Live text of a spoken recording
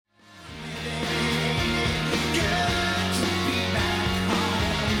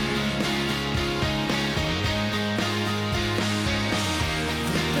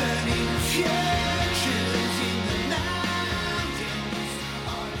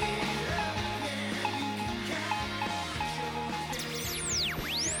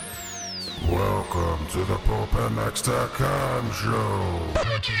to the PulpMX.com show.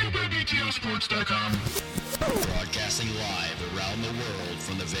 Brought to you by BTOsports.com. Broadcasting live around the world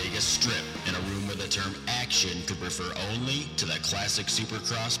from the Vegas Strip in a room where the term action could refer only to the classic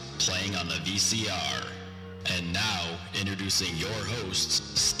Supercross playing on the VCR. And now, introducing your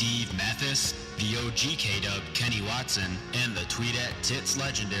hosts, Steve Mathis, the OG K-Dub Kenny Watson, and the Tweet at Tits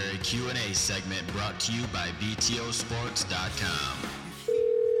Legendary Q&A segment brought to you by BTOsports.com.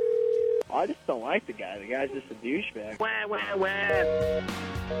 I just don't like the guy. The guy's just a douchebag. Wah, wah, wah.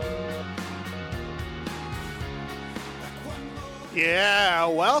 Yeah,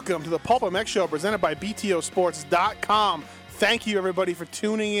 welcome to the Pulp MX Show presented by BTOsports.com. Thank you, everybody, for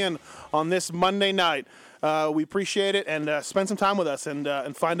tuning in on this Monday night. We appreciate it, and spend some time with us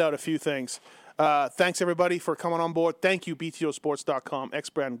and find out a few things. Thanks, everybody, for coming on board. Thank you, BTOsports.com,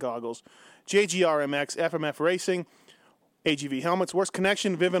 X-Brand Goggles, JGRMX, FMF Racing, AGV Helmets, Worst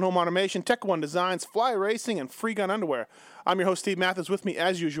Connection, Vivint Home Automation, Tech One Designs, Fly Racing, and Free Gun Underwear. I'm your host, Steve Mathis. With me,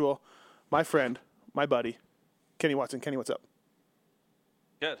 as usual, my friend, my buddy, Kenny Watson. Kenny, what's up?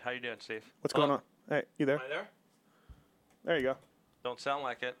 Good. How you doing, Steve? What's going on? Hey, you there? Am I there? There you go. Don't sound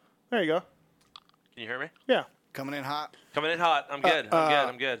like it. There you go. Can you hear me? Yeah. Coming in hot. Coming in hot. I'm good.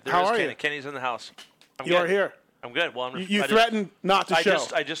 I'm good. How are Kenny. you? Kenny's in the house. You are here. I'm good. Well, You threatened not to show.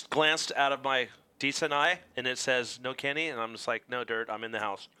 I just glanced out of my decent eye, and it says no Kenny, and I'm just like, no dirt. I'm in the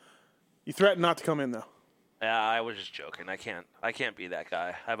house. You threatened not to come in, though. Yeah, I was just joking. I can't be that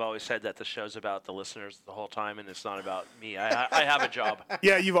guy. I've always said that the show's about the listeners the whole time, and it's not about me. I have a job.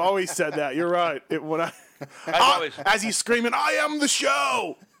 Yeah, you've always said that. You're right. As he's screaming, I am the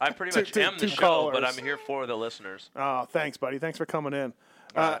show! I pretty much am the show, callers. but I'm here for the listeners. Oh, thanks, buddy. Thanks for coming in.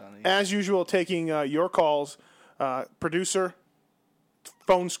 As usual, taking your calls, producer,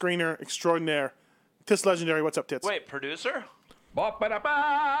 phone screener extraordinaire, Tits Legendary. What's up, Tits? Wait, producer?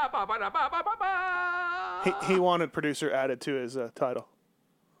 He wanted producer added to his title.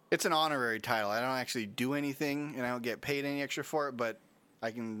 It's an honorary title. I don't actually do anything, and I don't get paid any extra for it, but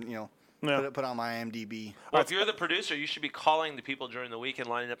I can, put on my IMDb. Well, if you're the producer, you should be calling the people during the week and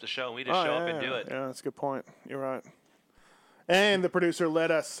lining up the show, and we just show up and do it. Yeah, that's a good point. You're right. And the producer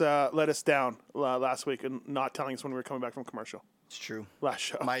let us down last week and not telling us when we were coming back from commercial. It's true. Last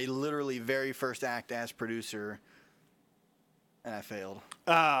show. My literally very first act as producer, and I failed.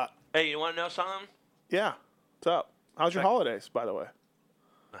 Hey, you want to know something? Yeah. What's up? How's your holidays, by the way?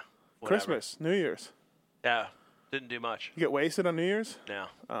 Christmas, New Year's. Yeah, didn't do much. You get wasted on New Year's? No.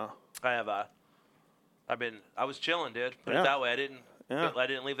 Oh. I was chilling, dude. Put it that way. I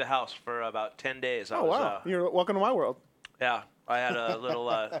didn't leave the house for about 10 days. Wow. You're welcome to my world. Yeah. I had a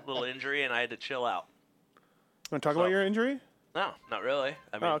little injury, and I had to chill out. Want to talk about your injury? No, not really.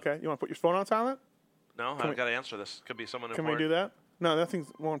 I mean, okay. You want to put your phone on silent? No, I've got to answer this. Could be someone important. Can we do that? No, nothing's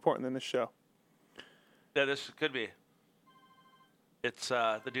more important than this show. Yeah, this could be. It's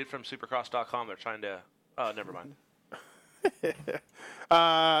the dude from Supercross.com. They're trying to... Oh, never mind. You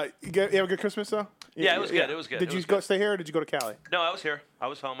have a good Christmas, though? Yeah, it was good. It was good. Did you stay here, or did you go to Cali? No, I was here. I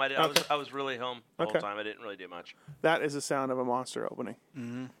was home. I was really home the whole time. I didn't really do much. That is the sound of a monster opening.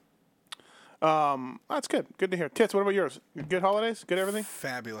 Mm-hmm. That's good. Good to hear. Tits, what about yours? Good holidays? Good everything?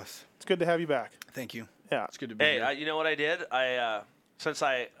 Fabulous. It's good to have you back. Thank you. Yeah. It's good to be here. You know what I did? Since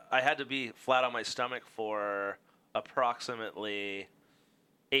I had to be flat on my stomach for approximately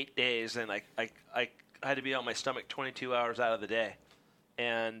 8 days, and I had to be on my stomach 22 hours out of the day.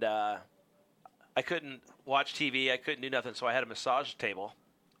 And I couldn't watch TV. I couldn't do nothing, so I had a massage table.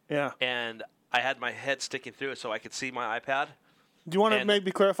 Yeah. And I had my head sticking through it so I could see my iPad. Do you want to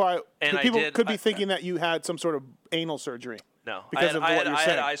maybe clarify? People could be thinking that you had some sort of anal surgery. No. Because of what you're saying. I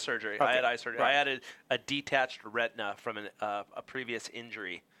had eye surgery. Okay. I had eye surgery. Right. I had a detached retina from a previous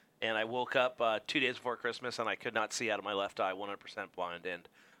injury. And I woke up 2 days before Christmas, and I could not see out of my left eye, 100% blind. And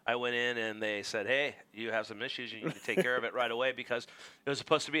I went in, and they said, hey, you have some issues. You need to take care of it right away, because it was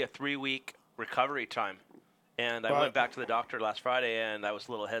supposed to be a 3-week recovery time. And I went back to the doctor last Friday, and I was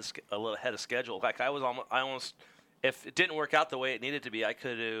a little ahead of schedule. Like I almost, if it didn't work out the way it needed to be, I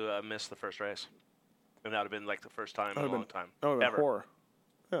could have missed the first race. And that would have been like the first time in a long time. Ever. Horror.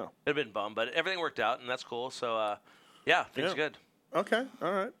 Yeah. It would have been bummed, but everything worked out, and that's cool. So, things good. Okay.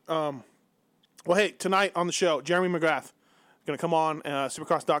 All right. Well, hey, tonight on the show, Jeremy McGrath going to come on,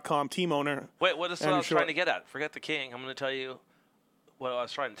 Supercross.com team owner. Wait, what is what I was trying to get at? Forget the king. I'm going to tell you what I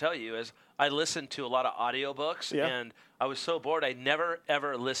was trying to tell you is I listened to a lot of audiobooks, and I was so bored I never,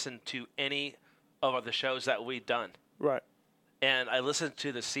 ever listened to any of the shows that we'd done. Right. And I listened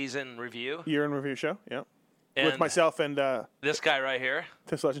to the season review. Year in review show, yeah. And with myself and this guy right here.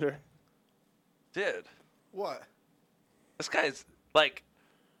 Tits Legendary. Dude. What? This guy's like,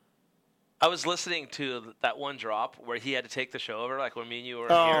 I was listening to that one drop where he had to take the show over, like when me and you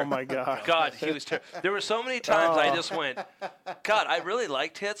were Oh, here. my God. God, he was there were so many times I just went, God, I really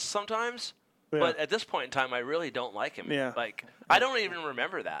liked Hits sometimes, but at this point in time, I really don't like him. Yeah. Like, I don't even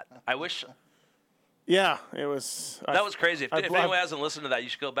remember that. I wish... Yeah, it was... That was crazy. If anyone hasn't listened to that, you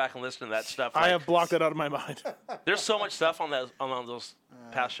should go back and listen to that stuff. I have blocked it out of my mind. There's so much stuff on those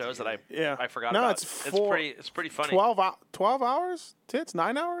past shows that I forgot about. No, it's pretty funny. 12 hours? Tits?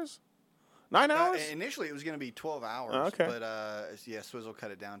 9 hours? 9 hours? Initially, it was going to be 12 hours. Okay. But, Swizzle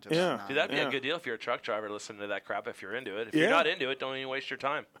cut it down to Yeah. about 9. Dude, that'd be a good deal if you're a truck driver listening to that crap if you're into it. If you're not into it, don't even waste your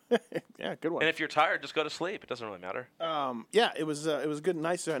time. Yeah, good one. And if you're tired, just go to sleep. It doesn't really matter. Yeah, it was good,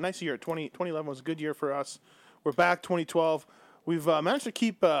 nice year. 2011 was a good year for us. We're back 2012. We've managed to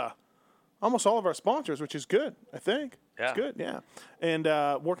keep almost all of our sponsors, which is good, I think. Yeah. It's good, yeah. And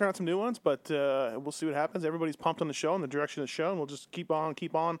working on some new ones, but we'll see what happens. Everybody's pumped on the show and the direction of the show, and we'll just keep on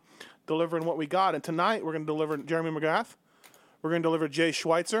delivering what we got. And tonight we're going to deliver Jeremy McGrath. We're going to deliver Jay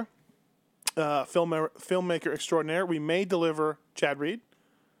Schweitzer, filmmaker extraordinaire. We may deliver Chad Reed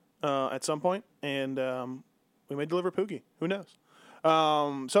at some point, and we may deliver Poogie. Who knows?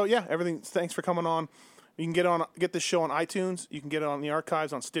 So, yeah, everything. Thanks for coming on. You can get this show on iTunes. You can get it on the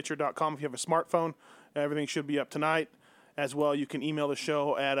archives on Stitcher.com if you have a smartphone. Everything should be up tonight. As well, you can email the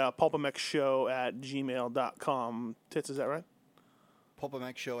show at pulpamexshow@gmail.com. Tits, is that right?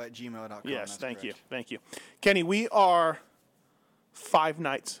 pulpamexshow@gmail.com. Yes, That's correct. Thank you. Kenny, we are 5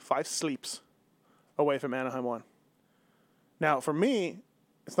 sleeps away from Anaheim 1. Now, for me,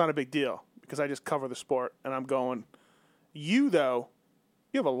 it's not a big deal because I just cover the sport, and I'm going. You, though,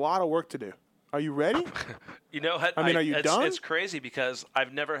 you have a lot of work to do. Are you ready? You know what? I mean, are you done? It's crazy because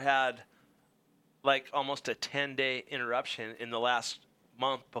I've never had like almost a 10-day interruption in the last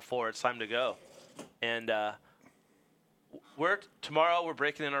month before it's time to go. And tomorrow we're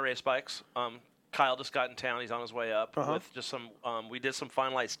breaking in our race bikes. Kyle just got in town. He's on his way up with just some we did some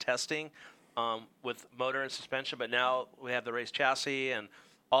finalized testing with motor and suspension, but now we have the race chassis and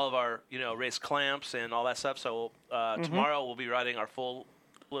all of our race clamps and all that stuff. So tomorrow we'll be riding our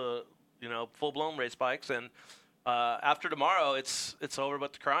full-blown race bikes, and after tomorrow, it's over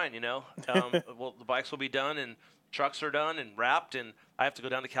but the crying, Well, the bikes will be done, and trucks are done and wrapped, and I have to go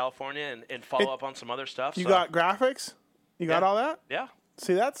down to California and follow up on some other stuff. You got graphics? You got all that? Yeah.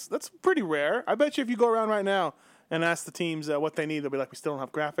 See, that's pretty rare. I bet you if you go around right now and ask the teams what they need, they'll be like, we still don't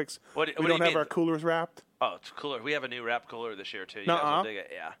have graphics. We don't do you have mean? our coolers wrapped. Oh, it's cooler. We have a new wrap cooler this year, too. You guys will dig it.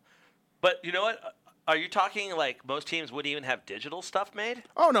 Yeah. But you know what? Are you talking like most teams wouldn't even have digital stuff made?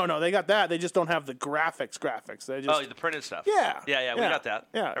 Oh, no, they got that. They just don't have the graphics. They just the printed stuff. Yeah. Yeah, we got that.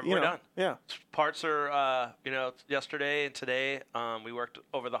 Yeah, We're done. Yeah. Parts are, yesterday and today we worked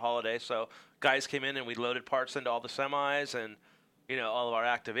over the holiday, so guys came in and we loaded parts into all the semis and, all of our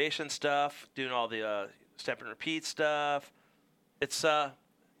activation stuff, doing all the step and repeat stuff. It's a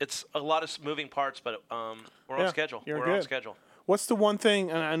lot of moving parts, but we're on schedule. We're on schedule. What's the one thing,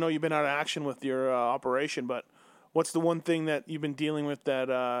 and I know you've been out of action with your operation, but what's the one thing that you've been dealing with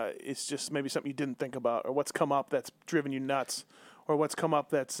that is just maybe something you didn't think about, or what's come up that's driven you nuts, or what's come up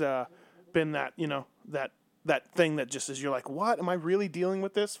that's been that, that thing that just is you're like, what? Am I really dealing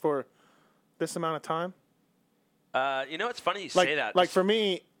with this for this amount of time? It's funny you say that. Like for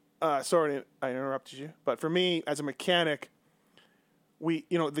me, sorry I interrupted you, but for me as a mechanic, the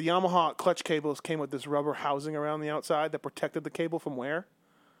Yamaha clutch cables came with this rubber housing around the outside that protected the cable from wear.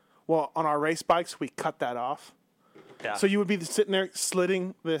 Well, on our race bikes, we cut that off. Yeah. So you would be sitting there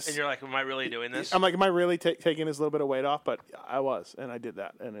slitting this. And you're like, am I really doing this? I'm like, am I really taking this little bit of weight off? But I was, and I did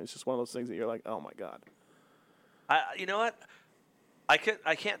that. And it's just one of those things that you're like, oh, my God. You know what? I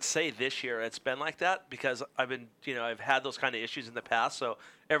can't say this year it's been like that because I've been, I've had those kind of issues in the past. So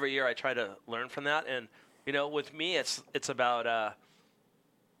every year I try to learn from that. And, with me, it's about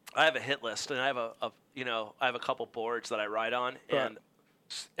I have a hit list, and I have I have a couple boards that I ride on, and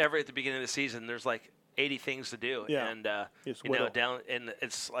at the beginning of the season, there's like 80 things to do, and and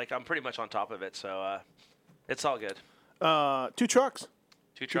it's like I'm pretty much on top of it, so it's all good. 2 trucks.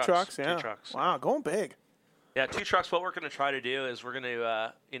 Two trucks. Yeah. 2 trucks. Wow, going big. Yeah, 2 trucks. What we're going to try to do is we're going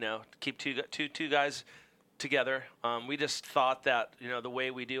to keep two guys together. We just thought that the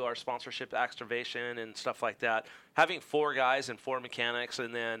way we do our sponsorship activation and stuff like that, having 4 guys and 4 mechanics,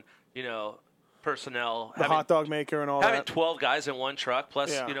 and then personnel, the hot dog maker and all having that. 12 guys in one truck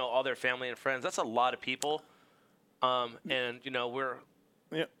plus all their family and friends. That's a lot of people, and we're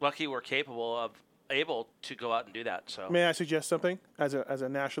lucky we're able to go out and do that. So may I suggest something as a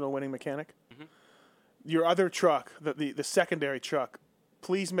national winning mechanic? Mm-hmm. Your other truck, the secondary truck,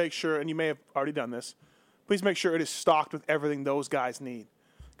 please make sure, and you may have already done this. Please make sure it is stocked with everything those guys need.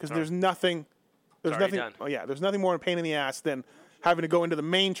 because there's nothing. There's already nothing. done. Oh yeah, there's nothing more of a pain in the ass than having to go into the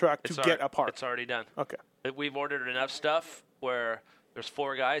main truck to get a part. It's already done. Okay. We've ordered enough stuff where there's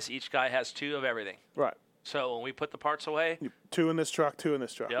 4 guys. Each guy has 2 of everything. Right. So when we put the parts away, 2 in this truck, 2 in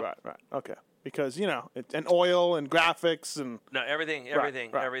this truck. Yep. Right. Okay. Because and oil and graphics and no, everything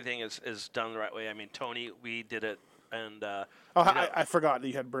is done the right way. I mean, Tony, we did it, and I forgot that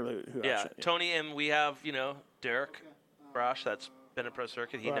you had Burley. Yeah, Tony, and we have Derek Brosh that's been in pro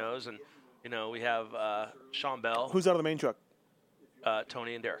circuit. He knows, and we have Sean Bell. Who's out of the main truck?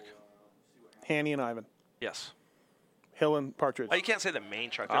 Tony and Derek. Hanny and Ivan. Yes. Hill and Partridge. Oh, you can't say the main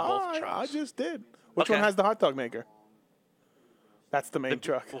truck. They're both trucks. I just did. Which one has the hot dog maker? That's the main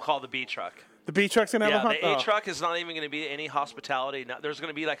truck. We'll call the B truck. The B truck's gonna have a hot dog. The A truck is not even going to be any hospitality. There's going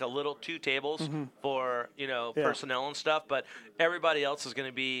to be like a little 2 tables for personnel and stuff, but everybody else is going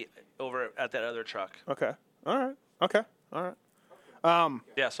to be over at that other truck. Okay. All right. Okay. All right.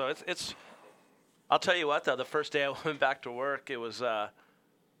 Yeah. So it's. I'll tell you what though. The first day I went back to work, it was.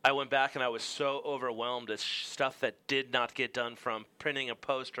 I went back and I was so overwhelmed at stuff that did not get done, from printing of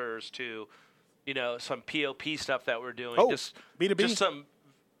posters to, some POP stuff that we're doing. Just B2B. Just some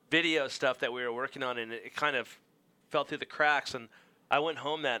video stuff that we were working on, and it kind of fell through the cracks. And I went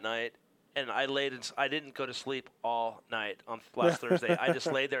home that night, and I didn't go to sleep all night on last Thursday. I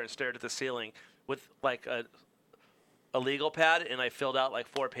just laid there and stared at the ceiling with like a legal pad, and I filled out like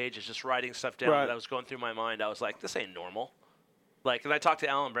 4 pages just writing stuff down that I was going through my mind. I was like, this ain't normal. Like, and I talked to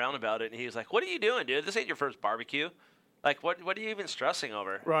Alan Brown about it, and he was like, what are you doing, dude? This ain't your first barbecue. Like, what are you even stressing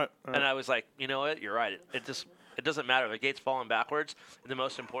over? Right. And I was like, you know what? You're right. It doesn't matter. The gate's falling backwards, and the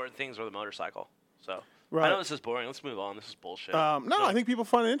most important things are the motorcycle. So I know this is boring. Let's move on. This is bullshit. No, I think people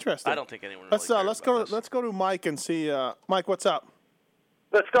find it interesting. I don't think anyone really cares about this. Let's go to Mike and see. Mike, what's up?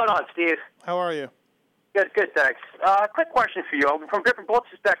 What's going on, Steve? How are you? Good, thanks. Quick question for you. From both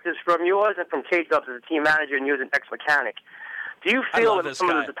perspectives, from yours and from K-Dubs as a team manager and you as an ex-mechanic, do you feel that some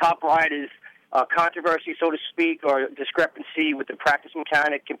of the top riders controversy, so to speak, or discrepancy with the practice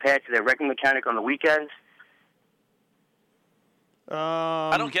mechanic compared to their regular mechanic on the weekends?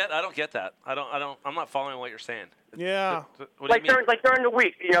 I don't get that. I'm not following what you're saying. Yeah. Like during the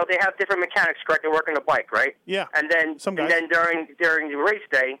week, they have different mechanics working the bike, right? Yeah. And then during the race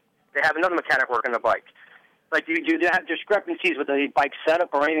day, they have another mechanic working the bike. Like, do you have discrepancies with the bike setup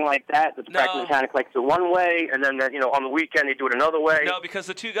or anything like that? The practice mechanic likes it one way, and then on the weekend they do it another way. No, because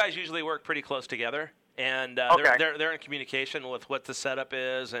the 2 guys usually work pretty close together, and they're in communication with what the setup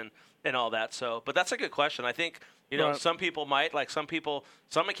is and all that. So, but that's a good question. I think some people might some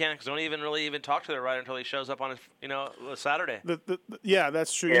mechanics don't even talk to their rider until he shows up on a Saturday. Yeah,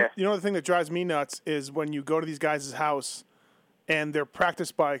 that's true. Yeah. The thing that drives me nuts is when you go to these guys' house and their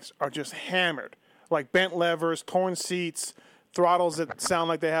practice bikes are just hammered. Like bent levers, torn seats, throttles that sound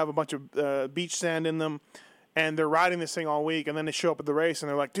like they have a bunch of beach sand in them, and they're riding this thing all week, and then they show up at the race, and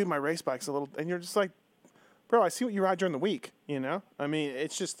they're like, dude, my race bike's a little... And you're just like, bro, I see what you ride during the week, I mean,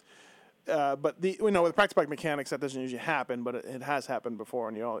 it's just... but with practice bike mechanics, that doesn't usually happen, but it has happened before,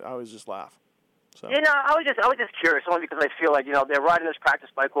 and I always just laugh. So. I was just curious, only because I feel like, they're riding this practice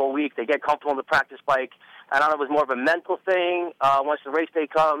bike all week, they get comfortable on the practice bike. I don't know if it was more of a mental thing once the race day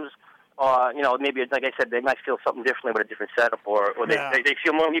comes. Maybe, like I said, they might feel something differently with a different setup, or they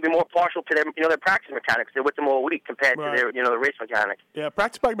feel maybe more partial to their practice mechanics. They're with them all week compared to their the race mechanic. Yeah,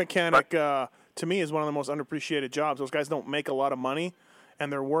 practice bike mechanic to me is one of the most underappreciated jobs. Those guys don't make a lot of money,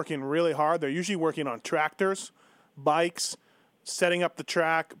 and they're working really hard. They're usually working on tractors, bikes, setting up the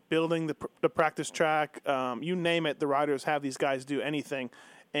track, building the practice track. You name it, the riders have these guys do anything,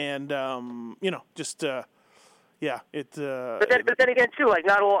 and yeah, But then again, too, like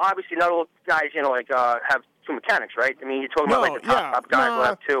not all guys, have 2 mechanics, right? I mean, you're talking about like the top guys will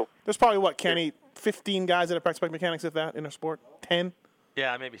have 2. There's probably 15 guys that are practice bike mechanics at that in our sport. 10.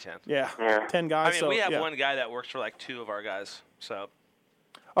 Yeah, maybe 10. Yeah. 10 guys. I mean, we have one guy that works for like 2 of our guys. So.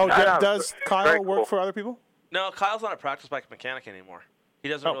 Oh, does Kyle work for other people? No, Kyle's not a practice bike mechanic anymore. He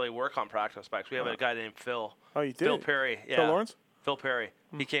doesn't really work on practice bikes. We have a guy named Phil. Oh, you did? Phil Perry. Yeah. Phil Lawrence? Phil Perry.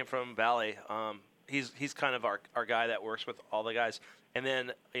 He came from Valley. He's kind of our guy that works with all the guys. And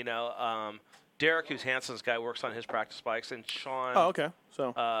then, Derek, who's Hanson's guy, works on his practice bikes. And Sean,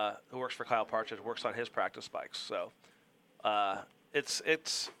 who works for Kyle Partridge, works on his practice bikes. So it's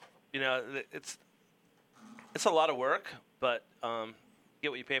a lot of work, but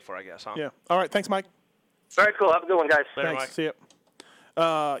get what you pay for, I guess, huh? Yeah. All right. Thanks, Mike. Very cool. Have a good one, guys. Later, Thanks. Mike. See ya.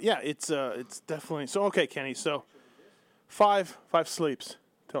 It's definitely... So, okay, Kenny. So, five sleeps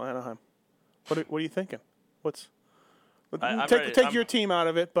till Anaheim. What are you thinking? Take your team out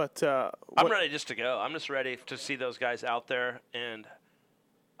of it, but I'm ready just to go. I'm just ready to see those guys out there, and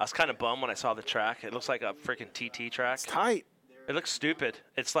I was kind of bummed when I saw the track. It looks like a freaking TT track. It's tight. It looks stupid.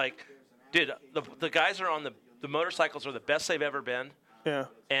 It's like, dude, the guys are on the motorcycles are the best they've ever been. Yeah.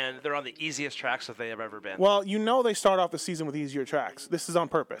 And they're on the easiest tracks that they have ever been. Well, they start off the season with easier tracks. This is on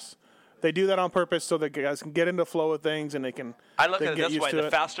purpose. They do that on purpose so that guys can get into the flow of things and they can. I look at it get this used way: to the it.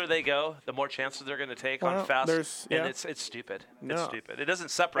 faster they go, the more chances they're going to take on fast. And it's stupid. No. It's stupid. It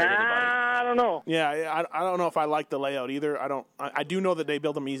doesn't separate anybody. I don't know. Yeah, I don't know if I like the layout either. I do know that they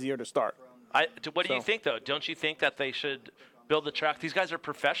build them easier to start. What do you think, though? Don't you think that they should build the track? These guys are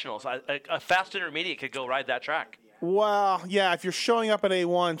professionals. A fast intermediate could go ride that track. Well, yeah, if you're showing up at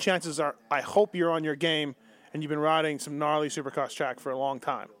A1, chances are I hope you're on your game and you've been riding some gnarly supercross track for a long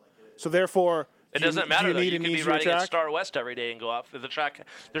time. So therefore, it doesn't matter, though. You could be riding track? at Star West every day and go off the track.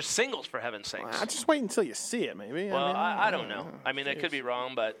 There's singles, for heaven's sakes. Just wait until you see it, maybe. Well, I don't know. I mean, I could be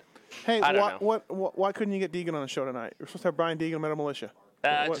wrong, but hey, I don't know. Why couldn't you get Deegan on the show tonight? You're supposed to have Brian Deegan, Metal Militia.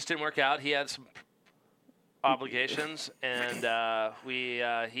 It just didn't work out. He had some obligations, and I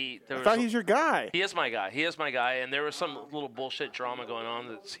thought he's your guy. He is my guy. And there was some little bullshit drama going on.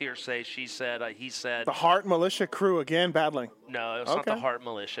 That's hearsay. She said, he said. The Heart Militia crew again battling. No, it was not the Heart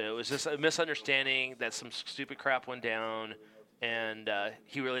Militia. It was just a misunderstanding that some stupid crap went down, and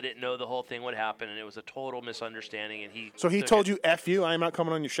he really didn't know the whole thing would happen, and it was a total misunderstanding. And So he told you, F you, I am not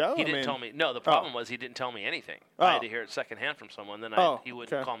coming on your show? He didn't tell me. No, the problem was he didn't tell me anything. Oh. I had to hear it secondhand from someone. Then he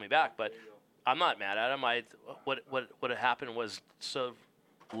wouldn't call me back. But I'm not mad at him. What had happened was so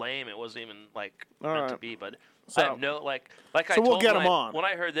lame. It wasn't even meant to be. But I have no I so we'll told get him on. When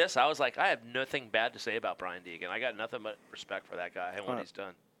I heard this, I was like, I have nothing bad to say about Brian Deegan. I got nothing but respect for that guy and what he's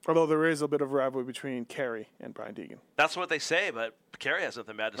done. Although there is a bit of rivalry between Kerry and Brian Deegan. That's what they say, but Kerry has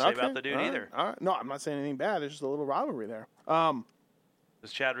nothing bad to say about the dude either. All right. No, I'm not saying anything bad. There's just a little rivalry there.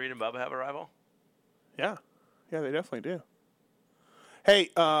 Does Chad Reed and Bubba have a rival? Yeah, they definitely do.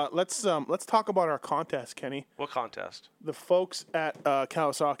 Hey, let's talk about our contest, Kenny. What contest? The folks at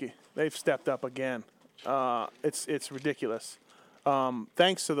Kawasaki, they've stepped up again. It's ridiculous.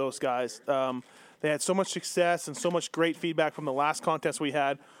 Thanks to those guys. They had so much success and so much great feedback from the last contest we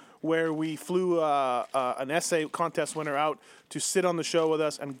had, where we flew an essay contest winner out to sit on the show with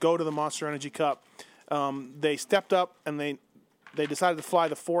us and go to the Monster Energy Cup. They stepped up and they decided to fly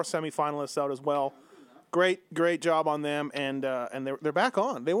the 4 semifinalists out as well. Great job on them, and they're back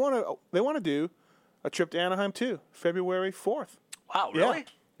on. They want to do a trip to Anaheim too, February 4th. Wow, really?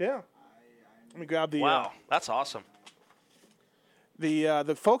 Yeah. Let me grab the. Wow, that's awesome.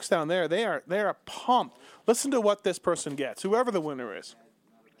 The folks down there, they are pumped. Listen to what this person gets, whoever the winner is.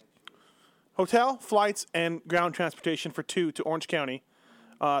 Hotel, flights, and ground transportation for 2 to Orange County.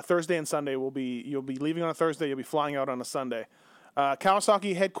 Thursday and Sunday you'll be leaving on a Thursday. You'll be flying out on a Sunday.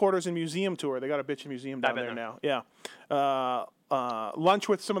 Kawasaki headquarters and museum tour. They got a bitchin' museum down there now. Yeah. Lunch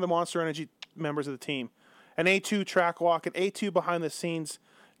with some of the Monster Energy members of the team. An A2 track walk, an A2 behind the scenes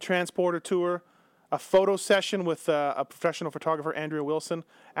transporter tour, a photo session with a professional photographer, Andrea Wilson,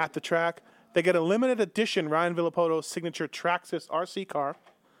 at the track. They get a limited edition Ryan Villapoto signature Traxxas RC car.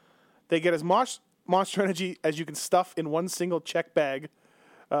 They get as much Monster Energy as you can stuff in one single check bag.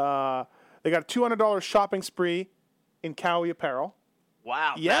 They got a $200 shopping spree in Cowie apparel.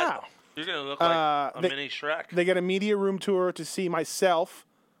 Wow. Yeah. You're going to look like a mini Shrek. They get a media room tour to see myself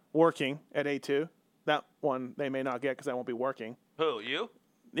working at A2. That one they may not get because I won't be working. Who, you?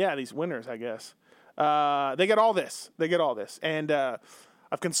 Yeah, these winners, I guess. They get all this. And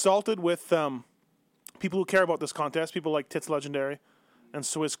I've consulted with people who care about this contest, people like Tits Legendary and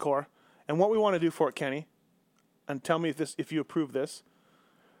Swisscore. And what we want to do for it, Kenny, and tell me if you approve this,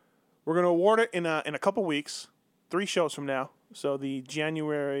 we're going to award it in a couple weeks, 3 shows from now. So the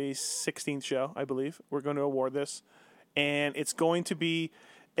January 16th show, I believe, we're going to award this. And it's going to be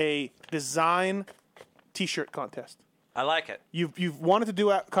a design T-shirt contest. I like it. You've wanted to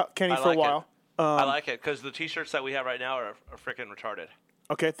do it, Kenny, for a while. I like it because the T-shirts that we have right now are freaking retarded.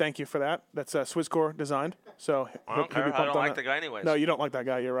 Okay, thank you for that. That's Swisscore designed. So I don't care. I don't like the guy anyways. No, you don't like that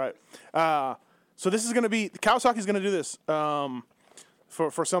guy. You're right. So this is going to be Kawasaki's going to do this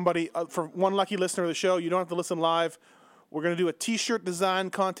for somebody for one lucky listener of the show. You don't have to listen live. We're going to do a T-shirt design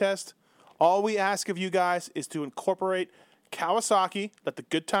contest. All we ask of you guys is to incorporate Kawasaki, let the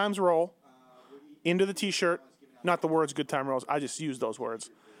good times roll, into the T-shirt. Not the words "good time rolls." I just use those words.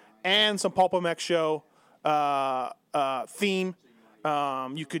 And some Pulp MX show theme.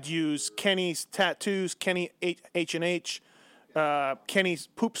 You could use Kenny's tattoos, Kenny H&H, Kenny's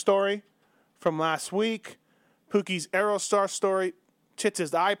poop story from last week, Pookie's Aerostar story,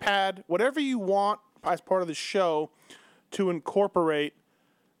 Tits' iPad, whatever you want as part of the show to incorporate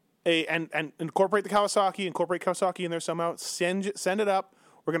and incorporate the Kawasaki, incorporate Kawasaki in there somehow. Send it up.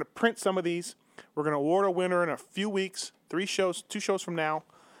 We're going to print some of these. We're going to award a winner in a few weeks, 2 shows from now.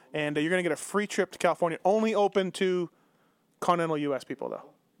 And you're going to get a free trip to California, only open to continental U.S. people, though.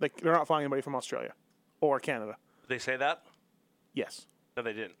 They're not flying anybody from Australia or Canada. Did they say that? Yes. No,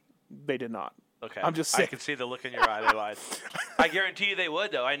 they didn't. They did not. Okay. I'm just saying. I can see the look in your eye. They lied. I guarantee you they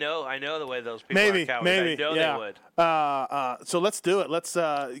would, though. I know the way those people maybe, are cowards. Maybe, I know yeah. they would. So let's do it. Let's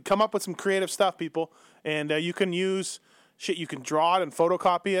come up with some creative stuff, people. And you can use shit. You can draw it and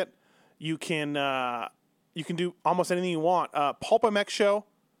photocopy it. You can do almost anything you want. PulpMX Show.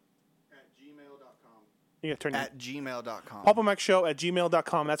 You turn at gmail.com.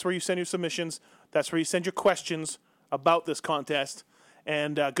 PulpMXShow@gmail.com. That's where you send your submissions. That's where you send your questions about this contest.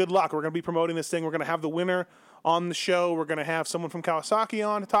 And good luck. We're going to be promoting this thing. We're going to have the winner on the show. We're going to have someone from Kawasaki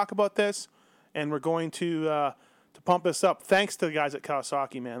on to talk about this. And we're going to pump this up. Thanks to the guys at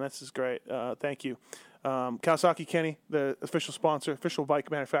Kawasaki, man. This is great. Thank you. Kawasaki, Kenny, the official sponsor, official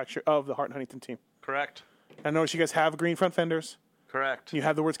bike manufacturer of the Hart and Huntington team. Correct. I notice you guys have green front fenders. Correct. You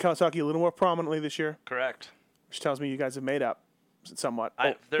have the words Kawasaki a little more prominently this year. Correct. Which tells me you guys have made up somewhat.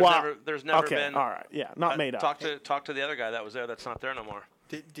 There's never okay, been. All right. Yeah, not made up. Talk to the other guy that was there that's not there no more.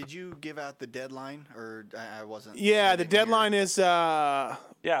 Did you give out the deadline, or I wasn't? Yeah, the deadline is. Pull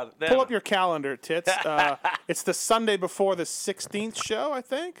up your calendar, tits. It's the Sunday before the 16th show, I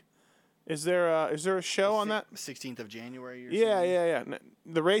think. Is there a show on that? 16th of January. Yeah.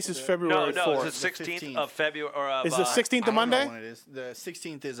 The race is February 4th. No, it's the 16th of February. Is the 16th a Monday? I don't know when it is. The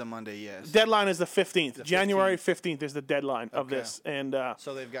 16th is a Monday, yes. Deadline is the 15th. January 15th is the deadline of this. And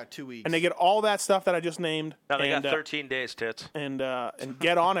so they've got 2 weeks. And they get all that stuff that I just named. Now they got 13 days, tits. And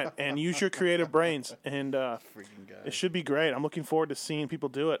get on it and use your creative brains. And it should be great. I'm looking forward to seeing people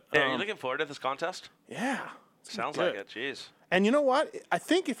do it. Yeah, are you looking forward to this contest? Yeah. Sounds like it. Jeez. And you know what? I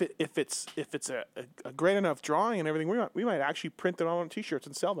think if it's a great enough drawing and everything, we might actually print it on T-shirts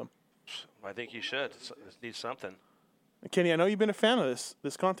and sell them. I think you should. It needs something. Kenny, I know you've been a fan of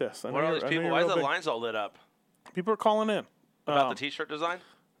this contest. What are these people? Why are the lines all lit up? People are calling in about the T-shirt design.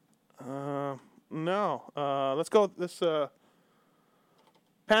 No. Let's go. This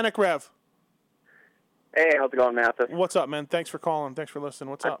Panic Rev. Hey, how's it going, Mathis? What's up, man? Thanks for calling. Thanks for listening.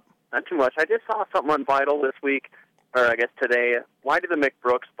 What's up? Not too much. I just saw something on Vital this week, or I guess today. Why do the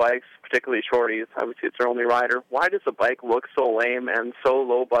McBrooks bikes, particularly shorties, obviously it's their only rider, why does the bike look so lame and so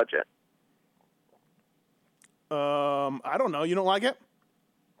low budget? I don't know. You don't like it?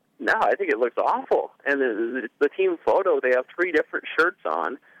 No, I think it looks awful. And the team photo, they have 3 different shirts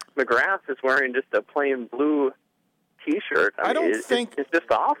on. McGrath is wearing just a plain blue T-shirt. I mean, it's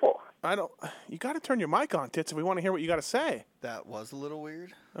just awful. You got to turn your mic on, Tits, if we want to hear what you got to say. That was a little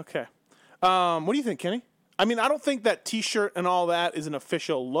weird. Okay. What do you think, Kenny? I mean, I don't think that T-shirt and all that is an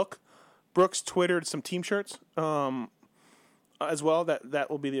official look. Brooks twittered some team shirts as well. That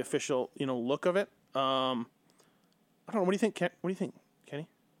will be the official look of it. I don't know. What do you think? What do you think, Kenny?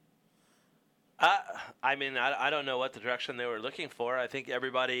 I mean, I don't know what the direction they were looking for. I think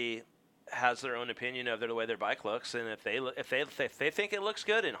everybody has their own opinion of the way their bike looks, and if they think it looks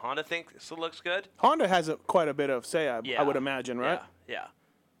good, and Honda thinks it looks good, Honda has quite a bit of say. I would imagine, right? Yeah.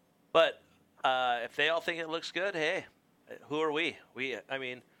 But if they all think it looks good, hey, who are we? I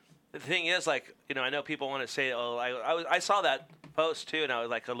mean, the thing is, I know people want to say, oh, I saw that post too, and I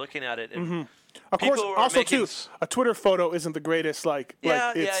was looking at it, and. Mm-hmm. Of course, also too, a Twitter photo isn't the greatest. But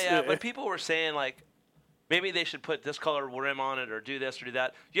people were saying maybe they should put this color rim on it, or do this or do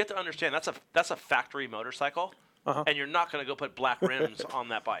that. You have to understand that's a factory motorcycle, and you're not going to go put black rims on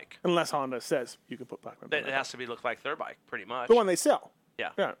that bike unless Honda says you can put black rims. It has to look like their bike, pretty much. The one they sell.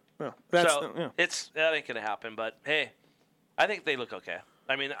 Yeah. Yeah. That ain't going to happen. But hey, I think they look okay.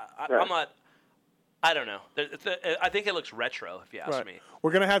 I mean, I'm not. I don't know. I think it looks retro, if you ask me.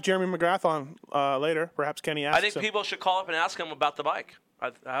 We're going to have Jeremy McGrath on later. Perhaps Kenny asks. I think people should call up and ask him about the bike. How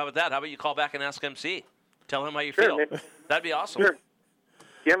about that? How about you call back and ask MC? Tell him how you feel. Maybe. That'd be awesome. Sure. Do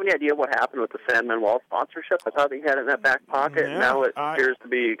you have any idea what happened with the San Manuel sponsorship? I thought they had it in that back pocket, and now it appears to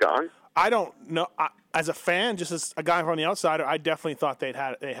be gone. I don't know. As a fan, just as a guy from the outsider, I definitely thought they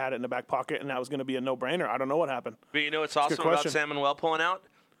had it in the back pocket, and that was going to be a no-brainer. I don't know what happened. But you know what's awesome about San Manuel pulling out?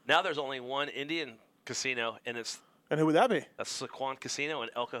 Now there's only one Indian casino, and who would that be? That's Saquon Casino in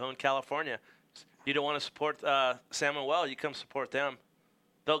El Cajon, California. You don't want to support San Manuel, you come support them.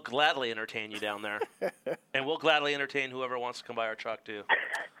 They'll gladly entertain you down there, and we'll gladly entertain whoever wants to come by our truck too.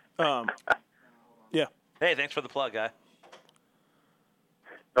 Yeah. Hey, thanks for the plug, guy.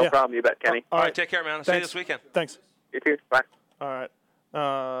 No problem. You bet, Kenny. All right, take care, man. I'll see you this weekend. Thanks. You too. Bye. All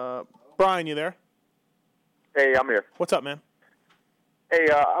right. Brian, you there? Hey, I'm here. What's up, man? Hey,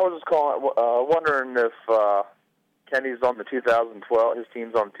 I was just calling, wondering if Kenny's on the 2012. His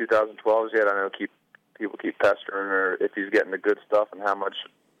team's on 2012s yet. I know people keep pestering her if he's getting the good stuff and how much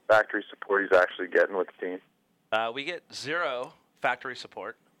factory support he's actually getting with the team. We get 0 factory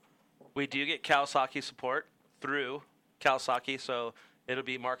support. We do get Kawasaki support through Kawasaki, so it'll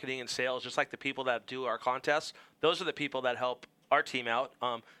be marketing and sales, just like the people that do our contests. Those are the people that help our team out.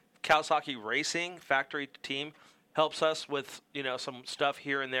 Kawasaki Racing factory team helps us with some stuff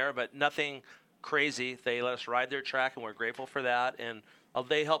here and there, but nothing crazy. They let us ride their track, and we're grateful for that. And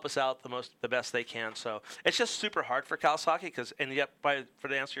they help us out the best they can. So it's just super hard for Kawasaki for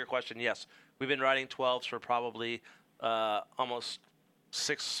to answer your question, yes, we've been riding 12s for probably almost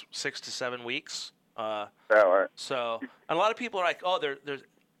 6 to 7 weeks. Right. So and a lot of people are like, oh,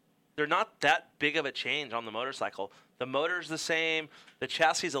 they're not that big of a change on the motorcycle. The motor's the same. The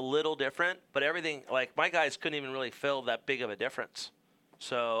chassis is a little different, but everything, like my guys couldn't even really feel that big of a difference.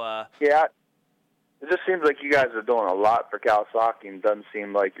 So yeah, it just seems like you guys are doing a lot for Kawasaki, and doesn't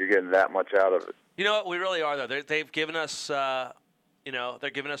seem like you're getting that much out of it. You know what? We really are, though. They've given us, they're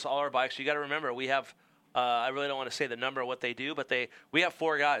giving us all our bikes. You got to remember, we have. I really don't want to say the number of what they do, but we have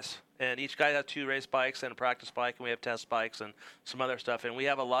 4 guys, and each guy has 2 race bikes and a practice bike, and we have test bikes and some other stuff, and we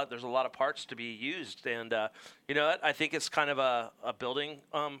have there's a lot of parts to be used, and you know what? I think it's kind of a building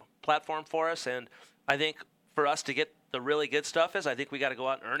platform for us, and I think for us to get the really good stuff I think we got to go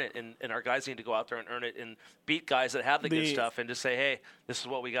out and earn it, and our guys need to go out there and earn it and beat guys that have the good stuff and just say, hey, this is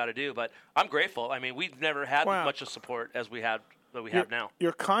what we got to do. But I'm grateful. I mean, we've never had much of support as we have now.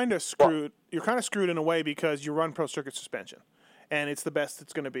 You're kind of screwed. You're kind of screwed in a way because you run pro circuit suspension, and it's the best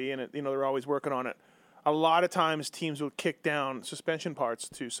it's going to be, and they're always working on it. A lot of times, teams will kick down suspension parts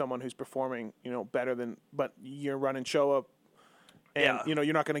to someone who's performing, better than. But you're running show up, and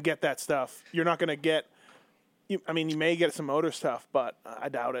you're not going to get that stuff. You're not going to get. You may get some motor stuff, but I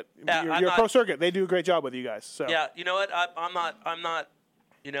doubt it. Yeah, you're a pro circuit. They do a great job with you guys. So yeah, you know what? I'm not.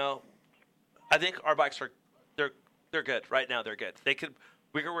 I think our bikes are. They're good right now. They're good.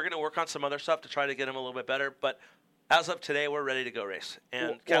 We're going to work on some other stuff to try to get them a little bit better. But as of today, we're ready to go race.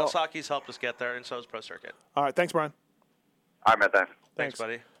 And Kawasaki's helped us get there, and so is Pro Circuit. All right. Thanks, Brian. All right, man. Thanks,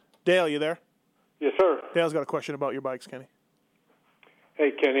 buddy. Dale, you there? Yes, sir. Dale's got a question about your bikes, Kenny.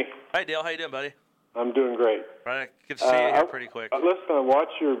 Hey, Kenny. Hi, Dale. How you doing, buddy? I'm doing great. Right. Good to see you here pretty quick. Listen, I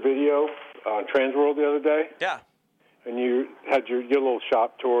watched your video on Transworld the other day. Yeah. And you had your little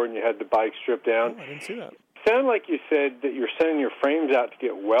shop tour, and you had the bike stripped down. Oh, I didn't see that. Sounded like you said that you're sending your frames out to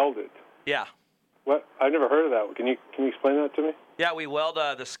get welded. Yeah. What? I've never heard of that. Can you explain that to me? Yeah, we weld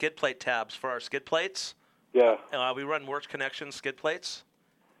the skid plate tabs for our skid plates. Yeah. We run Works Connection skid plates.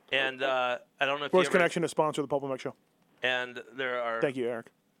 And I don't know if Works Connection is sponsor of the Pulp MX Show. And there are... Thank you,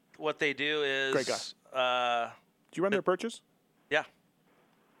 Eric. What they do is... Great guy. Do you run their purchase? Yeah.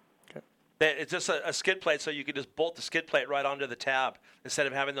 Okay. It's just a skid plate, so you can just bolt the skid plate right onto the tab instead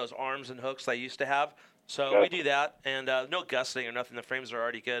of having those arms and hooks they used to have. So we do that, and no gusseting or nothing. The frames are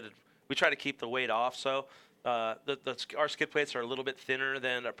already good. We try to keep the weight off, so our skid plates are a little bit thinner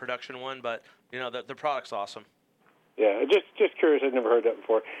than a production one, but the product's awesome. Yeah, just curious. I'd never heard that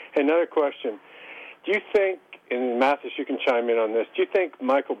before. Hey, another question: do you think, and Mathis, you can chime in on this, do you think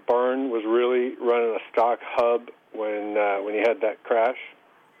Michael Byrne was really running a stock hub when he had that crash?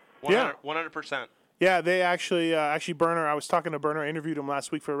 100%. Yeah, they actually Burner. I was talking to Burner. I interviewed him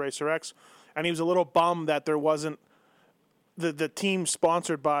last week for Racer X, and he was a little bummed that there wasn't the team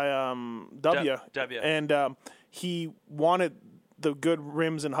sponsored by W. And he wanted the good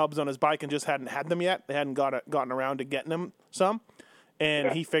rims and hubs on his bike and just hadn't had them yet. They hadn't gotten around to getting them some,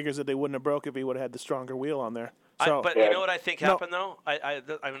 and he figures that they wouldn't have broke if he would have had the stronger wheel on there. So, but you know what I think happened though? I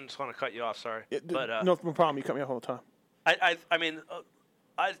just want to cut you off. Sorry, but no problem. You cut me off all the time. I mean.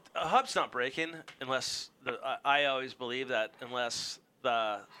 A hub's not breaking unless I always believe that unless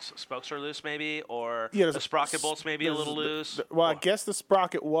the spokes are loose, maybe, or the sprocket bolts maybe a little loose. I guess the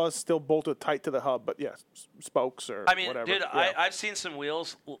sprocket was still bolted tight to the hub, but spokes or whatever. Dude, I've seen some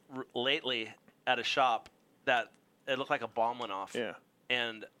wheels lately at a shop that it looked like a bomb went off. Yeah,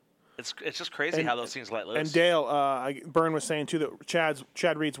 and it's just crazy how those things let loose. And Dale, Byrne was saying too that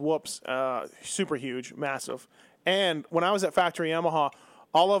Chad Reed's whoops, super huge, massive. And when I was at Factory Yamaha,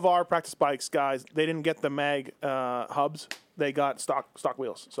 all of our practice bikes guys, they didn't get the mag hubs. They got stock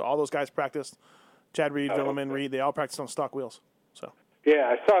wheels. So all those guys practiced. Chad Reed, Villeman, Reed, they all practiced on stock wheels. So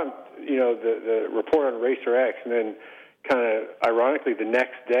yeah, I saw the report on Racer X, and then kind of ironically the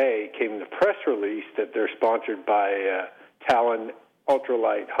next day came the press release that they're sponsored by Talon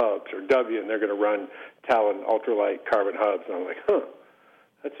Ultralight Hubs, or W, and they're going to run Talon Ultralight Carbon Hubs. And I'm like,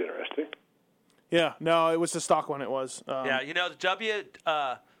 that's interesting. Yeah, no, it was the stock one. It was.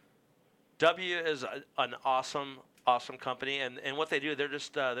 The W is an awesome awesome company, and what they do, they're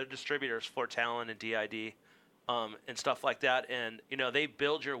just they're distributors for Talon and DID, and stuff like that. And they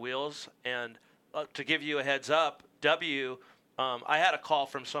build your wheels. And to give you a heads up, I had a call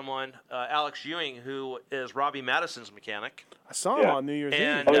from someone, Alex Ewing, who is Robbie Madison's mechanic. I saw him on New Year's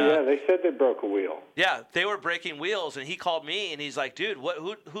Eve. Oh yeah, they said they broke a wheel. Yeah, they were breaking wheels, and he called me, and he's like, "Dude,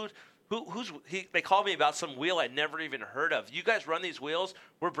 they called me about some wheel I'd never even heard of. You guys run these wheels?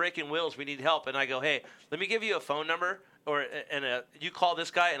 We're breaking wheels. We need help." And I go, "Hey, let me give you a phone number, you call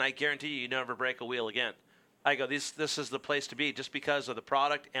this guy, and I guarantee you never break a wheel again." I go, "This is the place to be, just because of the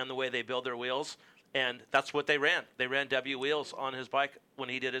product and the way they build their wheels." And that's what they ran. They ran W wheels on his bike when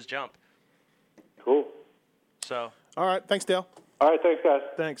he did his jump. Cool. So. All right. Thanks, Dale. All right. Thanks, guys.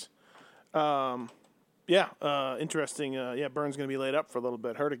 Thanks. Interesting. Burns going to be laid up for a little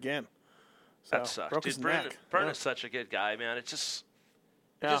bit. Hurt again. So, that sucks. Dude, Byrne is such a good guy, man. It just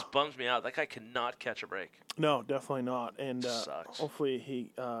bums me out. That guy cannot catch a break. No, definitely not. And sucks. Hopefully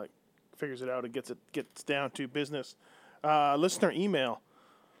he figures it out and gets down to business. Listener email.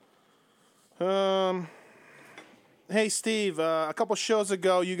 Hey, Steve, a couple shows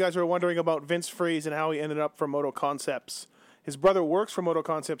ago, you guys were wondering about Vince Freeze and how he ended up for Moto Concepts. His brother works for Moto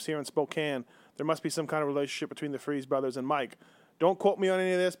Concepts here in Spokane. There must be some kind of relationship between the Freeze brothers and Mike. Don't quote me on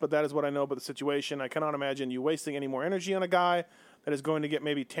any of this, but that is what I know about the situation. I cannot imagine you wasting any more energy on a guy that is going to get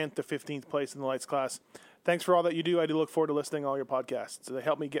maybe 10th to 15th place in the lights class. Thanks for all that you do. I do look forward to listening to all your podcasts. They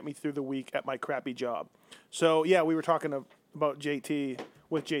help me get me through the week at my crappy job. So, yeah, we were talking about JT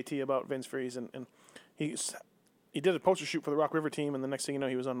about Vince Freeze, and he did a poster shoot for the Rock River team, and the next thing you know,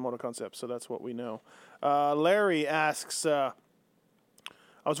 he was on Moto Concepts, so that's what we know. Larry asks, I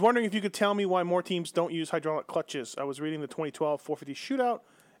was wondering if you could tell me why more teams don't use hydraulic clutches. I was reading the 2012 450 shootout,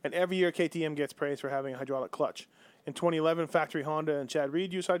 and every year KTM gets praised for having a hydraulic clutch. In 2011, factory Honda and Chad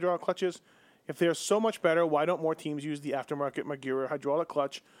Reed used hydraulic clutches. If they're so much better, why don't more teams use the aftermarket Magura hydraulic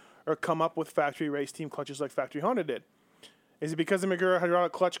clutch or come up with factory race team clutches like factory Honda did? Is it because the Magura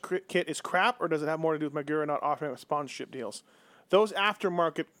hydraulic clutch kit is crap, or does it have more to do with Magura not offering sponsorship deals? Those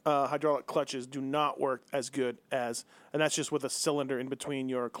aftermarket hydraulic clutches do not work as good as, and that's just with a cylinder in between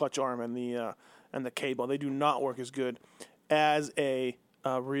your clutch arm and the cable. They do not work as good as a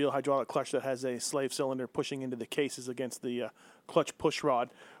real hydraulic clutch that has a slave cylinder pushing into the cases against the clutch push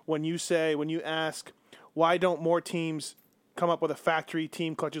rod. When you ask, why don't more teams come up with a factory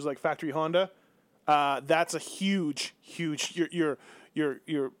team clutches like factory Honda? That's a huge. You're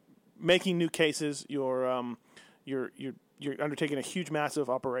making new cases. You're undertaking a huge, massive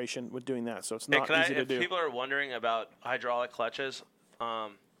operation with doing that. So it's not easy to do. If people are wondering about hydraulic clutches,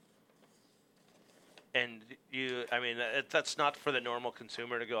 that's not for the normal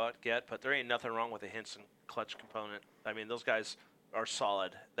consumer to go out and get, but there ain't nothing wrong with a Hinson clutch component. I mean, those guys are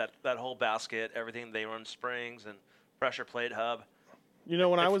solid. That whole basket, everything, they run springs and pressure plate hub.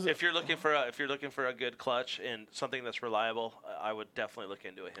 If you're looking for a good clutch and something that's reliable, I would definitely look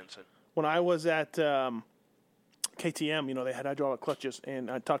into a Hinson. When I was at KTM, they had hydraulic clutches,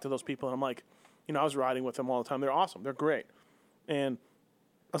 and I talked to those people, and I'm like, I was riding with them all the time. They're awesome. They're great. And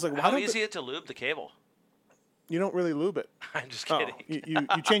I was like, how easy is it to lube the cable? You don't really lube it. I'm just kidding. You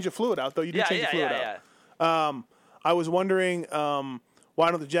change the fluid out, though. You do change the fluid out. I was wondering why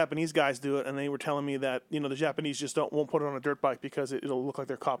don't the Japanese guys do it? And they were telling me that the Japanese just won't put it on a dirt bike because it'll look like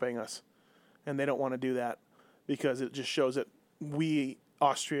they're copying us, and they don't want to do that because it just shows that we,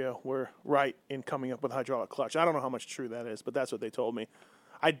 Austria, were right in coming up with a hydraulic clutch. I don't know how much true that is, but that's what they told me.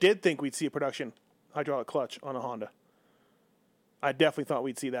 I did think we'd see a production hydraulic clutch on a Honda. I definitely thought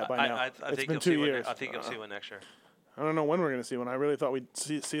we'd see that by now. It's been 2 years. I think you'll see one next year. I don't know when we're going to see one. I really thought we'd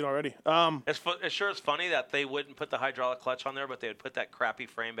see it already. It's funny that they wouldn't put the hydraulic clutch on there, but they would put that crappy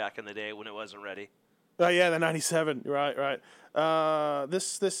frame back in the day when it wasn't ready. Oh, yeah, the 97. Right.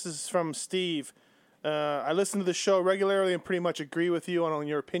 This is from Steve. I listen to the show regularly and pretty much agree with you on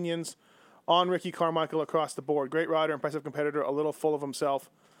your opinions on Ricky Carmichael across the board. Great rider, impressive competitor, a little full of himself,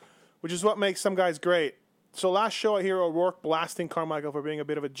 which is what makes some guys great. So last show I hear O'Rourke blasting Carmichael for being a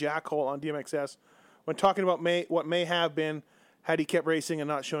bit of a jackhole on DMXS when talking about what may have been had he kept racing and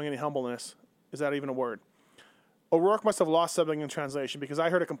not showing any humbleness. Is that even a word? O'Rourke must have lost something in translation because I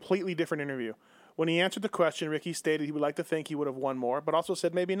heard a completely different interview. When he answered the question, Ricky stated he would like to think he would have won more, but also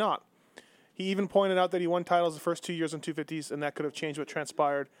said maybe not. He even pointed out that he won titles the first 2 years on 250s, and that could have changed what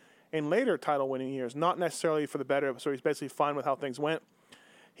transpired in later title-winning years, not necessarily for the better, so he's basically fine with how things went.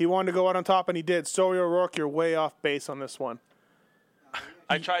 He wanted to go out on top, and he did. Sorry, O'Rourke, you're way off base on this one.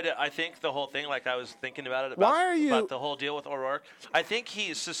 I think the whole thing, like I was thinking about it, about the whole deal with O'Rourke, I think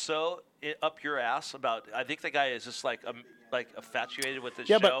he's just so up your ass about. I think the guy is just like infatuated with the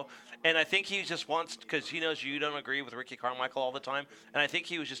Yeah, show, and I think he just wants because he knows you don't agree with Ricky Carmichael all the time, and I think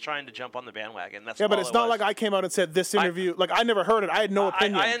he was just trying to jump on the bandwagon. That's but it's not like I came out and said this interview. I never heard it. I had no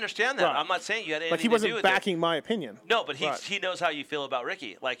opinion. I understand that. Right. I'm not saying you had anything like he to do wasn't with backing my opinion. No, but he knows how you feel about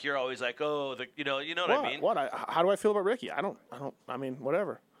Ricky. Like you're always like, oh, you know what I mean? What? How do I feel about Ricky? I don't. I mean,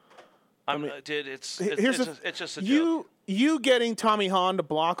 whatever. Dude, it's just a joke. You getting Tommy Hahn to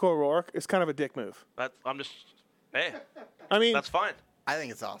block O'Rourke is kind of a dick move. Hey. I mean, that's fine. I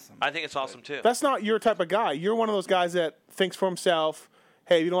think it's awesome. I think it's awesome too. That's not your type of guy. You're one of those guys that thinks for himself.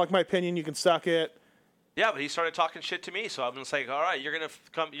 Hey, if you don't like my opinion, you can suck it. Yeah, but he started talking shit to me, so I'm just like, all right, you're gonna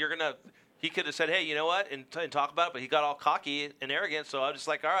come. He could have said, hey, you know what, and talk about it, but he got all cocky and arrogant. So I'm just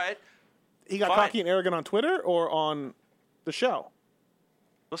like, all right. He got cocky and arrogant on Twitter or on the show.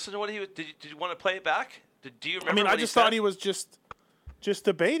 Listen to what he was. Did you want to play it back? Do you remember? I mean, I just thought he was just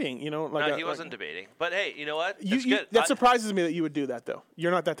debating, No, he wasn't debating. But hey, you know what? It's good. That surprises me that you would do that, though.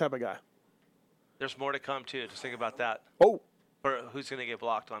 You're not that type of guy. There's more to come too. Just think about that. Oh. Or who's going to get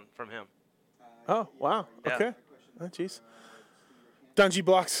blocked from him? Oh wow. Yeah. Okay. Oh jeez. Dungy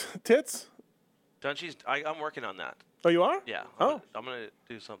blocks tits. Dungy's. I'm working on that. Oh, you are? Yeah. I'm gonna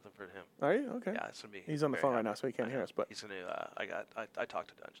do something for him. Are you? Okay. Yeah, it's gonna be. He's on the phone right now, so he can't hear us. But he's gonna. I talked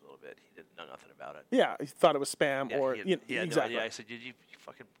to Dungy a little bit. He didn't know nothing about it. Yeah, he thought it was spam he had exactly. No idea. I said, "You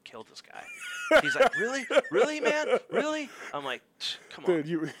fucking killed this guy." He's like, "Really, man, really?" I'm like, "Come on,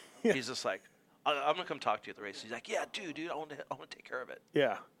 dude." He's just like, "I'm gonna come talk to you at the race." He's like, "Yeah, dude, I want to take care of it."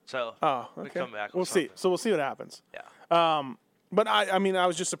 Yeah. So. Okay. We come back. We'll see. So we'll see what happens. Yeah. But I mean, I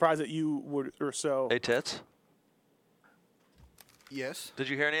was just surprised that you would or so. Hey, Tits. Yes. Did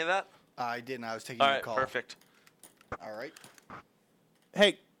you hear any of that? I didn't. I was taking a call. Perfect. All right.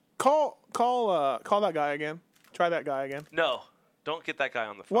 Hey, call that guy again. Try that guy again. No, don't get that guy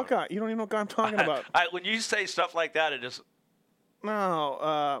on the phone. What guy? You don't even know what guy I'm talking about. When you say stuff like that, it just.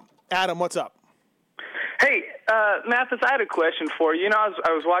 No, Adam, what's up? Hey, Mathis, I had a question for you. You know,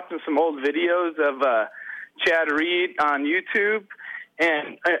 I was watching some old videos of Chad Reed on YouTube,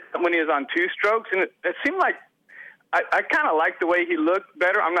 and when he was on Two Strokes, and it seemed like I kind of liked the way he looked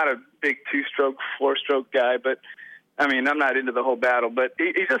better. I'm not a big two-stroke, four-stroke guy, but, I mean, I'm not into the whole battle. But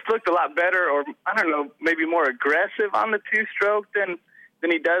he just looked a lot better, or, I don't know, maybe more aggressive on the two-stroke than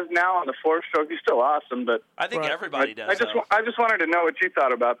he does now on the four-stroke. He's still awesome, but I think everybody does. I just wanted to know what you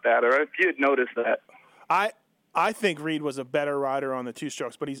thought about that, or if you had noticed that. I think Reed was a better rider on the two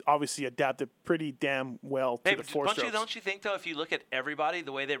strokes, but he's obviously adapted pretty damn well to the four strokes. Don't you think, though, if you look at everybody,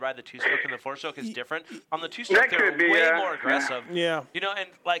 the way they ride the two stroke and the four stroke is different? On the two stroke, they're way more aggressive. Yeah. You know, and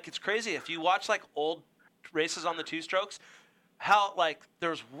like it's crazy. If you watch like old races on the two strokes, how like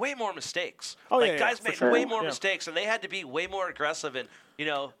there's way more mistakes. Guys made way more mistakes, and they had to be way more aggressive. And you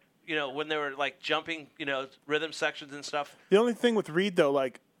know when they were like jumping, rhythm sections and stuff. The only thing with Reed though,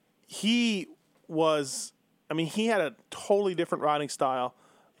 like he had a totally different riding style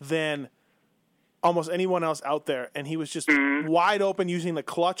than almost anyone else out there, and he was just wide open using the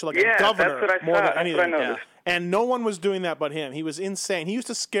clutch like a governor more than anything. And no one was doing that but him. He was insane. He used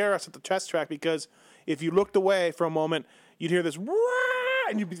to scare us at the test track because if you looked away for a moment, you'd hear this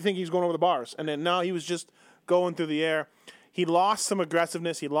and you'd think he was going over the bars. And then now he was just going through the air. He lost some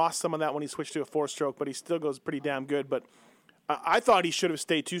aggressiveness. He lost some of that when he switched to a four-stroke, but he still goes pretty damn good. But I thought he should have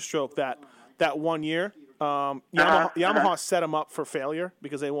stayed two-stroke that 1 year. Yamaha set him up for failure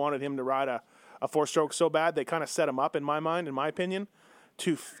because they wanted him to ride a four-stroke so bad. They kind of set him up, in my mind, in my opinion,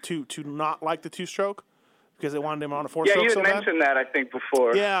 to not like the two-stroke because they wanted him on a four-stroke so bad. Yeah, you had mentioned that, I think,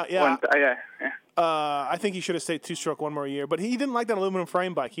 before. Yeah. I think he should have stayed two-stroke one more year. But he didn't like that aluminum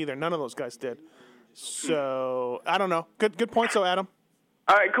frame bike either. None of those guys did. So, I don't know. Good point, so, Adam.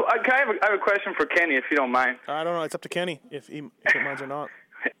 All right, cool. I have a question for Kenny, if you don't mind. I don't know. It's up to Kenny if he minds or not.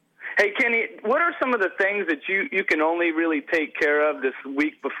 Hey, Kenny, what are some of the things that you can only really take care of this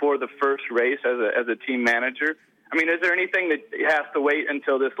week before the first race as a team manager? I mean, is there anything that has to wait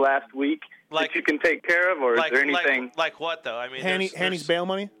until this last week that you can take care of, or is there anything? Like what, though? I mean, Hanny's bail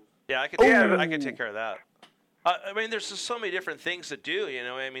money? Yeah, I can take care of that. I mean, there's just so many different things to do,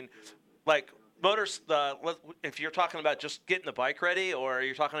 I mean, like motors, if you're talking about just getting the bike ready, or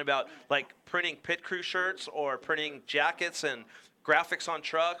you're talking about, like, printing pit crew shirts or printing jackets and graphics on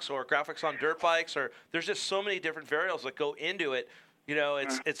trucks or graphics on dirt bikes, or there's just so many different variables that go into it.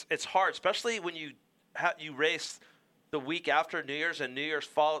 It's hard, especially when you race the week after New Year's and New Year's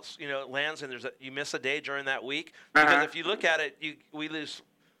falls, lands and you miss a day during that week. Because if you look at it, we lose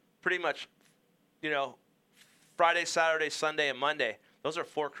pretty much, Friday, Saturday, Sunday, and Monday. Those are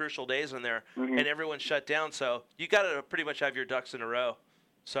 4 crucial days in there, and everyone's shut down. So you got to pretty much have your ducks in a row.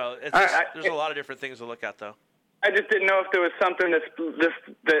 So there's a lot of different things to look at, though. I just didn't know if there was something that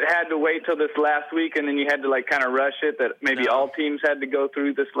had to wait till this last week, and then you had to kind of rush it. That maybe all teams had to go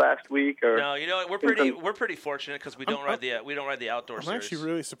through this last week, or no. We're pretty fortunate because we don't ride the outdoor series. I'm actually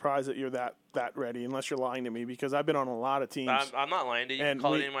really surprised that you're that ready, unless you're lying to me, because I've been on a lot of teams. I'm not lying to you. You can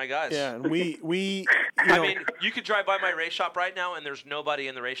call any of my guys. Yeah, and we. I mean, you could drive by my race shop right now, and there's nobody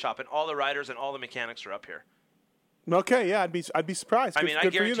in the race shop, and all the riders and all the mechanics are up here. Okay, yeah, I'd be surprised. I mean, I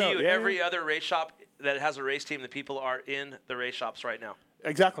guarantee you, every other race shop that has a race team, the people are in the race shops right now.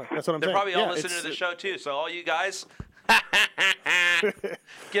 Exactly, that's what I'm saying. They're probably all listening to the show too. So all you guys,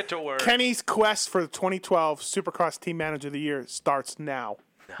 get to work. Kenny's quest for the 2012 Supercross Team Manager of the Year starts now.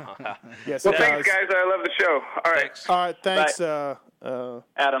 Yes. Well, thanks, guys. I love the show. All right. All right. Thanks,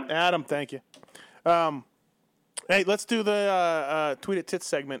 Adam. Adam, thank you. Hey, let's do the Tweet at Tits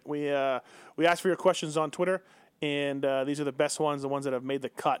segment. We asked for your questions on Twitter, and these are the best ones, the ones that have made the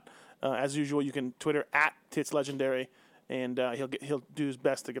cut. As usual, you can Twitter at Tits Legendary, and he'll do his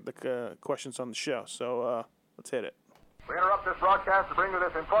best to get the questions on the show. So let's hit it. We interrupt this broadcast to bring you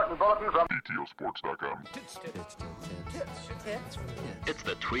this important bulletin from BTOsports.com. It's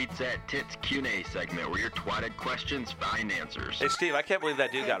the Tweets at Tits Q&A segment where your twatted questions find answers. Hey, Steve, I can't believe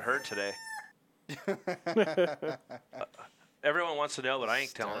that dude got hurt today. Everyone wants to know, but I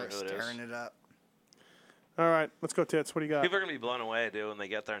ain't telling who it is. Stirring it up. All right, let's go, Tits. What do you got? People are going to be blown away, dude, when they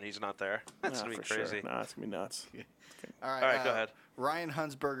get there and he's not there. That's going to be crazy. Sure. Nah, it's going to be nuts. All right, go ahead. Ryan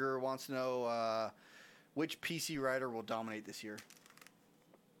Hunsberger wants to know which PC rider will dominate this year.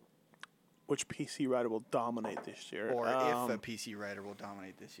 Which PC rider will dominate this year? Or if a PC rider will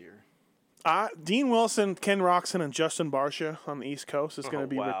dominate this year. Dean Wilson, Ken Roxon, and Justin Barcia on the East Coast is going to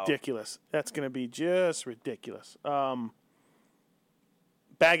be ridiculous. That's going to be just ridiculous.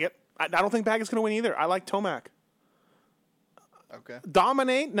 Baggett. I don't think Baggett's going to win either. I like Tomac. Okay.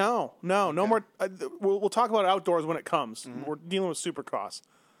 Dominate? No more. We'll talk about outdoors when it comes. Mm-hmm. We're dealing with Supercross.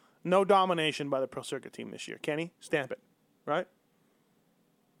 No domination by the Pro Circuit team this year. Kenny, stamp it. Right?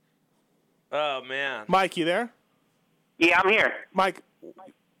 Oh, man. Mike, you there? Yeah, I'm here. Mike,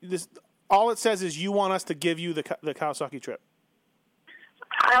 all it says is you want us to give you the Kawasaki trip.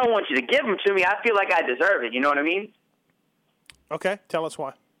 I don't want you to give them to me. I feel like I deserve it. You know what I mean? Okay, tell us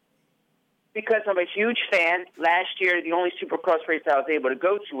why. Because I'm a huge fan. Last year, the only Supercross race I was able to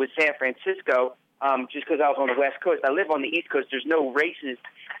go to was San Francisco, just because I was on the West Coast. I live on the East Coast. There's no races.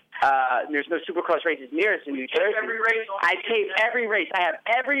 There's no Supercross races near us in New Jersey. I tape every race. I have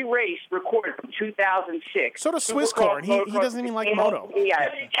every race recorded from 2006. So does Swisscar, and he doesn't even like moto. Yeah,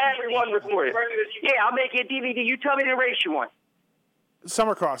 everyone recorded. Yeah, I'll make you a DVD. You tell me the race you want.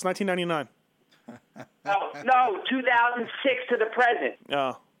 Summercross, 1999. No, 2006 to the present.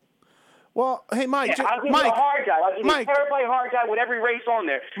 Oh. Well, hey, Mike. Yeah, I'll give you a hard guy. I'll give you a third-play hard guy with every race on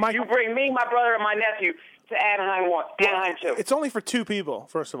there. Mike, you bring me, my brother, and my nephew to Anaheim 2. It's only for 2 people,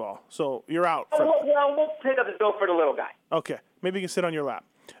 first of all, so you're out. We'll pick up the bill for the little guy. Okay. Maybe you can sit on your lap.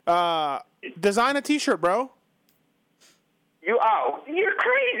 Design a T-shirt, bro. You're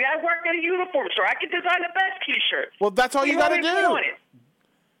crazy. I work at a uniform store. I can design the best T-shirt. Well, that's all you got to do.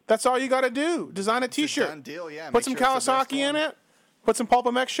 That's all you got to do. Design a T-shirt. It's a done deal, yeah. Put some Kawasaki in it. Put some Pulp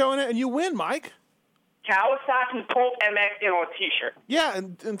MX show in it, and you win, Mike. Kawasaki Pulp MX on a T-shirt. Yeah,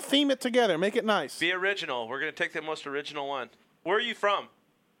 and theme it together. Make it nice. Be original. We're going to take the most original one. Where are you from?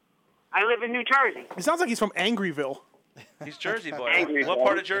 I live in New Jersey. It sounds like he's from Angryville. He's Jersey boy. Angryville. What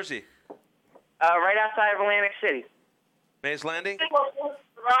part of Jersey? Right outside of Atlantic City. Mays Landing?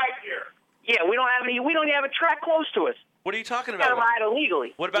 Right here. Yeah, we don't even have a track close to us. What are you talking about? We gotta ride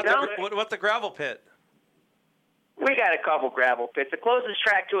illegally. What about what about the gravel pit? We got a couple gravel pits. The closest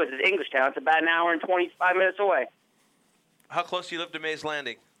track to us is Englishtown. It's about an hour and 25 minutes away. How close do you live to Mays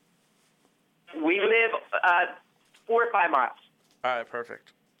Landing? We live 4 or 5 miles. All right,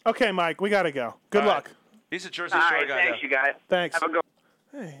 perfect. Okay, Mike, we got to go. Good luck. He's a Jersey Shore guy. Thanks, you guys. Thanks. Have a good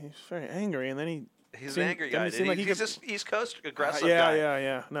Hey, he's very angry, and then he's an angry guy. He's just East Coast aggressive guy. Yeah.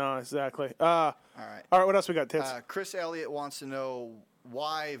 Yeah. No, exactly. All right. What else we got, Tits? Chris Elliott wants to know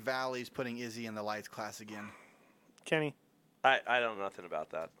why Valley's putting Izzy in the lights class again. Kenny? I don't know nothing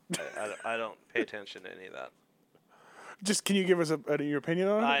about that. I don't pay attention to any of that. Just can you give us your opinion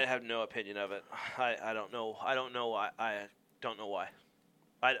on it? I have no opinion of it. I don't know. I don't know why. I don't know why.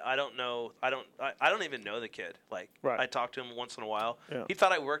 I don't know. I don't even know the kid. Like, I talk to him once in a while. Yeah. He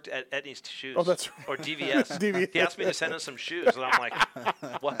thought I worked at Etney's Shoes. Oh, that's right. Or DVS. DVS. He asked me to send him some shoes, and I'm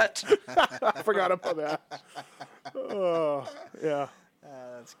like, what? I forgot about that. Oh, yeah.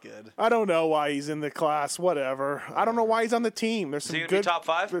 That's good. I don't know why he's in the class. Whatever. I don't know why he's on the team. There's some Is he good be top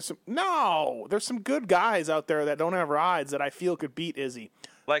 5. There's some good guys out there that don't have rides that I feel could beat Izzy.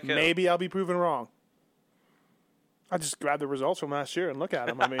 Like who? Maybe I'll be proven wrong. I just grab the results from last year and look at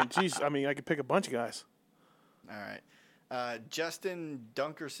them. I mean, geez, I could pick a bunch of guys. All right. Justin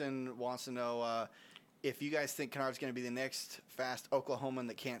Dunkerson wants to know if you guys think Kennard's going to be the next fast Oklahoman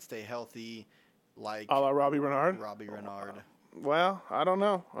that can't stay healthy, like a la Robbie Renard? Robbie Renard. Well, I don't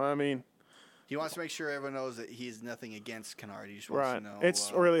know. I mean, he wants to make sure everyone knows that he's nothing against Kennard. He just wants to know.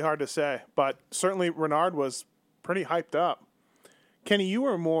 It's really hard to say, but certainly Renard was pretty hyped up. Kenny, you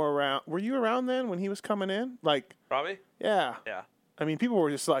were more around. Were you around then when he was coming in? Like Robbie? Yeah. Yeah. I mean, people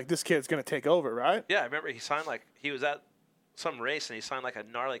were just like, this kid's going to take over, right? Yeah, I remember he signed he was at some race and he signed a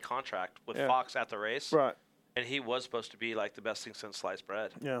gnarly contract with Fox at the race. Right. And he was supposed to be the best thing since sliced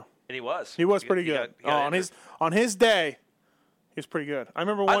bread. Yeah. And he was. He was pretty good. On his day, he was pretty good. I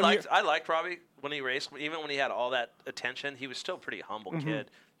remember I liked Robbie when he raced. Even when he had all that attention, he was still a pretty humble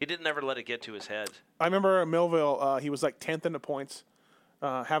kid. He didn't ever let it get to his head. I remember at Millville, he was 10th in the points,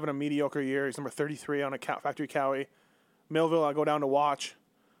 having a mediocre year. He's number 33 on a factory Cowie. Millville, I go down to watch.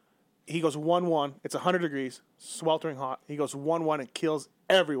 He goes 1-1. It's 100 degrees, sweltering hot. He goes 1-1 and kills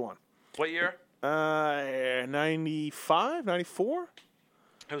everyone. What year? 95, 94?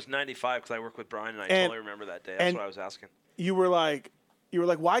 It was 95 because I worked with Brian and I totally remember that day. That's what I was asking. You were like,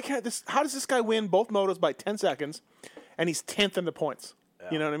 why can't this? How does this guy win both motos by 10 seconds, and he's 10th in the points? Yeah.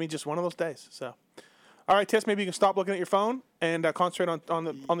 You know what I mean? Just one of those days. So, all right, Tess, maybe you can stop looking at your phone and concentrate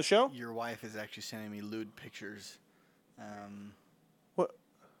on the show. Your wife is actually sending me lewd pictures. What?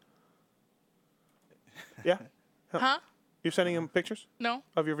 Yeah. Huh? You're sending him pictures? No.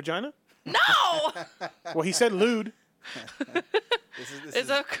 Of your vagina? No. Well, he said lewd. It's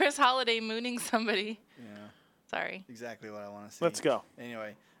of Chris Holiday mooning somebody. Yeah. Sorry. Exactly what I want to see. Let's go.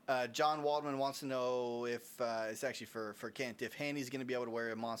 Anyway, John Waldman wants to know if it's actually for Kent, if Handy's going to be able to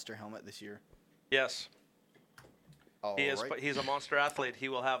wear a monster helmet this year. Yes. All he is. right. He's a monster athlete. He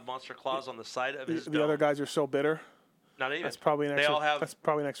will have monster claws on the side of his. The other guys are so bitter. Not even. That's probably an extra. That's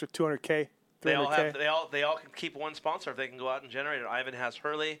probably an extra $200K. They all can keep one sponsor if they can go out and generate it. Ivan has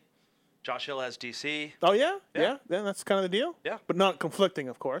Hurley. Josh Hill has DC. Oh yeah, yeah. That's kind of the deal. Yeah, but not conflicting,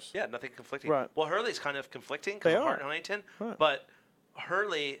 of course. Yeah, nothing conflicting. Right. Well, Hurley's kind of conflicting because of Hart and Huntington, but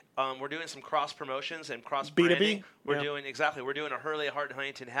Hurley, we're doing some cross promotions and cross branding. We're doing a Hurley Hart and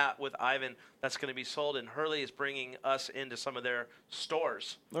Huntington hat with Ivan that's going to be sold, and Hurley is bringing us into some of their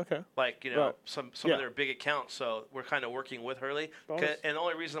stores. Okay. Some of their big accounts. So we're kind of working with Hurley, and the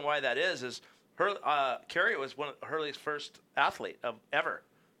only reason why that is Kerry was one of Hurley's first athlete ever.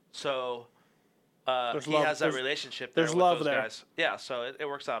 So he has that relationship there with those guys. Yeah, so it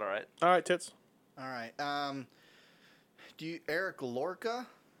works out all right. All right, Tits. All right. Eric Lorca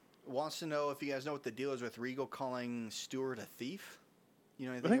wants to know if you guys know what the deal is with Regal calling Stewart a thief. You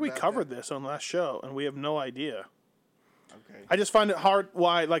know anything I think we about covered this on last show, and we have no idea. Okay. I just find it hard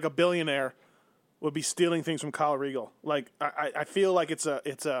why a billionaire would be stealing things from Kyle Regal. I feel like it's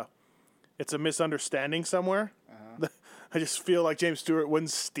a misunderstanding somewhere. Uh-huh. I just feel like James Stewart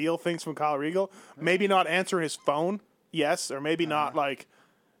wouldn't steal things from Kyle Regal. Maybe not answer his phone, yes, or maybe not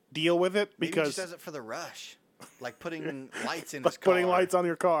deal with it because maybe he just does it for the rush, like putting lights in his car. Putting lights on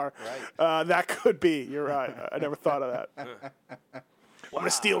your car. Right. That could be. You're right. I never thought of that. I'm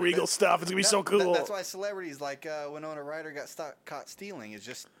gonna steal Regal stuff. It's gonna be so cool. That's why celebrities like Winona Ryder got caught stealing. It's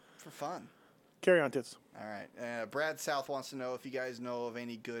just for fun. Carry on, Tits. All right. Brad South wants to know if you guys know of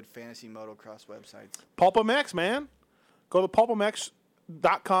any good fantasy motocross websites. PulpMX, man. Go to the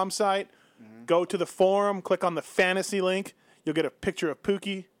pulpmx.com site. Mm-hmm. Go to the forum. Click on the fantasy link. You'll get a picture of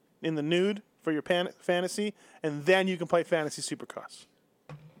Pookie in the nude for your fantasy, and then you can play Fantasy Supercross.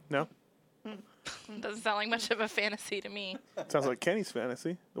 No? Doesn't sound like much of a fantasy to me. Sounds like Kenny's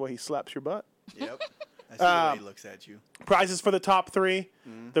fantasy, the way he slaps your butt. Yep. I see the way he looks at you. Prizes for the top three.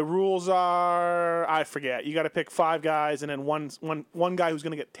 Mm-hmm. The rules are, I forget. You got to pick 5 guys, and then one guy who's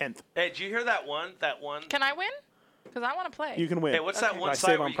going to get 10th. Hey, did you hear that one? Can I win? Because I want to play. You can win. Hey, what's that one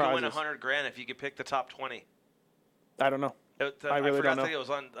site where you can win $100,000 if you could pick the top 20? I don't know. I really don't know. I think it was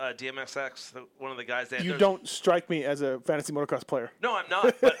on DMXX. One of the guys. You don't strike me as a fantasy motocross player. No, I'm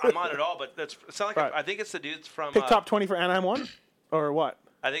not. But I'm not at all. But it sounds like I think it's the dudes from. Pick top 20 for Anaheim 1, or what?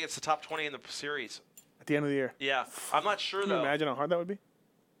 I think it's the top 20 in the series. At the end of the year. Yeah, I'm not sure though. Can you imagine how hard that would be?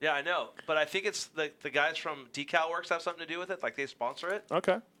 Yeah, I know, but I think it's the guys from Decal Works have something to do with it. Like they sponsor it.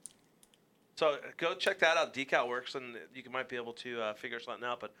 Okay. So go check that out, Decal Works, and you might be able to figure something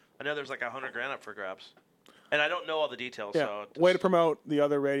out. But I know there's like $100,000 up for grabs, and I don't know all the details. Yeah. So way to promote the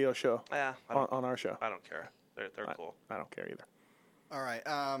other radio show. Yeah. On our show. I don't care. They're cool. I don't care either. All right.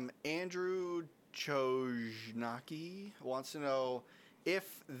 Andrew Chojnaki wants to know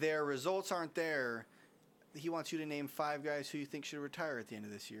if their results aren't there. he wants you to name 5 guys who you think should retire at the end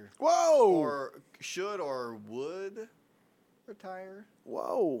of this year. Whoa! Or should or would retire.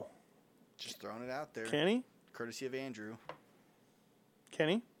 Whoa! Just throwing it out there. Kenny? Courtesy of Andrew.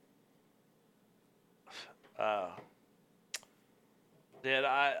 Kenny? Dad,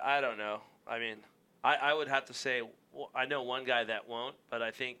 I don't know. I mean, I would have to say, well, I know one guy that won't, but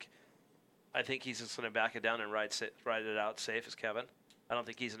I think he's just going to back it down and ride it out safe as Kevin. I don't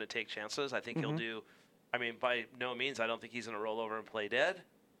think he's going to take chances. I think he'll do. I mean, by no means, I don't think he's going to roll over and play dead.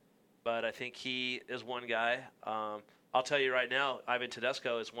 But I think he is one guy. I'll tell you right now, Ivan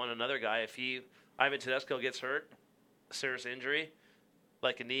Tedesco is another guy. If Ivan Tedesco gets hurt, a serious injury,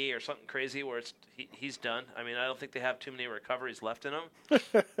 like a knee or something crazy where he's done. I mean, I don't think they have too many recoveries left in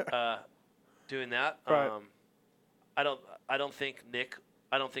him. Doing that, right. I don't think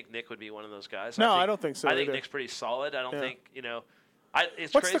Nick would be one of those guys. No, I don't think so. I think Nick's pretty solid. I don't think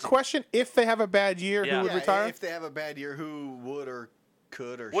It's What's crazy. the question? If they have a bad year, who would retire? If they have a bad year, who would or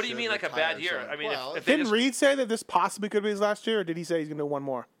could or what do you mean like a bad year? So, I mean, if didn't Reed say that this possibly could be his last year, or did he say he's going to do one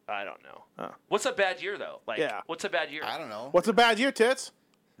more? I don't know. Oh. What's a bad year though? Like, what's a bad year? I don't know. What's a bad year, Tits?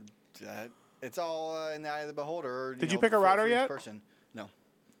 It's all in the eye of the beholder. Did you pick a rider yet? Person. No.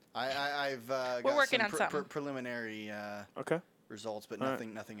 I've got working some on something. preliminary results, but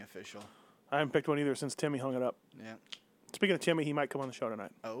nothing official. I haven't picked one either since Timmy hung it up. Yeah. Speaking of Timmy, he might come on the show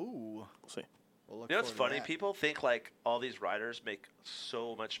tonight. Oh. We'll see. You know what's funny? People think like all these riders make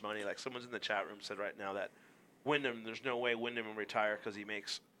so much money. Like someone's in the chat room said right now that Wyndham, there's no way Wyndham will retire because he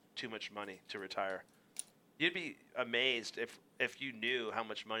makes too much money to retire. You'd be amazed if you knew how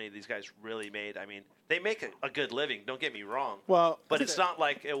much money these guys really made. I mean, they make a good living. Don't get me wrong. Well, but it's not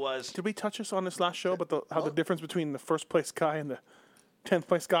like it was. Did we touch this on this last show? But how the difference between the first place guy and the 10th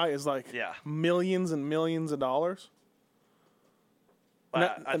place guy is like millions and millions of dollars.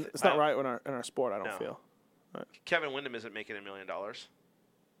 And it's not right in our sport. I don't feel. Right. Kevin Wyndham isn't making $1 million.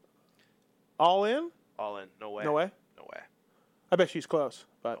 All in? All in. No way. No way. No way. I bet she's close,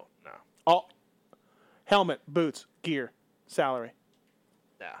 but no. All helmet, boots, gear, salary.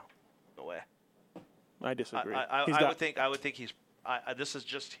 No. No way. I disagree. I would think he's. This is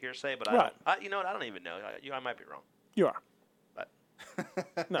just hearsay, but you know what? I don't even know. I might be wrong. You are. But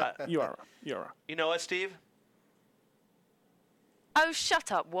no, you are. You are. You know what, Steve? Oh,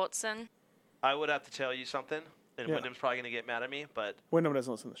 shut up, Watson. I would have to tell you something, and Wyndham's probably going to get mad at me, but... Wyndham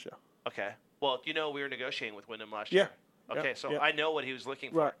doesn't listen to the show. Okay. Well, you know we were negotiating with Wyndham last year. Okay, so I know what he was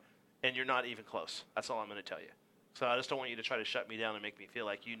looking for, and you're not even close. That's all I'm going to tell you. So I just don't want you to try to shut me down and make me feel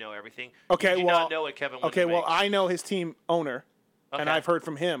like you know everything. Okay, you do not know what Kevin Wyndham makes. I know his team owner, and I've heard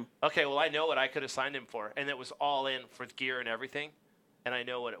from him. Okay, well, I know what I could have signed him for, and it was all in for gear and everything, and I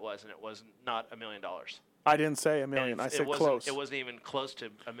know what it was, and it was not $1 million. I didn't say $1 million. I said close. It wasn't even close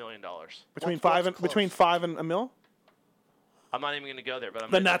to $1 million. Between $5 and $1 million? I'm not even going to go there, but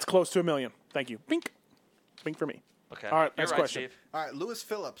then that's close to $1 million. Thank you. Bink. Bink for me. Okay. All right, next question. Steve. All right, Lewis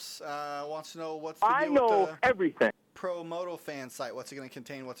Phillips wants to know what's the deal with the everything. Pro Moto fan site. What's it going to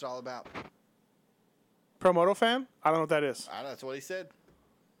contain? What's it all about? Pro Moto fan? I don't know what that is. I don't know. That's what he said.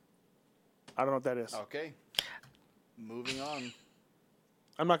 I don't know what that is. Okay. Moving on.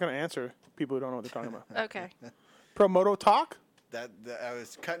 I'm not going to answer people who don't know what they're talking about. Okay. Pro Moto Talk? That I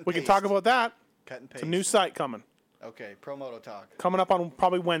was cut and We paste. can talk about that. Cut and paste. It's a new site coming. Okay, Pro Moto Talk. Coming up on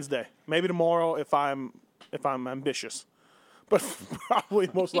probably Wednesday. Maybe tomorrow if I'm ambitious. But probably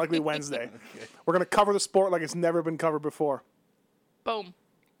most likely Wednesday. Okay. We're going to cover the sport like it's never been covered before. Boom.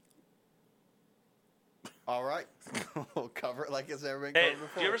 All right. We'll cover it like it's never been covered before.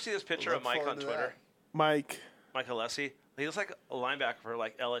 Do you ever see this picture of Mike on Twitter? Mike Alessi? He looks like a linebacker for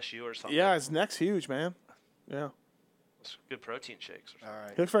like LSU or something. Yeah, his neck's huge, man. Yeah. It's good protein shakes. All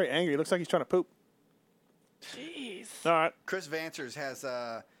right. He looks very angry. He looks like he's trying to poop. Jeez. All right. Chris Vancers has,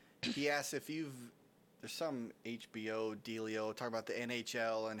 he asks if there's some HBO dealio talking about the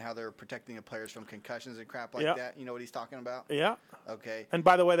NHL and how they're protecting the players from concussions and crap like that. You know what he's talking about? Yeah. Okay. And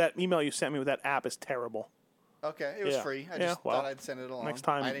by the way, that email you sent me with that app is terrible. Okay. It was free. I just thought I'd send it along. Next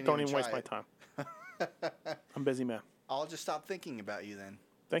time, don't even waste my time. I'm busy, man. I'll just stop thinking about you then.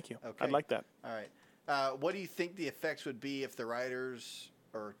 Thank you. Okay. I'd like that. All right. What do you think the effects would be if the riders,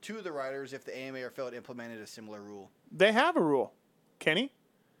 or to the riders, if the AMA or FIL implemented a similar rule? They have a rule. Kenny?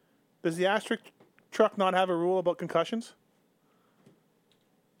 Does the asterisk truck not have a rule about concussions?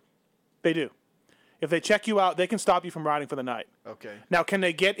 They do. If they check you out, they can stop you from riding for the night. Okay. Now, can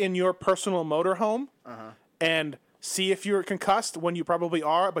they get in your personal motorhome and see if you're concussed when you probably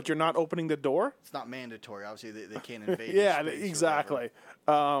are, but you're not opening the door? It's not mandatory. Obviously, they can't invade. Yeah, exactly.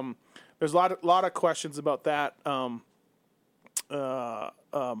 There's a lot of questions about that.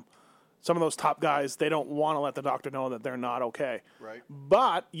 some of those top guys, they don't want to let the doctor know that they're not okay. Right.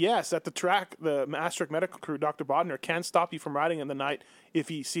 But, yes, at the track, the Maastricht medical crew, Dr. Bodner, can stop you from riding in the night if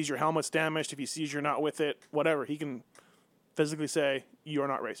he sees your helmet's damaged, if he sees you're not with it, whatever. He can physically say, you're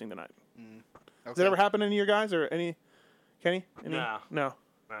not racing tonight. Okay. Has that ever happened to any of your guys or any, Kenny? Any? No. No.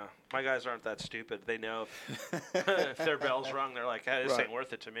 No. My guys aren't that stupid. They know if their bell's rung, they're like, hey, this ain't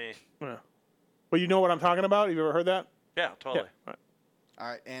worth it to me. Yeah. Well, you know what I'm talking about? Have you ever heard that? Yeah, totally. Yeah. All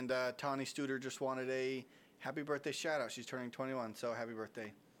right, and Tawny Studer just wanted a happy birthday shout-out. She's turning 21, so happy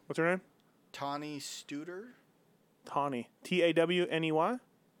birthday. What's her name? Tawny Studer. Tawny. Tawney?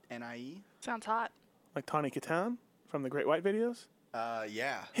 N-I-E. Sounds hot. Like Tawny Katan from the Great White videos?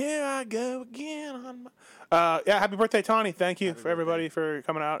 Yeah. Here I go again on my... yeah, happy birthday, Tawny. Thank you everybody for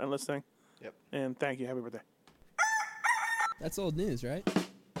coming out and listening. Yep. And thank you. Happy birthday. That's old news, right?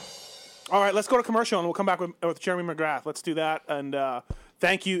 All right, let's go to commercial, and we'll come back with Jeremy McGrath. Let's do that. And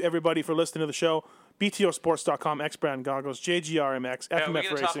thank you, everybody, for listening to the show. BTOsports.com, X-Brand Goggles, JGRMX,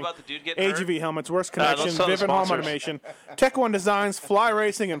 FMF Racing, AGV Helmets, Worst Connection, Vivid Home Automation, Tech One Designs, Fly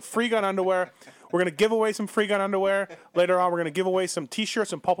Racing, and Free Gun Underwear. We're going to give away some Free Gun Underwear. Later on, we're going to give away some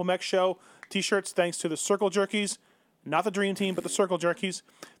T-shirts and Pulp MX Show T-shirts thanks to the Circle Jerkies. Not the Dream Team, but the Circle Jerkies.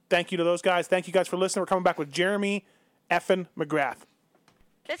 Thank you to those guys. Thank you guys for listening. We're coming back with Jeremy effin' McGrath.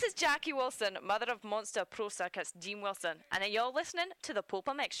 This is Jackie Wilson, mother of Monster Pro Circuit's Dean Wilson, and you're listening to the Pulp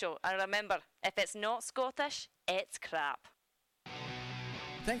MX Show. And remember, if it's not Scottish, it's crap.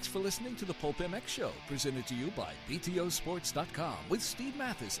 Thanks for listening to the Pulp MX Show, presented to you by BTOsports.com with Steve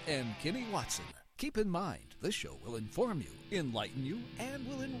Mathis and Kenny Watson. Keep in mind, this show will inform you, enlighten you, and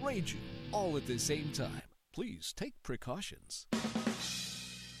will enrage you, all at the same time. Please take precautions.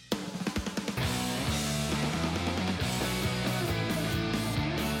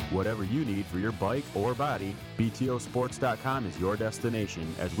 Whatever you need for your bike or body, BTOsports.com is your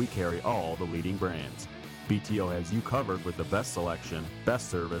destination as we carry all the leading brands. BTO has you covered with the best selection, best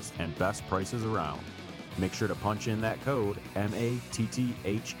service, and best prices around. Make sure to punch in that code,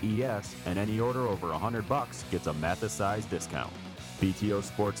 MATTHES, and any order over $100 gets a Mathis-size discount.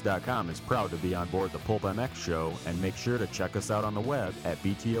 BTOsports.com is proud to be on board the Pulp MX Show, and make sure to check us out on the web at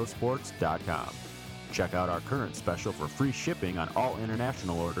BTOsports.com. Check out our current special for free shipping on all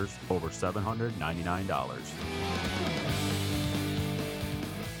international orders over $799.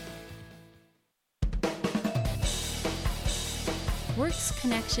 Works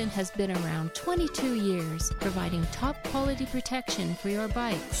Connection has been around 22 years, providing top quality protection for your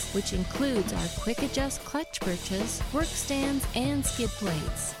bikes, which includes our quick adjust clutch perches, work stands, and skid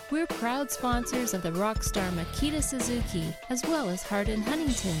plates. We're proud sponsors of the rockstar Makita Suzuki, as well as Hardin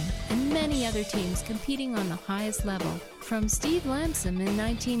Huntington, and many other teams competing on the highest level. From Steve Lamson in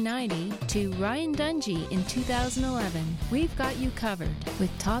 1990 to Ryan Dungey in 2011, we've got you covered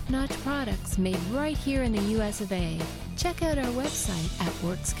with top-notch products made right here in the US of A. Check out our website at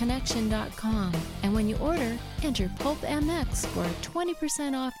worksconnection.com, and when you order, enter Pulp MX for a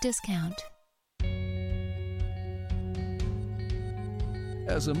 20% off discount.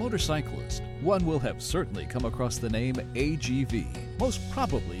 As a motorcyclist, one will have certainly come across the name AGV, most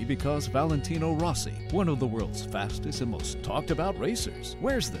probably because Valentino Rossi, one of the world's fastest and most talked about racers,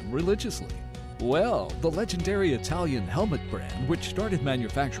 wears them religiously. Well, the legendary Italian helmet brand, which started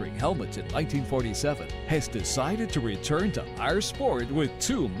manufacturing helmets in 1947, has decided to return to our sport with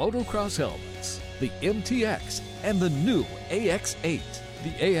two motocross helmets, the MTX and the new AX8.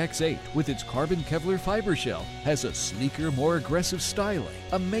 The AX8, with its carbon Kevlar fiber shell, has a sleeker, more aggressive styling,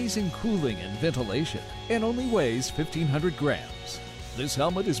 amazing cooling and ventilation, and only weighs 1,500 grams. This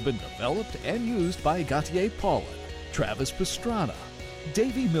helmet has been developed and used by Gautier Paulin, Travis Pastrana,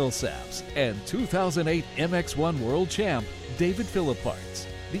 Davey Millsaps, and 2008 MX1 World Champ David Philipparts.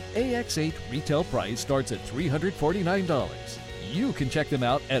 The AX8 retail price starts at $349. You can check them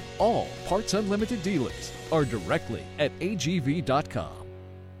out at all Parts Unlimited dealers or directly at agv.com.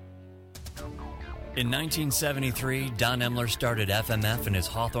 In 1973, Don Emler started FMF in his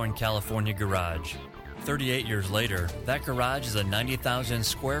Hawthorne, California garage. 38 years later, that garage is a 90,000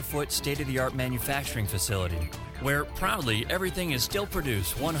 square foot state-of-the-art manufacturing facility where proudly everything is still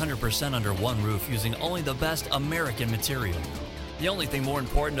produced 100% under one roof using only the best American material. The only thing more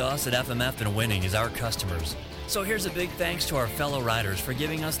important to us at FMF than winning is our customers. So here's a big thanks to our fellow riders for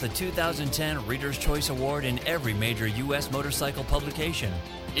giving us the 2010 Reader's Choice Award in every major U.S. motorcycle publication.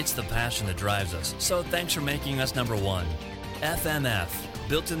 It's the passion that drives us, so thanks for making us number one. FMF,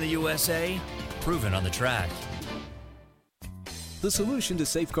 built in the USA, proven on the track. The solution to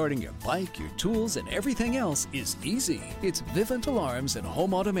safeguarding your bike, your tools, and everything else is easy. It's Vivint Alarms and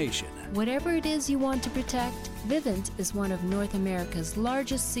Home Automation. Whatever it is you want to protect, Vivint is one of North America's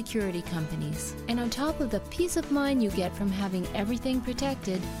largest security companies. And on top of the peace of mind you get from having everything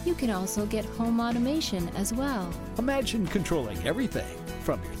protected, you can also get home automation as well. Imagine controlling everything,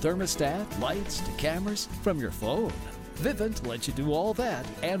 from your thermostat, lights, to cameras, from your phone. Vivint lets you do all that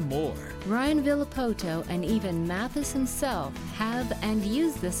and more. Ryan Villapoto and even Mathis himself have and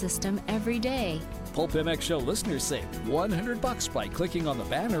use the system every day. Pulp MX Show listeners save $100 by clicking on the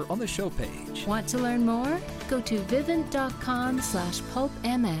banner on the show page. Want to learn more? Go to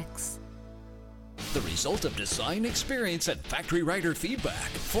vivint.com/pulpmx. The result of design experience and factory rider feedback,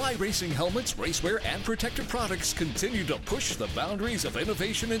 Fly Racing helmets, racewear, and protective products continue to push the boundaries of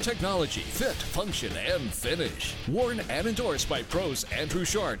innovation and technology, fit, function, and finish. Worn and endorsed by pros Andrew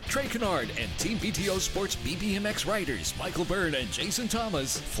Short, Trey Kennard, and Team BTO Sports BBMX riders Michael Byrne and Jason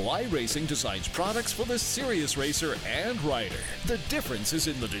Thomas, Fly Racing designs products for the serious racer and rider. The difference is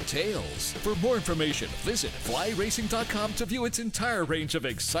in the details. For more information, visit flyracing.com to view its entire range of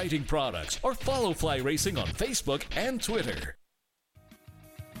exciting products or follow Fly Racing on Facebook and Twitter.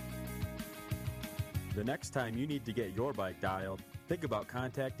 The next time you need to get your bike dialed, think about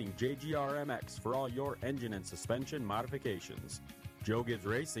contacting JGRMX for all your engine and suspension modifications. Joe Gibbs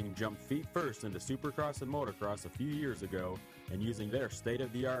Racing jumped feet first into Supercross and Motocross a few years ago, and using their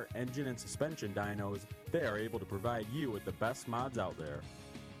state-of-the-art engine and suspension dynos, they are able to provide you with the best mods out there.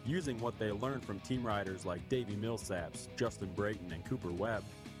 Using what they learned from team riders like Davey Millsaps, Justin Brayton, and Cooper Webb,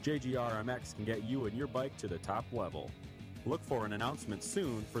 JGRMX can get you and your bike to the top level. Look for an announcement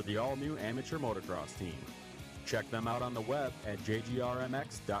soon for the all-new amateur motocross team. Check them out on the web at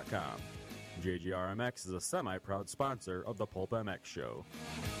jgrmx.com. JGRMX is a semi-proud sponsor of the Pulp MX Show.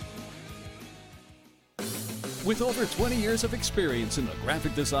 With over 20 years of experience in the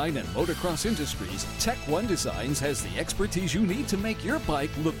graphic design and motocross industries, Tech One Designs has the expertise you need to make your bike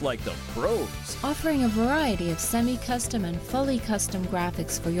look like the pros. Offering a variety of semi-custom and fully custom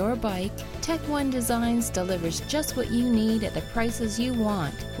graphics for your bike, Tech One Designs delivers just what you need at the prices you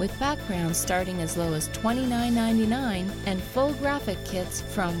want, with backgrounds starting as low as $29.99 and full graphic kits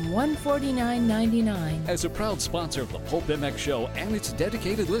from $149.99. As a proud sponsor of the Pulp MX Show and its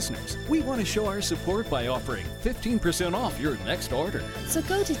dedicated listeners, we want to show our support by offering 15% off your next order. So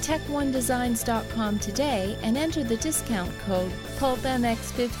go to TechOneDesigns.com today and enter the discount code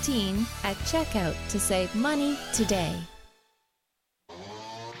PulpMX15 at checkout to save money today.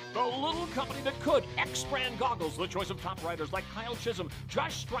 The little company that could. X-Brand Goggles, the choice of top riders like Kyle Chisholm,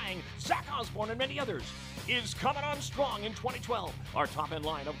 Josh Strang, Zach Osborne, and many others, is coming on strong in 2012. Our top-end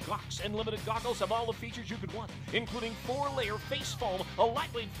line of Gox and limited goggles have all the features you could want, including 4-layer face foam, a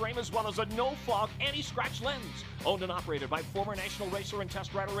lightweight frame, as well as a no-fog anti-scratch lens. Owned and operated by former national racer and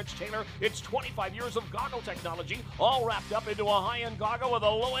test rider Rich Taylor, it's 25 years of goggle technology, all wrapped up into a high-end goggle with a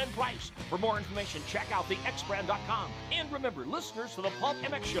low-end price. For more information, check out the xbrand.com. And remember, listeners to the Pulp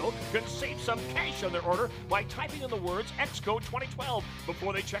MX Show can save some cash on their order by typing in the words Xcode 2012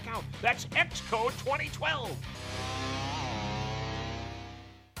 before they check out. That's Xcode 2012.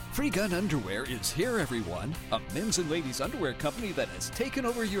 Free Gun Underwear is here, everyone. A men's and ladies' underwear company that has taken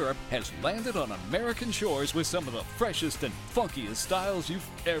over Europe has landed on American shores with some of the freshest and funkiest styles you've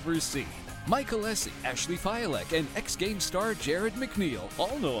ever seen. Michael Essie, Ashley Fialek, and X-Games star Jared McNeil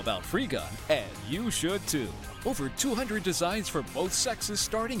all know about Free Gun, and you should too. Over 200 designs for both sexes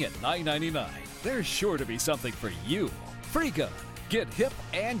starting at $9.99. There's sure to be something for you. Free Gun. Get hip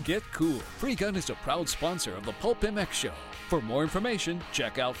and get cool. Free Gun is a proud sponsor of the Pulp MX Show. For more information,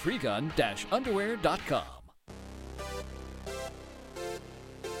 check out freegun-underwear.com.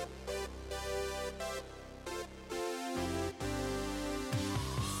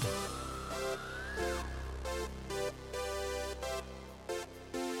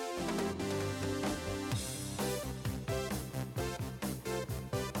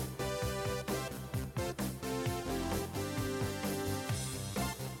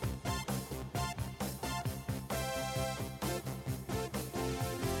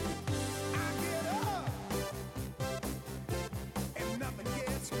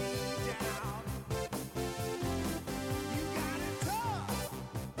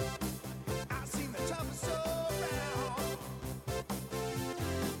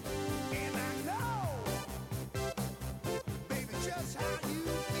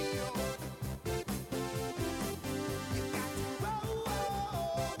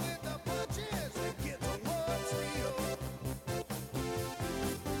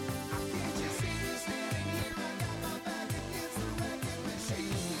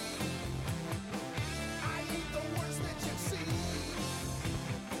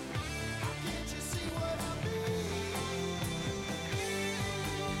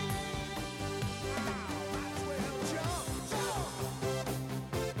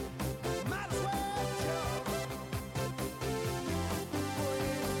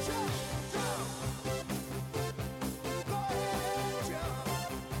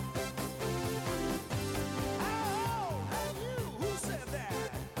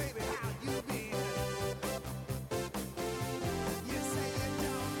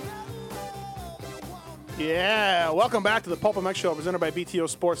 Yeah, welcome back to the Pulp MX Show, presented by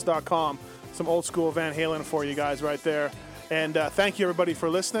BTOsports.com. Some old school Van Halen for you guys right there. And thank you, everybody, for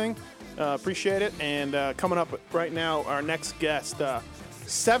listening. Appreciate it. And coming up right now, our next guest,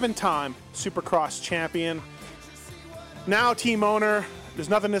 7-time Supercross champion, now team owner. There's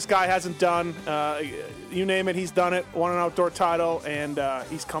nothing this guy hasn't done. You name it, he's done it. Won an outdoor title, and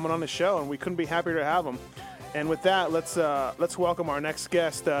he's coming on the show, and we couldn't be happier to have him. And with that, let's welcome our next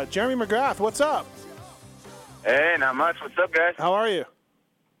guest, Jeremy McGrath. What's up? Hey, not much. What's up, guys? How are you?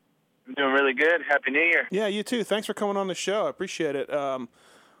 I'm doing really good. Happy New Year. Yeah, you too. Thanks for coming on the show. I appreciate it.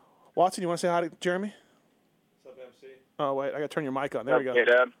 Watson, you want to say hi to Jeremy? What's up, MC? Oh, wait. I got to turn your mic on. There we go. Hey,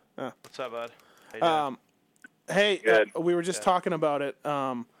 Dad. What's up, bud? How Hey, we were just talking about it.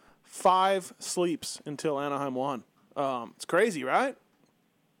 5 sleeps until Anaheim won. It's crazy, right?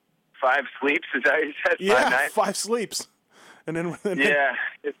 5 sleeps? Is that what you said? Yeah, 5 nights? 5 sleeps. And then Yeah,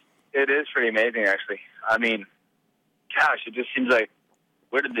 it is pretty amazing, actually. I mean, gosh, it just seems like,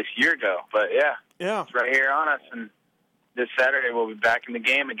 where did this year go? But, yeah, it's right here on us. And this Saturday we'll be back in the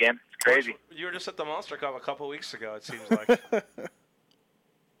game again. It's crazy. You were just at the Monster Cup a couple weeks ago, it seems like.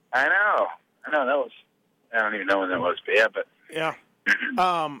 I know. That was, I don't even know when that was, but yeah.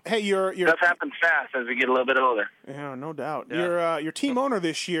 Hey, your stuff happens fast as we get a little bit older. Yeah, no doubt. Yeah. Your team owner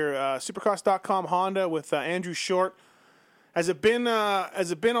this year, Supercross.com Honda with Andrew Short. Has it been?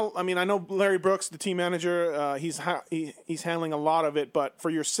 I mean, I know Larry Brooks, the team manager, he's handling a lot of it. But for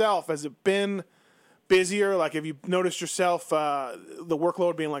yourself, has it been busier? Like, have you noticed yourself the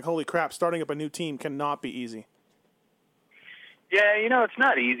workload being like, holy crap, starting up a new team cannot be easy? Yeah, it's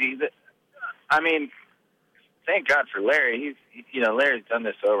not easy. I mean, thank God for Larry. Larry's done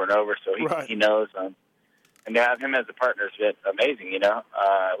this over and over, so he knows. And to have him as a partner has been amazing.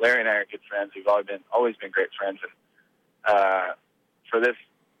 Larry and I are good friends. We've always been great friends, and for this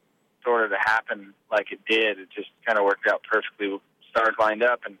sort of to happen like it did, it just kind of worked out perfectly. Stars lined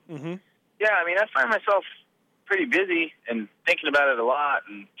up, and yeah, I mean, I find myself pretty busy and thinking about it a lot,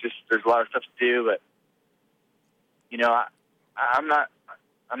 and just there's a lot of stuff to do. But I'm not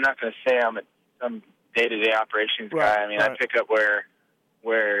going to say I'm some day-to-day operations guy. I mean, I pick up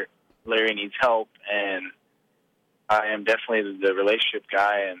where Larry needs help, and I am definitely the relationship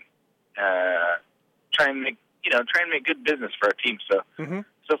guy, and trying to make good business for our team. So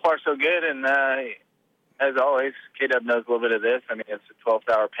so far so good, and as always, K-Dub knows a little bit of this. I mean, it's a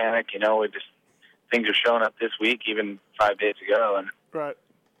 12th-hour panic. Things are showing up this week, even 5 days ago, and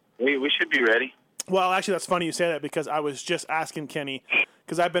we should be ready. Well, actually, that's funny you say that, because I was just asking Kenny,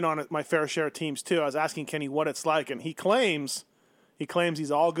 because I've been on my fair share of teams too. I was asking Kenny what it's like, and he claims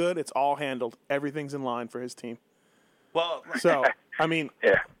he's all good. It's all handled. Everything's in line for his team. Well, so I mean,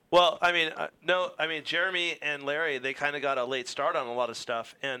 yeah. Well, I mean, no, I mean, Jeremy and Larry, they kind of got a late start on a lot of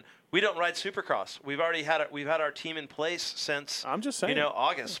stuff, and we don't ride Supercross. We've had our team in place since I'm just saying,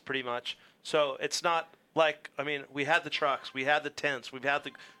 August pretty much. So it's not like, I mean, we had the trucks, we had the tents, we've had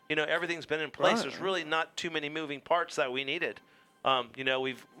the, everything's been in place. There's really not too many moving parts that we needed.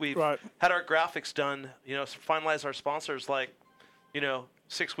 We've had our graphics done, finalize our sponsors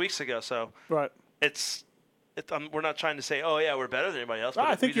 6 weeks ago. So we're not trying to say, oh yeah, we're better than anybody else. But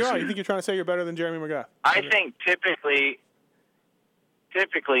I think you're right. You think you're trying to say you're better than Jeremy McGrath? I think typically,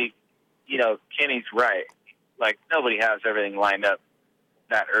 Kenny's right. Like, nobody has everything lined up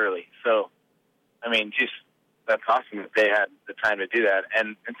that early. So, I mean, just that's awesome that they had the time to do that.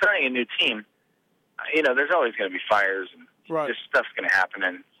 And starting a new team, there's always going to be fires and just stuff's going to happen,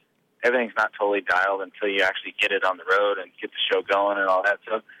 and everything's not totally dialed until you actually get it on the road and get the show going and all that.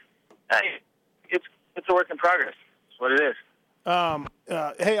 So, it's a work in progress. That's what it is.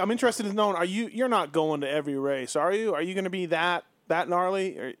 Hey, I'm interested in knowing, you're not going to every race, are you? Are you going to be that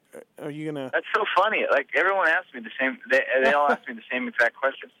gnarly? Or are you going to? That's so funny. Like, everyone asks me the same. They all ask me the same exact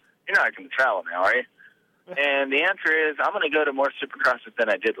question. You're not going to travel now, are you? And the answer is, I'm going to go to more Supercrosses than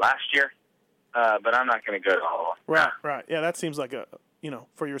I did last year, but I'm not going to go to all of them. Right. Yeah, that seems like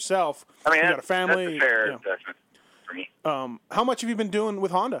for yourself. I mean, you got a family. That's a fair assessment for me. How much have you been doing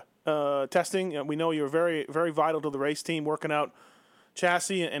with Honda? Testing. We know you're very, very vital to the race team, working out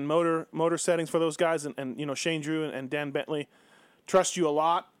chassis and motor settings for those guys, and Shane Drew and Dan Bentley trust you a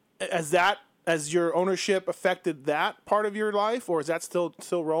lot. Has your ownership affected that part of your life, or is that still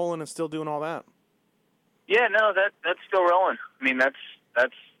rolling and still doing all that? Yeah, no, that's still rolling. I mean, that's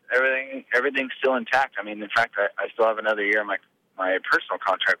everything. Everything's still intact. I mean, in fact, I still have another year of my personal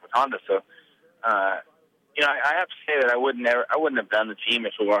contract with Honda. So, I have to say that I wouldn't have done the team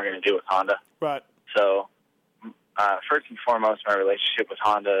if we weren't going to do it with Honda. Right. So, first and foremost, my relationship with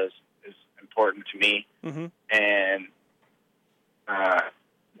Honda is important to me, and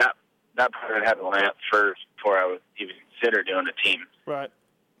that part of it had to land first before I would even consider doing a team. Right.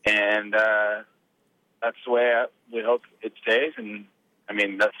 And that's the way we hope it stays. And, I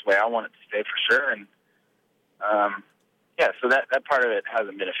mean, that's the way I want it to stay for sure. And, so that part of it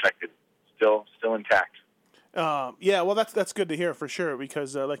hasn't been affected. Still intact. Yeah, well, that's good to hear for sure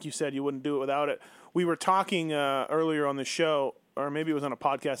because, like you said, you wouldn't do it without it. We were talking earlier on the show, or maybe it was on a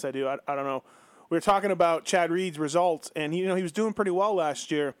podcast I do. I don't know. We were talking about Chad Reed's results, and he was doing pretty well last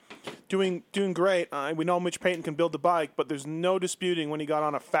year, doing great. We know Mitch Payton can build the bike, but there's no disputing when he got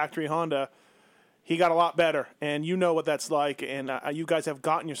on a factory Honda, he got a lot better, and you know what that's like. And you guys have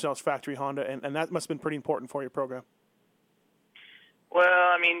gotten yourselves factory Honda, and that must have been pretty important for your program. Well,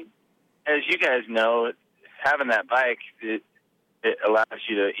 I mean, as you guys know, having that bike, it allows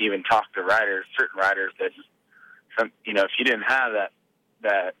you to even talk to riders, certain riders that, if you didn't have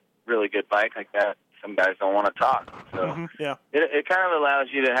that really good bike like that, some guys don't want to talk. So it kind of allows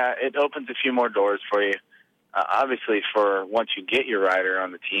you to have, it opens a few more doors for you. Obviously, for once you get your rider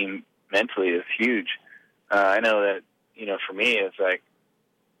on the team, mentally it's huge. I know that, for me, it's like,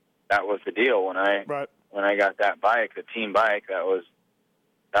 that was the deal when I got that bike, the team bike, that was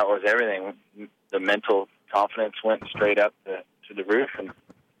everything. The mental confidence went straight up to the roof, and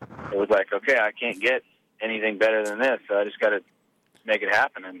it was like, okay, I can't get anything better than this, so I just got to make it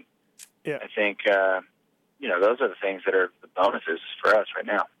happen. And I think, those are the things that are the bonuses for us right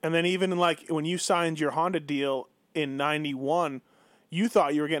now. And then even like when you signed your Honda deal in '91, you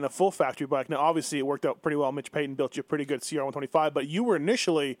thought you were getting a full factory bike. Now, obviously, it worked out pretty well. Mitch Payton built you a pretty good CR125, but you were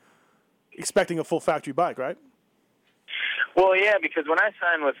initially expecting a full factory bike, right? Well, yeah, because when I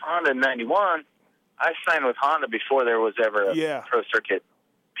signed with Honda in '91, I signed with Honda before there was ever a Pro Circuit,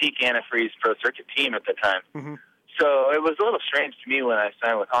 peak antifreeze Pro Circuit team at the time. Mm-hmm. So it was a little strange to me when I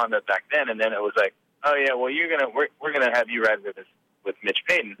signed with Honda back then, and then it was like, oh yeah, well we're gonna have you ride with Mitch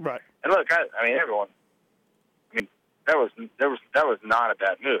Payton. Right. And look, I mean everyone. I mean that was not a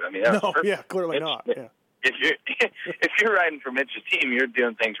bad move. I mean that was perfect. Clearly not. Yeah. If you're riding for Mitch's team, you're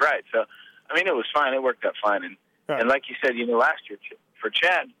doing things right. So I mean it was fine. It worked out fine. And like you said, last year for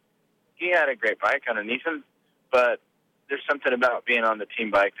Chad, he had a great bike underneath him, but there's something about being on the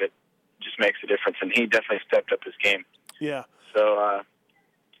team bike that just makes a difference, and he definitely stepped up his game. Yeah. So,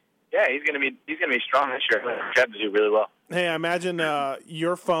 he's gonna be strong this year. Chad to do really well. Hey, I imagine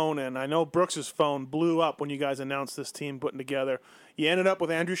your phone and I know Brooks's phone blew up when you guys announced this team putting together. You ended up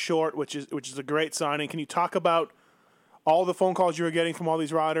with Andrew Short, which is a great signing. Can you talk about all the phone calls you were getting from all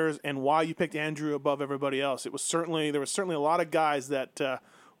these riders and why you picked Andrew above everybody else? There was certainly a lot of guys that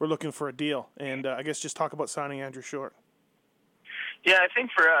were looking for a deal, and I guess just talk about signing Andrew Short. Yeah, I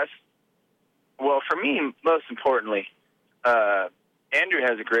think for us, well, for me, most importantly, Andrew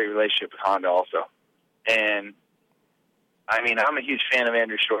has a great relationship with Honda also. And, I mean, I'm a huge fan of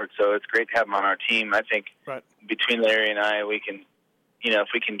Andrew Short, so it's great to have him on our team. I think between Larry and I, we can, if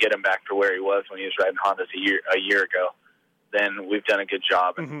we can get him back to where he was when he was riding Hondas a year ago, then we've done a good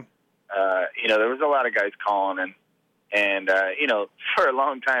job. And, there was a lot of guys calling, and for a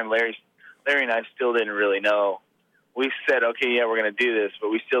long time, Larry and I still didn't really know. We said, okay, yeah, we're going to do this, but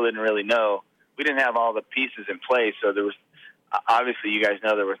we still didn't really know. We didn't have all the pieces in place, so there was obviously, you guys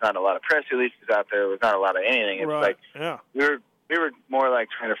know there was not a lot of press releases out there. There was not a lot of anything. It's we were more like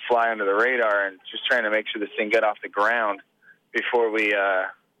trying to fly under the radar and just trying to make sure this thing got off the ground before we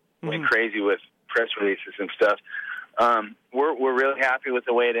went crazy with press releases and stuff. We're really happy with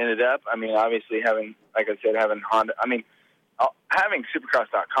the way it ended up. I mean, obviously having Honda. I mean, having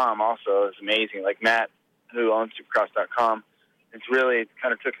Supercross.com also is amazing. Like Matt, who owns Supercross.com, it's really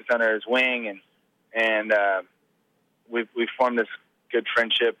kind of took us under his wing, and we've formed this good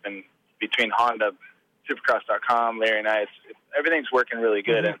friendship, and between Honda, Supercross.com, Larry and I, everything's working really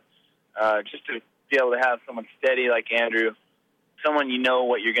good. And just to be able to have someone steady like Andrew, someone you know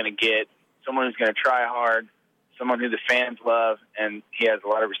what you're going to get, someone who's going to try hard, someone who the fans love, and he has a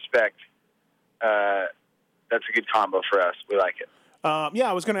lot of respect. That's a good combo for us. We like it.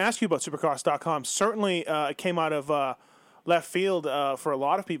 I was going to ask you about Supercross.com. Certainly, it came out of left field for a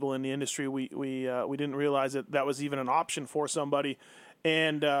lot of people in the industry. We didn't realize that was even an option for somebody.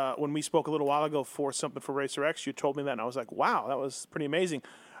 And when we spoke a little while ago for something for Racer X, you told me that, and I was like, wow, that was pretty amazing.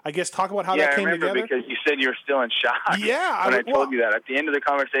 I guess talk about how that came together. Yeah, I remember because you said you were still in shock. Yeah. When I told you that. At the end of the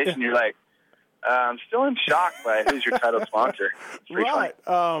conversation, you're like, I'm still in shock by who's your title sponsor. It's pretty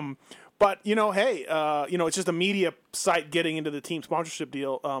funny. But, hey, it's just a media site getting into the team sponsorship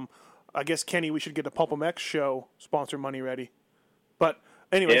deal. I guess, Kenny, we should get the Pulp MX show sponsor money ready. But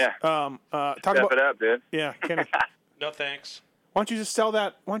anyways, Step it up, dude. Yeah, Kenny. No thanks. Why don't you just sell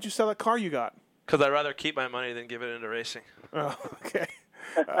that car you got? Because I'd rather keep my money than give it into racing. Oh, okay.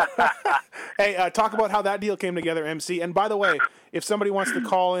 Hey, talk about how that deal came together, MC. And by the way, if somebody wants to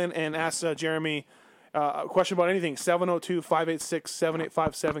call in and ask Jeremy a question about anything,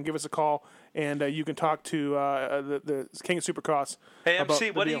 702-586-7857. Give us a call, and you can talk to the King of Supercross. Hey,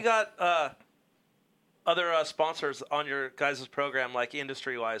 MC, what do you got other sponsors on your guys' program, like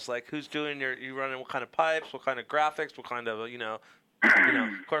industry-wise? Like, who's doing you running what kind of pipes, what kind of graphics, what kind of, of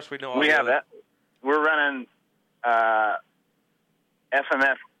course we know all that. We're running FMF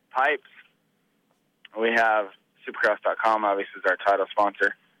pipes. We have Supercross.com, obviously, is our title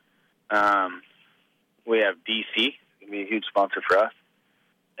sponsor. We have DC, going to be a huge sponsor for us.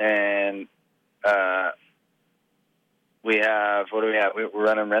 And we have, what do we have? We're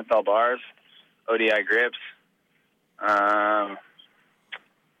running Renthal bars, ODI grips.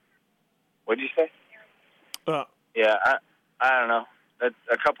 What did you say? Yeah, I don't know. That's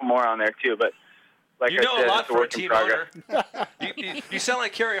a couple more on there, too. But like you know I said, a lot it's a for a work in team progress. owner. you sound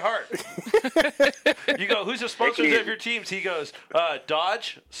like Kerry Hart. You go, who's the sponsors of your teams? He goes,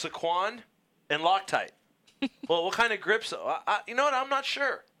 Dodge, Saquon, and Loctite. Well, what kind of grips? You know what? I'm not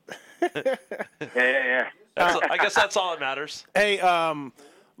sure. Yeah. I guess that's all that matters. Hey,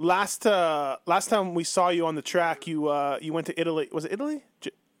 last time we saw you on the track, you went to Italy. Was it Italy?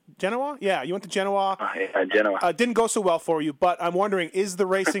 Genoa? Yeah, you went to Genoa. Yeah, Genoa. Didn't go so well for you, but I'm wondering, is the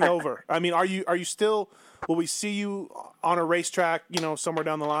racing over? I mean, are you still? Will we see you on a racetrack, somewhere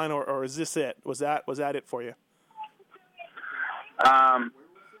down the line, or is this it? Was that it for you?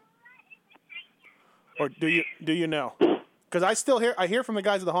 Or do you know? Because I hear from the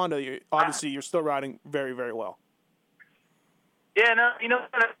guys at the Honda. Obviously, you're still riding very, very well. Yeah, no, you know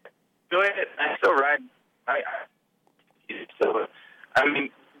what? I still ride. I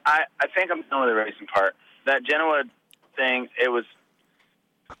think I'm done with the racing part. That Genoa thing, it was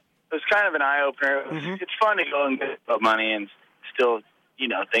kind of an eye opener. It's fun to go and get money and still,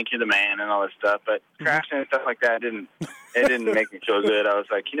 think you're the man and all this stuff. But crashing and stuff like that didn't make me feel good. I was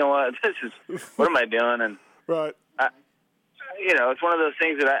like, you know what? What am I doing? And right. It's one of those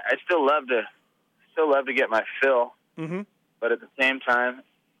things that I still love to get my fill. Mm-hmm. But at the same time,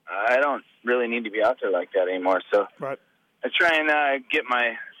 I don't really need to be out there like that anymore. So right. I try and get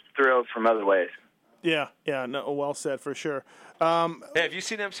my thrills from other ways. Yeah, no, well said for sure. Hey, have you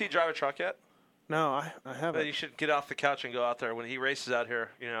seen MC drive a truck yet? No, I haven't. You should get off the couch and go out there when he races out here.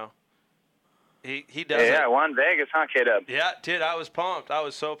 He does. Yeah, I won Vegas, huh, K-Dub? Yeah, dude, I was pumped. I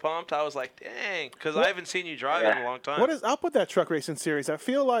was so pumped. I was like, dang, because I haven't seen you drive in a long time. What is up with that truck racing series? I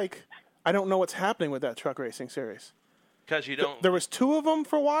feel like I don't know what's happening with that truck racing series. Because you don't. There was two of them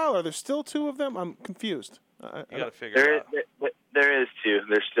for a while. Are there still two of them? I'm confused. You got to figure it out. There is two.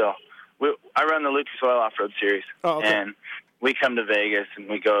 There's still. I run the Lucas Oil Off-Road Series. Oh, okay. And we come to Vegas and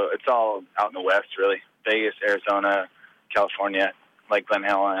we go. It's all out in the West, really. Vegas, Arizona, California, like Glen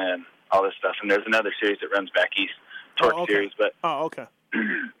Helen, and all this stuff. And there's another series that runs back east, Torque Series. But okay.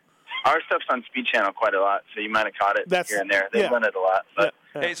 Our stuff's on Speed Channel quite a lot, so you might have caught it here and there. They run it a lot. But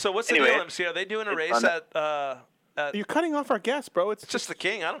hey, so what's the deal, MC? Are they doing a race at? You're cutting off our guests, bro. It's just the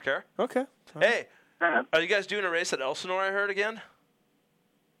king. I don't care. Okay. Hey, are you guys doing a race at Elsinore? I heard again.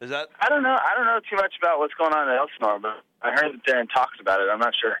 Is that? I don't know. I don't know too much about what's going on at Elsinore, but I heard that they're in talks about it. I'm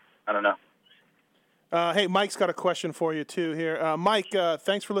not sure. I don't know. Hey, Mike's got a question for you too here. Mike,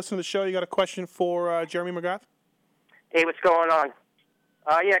 thanks for listening to the show. You got a question for Jeremy McGrath? Hey, what's going on?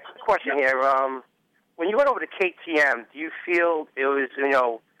 Yeah, question here. When you went over to KTM, do you feel it was, in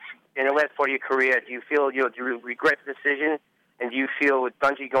the last part of your career, do you feel, do you regret the decision? And do you feel with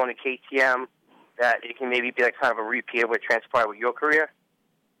Bungie going to KTM that it can maybe be like kind of a repeat of what transpired with your career?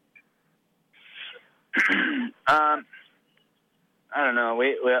 I don't know.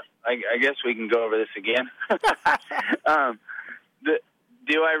 I guess we can go over this again.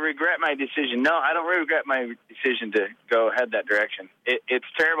 Do I regret my decision? No, I don't regret my decision to go head that direction. It's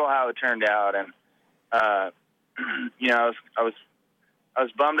terrible how it turned out, and I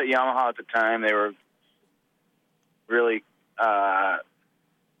was bummed at Yamaha at the time. They were really, I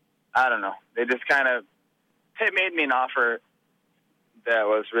don't know. They just kind of made me an offer that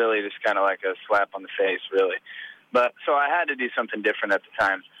was really just kind of like a slap on the face, really. But so I had to do something different at the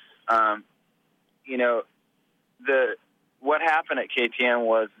time. What happened at KTM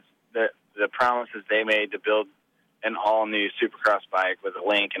was the promises they made to build an all-new Supercross bike with a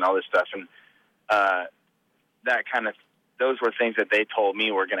link and all this stuff, and those were things that they told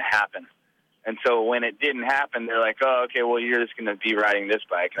me were going to happen. And so when it didn't happen, they're like, "Oh, okay, well, you're just going to be riding this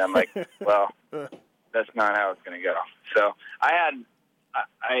bike," and I'm like, "Well, that's not how it's going to go." So I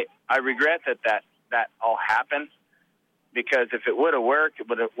regret that all happened, because if it would have worked, it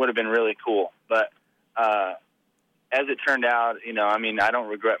would have been really cool. But as it turned out, I don't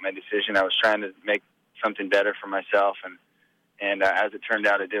regret my decision. I was trying to make something better for myself, and as it turned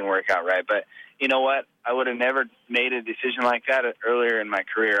out, it didn't work out right. But you know what? I would have never made a decision like that earlier in my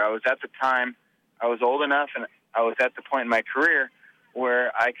career. I was at the time, I was old enough, and I was at the point in my career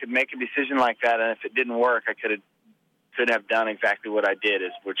where I could make a decision like that, and if it didn't work, I could have done exactly what I did,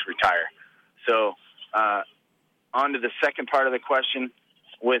 which retire. So, on to the second part of the question,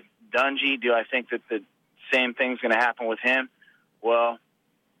 with Dungey, do I think that the same thing's going to happen with him? Well,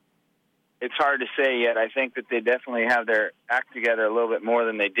 it's hard to say yet. I think that they definitely have their act together a little bit more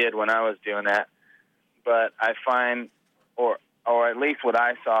than they did when I was doing that. But I find, or at least what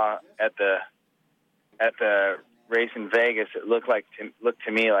I saw at the race in Vegas, it looked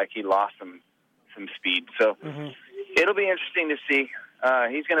to me like he lost some speed. So it'll be interesting to see.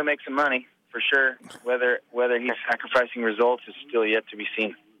 He's going to make some money for sure. Whether he's sacrificing results is still yet to be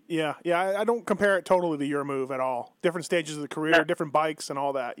seen. Yeah. I don't compare it totally to your move at all. Different stages of the career, different bikes, and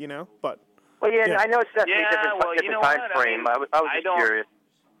all that. But. Well, I know it's definitely different time frame. I was just curious.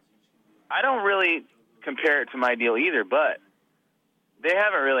 I don't really compare it to my deal either, but they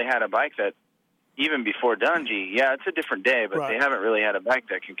haven't really had a bike that, even before Dungey, it's a different day, but they haven't really had a bike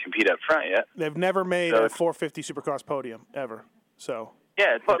that can compete up front yet. They've never made a 450 Supercross podium, ever. So.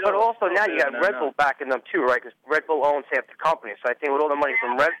 Yeah, but also now you got Red Bull backing them too, right? Because Red Bull owns half the company. So I think with all the money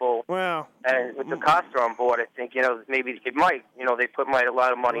from Red Bull, and with the Costa on board, I think maybe it might, they put a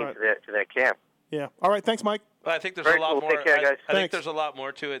lot of money into their camp. Yeah. All right. Thanks, Mike. Well, I think there's Very a lot cool. more. Take care, guys. I think there's a lot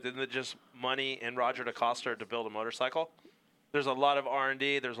more to it than just money and Roger DeCosta to build a motorcycle. There's a lot of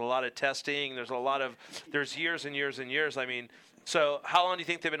R&D. There's a lot of testing. There's years and years and years. I mean, so how long do you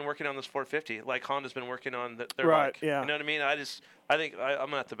think they've been working on this 450? Like Honda's been working on their bike. Yeah. You know what I mean? I think I'm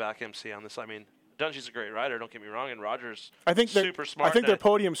gonna have to back MC on this. I mean, Dungey's a great rider. Don't get me wrong, and Roger's super smart. I think their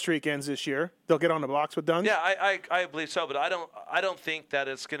podium streak ends this year. They'll get on the box with Dungey. Yeah, I believe so, but I don't think that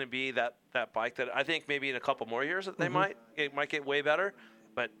it's going to be that bike. That I think maybe in a couple more years that it might get way better,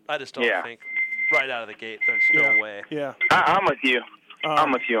 but I just don't think right out of the gate there's no way. Yeah, I'm with you.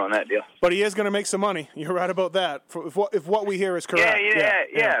 I'm with you on that deal. But he is going to make some money. You're right about that. If what we hear is correct.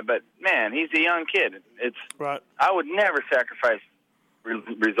 Yeah. But man, he's a young kid. It's right. I would never sacrifice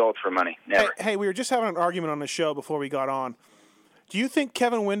results for money. Never. Hey, we were just having an argument on the show before we got on. Do you think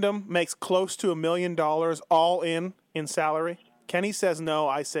Kevin Windham makes close to $1 million all in salary? Kenny says no.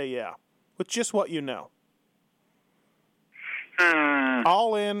 I say yeah. With just what you know.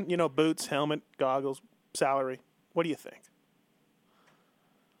 All in, boots, helmet, goggles, salary. What do you think?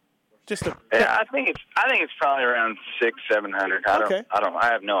 I think it's probably around $600-700. I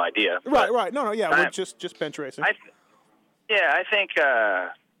have no idea. Right. No, yeah. We're just bench racing. I think I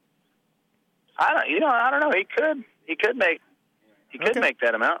don't know. He could make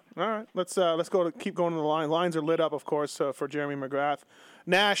that amount. All right, let's keep going to the line. Lines are lit up, of course, for Jeremy McGrath.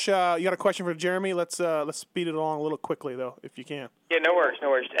 Nash, you got a question for Jeremy? Let's speed it along a little quickly though, if you can. Yeah, no worries.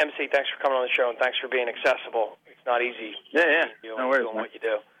 MC, thanks for coming on the show and thanks for being accessible. It's not easy. Yeah. No worries. Doing what you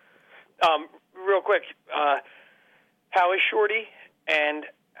do. Real quick, how is Shorty, and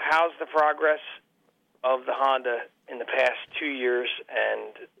how's the progress of the Honda in the past 2 years,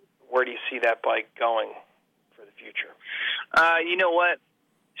 and where do you see that bike going for the future? You know what?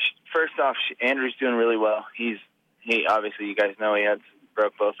 First off, Andrew's doing really well. He obviously, you guys know, he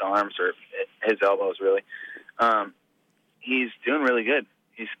broke both arms, or his elbows really. He's doing really good.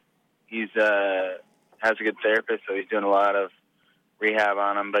 He's has a good therapist, so he's doing a lot of rehab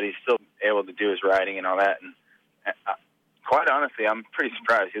on him, but he's still able to do his riding and all that. And quite honestly, I'm pretty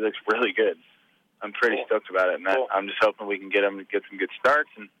surprised. He looks really good. I'm pretty stoked about it, and I'm just hoping we can get him to get some good starts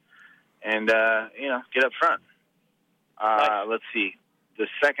and get up front. Let's see. The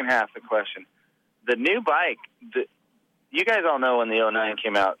second half of the question. The new bike, you guys all know when the 09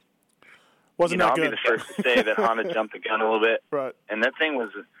 came out. I'll be the first to say that Honda jumped the gun a little bit. Right. And that thing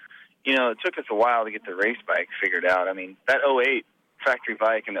was, it took us a while to get the race bike figured out. I mean, that 08 factory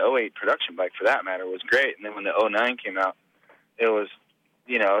bike and the 08 production bike, for that matter, was great. And then when the 09 came out, it was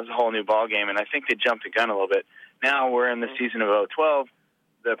a whole new ball game. And I think they jumped the gun a little bit. Now we're in the season of 012.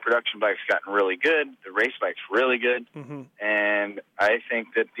 The production bike's gotten really good. The race bike's really good. Mm-hmm. And I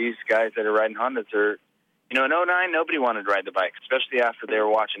think that these guys that are riding Hondas are, in 09, nobody wanted to ride the bike, especially after they were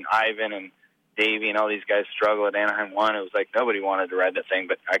watching Ivan and Davey and all these guys struggle at Anaheim 1. It was like nobody wanted to ride that thing.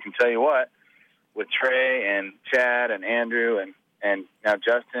 But I can tell you what, with Trey and Chad and Andrew and now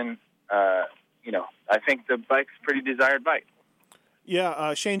Justin, I think the bike's a pretty desired bike.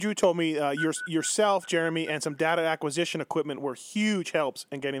 Yeah, Shane Drew told me yourself, Jeremy, and some data acquisition equipment were huge helps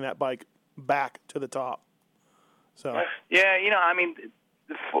in getting that bike back to the top. So yeah,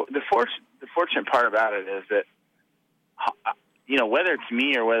 the fortunate part about it is that whether it's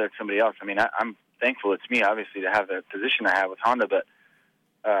me or whether it's somebody else. I mean, I'm thankful it's me, obviously, to have the position I have with Honda, but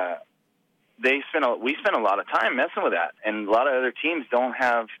we spent a lot of time messing with that, and a lot of other teams don't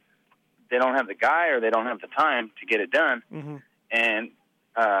have the guy or they don't have the time to get it done, and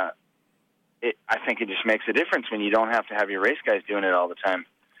I think it just makes a difference when you don't have to have your race guys doing it all the time.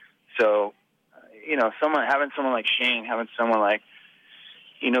 So, having someone like Shane, having someone like,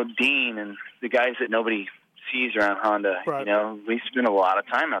 Dean, and the guys that nobody sees around Honda, right. We spend a lot of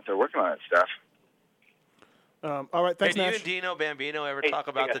time out there working on that stuff. All right, thanks, Hey, do Nash. you and Dino Bambino ever talk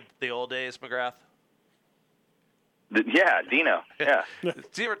about the old days, McGrath? Yeah, Dino. Yeah. Did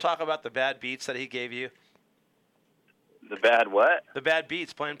you ever talk about the bad beats that he gave you? The bad what? The bad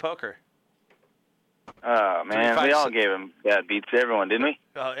beats playing poker. Oh, man, we all gave him bad beats. Everyone, didn't we?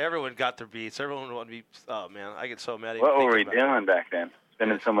 Everyone got their beats. Everyone wanted to be. Oh man, I get so mad. What were we doing back then?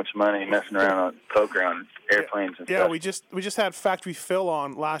 Spending so much money messing around on poker on airplanes and stuff. Yeah, we just had Factory Phil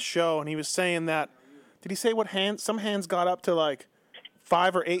on last show, and he was saying that. Did he say what hands? Some hands got up to like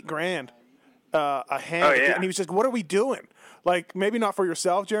 $5 or $8 grand a hand, and he was just, "What are we doing?" Like, maybe not for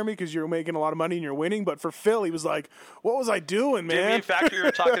yourself, Jeremy, because you're making a lot of money and you're winning, but for Phil, he was like, "What was I doing, man?" Jimmy and Factory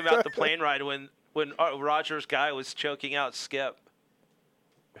were talking about the plane ride when Roger's guy was choking out Skip.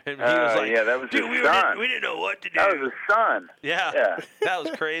 And he was like, yeah, that was dude, his son. We didn't know what to do. That was his son. Yeah. That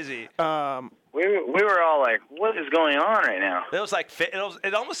was crazy. We were all like, what is going on right now? It was like,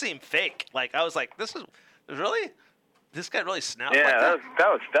 it almost seemed fake. Like, I was like, this guy really snapped like that?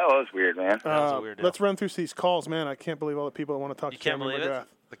 that was weird, man. That was a weird deal. Let's run through these calls, man. I can't believe all the people that want to talk You to can't Jeremy believe McGrath. it?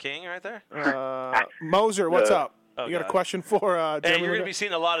 The king right there? Moser, what's up? Oh, you got God. a question for Jeremy Hey, you're going McGrath? to be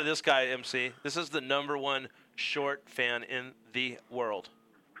seeing a lot of this guy, MC. This is the #1 short fan in the world.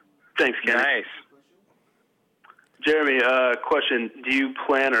 Thanks, Kenny. Nice. Jeremy, question. Do you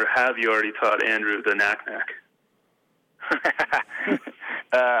plan or have you already taught Andrew the knack-knack?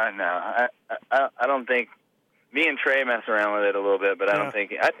 No. I don't think. Me and Trey mess around with it a little bit, but I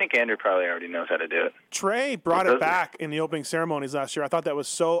think Andrew probably already knows how to do it. Trey brought it back in the opening ceremonies last year. I thought that was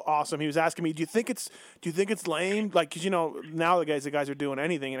so awesome. He was asking me, "Do you think it's lame?" Like, because now the guys are doing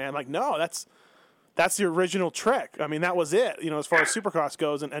anything, and I'm like, "No, that's the original trick." I mean, that was it. As far as Supercross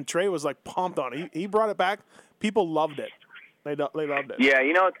goes, and Trey was like pumped on it. He brought it back. People loved it. They loved it. Yeah,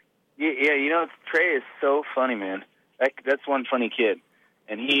 Trey is so funny, man. That's one funny kid,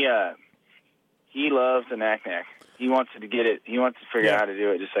 and he loves the knack-knack. He wants to get it. He wants to figure out how to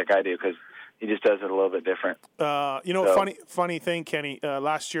do it just like I do, because he just does it a little bit different. Funny thing, Kenny.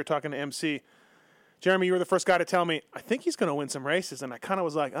 Last year, talking to MC, Jeremy, you were the first guy to tell me, I think he's going to win some races, and I kind of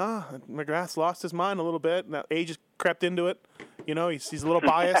was like, McGrath's lost his mind a little bit, and that age has crept into it. He's a little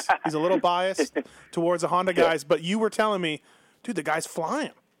biased. He's a little biased towards the Honda guys, but you were telling me, dude, the guy's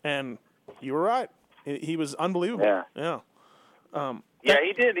flying, and you were right. He was unbelievable. Yeah. Yeah,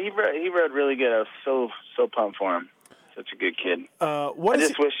 he did. He rode really good. I was so pumped for him. Such a good kid. I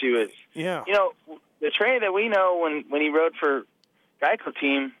just wish he was. Yeah. The Trey that we know when he rode for Geico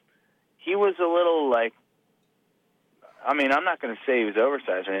team, he was a little like. I mean, I'm not going to say he was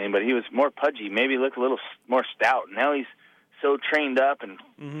oversized or anything, but he was more pudgy. Maybe looked a little more stout. Now he's so trained up and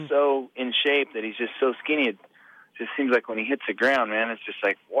so in shape that he's just so skinny. It just seems like when he hits the ground, man, it's just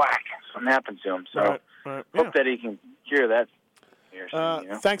like whack. Something happens to him. So hope that he can cure that.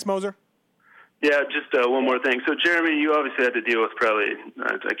 Thanks, Moser. Yeah, just one more thing. So, Jeremy, you obviously had to deal with probably,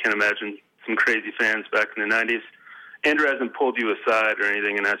 I can't imagine, some crazy fans back in the 90s. Andrew hasn't pulled you aside or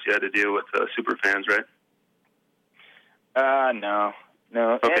anything and asked you had to deal with super fans, right? No.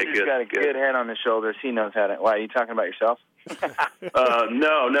 Okay, Andrew's got a good head on his shoulders. He knows how to. Why, are you talking about yourself?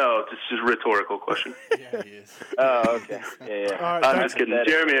 No, it's just a rhetorical question. Yeah, he is. Oh, okay. Yeah. All right, I'm just kidding.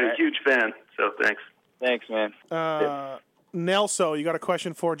 Jeremy, I'm a huge fan, so thanks. Thanks, man. Nelso, you got a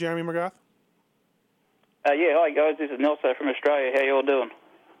question for Jeremy McGrath? Yeah, hi guys, this is Nelson from Australia. How you all doing?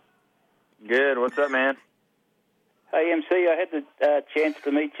 Good. What's up, man? Hey, MC, I had the chance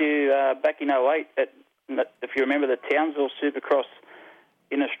to meet you back in 2008 if you remember the Townsville Supercross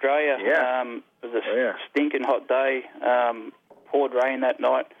in Australia. Yeah. It was a stinking hot day. Poured rain that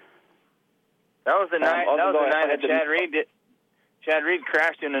night. That was the night. That was the night that Chad Reed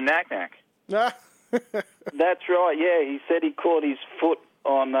crashed in a knack-knack. That's right. Yeah, he said he caught his foot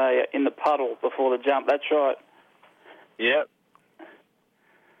on in the puddle before the jump. That's right. Yep.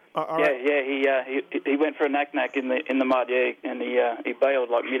 He went for a knack-knack in the mud. Yeah, and he bailed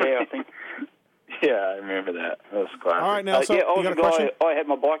like mid-air, I think. Yeah, I remember that. That was classic. All right, now, so I was you got a a question? guy. I had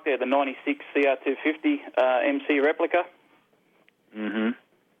my bike there, the '96 CR250 MC replica. Mm-hmm.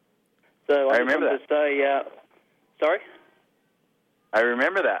 So I remember wanted to say, sorry. I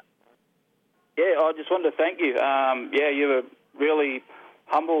remember that. Yeah, I just wanted to thank you. You were really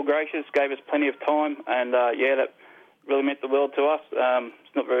humble, gracious, gave us plenty of time, and that really meant the world to us.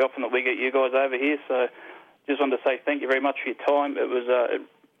 It's not very often that we get you guys over here, so just wanted to say thank you very much for your time. It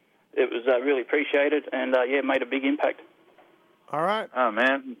was really appreciated, and made a big impact. All right. Oh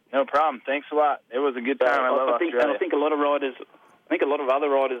man, no problem. Thanks a lot. It was a good time. I love Australia. I think a lot of riders, a lot of other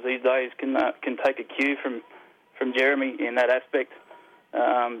riders these days can take a cue from Jeremy in that aspect.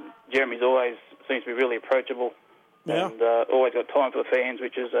 Jeremy's always seems to be really approachable, and always got time for the fans,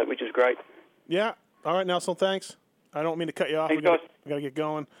 which is great. Yeah. All right, Nelson. Thanks. I don't mean to cut you off. Thanks, we got to get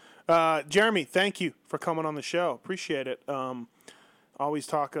going. Jeremy, thank you for coming on the show. Appreciate it.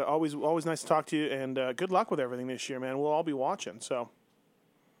 Always nice to talk to you, and good luck with everything this year, man. We'll all be watching. So.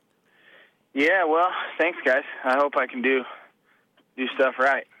 Yeah. Well, thanks, guys. I hope I can do stuff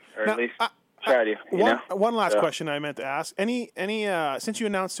right, or now, at least try to. One last question I meant to ask. Any since you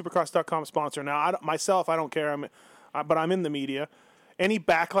announced Supercross.com sponsor, now I don't care. But I'm in the media. Any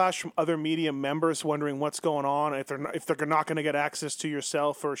backlash from other media members wondering what's going on, if they're not going to get access to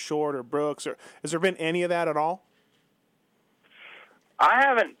yourself or Short or Brooks, or has there been any of that at all? I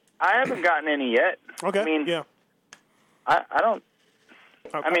haven't gotten any yet. Okay. I mean, yeah. I don't.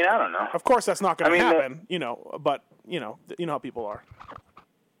 I mean, I don't know. Of course, that's not going to happen. But you know how people are.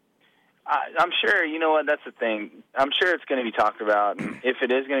 I'm sure. You know what? That's the thing. I'm sure it's going to be talked about. And if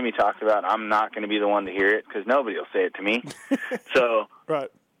it is going to be talked about, I'm not going to be the one to hear it because nobody will say it to me. So right.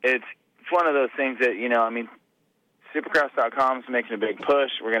 It's one of those things that Supercross.com is making a big push.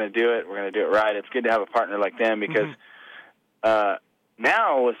 We're going to do it. We're going to do it right. It's good to have a partner like them because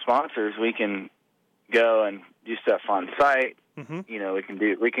now with sponsors we can go and do stuff on site.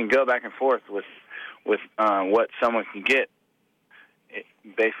 Mm-hmm. We can go back and forth with what someone can get.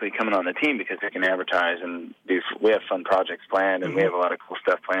 Basically coming on the team because they can advertise and we have fun projects planned and we have a lot of cool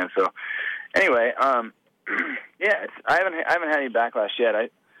stuff planned. So anyway, I haven't had any backlash yet. I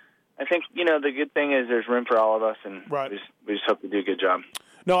think, the good thing is there's room for all of us and we just hope to do a good job.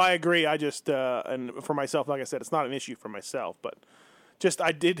 No, I agree. I just, and for myself, like I said, it's not an issue for myself, but just,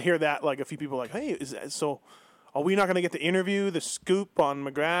 I did hear that, like a few people like, hey, are we not going to get to interview the scoop on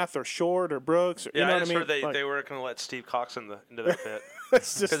McGrath or Short or Brooks? Or, yeah, you know I just what I mean? heard they weren't going to let Steve Cox into their pit.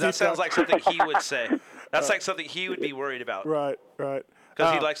 Because that sounds like something he would say. That's like something he would be worried about. Right.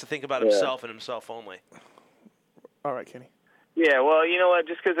 Because he likes to think about himself and himself only. All right, Kenny. Yeah, well, you know what?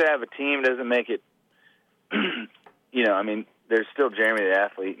 Just because they have a team doesn't make it, there's still Jeremy the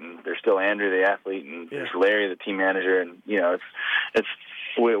athlete, and there's still Andrew the athlete, and there's Larry the team manager, and,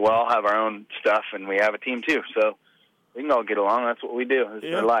 we all have our own stuff, and we have a team too. So we can all get along. That's what we do.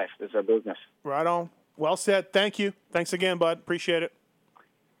 It's our life. It's our business. Right on. Well said. Thank you. Thanks again, bud. Appreciate it.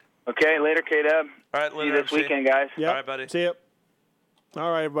 Okay, later, K-Dub. All right, see you this weekend, guys. Yep. All right, buddy. See you.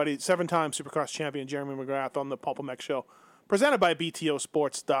 All right, everybody. 7-time Supercross champion Jeremy McGrath on the Pulp MX Show, presented by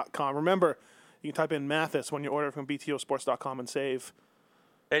BTOsports.com. Remember, you can type in Mathis when you order from BTOsports.com and save.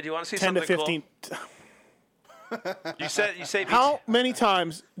 Hey, do you want to see 10 something to 15. Cool? You say How many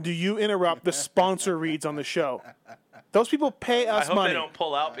times do you interrupt the sponsor reads on the show? Those people pay us I hope money. they don't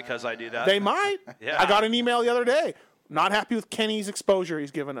pull out because I do that. They might. Yeah. I got an email the other day. Not happy with Kenny's exposure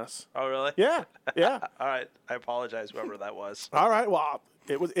he's given us. Oh, really? Yeah. All right. I apologize, whoever that was. All right. Well,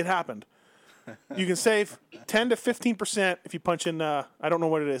 it happened. You can save 10 to 15% if you punch in, I don't know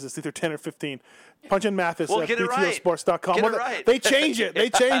what it is. It's either 10 or 15. Punch in Mathis at BTOsports.com. Get it right. They change it.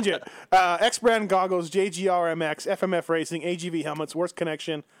 X-Brand goggles, JGR MX, FMF Racing, AGV helmets, Worst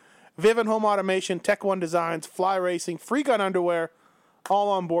Connection, Vivint Home Automation, Tech One Designs, Fly Racing, Free Gun Underwear, all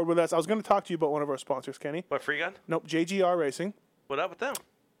on board with us. I was going to talk to you about one of our sponsors, Kenny. What, Free Gun? Nope, JGR Racing. What up with them?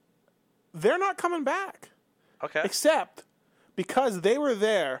 They're not coming back. Okay. Except because they were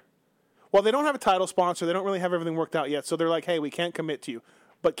there. Well, they don't have a title sponsor. They don't really have everything worked out yet. So they're like, hey, we can't commit to you.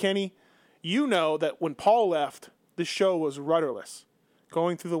 But, Kenny, you know that when Paul left, the show was rudderless,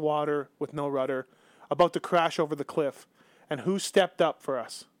 going through the water with no rudder, about to crash over the cliff. And who stepped up for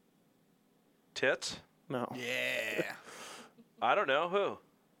us? Tits? No. Yeah. I don't know. Who?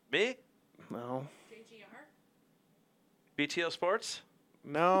 Me? No. BTO Sports?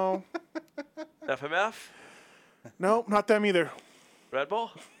 No. FMF? No, not them either. Red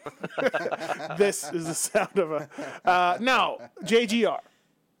Bull? This is the sound of a... no, JGR.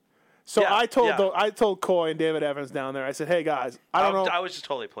 So I told Coy and David Evans down there, I said, hey, guys, I don't know... I was just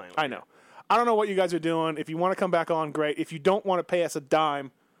totally playing with I know. I don't know what you guys are doing. If you want to come back on, great. If you don't want to pay us a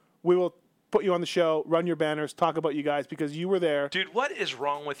dime, we will put you on the show, run your banners, talk about you guys because you were there. Dude, what is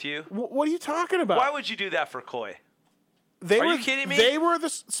wrong with you? What are you talking about? Why would you do that for Coy? Are you kidding me? They were the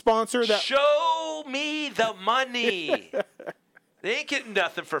sponsor that... Show me the money. They ain't getting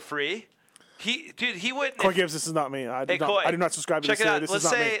nothing for free. He wouldn't. Coy Gibbs, this is not me. I do not subscribe to Check this. it out. This is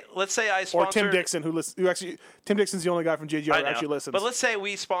not me. Let's say I sponsored. Or Tim Dixon, Tim Dixon's the only guy from JGR who actually listens. But let's say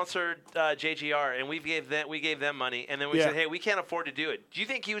we sponsored JGR and we gave them money, and then we said, hey, we can't afford to do it. Do you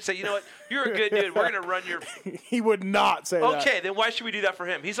think he would say, you know what, you're a good dude, we're going to run your... He would not say that. Okay, then why should we do that for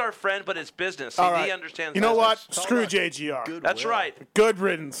him? He's our friend, but it's business. All right. He understands You know business. what? Screw JGR. That's right. Good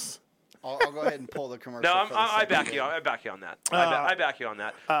riddance. I'll go ahead and pull the commercial. No, for I back you. I back you on that. I back you on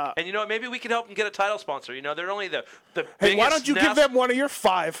that. And you know what? Maybe we can help them get a title sponsor. You know, they're only the biggest. Hey, why don't you give them one of your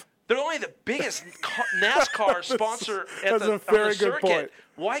 5? They're only the biggest NASCAR sponsor on the circuit. Point.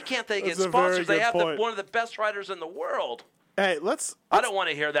 Why can't they get That's sponsors? They have point. one of the best riders in the world. Hey, I don't want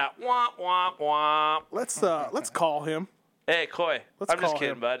to hear that. Womp womp womp. Let's call him. Hey, Coy. Let's I'm just call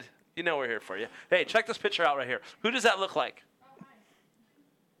kidding, him. bud. You know we're here for you. Hey, check this picture out right here. Who does that look like?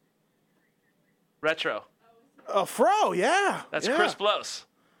 Retro. Fro, yeah. That's Chris Bloss.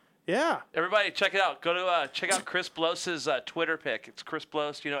 Yeah. Everybody, check it out. Go to check out Chris Bloss's Twitter pic. It's Chris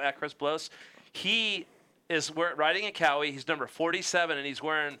Bloss. At Chris Bloss. He is riding in Cowie. He's number 47, and he's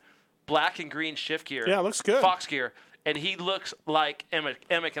wearing black and green shift gear. Yeah, looks good. Fox gear, and he looks like Emick.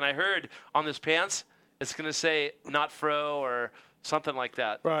 And I heard on his pants it's going to say "not Fro" or something like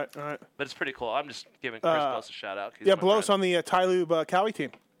that. Right. But it's pretty cool. I'm just giving Chris Bloss a shout out. Yeah, Bloss on the Tylube Cowie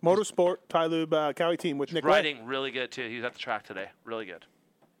team. Motorsport Tylube Cowie team with Nick riding Lay. really good too. He was at the track today. Really good.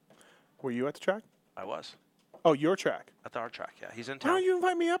 Were you at the track? I was. Oh, your track. At our track, yeah. He's in Why town. don't you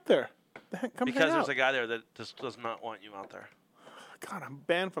invite me up there? Come because hang there's out. a guy there that just does not want you out there. God, I'm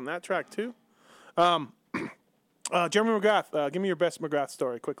banned from that track too. Jeremy McGrath, give me your best McGrath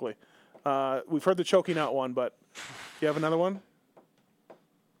story quickly. We've heard the choking out one, but you have another one?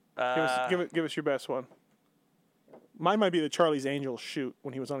 Give us your best one. Mine might be the Charlie's Angels shoot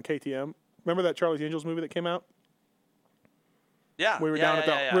when he was on KTM. Remember that Charlie's Angels movie that came out? Yeah. We were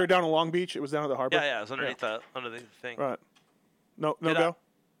we were down in Long Beach. It was down at the harbor. Yeah, it was underneath the thing. Right. No go.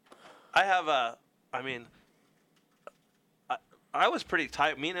 I have I was pretty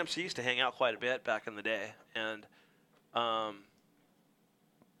tight. Me and MC used to hang out quite a bit back in the day, and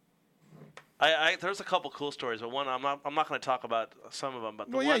there's a couple cool stories, but one I'm not going to talk about some of them.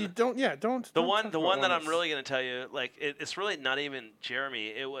 But don't. The one that I'm really going to tell you, like it's really not even Jeremy.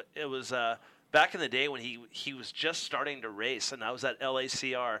 It was back in the day when he was just starting to race, and I was at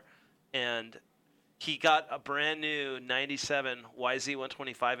LACR, and he got a brand new 97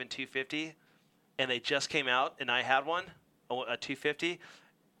 YZ125 and 250, and they just came out, and I had one, a 250.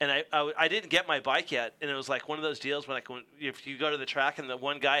 And I didn't get my bike yet, and it was like one of those deals when if you go to the track and the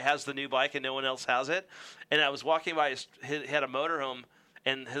one guy has the new bike and no one else has it, and I was walking by, he had a motorhome,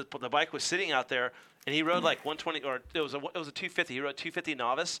 and the bike was sitting out there, and he rode like 120, or it was a 250. He rode 250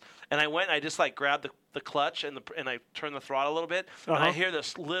 novice, and I went, and I just like grabbed the clutch and I turned the throttle a little bit, and I hear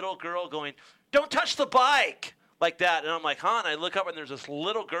this little girl going, "Don't touch the bike!" like that, and I'm like, huh? And I look up, and there's this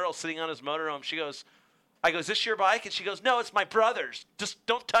little girl sitting on his motorhome. She goes, I go, "Is this your bike?" And she goes, "No, it's my brother's. Just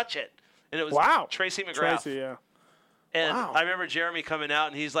don't touch it." And it was Tracy McGrath. Tracy, yeah. And I remember Jeremy coming out,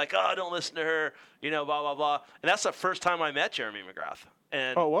 and he's like, "Oh, don't listen to her," blah, blah, blah. And that's the first time I met Jeremy McGrath.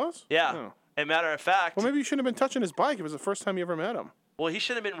 And it was? Yeah. Oh. And matter of fact. Well, maybe you shouldn't have been touching his bike. It was the first time you ever met him. Well, he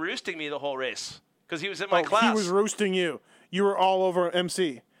should have been roosting me the whole race because he was in my class. He was roosting you. You were all over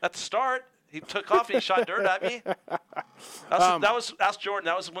MC. At the start, he took off and he shot dirt at me. Ask Jordan.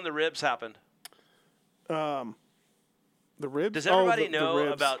 That was when the ribs happened. The ribs? Does everybody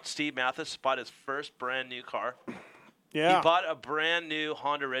know about Steve Mathis bought his first brand new car? Yeah. He bought a brand new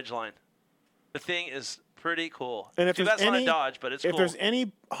Honda Ridgeline. The thing is pretty cool. And if that's not a Dodge, but it's cool. If there's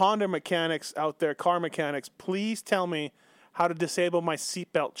any Honda mechanics out there, car mechanics, please tell me how to disable my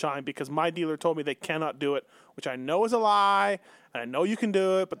seatbelt chime, because my dealer told me they cannot do it, which I know is a lie, and I know you can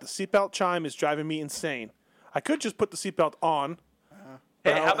do it, but the seatbelt chime is driving me insane. I could just put the seatbelt on.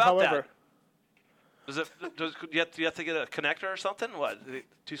 Hey, how about that? Do you have to get a connector or something? What?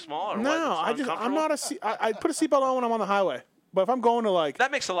 Too small or what? No, I'm not I put a seatbelt on when I'm on the highway. But if I'm going to that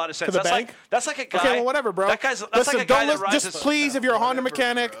makes a lot of sense. To the bank, that's like a guy. Okay, well, whatever, bro. That's like a guy that rides. Just please, if you're a Honda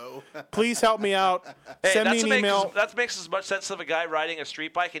mechanic, please help me out. Send me an email. That makes as much sense of a guy riding a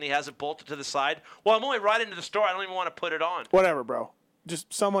street bike and he has it bolted to the side. Well, I'm only riding to the store. I don't even want to put it on. Whatever, bro.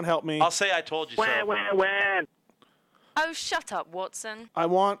 Just someone help me. I'll say I told you so. Oh, shut up, Watson.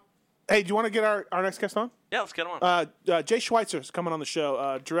 Hey, do you want to get our next guest on? Yeah, let's get him on. Jay Schweitzer's coming on the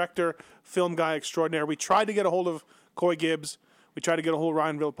show. Director, film guy extraordinaire. We tried to get a hold of Coy Gibbs. We tried to get a hold of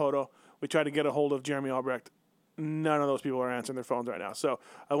Ryan Villopoto. We tried to get a hold of Jeremy Albrecht. None of those people are answering their phones right now. So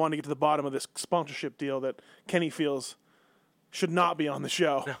I wanted to get to the bottom of this sponsorship deal that Kenny feels should not be on the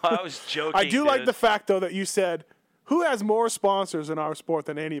show. No, I was joking. I do like the fact, though, that you said, who has more sponsors in our sport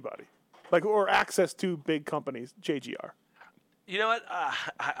than anybody? or access to big companies, JGR. You know what?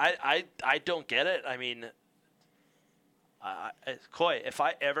 I don't get it. I mean, Coy, if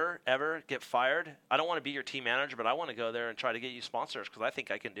I ever get fired, I don't want to be your team manager, but I want to go there and try to get you sponsors because I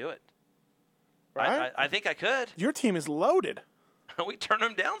think I can do it. Right? I think I could. Your team is loaded. We turn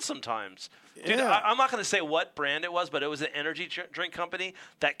them down sometimes. Dude, Yeah. I'm not going to say what brand it was, but it was an energy drink company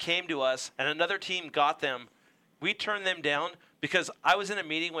that came to us, and another team got them. We turned them down because I was in a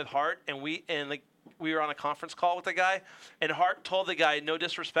meeting with Hart, and we were on a conference call with the guy, and Hart told the guy, no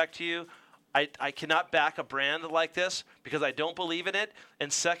disrespect to you, I cannot back a brand like this because I don't believe in it.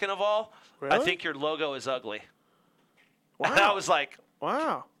 And second of all, I Really? think your logo is ugly. Wow. And I was like,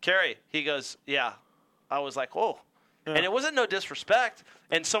 wow. Kerry, he goes, yeah. I was like, whoa. Yeah. And it wasn't no disrespect,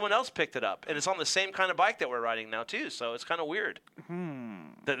 and someone else picked it up. And it's on the same kind of bike that we're riding now, too, so it's kind of weird.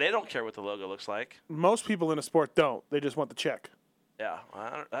 That they don't care what the logo looks like. Most people in a sport don't. They just want the check. Yeah.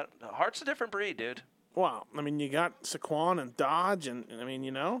 Hart's a different breed, dude. Wow. I mean, you got Saquon and Dodge, and I mean,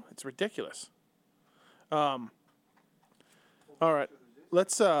 it's ridiculous. All right.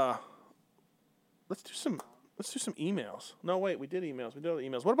 Let's do some emails. No, wait, we did emails. We did all the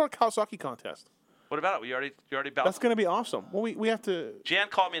emails. What about a Kawasaki contest? What about it? You already That's going to be awesome. Well, we have to. Jan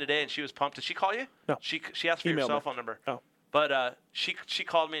called me today, and she was pumped. Did she call you? No. She asked for your Emailed cell me. phone number. Oh. But she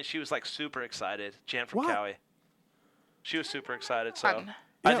called me, and she was, like, super excited. Jan from Cowie. She was super excited, so. Fun.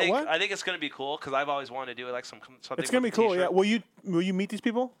 I think it's going to be cool because I've always wanted to do like something. It's going to be cool. T-shirt. Yeah. Will you meet these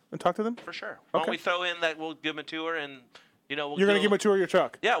people and talk to them? For sure. Why don't we throw in that we'll give them a tour and we'll You're going to give them a tour of your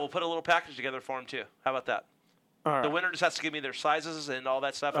truck. Yeah, we'll put a little package together for them too. How about that? All right. The winner just has to give me their sizes and all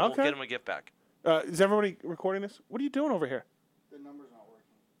that stuff, and we'll get them a gift back. Is everybody recording this? What are you doing over here? The number's not working.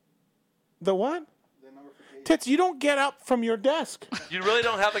 The what? The number for Kate. Tits, you don't get up from your desk. You really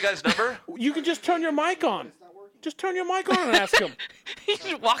don't have the guy's number? You can just turn your mic on. Just turn your mic on and ask him. He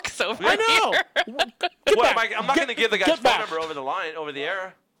just walks over. I know. I'm not going to give the guy's phone number over the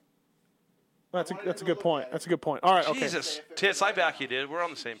air. That's a good point. That's a good point. All right. Okay. Jesus, Tits, I back you, dude. We're on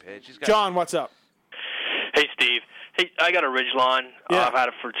the same page. John, what's up? Hey, Steve. Hey, I got a Ridgeline. Yeah. I've had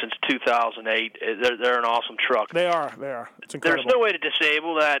it since 2008. They're an awesome truck. They are. It's incredible. There's no way to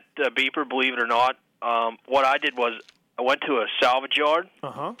disable that beeper, believe it or not. What I did was I went to a salvage yard,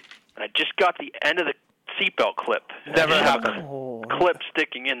 and I just got the end of the seatbelt clip. Never have the clip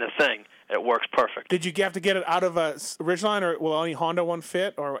sticking in the thing. It works perfect. Did you have to get it out of a Ridgeline, or will any Honda one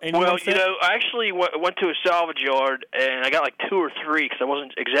fit, or any one fit? I actually went to a salvage yard, and I got like 2 or 3 because I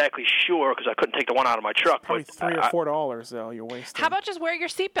wasn't exactly sure because I couldn't take the one out of my truck. Probably $3 or $4 though. You're wasting. How about just wear your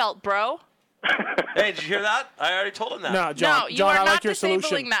seatbelt, bro? Hey, did you hear that? I already told him that. No, John. you John, are I not like your disabling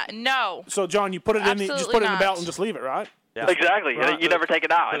solution. that. No. So, John, you put it in the Absolutely belt not. and just leave it, right? Yeah. Exactly. Right. You never take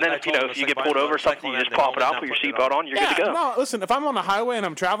it out. And then if you get pulled over or something, you just pop it out, put your seatbelt on, you're good to go. No, listen, if I'm on the highway and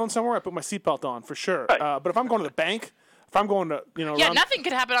I'm traveling somewhere, I put my seatbelt on for sure. But if I'm going to the bank, if I'm going to, Yeah, around, nothing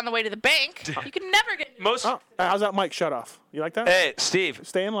could happen on the way to the bank. You can never get. how's that mic shut off? You like that? Hey, Steve.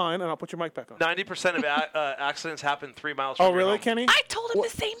 Stay in line, and I'll put your mic back on. 90% of accidents happen 3 miles from Oh, your really, home. Kenny? I told him the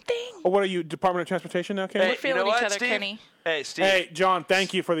same thing. Oh, what are you, Department of Transportation now, Kenny? Hey, We're feeling you know each what, other, Steve? Kenny. Hey, Steve. Hey, John,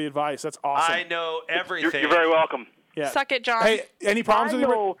 thank you for the advice. That's awesome. I know everything. You're very welcome. Yeah. Suck it, John. Hey, any problems with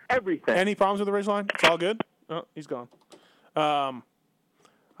the everything? Any problems with the Ridgeline? It's all good. Oh, he's gone. I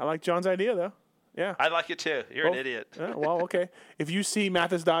like John's idea though. Yeah. I like it too. You're an idiot. Well, okay. If you see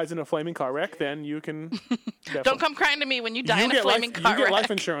Mathis dies in a flaming car wreck, then you can. Don't come crying to me when you die in a get flaming car You get wreck.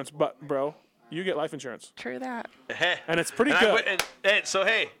 life insurance, bro. You get life insurance. True that. Hey. And it's pretty And good. so,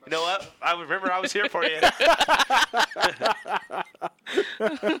 hey, you know what? I remember I was here for you.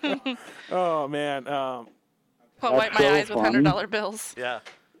 Oh, man. I'll wipe my eyes with $100 bills. Yeah.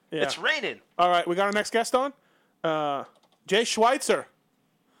 Yeah. It's raining. All right, we got our next guest on. Jay Schweitzer.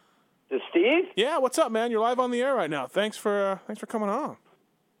 Is Steve? Yeah, what's up, man? You're live on the air right now. Thanks for coming on.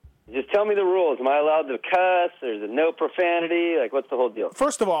 Just tell me the rules. Am I allowed to cuss? There's no profanity? Like, what's the whole deal?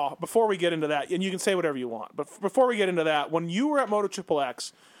 First of all, before we get into that, and you can say whatever you want, but before we get into that, when you were at Moto Triple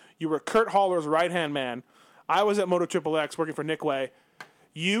X, you were Kurt Haller's right-hand man. I was at Moto Triple X working for Nick Way.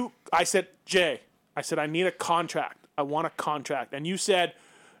 I said, Jay, I need a contract. I want a contract. And you said,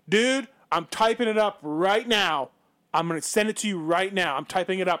 dude, I'm typing it up right now. I'm going to send it to you right now. I'm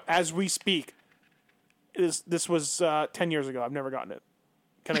typing it up as we speak. This was 10 years ago. I've never gotten it.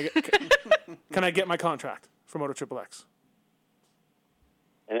 Can I get my contract for Moto Triple X?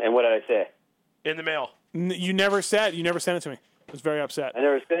 And what did I say? In the mail. You never sent it to me. I was very upset. I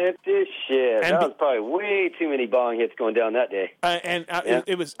never sent this shit. And that was probably way too many bong hits going down that day.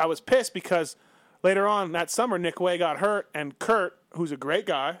 I was pissed because later on that summer, Nick Way got hurt, and Kurt, who's a great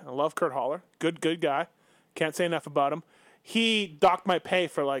guy, I love Kurt Haller, good guy, can't say enough about him. He docked my pay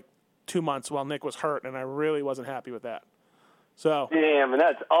for like 2 months while Nick was hurt, and I really wasn't happy with that. So damn, and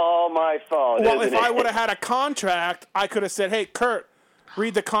that's all my fault. Well, if I would have had a contract, I could have said, "Hey, Kurt,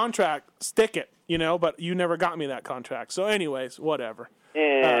 read the contract, stick it," But you never got me that contract. So, anyways, whatever.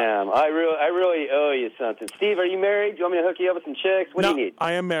 Damn, I really owe you something. Steve, are you married? Do you want me to hook you up with some chicks? What do you need?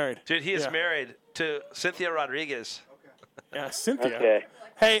 I am married. Dude, he is married to Cynthia Rodriguez. Yeah, Cynthia. Okay.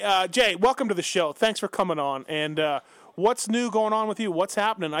 Hey, Jay, welcome to the show. Thanks for coming on. And what's new going on with you? What's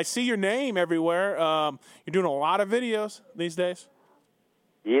happening? I see your name everywhere. You're doing a lot of videos these days.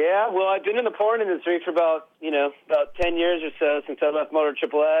 Yeah, well, I've been in the porn industry for about 10 years or so since I left Motor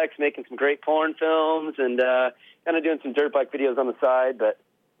Triple X, making some great porn films and kind of doing some dirt bike videos on the side. But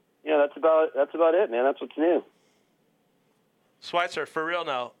that's about it, man. That's what's new. Schweitzer, for real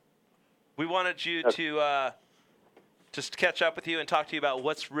now, we wanted you to just catch up with you and talk to you about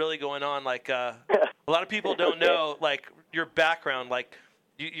what's really going on. Like a lot of people don't know your background.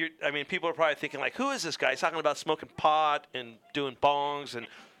 I mean, people are probably thinking, who is this guy? He's talking about smoking pot and doing bongs and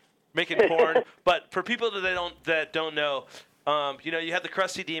making porn. But for people that don't know, you had the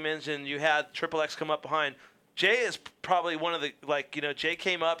Krusty Demons and you had Triple X come up behind. Jay is probably one of the, Jay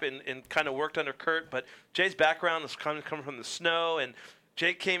came up and kind of worked under Kurt, but Jay's background is coming from the snow, and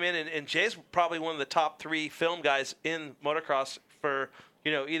Jay came in, and Jay's probably one of the top 3 film guys in motocross for,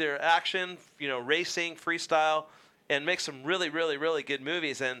 either action, racing, freestyle, and make some really, really, really good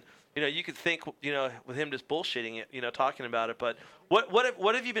movies. And, you could think, with him just bullshitting it, talking about it. But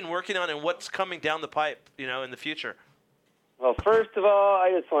what have you been working on and what's coming down the pipe, in the future? Well, first of all,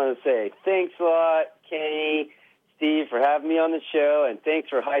 I just want to say thanks a lot, Kenny, Steve, for having me on the show, and thanks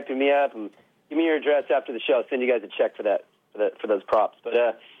for hyping me up. And give me your address after the show. I'll send you guys a check for that, for those props. But,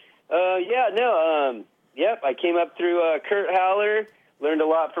 I came up through Kurt Haller. Learned a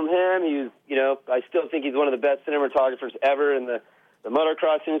lot from him. He was, I still think he's one of the best cinematographers ever in the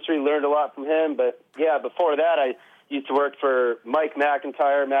motocross industry. Learned a lot from him. But, yeah, before that, I used to work for Mike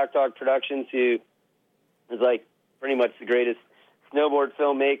McIntyre, MacDog Productions, who is, pretty much the greatest snowboard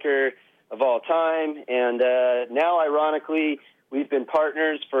filmmaker of all time. And now, ironically, we've been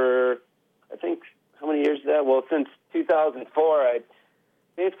partners for, I think, how many years is that? Well, since 2004.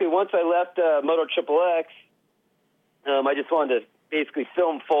 Basically, once I left Moto Triple X, I just wanted to basically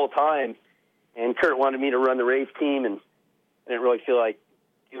film full time, and Kurt wanted me to run the race team, and I didn't really feel like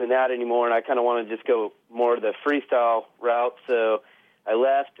doing that anymore, and I kind of wanted to just go more the freestyle route, so I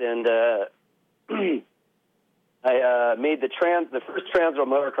left, and I made the first Transworld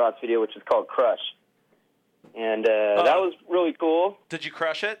motocross video, which is called Crush, and that was really cool. Did you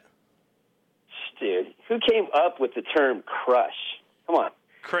crush it? Dude, who came up with the term crush? Come on.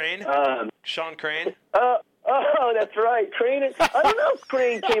 Crane? Sean Crane? Oh, that's right. Crane. I don't know if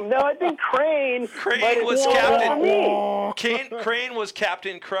Crane came. No, I think Crane was Captain. Crane was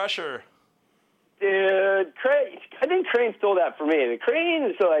Captain Crusher. Dude, Crane. I think Crane stole that from me. I mean, Crane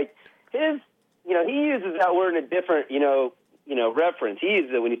is his. He uses that word in a different, reference. He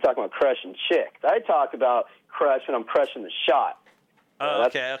uses it when he's talking about crushing chicks. I talk about crush when I'm crushing the shot. Oh,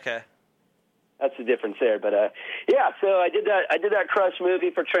 okay. That's the difference there. But so I did that Crush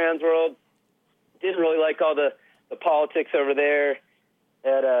movie for Transworld. Didn't really like all the politics over there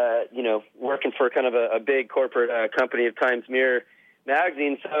at working for kind of a big corporate company of Times Mirror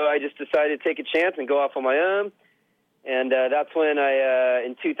magazine. So I just decided to take a chance and go off on my own. And that's when I,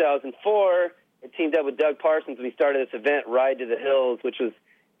 in 2004, I teamed up with Doug Parsons and we started this event, Ride to the Hills, which was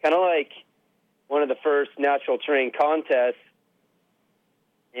kind of like one of the first natural terrain contests.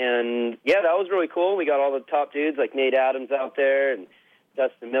 And, yeah, that was really cool. We got all the top dudes like Nate Adams out there and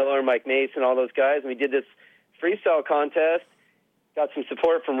Dustin Miller, Mike Mason, all those guys. And we did this freestyle contest, got some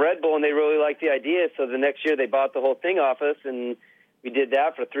support from Red Bull, and they really liked the idea. So the next year they bought the whole thing off us, and we did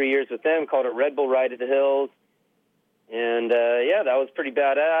that for 3 years with them, called it Red Bull Ride to the Hills. And, that was pretty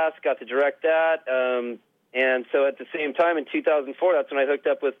badass. Got to direct that. And so at the same time, in 2004, that's when I hooked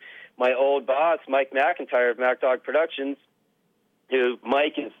up with my old boss, Mike McIntyre of MacDog Productions, who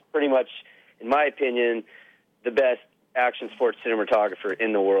Mike is pretty much, in my opinion, the best action sports cinematographer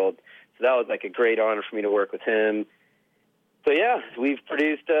in the world. So that was like a great honor for me to work with him. So, yeah, we've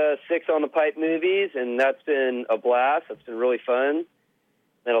produced 6 On the Pipe movies, and that's been a blast. That's been really fun.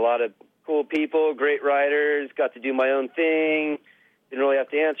 Met a lot of cool people, great writers, got to do my own thing. Didn't really have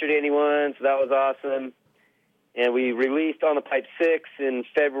to answer to anyone, so that was awesome. And we released On the Pipe 6 in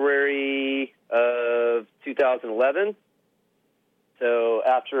February of 2011. So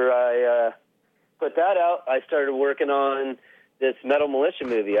after I put that out, I started working on this Metal Militia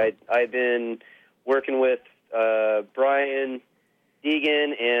movie. I've been working with Brian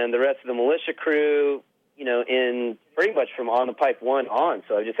Deegan and the rest of the militia crew, in pretty much from On the Pipe 1 on.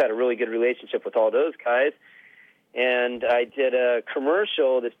 So I just had a really good relationship with all those guys. And I did a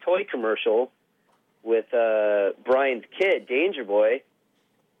commercial, this toy commercial, with Brian's kid, Danger Boy.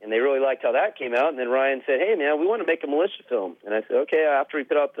 And they really liked how that came out. And then Ryan said, hey, man, we want to make a militia film. And I said, okay, after we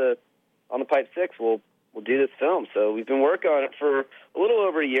put out the On the Pipe 6, we'll do this film. So we've been working on it for a little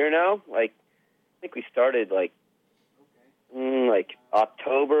over a year now. Like, I think we started like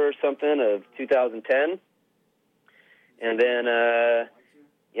October or something of 2010. And then,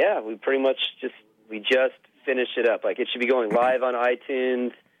 we pretty much just finished it up. Like, it should be going live on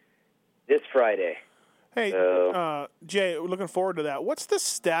iTunes this Friday. Hey, Jay, we're looking forward to that. What's the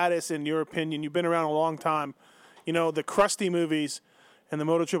status, in your opinion? You've been around a long time. The Krusty movies and the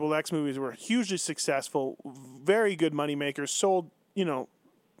Moto XXX movies were hugely successful, very good money makers, sold,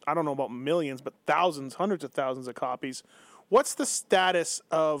 I don't know about millions, but thousands, hundreds of thousands of copies. What's the status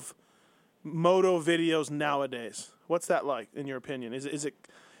of moto videos nowadays? What's that like, in your opinion? Is it?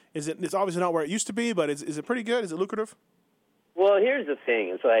 It's obviously not where it used to be, but is it pretty good? Is it lucrative? Well, here's the thing.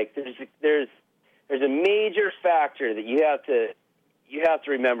 It's like there's a major factor that you have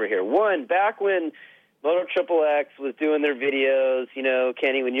to remember here. One, back when Moto XXX was doing their videos,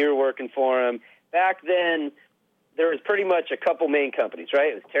 Kenny, when you were working for them, back then there was pretty much a couple main companies,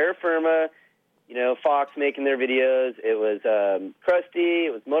 right? It was Terra Firma, Fox making their videos. It was Krusty.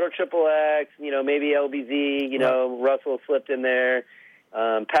 It was Moto XXX. Maybe LBZ. Right. Russell slipped in there.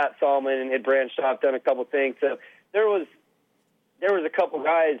 Pat Salmon had branched off, done a couple things. So there was a couple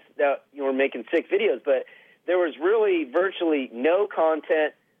guys that were making sick videos, but there was really virtually no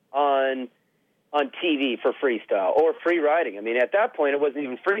content on TV for freestyle or free riding. I mean, at that point, it wasn't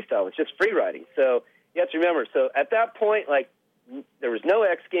even freestyle; it was just free riding. So you have to remember. So at that point, there was no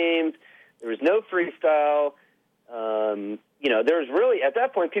X Games. There was no freestyle. There was really, at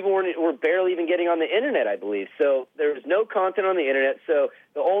that point, people were barely even getting on the Internet, I believe. So there was no content on the Internet. So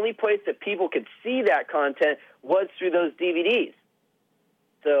the only place that people could see that content was through those DVDs.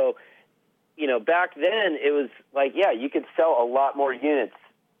 So, back then it was like, you could sell a lot more units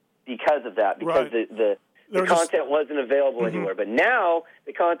because of that, because the content wasn't available anywhere. But now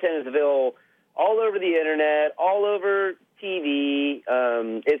the content is available all over the Internet, all over TV.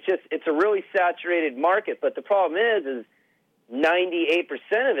 It's a really saturated market, but the problem is 98%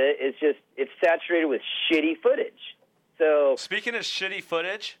 of it is it's saturated with shitty footage. So speaking of shitty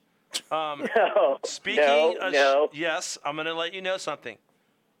footage, yes, I'm going to let you know something.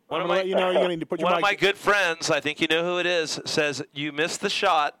 One of my good friends, I think you know who it is, says you missed the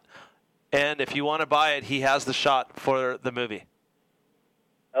shot, and if you want to buy it, he has the shot for the movie.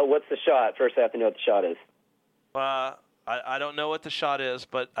 Oh, what's the shot? First, I have to know what the shot is. I don't know what the shot is,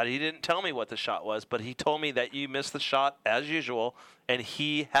 but he didn't tell me what the shot was, but he told me that you missed the shot as usual, and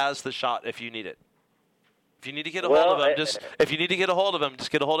he has the shot if you need it. If you need to get a hold of him,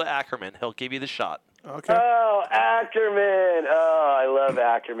 just get a hold of Ackerman. He'll give you the shot. Okay. Oh, Ackerman. Oh, I love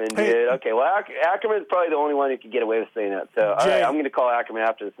Ackerman, dude. Hey. Okay, well, Ackerman's probably the only one who could get away with saying that. So, all right, I'm going to call Ackerman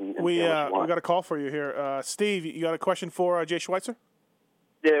after this. We got a call for you here. Steve, you got a question for Jay Schweitzer?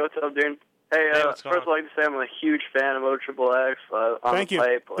 Yeah, what's up, dude? Hey, first of all, I'd like to say I'm a huge fan of Moto XXX. Thank you.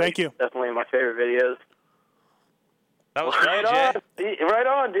 Pipe. Thank you. Definitely my favorite videos. That was right on. Right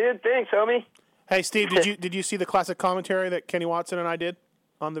on, dude. Thanks, homie. Hey, Steve, did you see the classic commentary that Kenny Watson and I did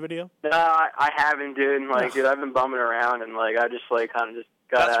on the video? No, I haven't, dude. Dude, I've been bumming around, and I just kind of just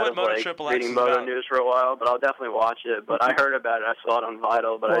got out of reading Moto News for a while. But I'll definitely watch it. But I heard about it. I saw it on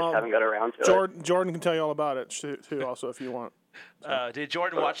Vital, but I just haven't got around to it. Jordan can tell you all about it too, also, if you want. Dude,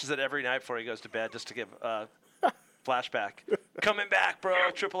 Jordan watches it every night before he goes to bed just to give flashback. Coming back, bro.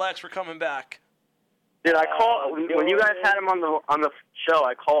 XXX, we're coming back. Dude, I called when you guys had him on the show.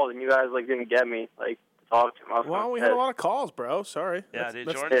 I called and you guys didn't get me to talk to him. Well, we had a lot of calls, bro. Sorry. Yeah, dude.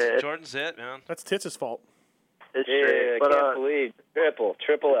 Jordan's it, man. That's Tits' fault. I can't believe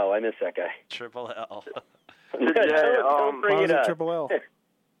Triple L. I miss that guy. Triple L. Don't bring it up. Triple L.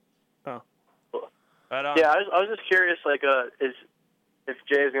 Oh. Yeah, I was just curious, if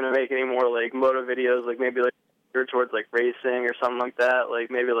Jay's gonna make any more moto videos, maybe geared towards racing or something like that,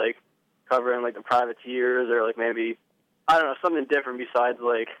 maybe covering the privateers or maybe I don't know, something different besides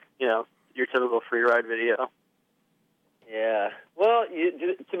your typical free ride video. Yeah. Well,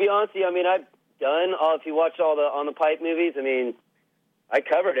 to be honest with you, I mean, I've done if you watch all the On the Pipe movies, I mean, I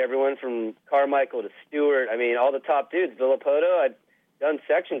covered everyone from Carmichael to Stewart. I mean, all the top dudes, Villapoto. I've done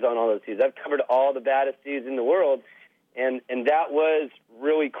sections on all those dudes. I've covered all the baddest dudes in the world, and that was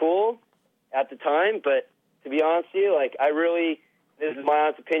really cool at the time. But to be honest with you, this is my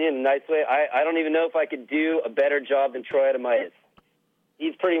honest opinion in a nice way, I don't even know if I could do a better job than Troy Adamitis.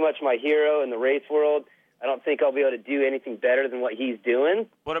 He's pretty much my hero in the race world. I don't think I'll be able to do anything better than what he's doing.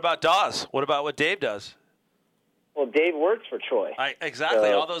 What about Dawes? What about what Dave does? Well, Dave works for Troy. Exactly.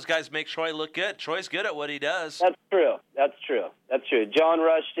 So, all those guys make Troy look good. Troy's good at what he does. That's true. John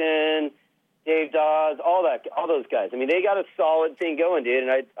Rushton, Dave Dawes, all those guys. I mean, they got a solid thing going, dude.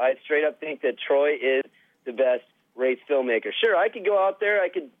 And I straight up think that Troy is the best race filmmaker. Sure, I could go out there. I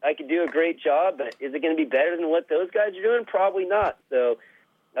could do a great job, but is it going to be better than what those guys are doing? Probably not. So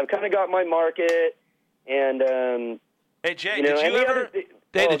I've kind of got my market. And hey, Jay, you know, did you ever?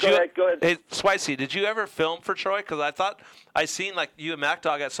 Go ahead. Hey, Swicey, did you ever film for Troy? Because I thought I seen like you and Mac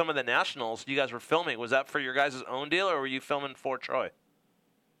Dog at some of the nationals. You guys were filming. Was that for your guys' own deal, or were you filming for Troy?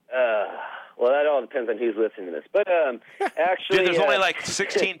 Well, that all depends on who's listening to this. But actually, dude, there's only like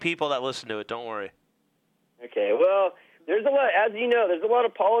 16 people that listen to it. Don't worry. Okay, well, there's a lot. As you know, there's a lot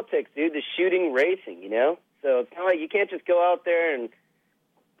of politics, dude. The shooting racing, you know. So it's kind of like you can't just go out there and,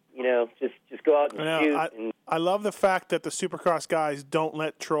 you know, just go out and shoot. I love the fact that the Supercross guys don't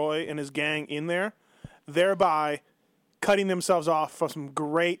let Troy and his gang in there, thereby cutting themselves off for some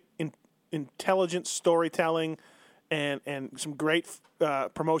great, intelligent storytelling and some great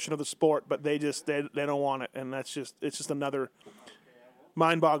promotion of the sport. But they don't want it, and it's just another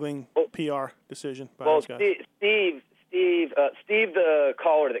mind-boggling PR decision by those guys. Steve, the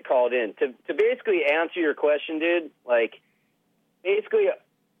caller that called in, to basically answer your question, dude. Like, basically,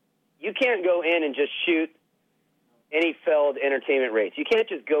 you can't go in and just shoot any Feld entertainment race. You can't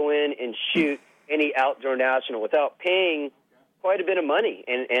just go in and shoot any outdoor national without paying quite a bit of money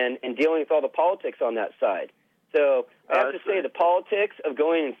and dealing with all the politics on that side. So I have to say the politics of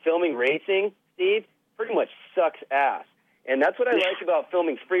going and filming racing, Steve, pretty much sucks ass. And that's what I like about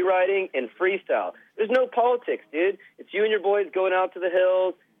filming free riding and freestyle. There's no politics, dude. It's you and your boys going out to the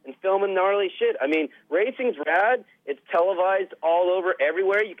hills and filming gnarly shit. I mean, racing's rad. It's televised all over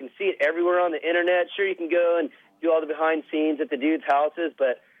everywhere. You can see it everywhere on the internet. Sure, you can go and do all the behind scenes at the dudes' houses,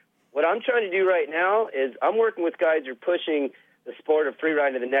 but what I'm trying to do right now is I'm working with guys who are pushing the sport of free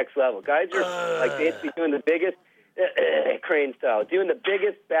riding to the next level. Guys are like basically doing the biggest crane style, doing the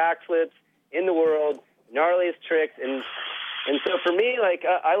biggest backflips in the world, gnarliest tricks, and so for me, like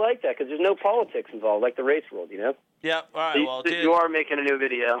I like that because there's no politics involved, like the race world, you know. Yeah. All right. Well, dude, you are making a new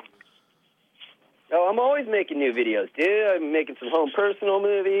video. Oh, I'm always making new videos, dude. I'm making some home personal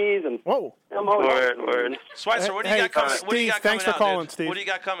movies, and I'm always word. Schweitzer, what do you got coming? Steve, what do you got thanks for coming calling, out, dude? Steve. What do you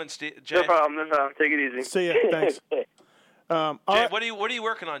got coming, Steve? Jay? No problem. Take it easy. See ya. Thanks. Jay, right. what are you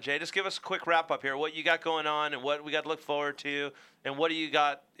working on, Jay? Just give us a quick wrap up here. What you got going on, and what we got to look forward to, and what do you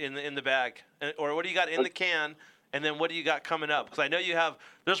got in the bag, or what do you got in the can? And then what do you got coming up? Because I know you have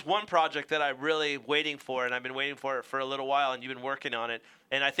 – there's one project that I'm really waiting for, and I've been waiting for it for a little while, and you've been working on it.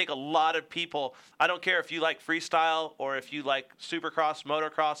 And I think a lot of people – I don't care if you like freestyle or if you like supercross,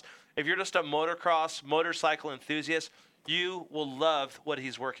 motocross. If you're just a motocross, motorcycle enthusiast, you will love what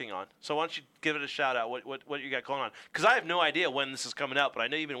he's working on. So why don't you give it a shout-out, what you got going on? Because I have no idea when this is coming out, but I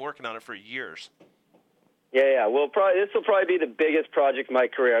know you've been working on it for years. Yeah. Well, this will probably be the biggest project of my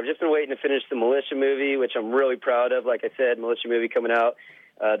career. I've just been waiting to finish the Militia movie, which I'm really proud of. Like I said, Militia movie coming out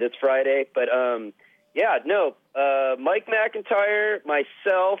this Friday. But, Mike McIntyre,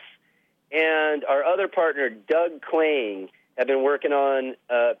 myself, and our other partner, Doug Kling, have been working on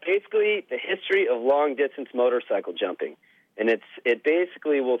basically the history of long-distance motorcycle jumping. And it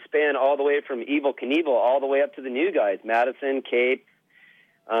basically will span all the way from Evel Knievel all the way up to the new guys, Madison, Cape,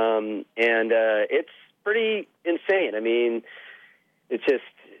 and it's pretty insane. I mean, it's just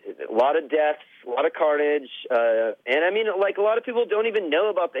a lot of deaths, a lot of carnage, and I mean, like a lot of people don't even know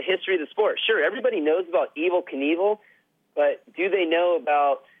about the history of the sport. Sure, everybody knows about Evel Knievel, but do they know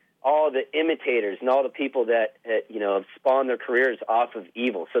about all the imitators and all the people that have spawned their careers off of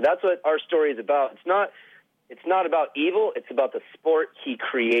Evel? So that's what our story is about. It's not about Evel, it's about the sport he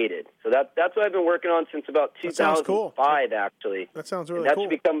created. So that's what I've been working on since about 2005, actually. That sounds really cool.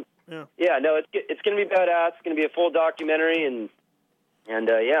 It's going to be badass. It's going to be a full documentary, and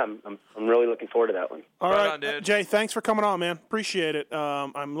I'm really looking forward to that one. All right, on, dude. Jay, thanks for coming on, man. Appreciate it.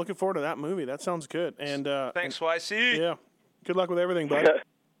 I'm looking forward to that movie. That sounds good. And thanks, YC. Yeah. Good luck with everything, buddy.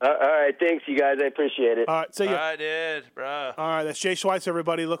 All right, thanks, you guys. I appreciate it. All right, see ya. I did, bro. All right, that's Jay Schweitzer,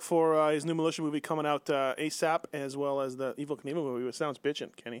 everybody. Look for his new Militia movie coming out ASAP, as well as the Evel Knievel movie, which sounds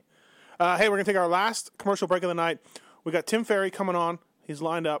bitchin', Kenny. Hey, we're going to take our last commercial break of the night. We got Tim Ferry coming on. He's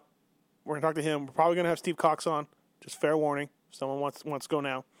lined up. We're going to talk to him. We're probably going to have Steve Cox on. Just fair warning. If someone wants to go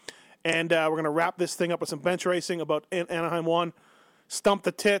now. And we're going to wrap this thing up with some bench racing about Anaheim 1. Stump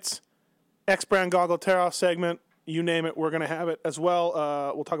the Tits. X-Brand Goggle Tear-Off segment. You name it, we're going to have it as well.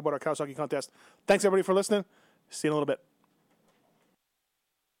 We'll talk about our Kawasaki contest. Thanks, everybody, for listening. See you in a little bit.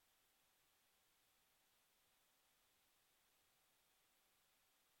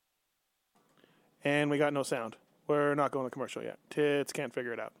 and we got no sound. We're not going to commercial yet. Tits can't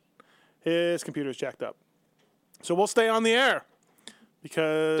figure it out. His computer's jacked up. So we'll stay on the air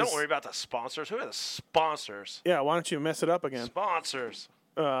because... Don't worry about the sponsors. Who are the sponsors? Yeah, why don't you mess it up again? Sponsors.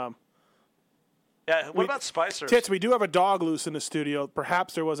 Yeah, what about Spicers? Tits, we do have a dog loose in the studio.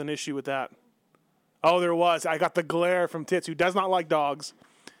 Perhaps there was an issue with that. Oh, there was. I got the glare from Tits, who does not like dogs,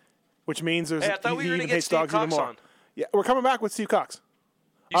 which means there's... Hey, I thought we were going to get Steve dogs Cox even more. on. Yeah, we're coming back with Steve Cox.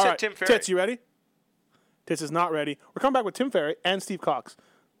 You All said right, Tim Ferry. Tits, you ready? Tits is not ready. We're coming back with Tim Ferry and Steve Cox.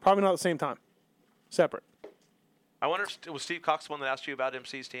 Probably not at the same time. Separate. I wonder if was Steve Cox the one that asked you about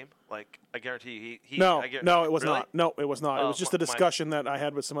MC's team? Like, I guarantee he No, it was really? not. No, it was not. It Oh, was just a discussion that I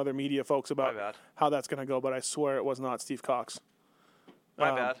had with some other media folks about how that's going to go, but I swear it was not Steve Cox.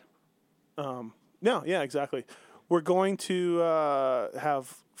 My bad. No, yeah, exactly. We're going to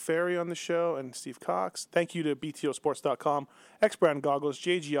have Ferry on the show and Steve Cox. Thank you to BTOsports.com, X-Brand Goggles,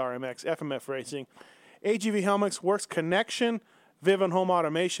 JGRMX, FMF Racing, AGV Helmets, Works Connection, Vivint Home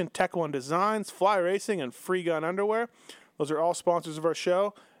Automation, Tech One Designs, Fly Racing, and Free Gun Underwear. Those are all sponsors of our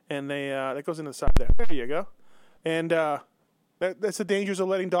show, and they that goes into the side there. There you go. And that's the dangers of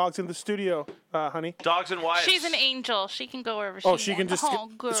letting dogs into the studio, honey. Dogs and wives. She's an angel. She can go wherever she wants. She can just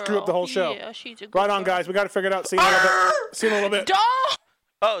girl. screw up the whole show. Yeah, she's a good Right on, girl. guys. We got to figure it out. See you in a little bit. See you in a little bit.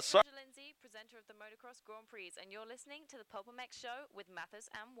 Oh, sorry. Lindsay, presenter of the Motocross Grand Prix, and you're listening to the Pulp MX Show with Mathers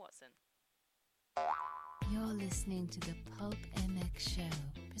and Watson. You're listening to the Pulp MX Show,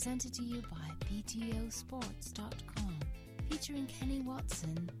 presented to you by BTOsports.com, featuring Kenny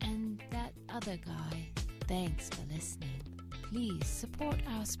Watson and that other guy. Thanks for listening. Please support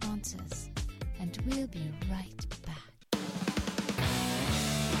our sponsors, and we'll be right back.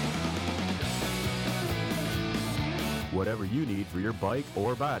 Whatever you need for your bike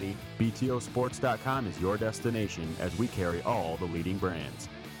or body, BTOsports.com is your destination as we carry all the leading brands.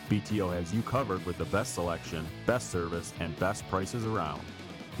 BTO has you covered with the best selection, best service, and best prices around.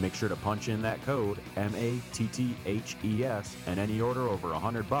 Make sure to punch in that code, MATTHES, and any order over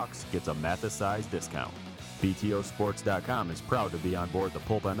 $100 gets a Mathis-sized discount. BTOsports.com is proud to be on board the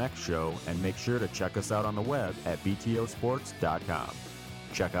Pulp MX show, and make sure to check us out on the web at BTOsports.com.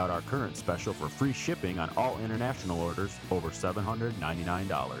 Check out our current special for free shipping on all international orders over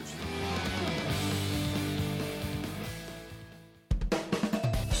 $799.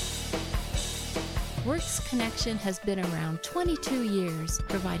 Works Connection has been around 22 years,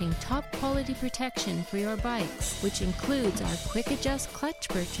 providing top quality protection for your bikes, which includes our quick adjust clutch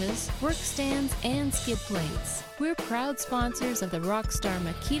perches, work stands, and skid plates. We're proud sponsors of the rockstar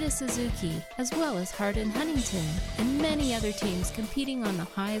Makita Suzuki, as well as Hardin Huntington, and many other teams competing on the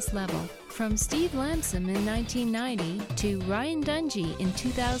highest level. From Steve Lamson in 1990 to Ryan Dungey in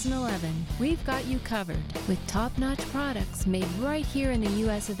 2011, we've got you covered with top-notch products made right here in the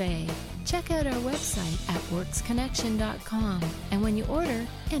US of A. Check out our website at worksconnection.com, and when you order,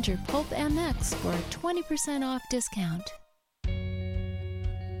 enter PulpMX for a 20% off discount.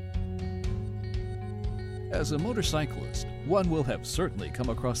 As a motorcyclist, one will have certainly come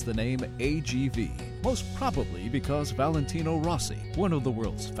across the name AGV, most probably because Valentino Rossi, one of the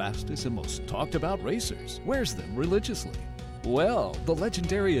world's fastest and most talked about racers, wears them religiously. Well, the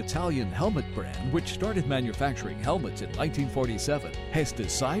legendary Italian helmet brand, which started manufacturing helmets in 1947, has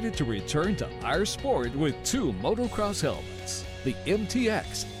decided to return to our sport with two motocross helmets, the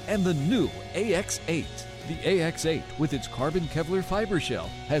MTX and the new AX8. The AX8, with its carbon Kevlar fiber shell,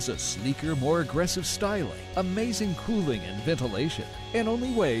 has a sleeker, more aggressive styling, amazing cooling and ventilation, and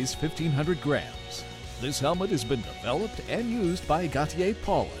only weighs 1,500 grams. This helmet has been developed and used by Gautier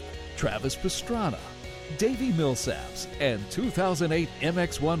Paulin, Travis Pastrana, Davey Millsaps, and 2008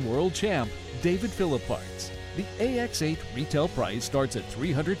 MX1 World Champ David Philipparts. The AX8 retail price starts at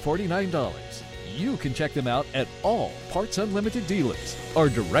 $349. You can check them out at all Parts Unlimited dealers or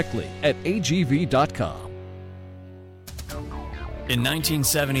directly at agv.com. In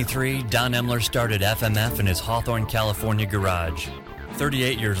 1973, Don Emler started FMF in his Hawthorne, California garage.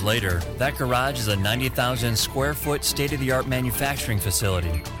 38 years later, that garage is a 90,000 square foot state-of-the-art manufacturing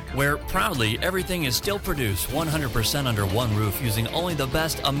facility where proudly everything is still produced 100% under one roof using only the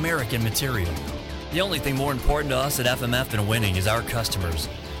best American material. The only thing more important to us at FMF than winning is our customers.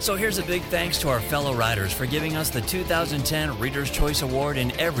 So here's a big thanks to our fellow riders for giving us the 2010 Reader's Choice Award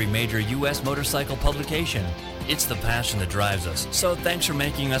in every major U.S. motorcycle publication. It's the passion that drives us, so thanks for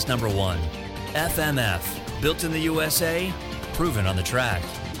making us number one. FMF, built in the USA, proven on the track.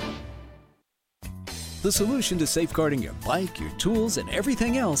 The solution to safeguarding your bike, your tools, and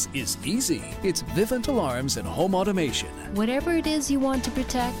everything else is easy. It's Vivint Alarms and Home Automation. Whatever it is you want to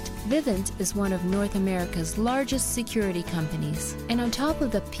protect, Vivint is one of North America's largest security companies. And on top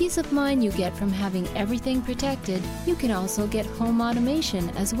of the peace of mind you get from having everything protected, you can also get home automation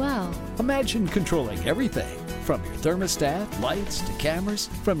as well. Imagine controlling everything, from your thermostat, lights, to cameras,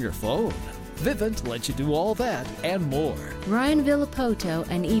 from your phone. Vivint lets you do all that and more. Ryan Villapoto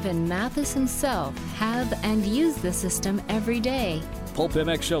and even Mathis himself have and use the system every day. Pulp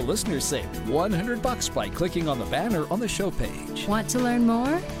MX Show listeners save $100 by clicking on the banner on the show page. Want to learn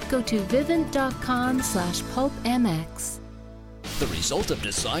more? Go to vivint.com/pulpmx. The result of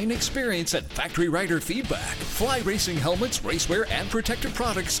design experience and factory rider feedback, Fly Racing helmets, racewear, and protective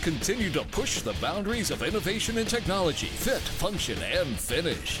products continue to push the boundaries of innovation and technology, fit, function, and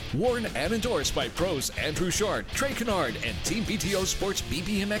finish. Worn and endorsed by pros Andrew Short, Trey Kennard, and Team BTO Sports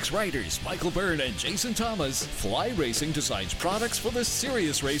BBMX riders Michael Byrne and Jason Thomas, Fly Racing designs products for the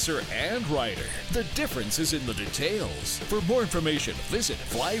serious racer and rider. The difference is in the details. For more information, visit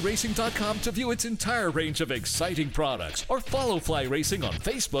flyracing.com to view its entire range of exciting products, or follow Fly Racing on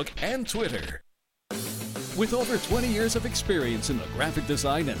Facebook and Twitter. With over 20 years of experience in the graphic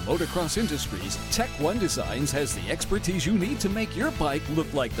design and motocross industries, Tech One Designs has the expertise you need to make your bike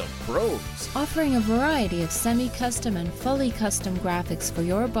look like the pros. Offering a variety of semi-custom and fully custom graphics for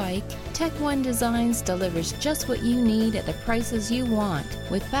your bike, Tech One Designs delivers just what you need at the prices you want,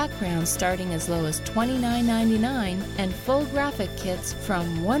 with backgrounds starting as low as $29.99 and full graphic kits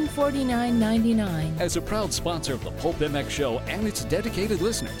from $149.99. As a proud sponsor of the Pulp MX Show and its dedicated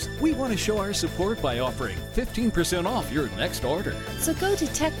listeners, we want to show our support by offering 15% off your next order. So go to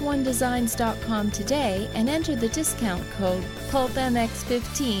tech1designs.com today and enter the discount code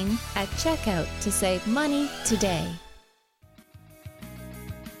PulpMX15 at checkout to save money today.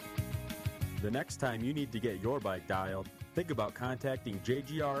 The next time you need to get your bike dialed, think about contacting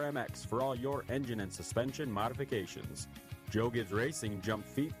JGRMX for all your engine and suspension modifications. Joe Gibbs Racing jumped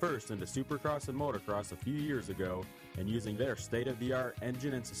feet first into Supercross and Motocross a few years ago, and using their state-of-the-art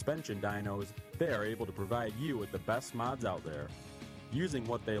engine and suspension dynos, they are able to provide you with the best mods out there. Using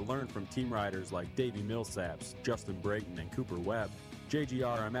what they learned from team riders like Davey Millsaps, Justin Brayton, and Cooper Webb,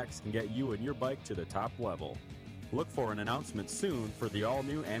 JGRMX can get you and your bike to the top level. Look for an announcement soon for the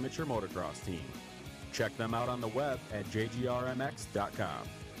all-new amateur motocross team. Check them out on the web at jgrmx.com.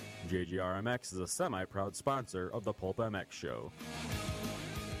 JGRMX is a semi-proud sponsor of the Pulp MX Show.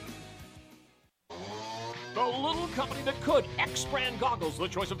 The little company that could. X-Brand Goggles, the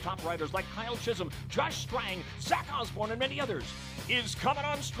choice of top riders like Kyle Chisholm, Josh Strang, Zach Osborne, and many others, is coming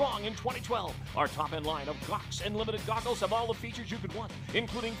on strong in 2012. Our top-end line of Gox and limited goggles have all the features you could want,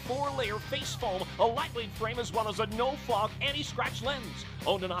 including 4-layer face foam, a lightweight frame, as well as a no-fog anti-scratch lens.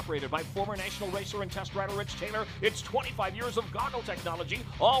 Owned and operated by former national racer and test rider Rich Taylor, it's 25 years of goggle technology,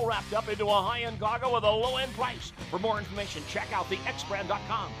 all wrapped up into a high-end goggle with a low-end price. For more information, check out the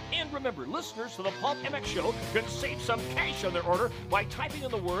xbrand.com. And remember, listeners to the Pulp MX Show can save some cash on their order by typing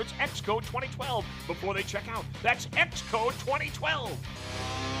in the words Xcode 2012 before they check out. That's Xcode 2012.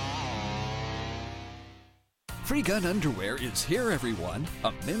 Free Gun Underwear is here, everyone.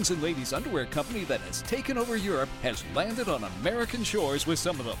 A men's and ladies' underwear company that has taken over Europe has landed on American shores with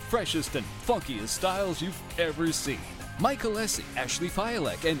some of the freshest and funkiest styles you've ever seen. Mike Alessi, Ashley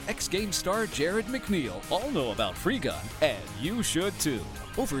Fialek, and X-Games star Jared McNeil all know about Free Gun, and you should too.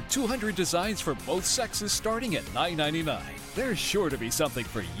 Over 200 designs for both sexes starting at $9.99. There's sure to be something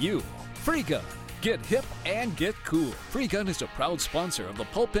for you. Free Gun. Get hip and get cool. Free Gun is a proud sponsor of the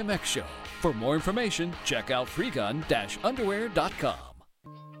Pulp MX Show. For more information, check out freegun-underwear.com.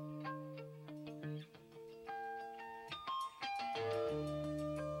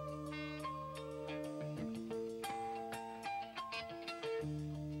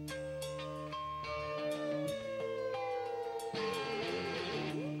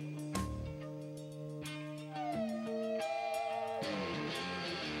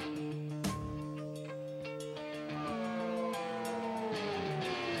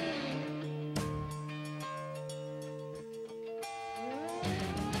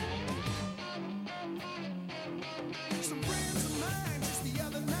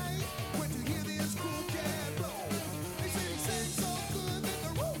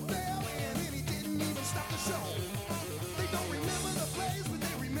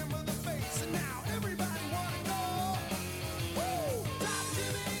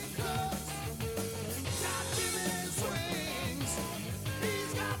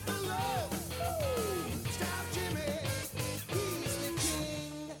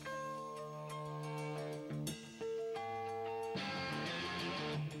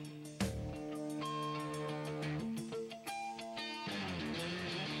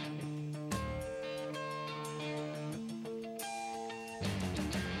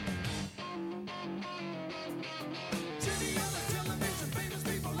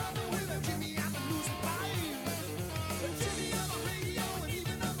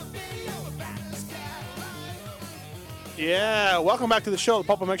 Yeah, welcome back to the show, the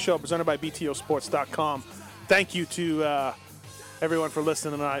Pulp MX Show, presented by BTOsports.com. Thank you to everyone for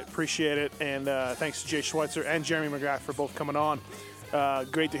listening tonight. Appreciate it. And thanks to Jay Schweitzer and Jeremy McGrath for both coming on.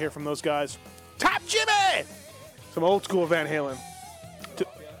 Great to hear from those guys. Top Jimmy! Some old school Van Halen.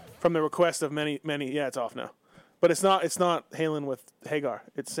 From the request of many. Yeah, it's off now. But it's not Halen with Hagar.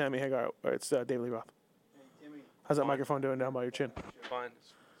 It's Sammy Hagar. Or it's David Lee Roth. Hey, Timmy. How's that microphone doing down by your chin? Fine.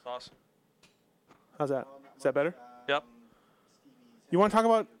 It's awesome. How's that? Is that better? Yep. You want to talk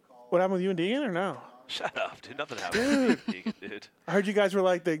about what happened with you and Deegan or no? Shut up, dude. Nothing happened with Deegan, dude. I heard you guys were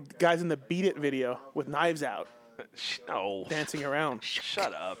like the guys in the Beat It video with knives out. No. Dancing around.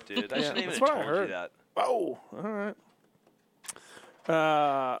 Shut up, dude. I shouldn't even that's have what told I heard. you that. Oh, all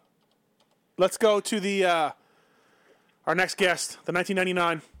right. Let's go to the our next guest, the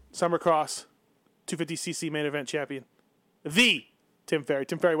 1999 Summer Cross 250cc main event champion, the Tim Ferry.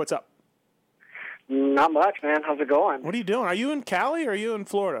 Tim Ferry, what's up? Not much, man. How's it going? What are you doing? Are you in Cali or are you in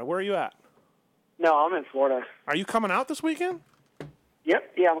Florida? Where are you at? No, I'm in Florida. Are you coming out this weekend?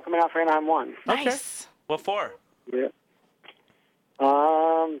 Yep. Yeah, I'm coming out for Anaheim 1. Nice. What for? Yeah.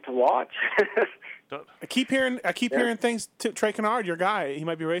 To watch. I keep hearing things. Trey Kennard, your guy, he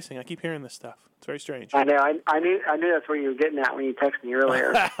might be racing. I keep hearing this stuff. It's very strange. I know. I knew that's where you were getting at when you texted me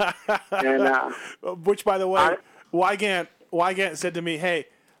earlier. And which, by the way, Wygant said to me, "Hey,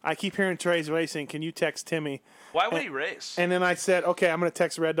 I keep hearing Trey's racing. Can you text Timmy?" Why would he race? And then I said, "Okay, I'm going to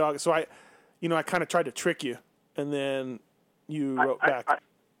text Red Dog." So I kind of tried to trick you, and then you wrote back.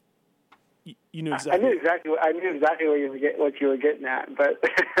 You knew exactly. I knew exactly what you were getting at, but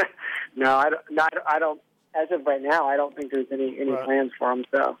no, I don't. As of right now, I don't think there's any plans for him.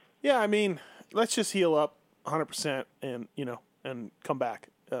 So yeah, I mean, let's just heal up 100% and come back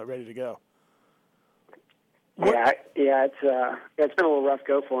ready to go. It's been a little rough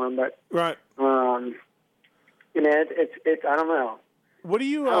go for him, but right. It's I don't know. What do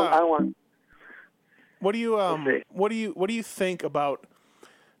you? What do you think about?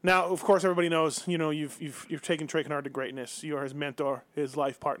 Now, of course, everybody knows. You've taken Trey Kennard to greatness. You are his mentor, his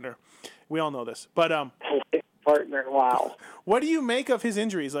life partner. We all know this, but partner. Wow. What do you make of his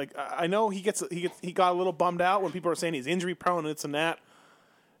injuries? Like, I know he got a little bummed out when people are saying he's injury prone and this and that.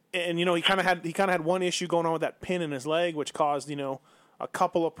 And he kind of had one issue going on with that pin in his leg, which caused a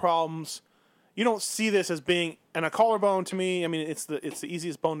couple of problems. You don't see this as being a collarbone to me. I mean, it's the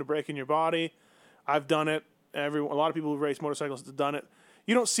easiest bone to break in your body. I've done it. A lot of people who race motorcycles have done it.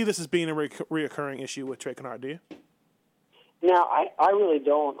 You don't see this as being a reoccurring issue with Trey Kennard, do you? No, I really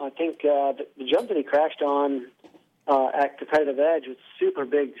don't. I think the jump that he crashed on at Competitive Edge was a super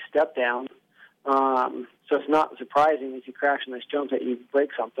big step down. So it's not surprising if you crash on this jump that you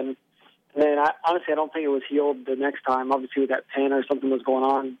break something. And then, honestly, I don't think it was healed the next time. Obviously, with that pin or something was going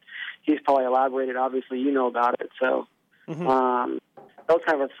on, he's probably elaborated. Obviously, you know about it. So that was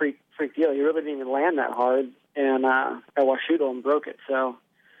kind of a freak deal. He really didn't even land that hard, and at Washudo and broke it. So,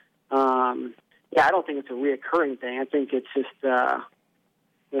 I don't think it's a reoccurring thing. I think it's just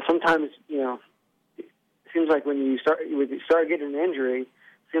sometimes it seems like when you start getting an injury, it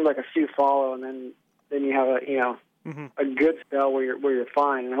seems like a few follow, and then you have a good spell where you're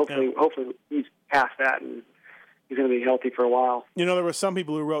fine, and hopefully he's past that and he's going to be healthy for a while. There were some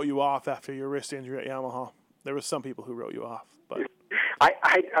people who wrote you off after your wrist injury at Yamaha. There were some people who wrote you off, but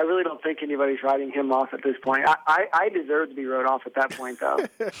I really don't think anybody's writing him off at this point. I deserve to be wrote off at that point, though.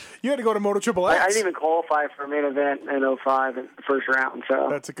 You had to go to Moto Triple X. I didn't even qualify for a main event in 05 in the first round. So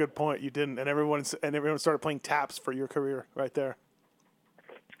that's a good point. You didn't, and everyone started playing taps for your career right there.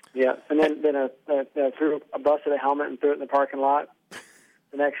 Yeah, and then I threw a busted a helmet and threw it in the parking lot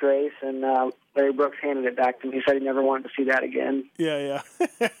the next race, and Larry Brooks handed it back to me. He said he never wanted to see that again. Yeah.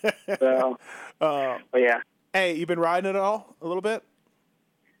 So, but yeah. Hey, you been riding it all a little bit?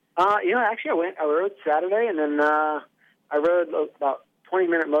 Actually, I rode Saturday, and then I rode about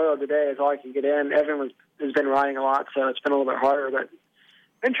 20-minute moto today is all I could get in. Evan has been riding a lot, so it's been a little bit harder, but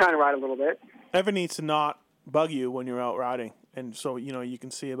I've been trying to ride a little bit. Evan needs to not bug you when you're out riding, and so you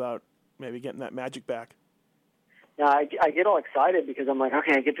can see about maybe getting that magic back. Yeah, I get all excited because I'm like,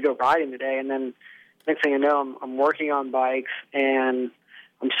 okay, I get to go riding today, and then next thing I know, I'm working on bikes, and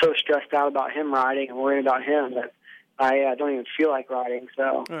I'm so stressed out about him riding and worrying about him that I don't even feel like riding.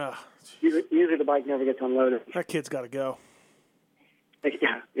 So usually the bike never gets unloaded. That kid's got to go.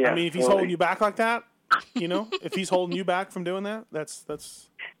 Yeah. I mean, if he's holding you back like that, if he's holding you back from doing that, that's.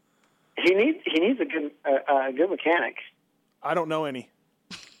 He needs a good mechanic. I don't know any.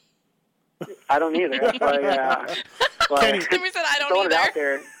 I don't either. Kenny, Timmy said I don't either. It out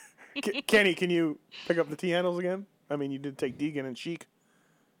there. Kenny, can you pick up the T-handles again? I mean, you did take Deegan and Sheik.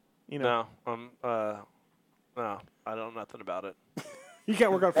 No, No, I don't know nothing about it. You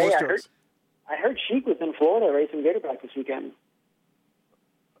can't work on four-strokes. I heard Sheik was in Florida racing Gatorback this weekend.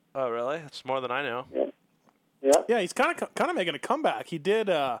 Oh, really? That's more than I know. Yeah. Yeah, he's kind of making a comeback. He did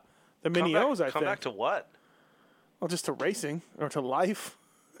the Mini O's, I think. Come back to what? Well, just to racing or to life.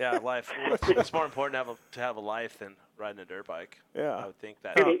 Yeah, life. It's more important to have a life than riding a dirt bike. Yeah, I would think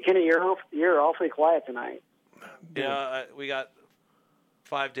that. Kenny, you're awfully quiet tonight. Yeah, we got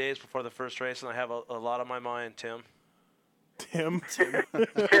 5 days before the first race, and I have a lot on my mind, Tim. Tim. Hey,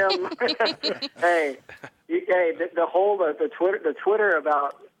 the Twitter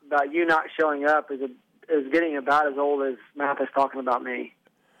about you not showing up is getting about as old as Mathis talking about me.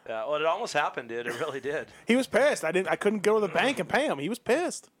 Yeah, well, it almost happened, dude. It really did. He was pissed. I couldn't go to the bank and pay him. He was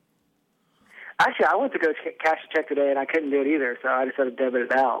pissed. Actually, I went to go cash a check today, and I couldn't do it either, so I just had to debit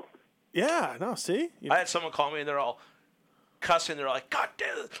it out. Yeah, no, see? I had someone call me, and they're all cussing. They're like, God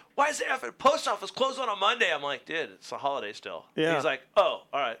damn it, why is the effing post office closed on a Monday? I'm like, dude, it's a holiday still. Yeah. He's like, oh,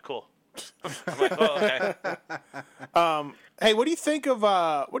 all right, cool. I'm like, oh, okay. Hey, what do you think of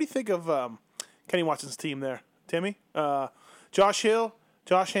Kenny Watson's team there, Timmy? Josh Hill,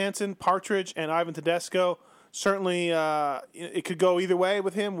 Josh Hansen, Partridge, and Ivan Tedesco. Certainly, it could go either way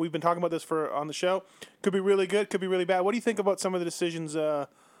with him. We've been talking about this on the show. Could be really good, could be really bad. What do you think about some of the decisions and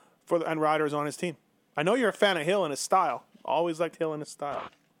riders on his team? I know you're a fan of Hill and his style. Always liked Hill and his style.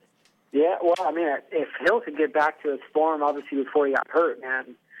 Yeah, well, I mean, if Hill could get back to his form, obviously before he got hurt,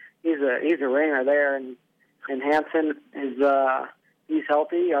 man, he's a ringer there, and Hansen is he's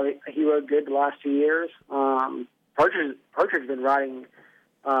healthy. He rode good the last 2 years. Partridge's been riding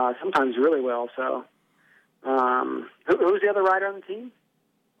sometimes really well. So, who's the other rider on the team?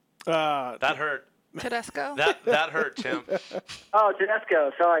 That hurt. Tedesco. That hurt, Tim. Oh,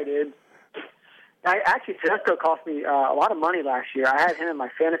 Tedesco. Sorry, dude. Actually, Tedesco cost me a lot of money last year. I had him in my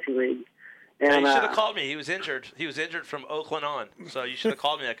fantasy league. And you should have called me. He was injured. He was injured from Oakland on. So you should have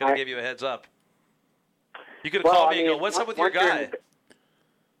called me. I could have given you a heads up. You could have called me and go, what's up with your guy?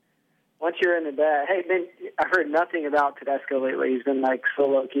 Once you're in the bed, hey, man, I've heard nothing about Tedesco lately. He's been like so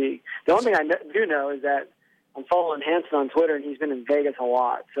low key. The only thing I do know is that I'm following Hansen on Twitter, and he's been in Vegas a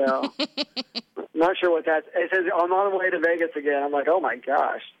lot. So, not sure what that's. It says I'm on the way to Vegas again. I'm like, oh my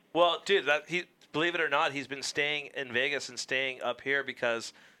gosh. Well, dude, believe it or not, he's been staying in Vegas and staying up here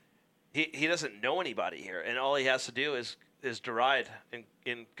because he doesn't know anybody here, and all he has to do is to ride and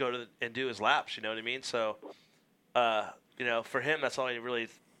go and do his laps. You know what I mean? So, for him, that's all he really.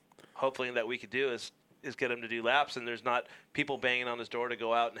 Hopefully that we could do is get him to do laps, and there's not people banging on his door to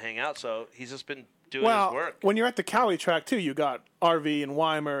go out and hang out. So he's just been doing his work. When you're at the Cali track too, you got RV and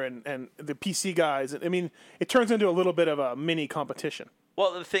Weimer and the PC guys. I mean, it turns into a little bit of a mini competition.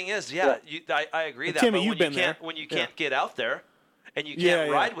 Well, the thing is, I agree and that. Timmy, but you've been there. When you can't get out there, and you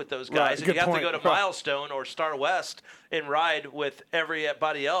can't ride with those guys, and you have to go to Milestone or Star West and ride with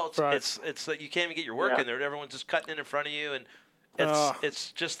everybody else. Right. It's like you can't even get your work in there. Everyone's just cutting in front of you, and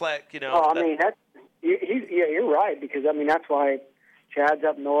it's just like Oh, I mean, you're right, because I mean that's why Chad's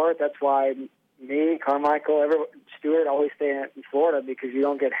up north. That's why me, Carmichael, Stewart always stay in Florida, because you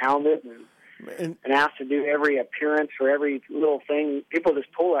don't get hounded and asked to do every appearance for every little thing. People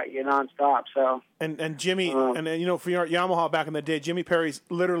just pull at you nonstop. So and Jimmy for your Yamaha back in the day, Jimmy Perry's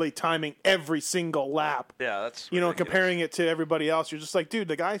literally timing every single lap. Yeah, that's comparing it to everybody else. You're just like, dude,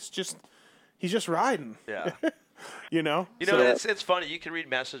 the guy's he's just riding. Yeah. It's funny. You can read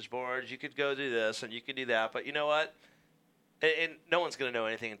message boards. You could go do this and you could do that. But you know what? And no one's going to know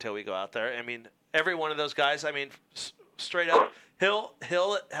anything until we go out there. I mean, every one of those guys, I mean, straight up, Hill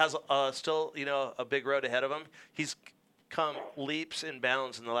has still, a big road ahead of him. He's come leaps and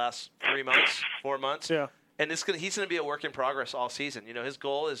bounds in the last 4 months. Yeah. And he's going to be a work in progress all season. His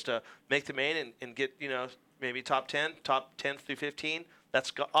goal is to make the main and get, maybe top 10 through 15.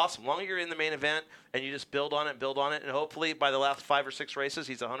 That's awesome. As long as you're in the main event and you just build on it, and hopefully by the last 5 or 6 races,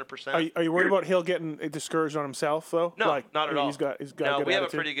 he's 100%. Are you worried about Hill getting discouraged on himself, though? No, not at all. He's got no, a good we have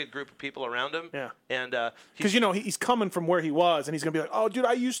attitude. a pretty good group of people around him. Yeah. And because he's coming from where he was, and he's gonna be like, "Oh, dude,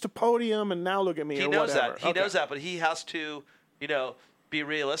 I used to podium, and now look at me." He knows that. He knows that, but he has to, be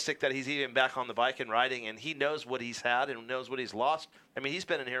realistic that he's even back on the bike and riding, and he knows what he's had and knows what he's lost. I mean, he's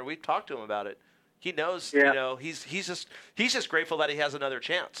been in here. We've talked to him about it. He knows, he's just grateful that he has another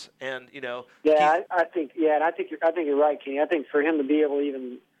chance, and I think you're right, Kenny. I think for him to be able to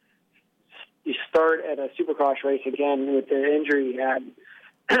even start at a Supercross race again with the injury he had,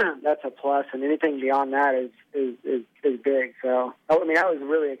 that's a plus, and anything beyond that is big. So I mean, that was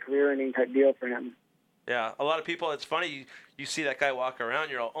really a career-ending type deal for him. Yeah, a lot of people. It's funny you see that guy walk around.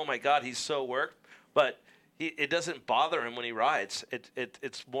 You're all, oh my God, he's so worked, but it doesn't bother him when he rides.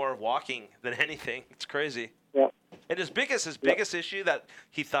 It's more walking than anything. It's crazy. Yeah. And his biggest issue that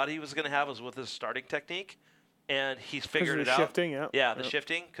he thought he was going to have was with his starting technique, and he's figured it out. Shifting, yeah. Yeah, the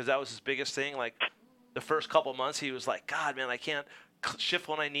shifting, because that was his biggest thing. Like the first couple months, he was like, God, man, I can't shift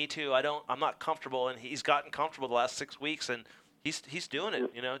when I need to. I'm not comfortable, and he's gotten comfortable the last 6 weeks, and he's doing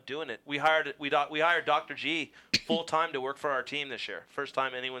it. Doing it. We hired Dr. G full time to work for our team this year. First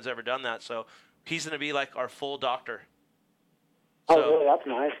time anyone's ever done that. So he's going to be like our full doctor. Oh, really? That's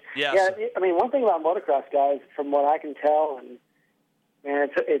nice. Yes. Yeah. I mean, one thing about motocross guys, from what I can tell, and man,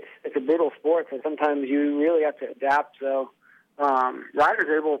 it's a brutal sport. So sometimes you really have to adapt. So riders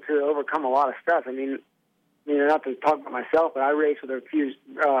are able to overcome a lot of stuff. I mean, not to talk about myself, but I raced with a fused,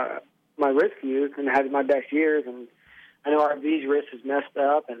 my wrist fused, and had my best years. And I know RV's wrist is messed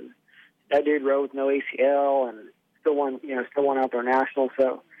up, and that dude rode with no ACL and still won outdoor nationals.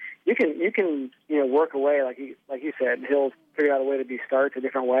 So you can work away, like you said. He'll figure out a way to do starts a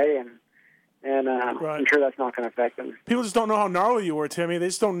different way, and right. I'm sure that's not going to affect him. People just don't know how gnarly you were, Timmy. They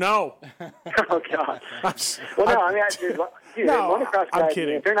just don't know. Oh God. Motocross I'm guys,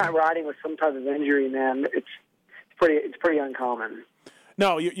 kidding. if they're not riding with some type of injury, man, it's pretty uncommon.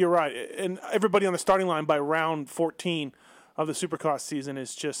 No, you're right. And everybody on the starting line by round 14 of the Supercross season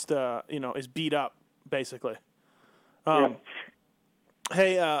is just is beat up basically.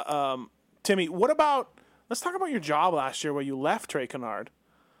 Hey, Timmy, let's talk about your job last year where you left Trey Kennard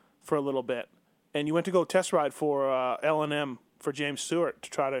for a little bit, and you went to go test ride for L&M for James Stewart to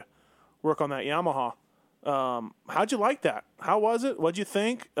try to work on that Yamaha. How'd you like that? How was it? What'd you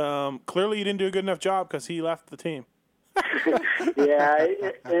think? Clearly you didn't do a good enough job because he left the team. Yeah,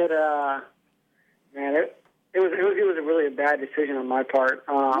 it was a really bad decision on my part.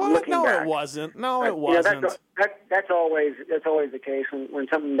 Looking back. It wasn't. No, it wasn't. That's always the case when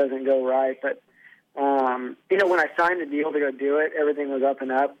something doesn't go right. But when I signed the deal to go do it, everything was up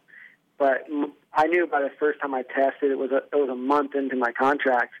and up. But I knew by the first time I tested, it was a month into my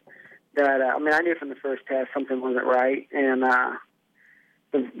contract that I knew from the first test something wasn't right, and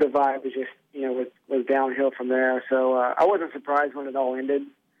the vibe was just was downhill from there. So I wasn't surprised when it all ended.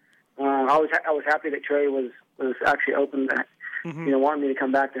 I was happy that Trey was actually open to wanting me to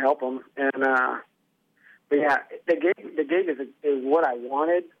come back to help him. And but yeah, the gig is what I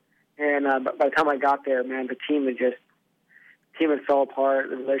wanted. And but by the time I got there, man, the team had fell apart.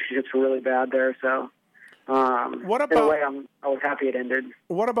 The relationships were really bad there. So what about, in a way, I was happy it ended.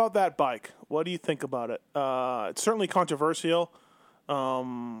 What about that bike? What do you think about it? It's certainly controversial.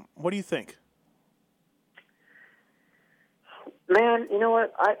 What do you think? Man, you know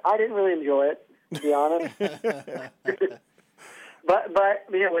what? I didn't really enjoy it, to be honest. but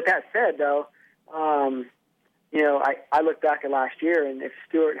with that said, though, I look back at last year, and if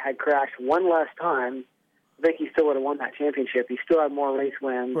Stewart had crashed one last time, I think he still would have won that championship. He still had more race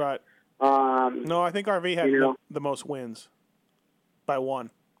wins. Right. No, I think RV had the most wins by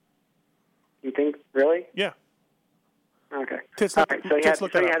one. You think? Really? Yeah. Okay. All right. So he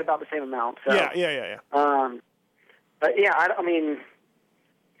had about the same amount. So. Yeah. But yeah, I mean,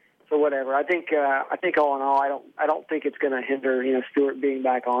 so whatever. I think all in all, I don't think it's going to hinder Stewart being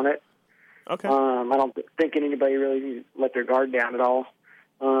back on it. Okay. I don't think anybody really needs to let their guard down at all.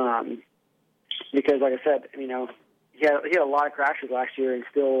 Because like I said, he had a lot of crashes last year and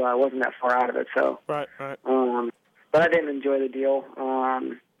still wasn't that far out of it. So right. But I didn't enjoy the deal.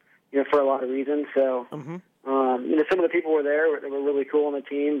 For a lot of reasons. So some of the people were there that were really cool on the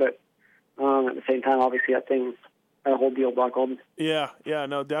team, but at the same time, obviously, that whole deal buckled. Yeah,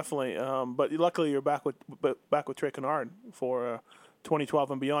 no, definitely. But luckily, you're back with Trey Kennard for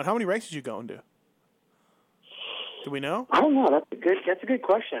 2012 and beyond. How many races did you go and do? Do we know? I don't know. That's a good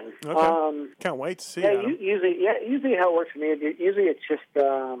question. Okay. Can't wait to see. Usually how it works for me. Usually it's just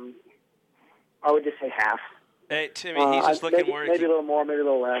I would just say half. Hey Timmy, he's just looking where maybe a little more, maybe a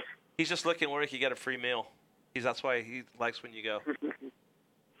little less. He's just looking where he can get a free meal. That's why he likes when you go.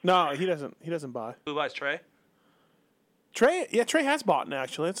 No, he doesn't. He doesn't buy. Who buys, Trey? Trey has bought,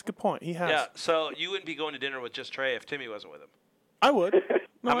 actually. That's a good point. He has. Yeah, so you wouldn't be going to dinner with just Trey if Timmy wasn't with him. I would.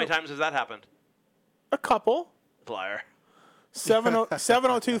 How many times has that happened? A couple. Liar.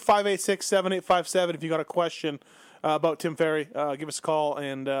 702-586-7857. If you got a question about Tim Ferry, give us a call,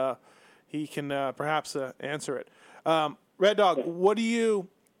 and he can perhaps answer it. Red Dog, what do you...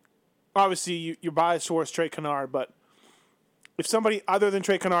 Obviously, you're biased towards Trey Kennard, but if somebody other than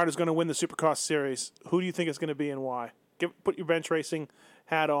Trey Kennard is going to win the Supercross Series, who do you think it's going to be and why? Put your bench racing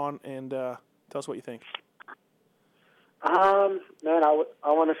hat on and tell us what you think. Man,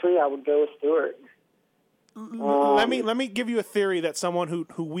 honestly, I would go with Stewart. Let me give you a theory that someone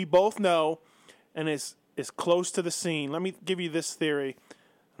who we both know and is is close to the scene. Let me give you this theory.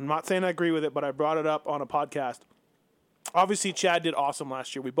 I'm not saying I agree with it, but I brought it up on a podcast. Obviously, Chad did awesome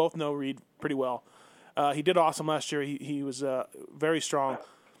last year. We both know Reed pretty well. He did awesome last year. He was very strong.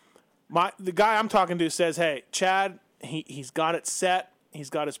 The guy I'm talking to says, hey, Chad, he's got it set. He's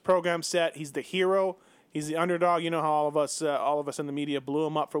got his program set. He's the hero. He's the underdog. You know how all of us in the media blew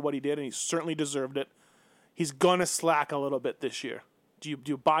him up for what he did, and he certainly deserved it. He's gonna slack a little bit this year. Do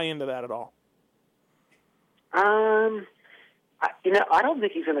you buy into that at all? I don't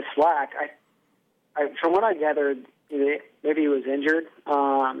think he's gonna slack. From what I gathered, maybe he was injured.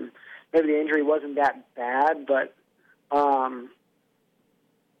 Maybe the injury wasn't that bad, but the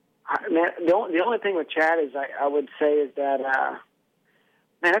only thing with Chad is I would say is that.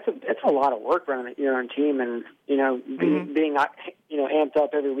 Man, that's a lot of work running your own team, and being amped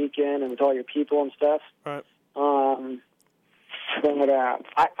up every weekend and with all your people and stuff. Right. But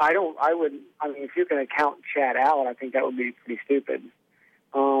if you can count Chad out, I think that would be pretty stupid.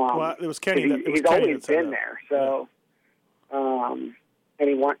 Well, it was Kenny. He's always been there, so. Yeah. And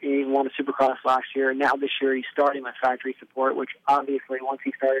he won a Supercross last year, and now this year he's starting with factory support, which obviously once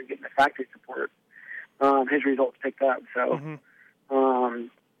he started getting the factory support, his results picked up. So. Mm-hmm.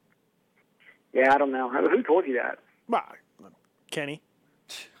 I don't know. Who told you that? Well, Kenny.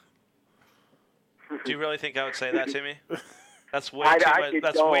 Do you really think I would say that, Timmy? That's way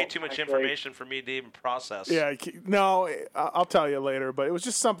too much information for me to even process. Yeah, no, I'll tell you later. But it was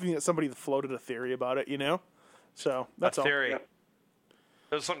just something that somebody floated a theory about it, So that's all. Theory. There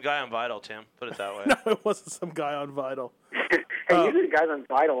was some guy on Vital, Tim. Put it that way. No, it wasn't some guy on Vital. Hey, usually the guys on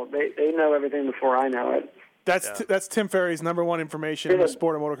Vital, they know everything before I know it. That's Tim Ferry's number one information in the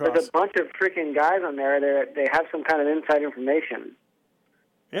sport of motocross. There's a bunch of freaking guys on there. They have some kind of inside information.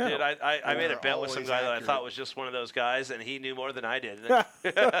 Yeah. Dude, I made a bet with some guy that I thought was just one of those guys, and he knew more than I did. Oh,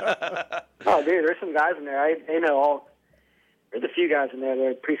 dude, there's some guys in there. They know all. There's a few guys in there that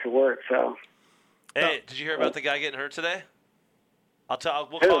are a piece of work. So. Hey, did you hear about the guy getting hurt today? We'll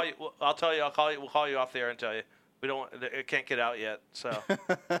call you. We'll call you off the air and tell you. It can't get out yet, so.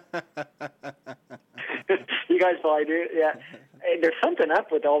 You guys probably do, yeah. Hey, there's something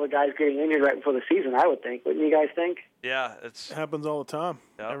up with all the guys getting injured right before the season, I would think. Wouldn't you guys think? Yeah, it happens all the time,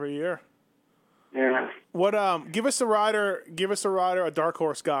 every year. Yeah. What? Give us a rider, a dark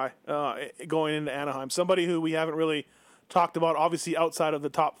horse guy going into Anaheim. Somebody who we haven't really talked about, obviously outside of the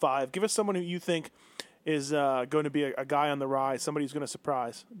top 5. Give us someone who you think is going to be a guy on the rise, somebody who's going to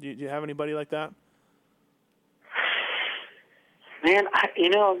surprise. Do you have anybody like that? Man,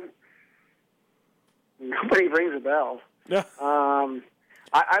 nobody rings a bell. Yeah. I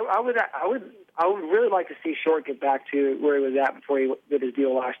would really like to see Short get back to where he was at before he did his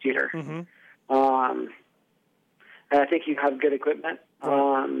deal last year. Mm-hmm. And I think you have good equipment.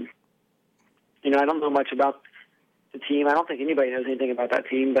 Right. I don't know much about the team. I don't think anybody knows anything about that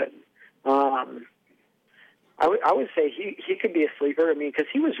team, but I would say he could be a sleeper. I mean, because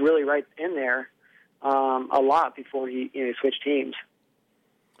he was really right in there a lot before he switched teams.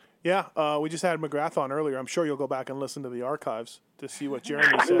 Yeah, we just had McGrath on earlier. I'm sure you'll go back and listen to the archives to see what Jeremy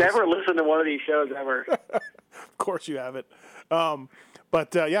says. I've never listened to one of these shows ever. Of course you haven't.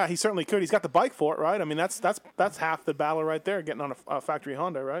 But he certainly could. He's got the bike for it, right? I mean, that's half the battle right there, getting on a factory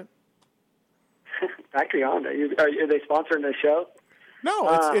Honda, right? Factory Honda? Are they sponsoring the show?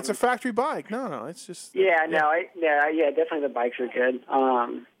 No, it's a factory bike. No, it's just... definitely the bikes are good.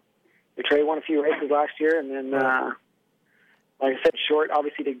 Trey won a few races last year, and then, like I said, Short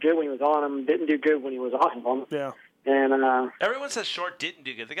obviously did good when he was on them, didn't do good when he was off of them. Yeah. And everyone says Short didn't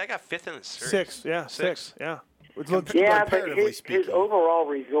do good. The guy got 5th in the series. 6th, yeah. But his overall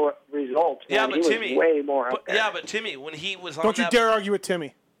result, he was way more up there. Yeah, but Timmy, when he was on Don't you dare argue with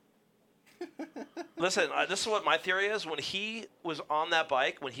Timmy. Listen, this is what my theory is. When he was on that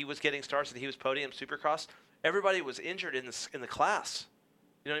bike, when he was getting starts and he was podium Supercross, everybody was injured in the class.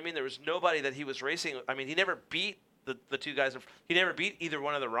 You know what I mean? There was nobody that he was racing. I mean, he never beat the two guys. He never beat either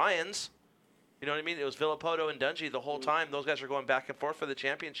one of the Ryans. You know what I mean? It was Villapoto and Dungey the whole time. Those guys were going back and forth for the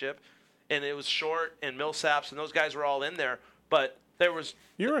championship. And it was Short and Millsaps, and those guys were all in there. But there was...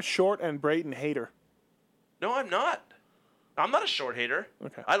 You're a Short and Brayton hater. No, I'm not. I'm not a Short hater.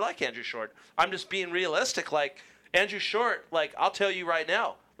 Okay. I like Andrew Short. I'm just being realistic. Like, Andrew Short, like, I'll tell you right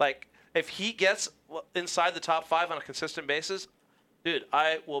now, like, if he gets inside the top 5 on a consistent basis... Dude,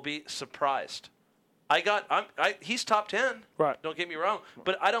 I will be surprised. He's top 10. Right. Don't get me wrong.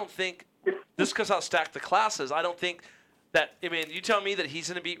 But I don't think, just because I'll stack the classes, I don't think that, I mean, you tell me that he's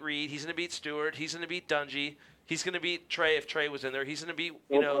going to beat Reed, he's going to beat Stewart, he's going to beat Dungey, he's going to beat Trey if Trey was in there, he's going to beat,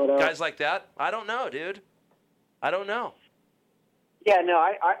 guys like that. I don't know, dude. I don't know. Yeah, no,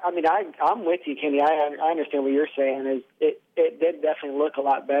 I'm with you, Kenny. I understand what you're saying. It did definitely look a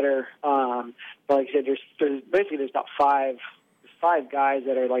lot better. But like I said, there's about five guys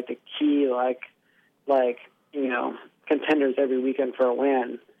that are like the key, like contenders every weekend for a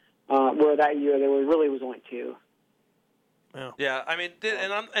win. Where that year there really was only two. Yeah, I mean, dude,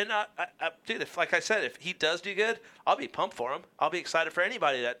 dude, if like I said, if he does do good, I'll be pumped for him. I'll be excited for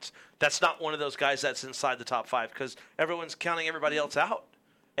anybody that's not one of those guys that's inside the top 5 because everyone's counting everybody else out.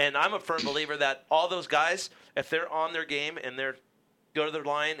 And I'm a firm believer that all those guys, if they're on their game and they're go to their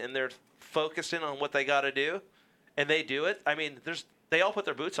line and they're focused in on what they got to do, and they do it. I mean, they all put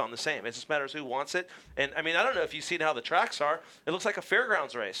their boots on the same. It just matters who wants it. And I mean, I don't know if you've seen how the tracks are. It looks like a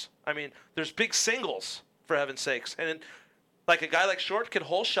fairgrounds race. I mean, there's big singles for heaven's sakes, and like a guy like Short can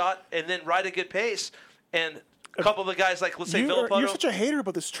hole shot and then ride a good pace. And a couple of the guys like, let's say, Villopoto. You're such a hater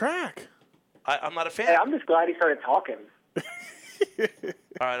about this track. I'm not a fan. Hey, I'm just glad he started talking.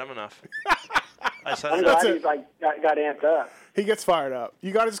 All right, I'm enough. I'm glad he got amped up. He gets fired up.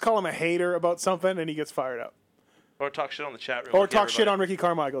 You got to just call him a hater about something, and he gets fired up. Or talk shit on the chat room. Or talk shit on Ricky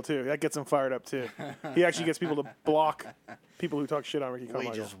Carmichael, too. That gets him fired up, too. He actually gets people to block people who talk shit on Ricky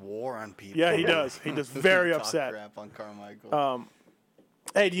Carmichael. We just war on people. Yeah, he does. He does very upset. Crap on Carmichael.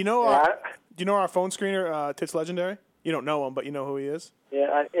 Hey, do you know our phone screener, Tits Legendary? You don't know him, but you know who he is?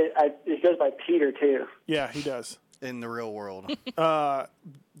 Yeah, it goes by Peter, too. Yeah, he does. In the real world.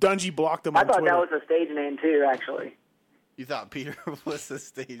 Dungy blocked him on Twitter. I thought Twitter. that was a stage name, too, actually. You thought Peter was a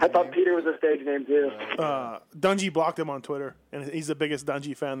stage name? I thought Peter was a stage name, too. Dungy blocked him on Twitter, and he's the biggest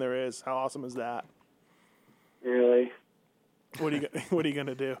Dungy fan there is. How awesome is that? Really? What are you going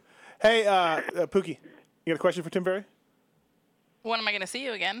to do? Hey, Pookie, you got a question for Tim Ferry? When am I going to see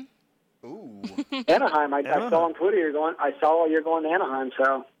you again? Ooh. Anaheim. I saw on Twitter you're going to Anaheim,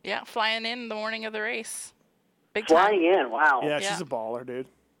 so. Yeah, flying in the morning of the race. Big flying time. in, wow. Yeah, she's a baller, dude.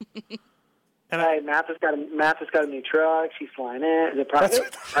 And hey, Mathis got a new truck. She's flying in. Is it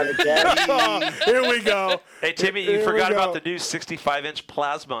private jet? Here we go. Hey, Timmy, you forgot about the new 65-inch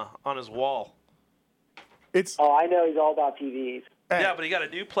plasma on his wall. Oh, I know he's all about TVs. Yeah, but he got a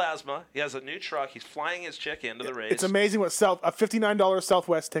new plasma. He has a new truck. He's flying his chick into the race. It's amazing what a $59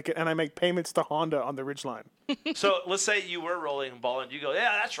 Southwest ticket, and I make payments to Honda on the Ridgeline. So let's say you were rolling ball, and you go,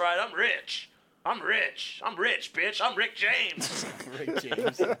 yeah, that's right, I'm rich. I'm rich, bitch. I'm Rick James. Rick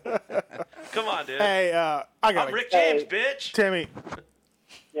James. Come on, dude. Hey, I'm Rick James, bitch. Timmy.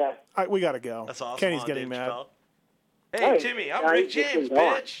 Yeah. We got to go. That's awesome. Kenny's getting mad. Hey, Timmy, I'm Rick James,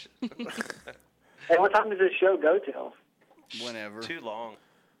 bitch. Hey, what time does this show go till? Whenever. Too long.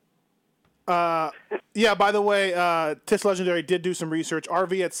 Yeah, by the way, Tits Legendary did do some research.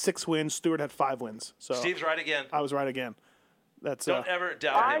 RV had 6 wins. Stewart had 5 wins. So Steve's right again. I was right again. That's Don't ever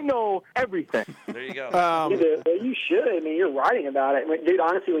doubt him. I know everything. There you go. You should. I mean, you're writing about it. Dude,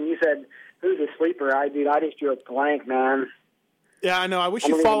 honestly, when you said, who's a sleeper, I just drew a blank, man. Yeah, I know. I wish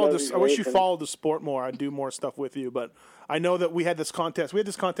you followed this. I wish you followed the sport more. I'd do more stuff with you. But I know that we had this contest. We had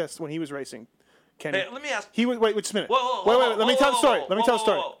this contest when he was racing. Kenny. Hey, let me ask. He was wait just a minute. Whoa, wait. Let me tell the story. Let me tell the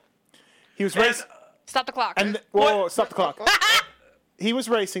story. He was racing. Stop the clock. And whoa, stop the clock. He was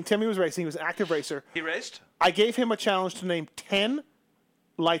racing. Timmy was racing. He was an active racer. He raced? I gave him a challenge to name 10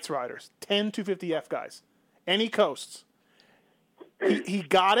 lights riders, 10 250F guys. Any coasts. He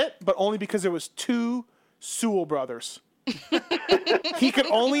got it, but only because there was 2 Sewell brothers. He could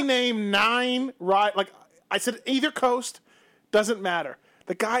only name 9 like I said, either coast, doesn't matter.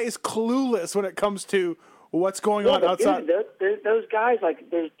 The guy is clueless when it comes to what's going on outside. Dude, those guys,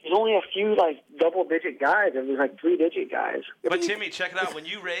 there's only a few double-digit guys, and there's 3-digit guys. But Timmy, check it out. When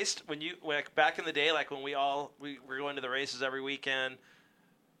you raced, back in the day, when we were going to the races every weekend,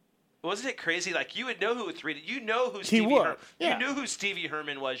 wasn't it crazy? You would know who you know who Stevie you knew who Stevie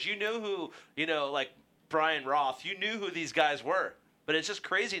Herman was. You knew who Brian Roth. You knew who these guys were. But it's just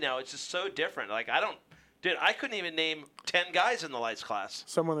crazy now. It's just so different. Dude, I couldn't even name 10 guys in the lights class.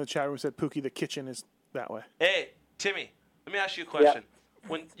 Someone in the chat room said, Pookie, the kitchen is that way. Hey, Timmy, let me ask you a question. Yeah.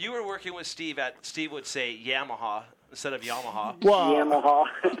 When you were working with Steve, Steve would say Yamaha instead of Yamaha. Wow.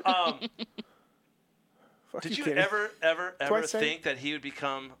 Yamaha. Did you ever think that he would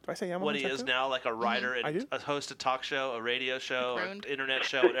become what he is now, like a writer and a host of talk show, a radio show, an internet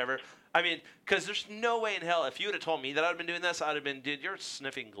show, whatever? I mean, because there's no way in hell, if you would have told me that I'd been doing this, I'd have been, dude, you're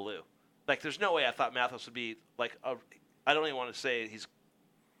sniffing glue. There's no way I thought Mathis would be I don't even want to say he's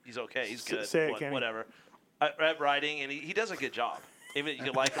okay. He's good. Say it, whatever. At writing, and he does a good job. Even you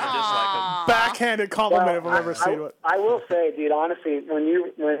can like him or dislike him. Backhanded compliment if I've ever seen it. I will say, dude, honestly,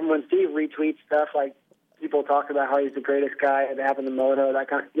 when Steve retweets stuff people talk about how he's the greatest guy to have in the moto, that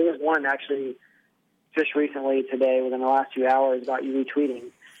kind of. There was one actually just recently today, within the last 2 hours, about you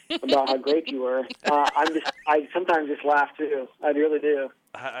retweeting about how great you were. I sometimes just laugh too. I really do.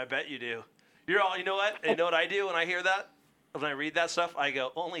 I bet you do. You're all. You know what? You know what I do when I hear that? When I read that stuff, I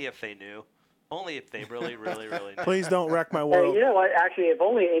go, only if they knew. Only if they really, really, really knew. Please don't wreck my world. Hey, you know what? Actually, if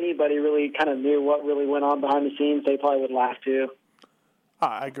only anybody really kind of knew what really went on behind the scenes, they probably would laugh too.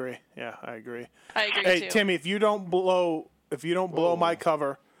 I agree. Yeah, I agree. I agree hey, too. Timmy, if you don't blow my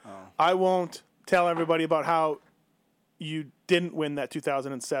cover, I won't tell everybody about how you didn't win that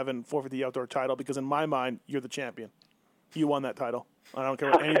 2007 450 outdoor title, because in my mind, you're the champion. You won that title. I don't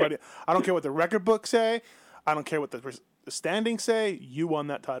care what anybody. I don't care what the record books say. I don't care what the standings say. You won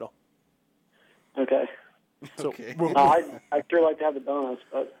that title. Okay. So okay. I'd sure like to have the bonus,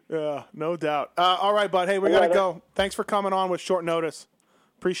 but yeah, no doubt. All right, bud. Hey, we gotta go. Thanks for coming on with short notice.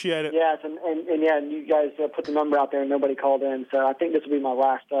 Appreciate it. Yes, and you guys put the number out there and nobody called in, so I think this will be my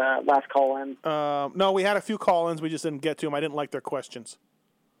last call in. No, we had a few call-ins. We just didn't get to them. I didn't like their questions.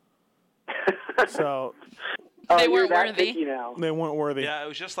 So they weren't worthy. They weren't worthy. Yeah, it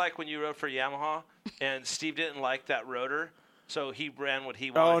was just like when you rode for Yamaha, and Steve didn't like that rotor, so he ran what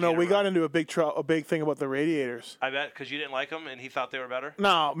he wanted. Oh no, we got into a big thing about the radiators. I bet because you didn't like them, and he thought they were better.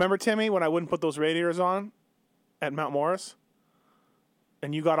 No, remember Timmy when I wouldn't put those radiators on at Mount Morris?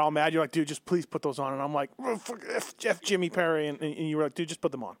 And you got all mad. You're like, dude, just please put those on. And I'm like, oh, F Jimmy Perry. And you were like, dude, just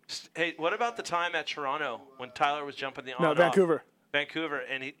put them on. Hey, what about the time at Toronto when Tyler was jumping the on? No, Vancouver. Vancouver,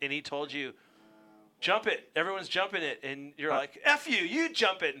 and he told you, jump it. Everyone's jumping it, and you're like, F you, you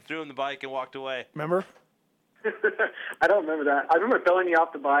jump it, and threw him the bike and walked away. Remember? I don't remember that. I remember throwing you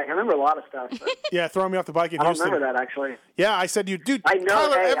off the bike. I remember a lot of stuff. Yeah, throwing me off the bike in Houston. I don't remember that, actually. Yeah, I said, dude, I know,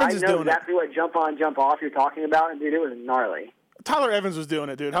 Tyler Evans is doing exactly what jump on, jump off you're talking about, and dude, it was gnarly. Tyler Evans was doing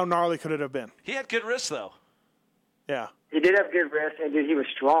it, dude. How gnarly could it have been? He had good wrists, though. Yeah. He did have good wrists, and dude, he was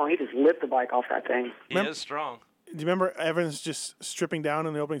strong. He just lit the bike off that thing. He is strong. Do you remember Evans just stripping down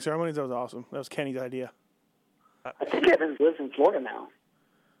in the opening ceremonies? That was awesome. That was Kenny's idea. I think Evans lives in Florida now.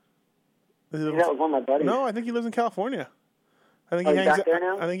 I think that was one of my buddies. No, I think he lives in California. I think he's back there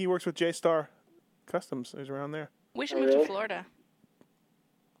now? I think he works with J-Star Customs. He's around there. We should move to Florida.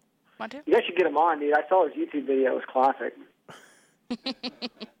 Want to? You guys should get him on, dude. I saw his YouTube video. It was classic.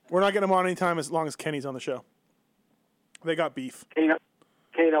 We're not getting him on anytime as long as Kenny's on the show. They got beef. Kenny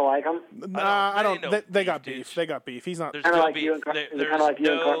don't like him? Nah, I don't. They got beef. They got beef. He's not. There's kind of no like beef. you and There's like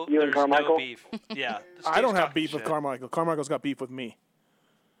you and Carmichael. No beef. Yeah. I don't have beef with Carmichael. Carmichael's got beef with me.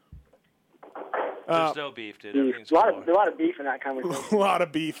 There's no beef, dude. Everything's a lot of beef in that conversation. A lot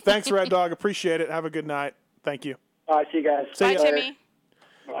of beef. Thanks, Red Dog. Appreciate it. Have a good night. Thank you. All right, see you guys. See Bye, you Timmy.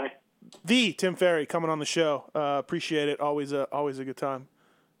 Bye. The Tim Ferry coming on the show. Appreciate it. Always a good time.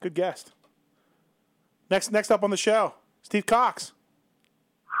 Good guest. Next up on the show, Steve Cox.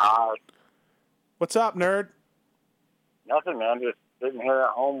 Hi. What's up, nerd? Nothing, man. Just sitting here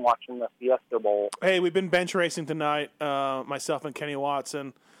at home watching the Fiesta Bowl. Hey, we've been bench racing tonight. Myself and Kenny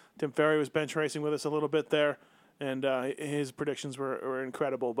Watson. Tim Ferry was bench racing with us a little bit there, and his predictions were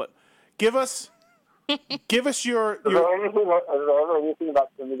incredible. But give us your. Is there ever anything about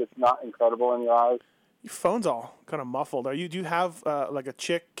Timmy that's not incredible in your eyes? Your phone's all kind of muffled. Do you have like a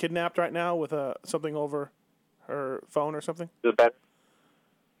chick kidnapped right now with something over her phone or something? Is it better?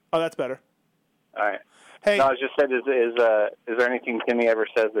 Oh, that's better. All right. Hey, no, I just said, is there anything Timmy ever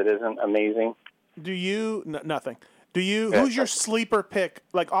says that isn't amazing? Do you nothing? Do you? Who's your sleeper pick?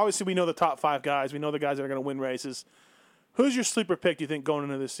 Like, obviously, we know the top 5 guys. We know the guys that are going to win races. Who's your sleeper pick, do you think, going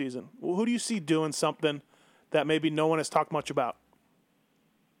into this season? Who do you see doing something that maybe no one has talked much about?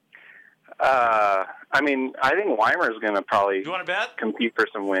 I mean, I think Weimer's going to probably you want to bet? Compete for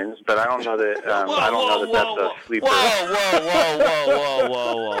some wins, but I don't know that. That's a sleeper.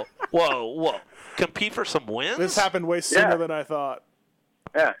 Whoa! Compete for some wins? This happened way sooner than I thought.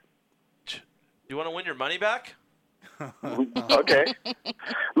 Yeah. You want to win your money back? Okay.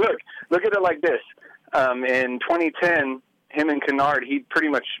 Look at it like this. In 2010, him and Kennard, he pretty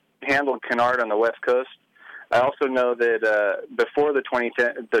much handled Kennard on the West Coast. I also know that before the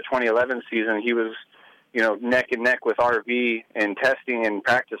 2011 season, he was, neck and neck with RV in testing and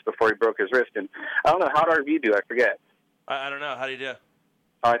practice before he broke his wrist. And I don't know, how did RV do? I forget. I don't know. How did he do?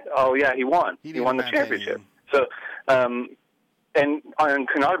 He won. He won the championship. So, and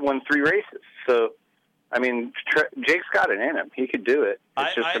Kennard won 3 races. So, I mean, Jake's got it in him. He could do it.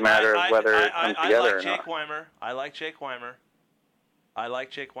 It's just a matter of whether it comes together or not. I like Jake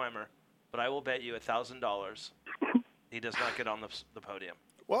Weimer, but I will bet you $1,000 he does not get on the podium.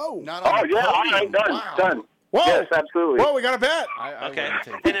 Whoa! Not on the podium. Done. Whoa! Yes, absolutely. Whoa! We got a bet. Okay.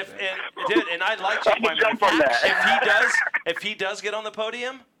 And I like Jake Weimer. If he does get on the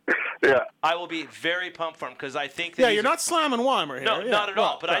podium, I will be very pumped for him because I think that yeah, you're not slamming Weimer here. No, yeah, not at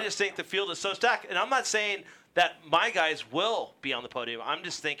all. But right. I just think the field is so stacked. And I'm not saying that my guys will be on the podium. I'm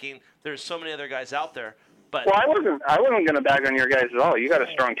just thinking there's so many other guys out there. But well, I wasn't going to bag on your guys at all. You got a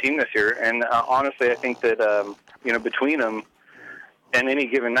strong team this year, and honestly, I think that between them and any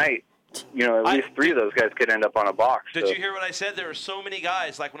given night, at least 3 of those guys could end up on a box. Did you hear what I said? There are so many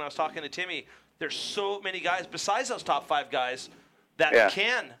guys. Like when I was talking to Timmy, there's so many guys besides those top 5 guys that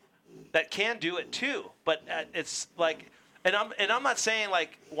can do it too. But it's like, and I'm not saying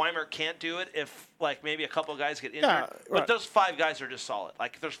like Weimer can't do it if like maybe a couple of guys get injured. Yeah, right. But those 5 guys are just solid.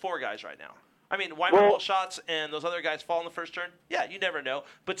 Like there's 4 guys right now. I mean, Weimer holds shots and those other guys fall in the first turn. Yeah, you never know.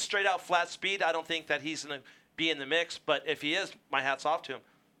 But straight out flat speed, I don't think that he's going to be in the mix. But if he is, my hat's off to him.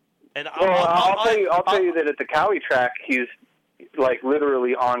 And I'll tell you that at the Cowie track, he's like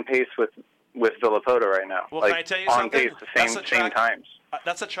literally on pace with Villapoto right now. Well, like, can I tell you on something? pace the same times.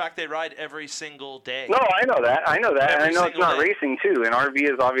 That's a track they ride every single day. No, I know that. And I know it's not racing, too. And RV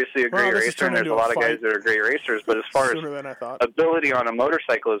is obviously a great racer, and there's a lot of guys that are great racers. But as far as ability on a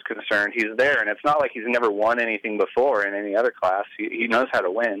motorcycle is concerned, he's there. And it's not like he's never won anything before in any other class. He knows how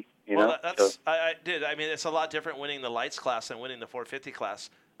to win. Well, I did. I mean, it's a lot different winning the lights class than winning the 450 class.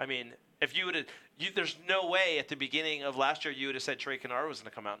 I mean, if you would have, there's no way at the beginning of last year you would have said Trey Canard was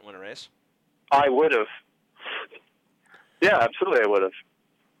going to come out and win a race. I would have. Yeah, absolutely, I would have.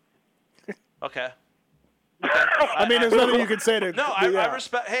 Okay. I mean, there's nothing you can say to. No, I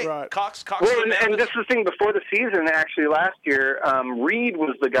respect. Hey, right. Cox. Well, and this is the thing. Before the season, actually, last year, Reed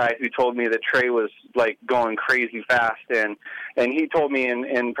was the guy who told me that Trey was like going crazy fast, and he told me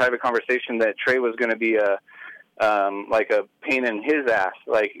in private conversation that Trey was going to be like a pain in his ass,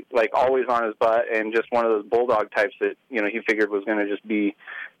 like always on his butt, and just one of those bulldog types that he figured was going to just be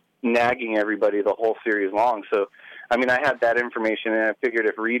nagging everybody the whole series long. So, I mean, I had that information, and I figured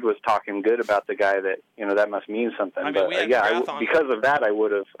if Reed was talking good about the guy, that that must mean something. I mean, but because of that, I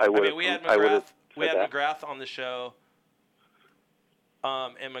would have. We had McGrath on the show,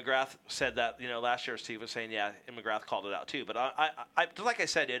 and McGrath said that last year Steve was saying and McGrath called it out too. But I like I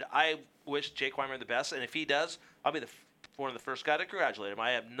said, dude, I wish Jake Weimer the best, and if he does, I'll be one of the first guy to congratulate him. I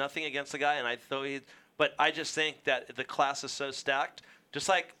have nothing against the guy, and but I just think that the class is so stacked. Just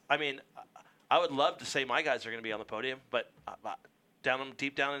like, I mean, I would love to say my guys are going to be on the podium, but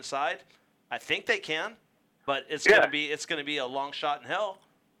deep down inside, I think they can. But it's going to be a long shot in hell,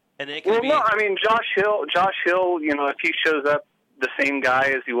 and it can be. No, I mean Josh Hill. If he shows up the same guy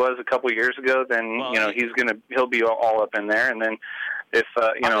as he was a couple of years ago, then he'll be all up in there, and then. If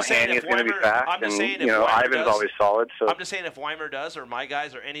Hanny is going to be fast, and Ivan's always solid. So I'm just saying, if Weimer does, or my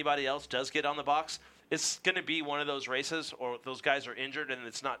guys, or anybody else does get on the box, it's going to be one of those races, or those guys are injured, and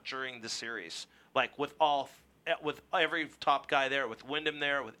it's not during the series. Like with every top guy there, with Wyndham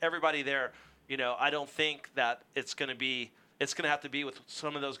there, with everybody there, I don't think that it's going to be. It's going to have to be with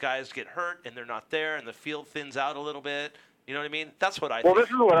some of those guys get hurt, and they're not there, and the field thins out a little bit. You know what I mean? That's what I think. Well,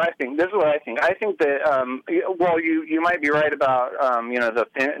 this is what I think. I think that, you might be right about,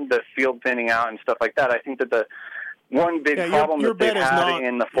 the field thinning out and stuff like that. I think that the one big problem that they've had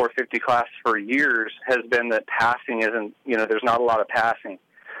in the 450 class for years has been that passing isn't, there's not a lot of passing.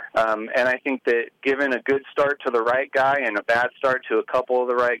 And I think that given a good start to the right guy and a bad start to a couple of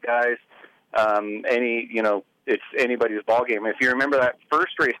the right guys, it's anybody's ballgame. If you remember that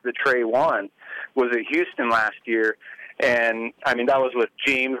first race that Trey won was at Houston last year, and, I mean, that was with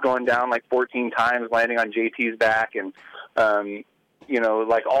James going down like 14 times, landing on JT's back, and,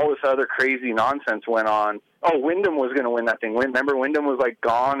 like all this other crazy nonsense went on. Oh, Wyndham was going to win that thing. Remember, Wyndham was like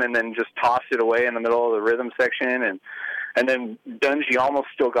gone and then just tossed it away in the middle of the rhythm section, and then Dungy almost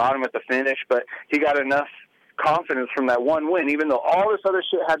still got him at the finish, but he got enough confidence from that one win. Even though all this other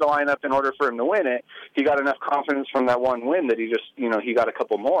shit had to line up in order for him to win it, he got enough confidence from that one win that he just, he got a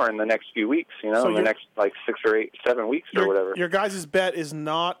couple more in the next few weeks, so in the next like 6 or 8, 7 weeks or whatever. Your guys' bet is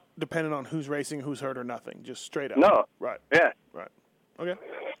not dependent on who's racing, who's hurt, or nothing. Just straight up. No. Right. Yeah. Right. Okay.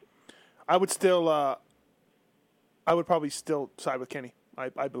 I would probably still side with Kenny.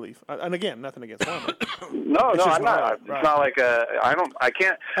 I believe. And again, nothing against Weimer. No, I'm not. It's not like I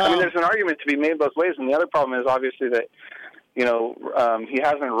can't. I mean, there's an argument to be made both ways, and the other problem is obviously that, he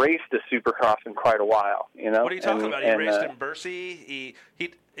hasn't raced a Supercross in quite a while. What are you talking about? He raced in Bercy.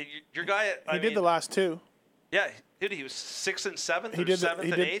 Your guy. He did the last 2. Yeah, he was 6th and 7th, or 7th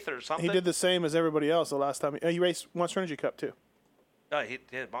and 8th, or something. He did the same as everybody else the last time. He raced Monster Energy Cup too. He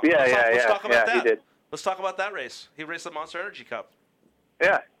did. Let's talk about that. He did. Let's talk about that race. He raced the Monster Energy Cup.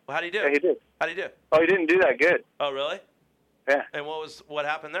 Yeah. Well, how'd he do? Yeah, he did. How'd he do? Oh, he didn't do that good. Oh, really? Yeah. And what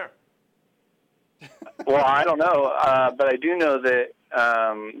happened there? Well, I don't know, but I do know that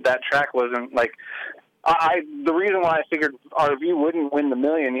that track wasn't like. The reason why I figured RV wouldn't win the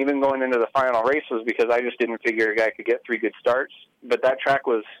million, even going into the final race, was because I just didn't figure a guy could get 3 good starts. But that track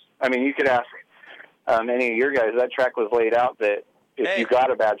was, I mean, you could ask any of your guys. That track was laid out that if you got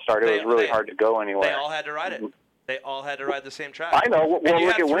a bad start, it was really hard to go anywhere. They all had to ride it. They all had to ride the same track. I know. Well,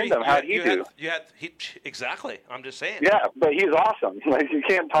 look at Wyndham. How'd he do? Exactly. I'm just saying. Yeah, but he's awesome. Like, you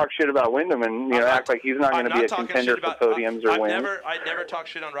can't talk shit about Wyndham and act like he's not going to be a contender for podiums or wins. I never talk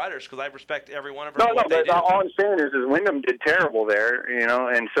shit on riders because I respect every one of them. No, but all I'm saying is Wyndham did terrible there,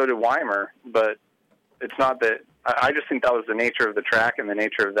 and so did Weimer. But it's not that. I just think that was the nature of the track and the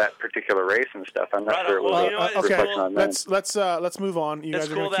nature of that particular race and stuff. I'm not sure it was a reflection on that. Let's move on. You guys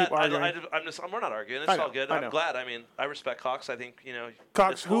are going to keep arguing. We're not arguing. It's all good. I'm glad. I mean, I respect Cox. I think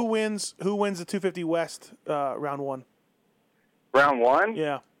Cox. Who wins the 250 West round 1? Round 1?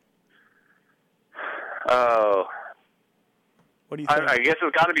 Yeah. Oh. What do you think? I guess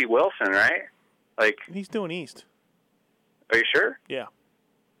it's got to be Wilson, right? Like, he's doing East. Are you sure? Yeah.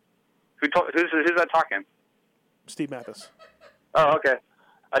 Who's that talking? Steve Mathis. Oh, okay.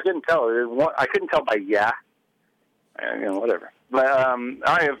 I couldn't tell. I couldn't tell by whatever. But all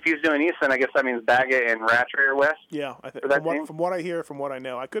right, if he's doing East, then I guess that means Baggett and Rattray are West. Yeah, I think from what I hear, from what I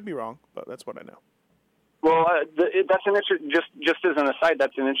know, I could be wrong, but that's what I know. Well, that's an just as an aside,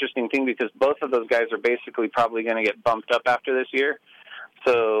 that's an interesting thing because both of those guys are basically probably going to get bumped up after this year.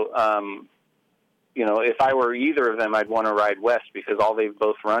 So, if I were either of them, I'd want to ride West because all they've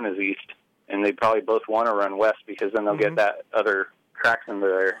both run is East. And they probably both want to run West because then they'll get that other tracks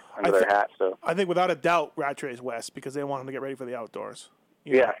under their hat. So I think without a doubt, Rattray's West because they want him to get ready for the outdoors.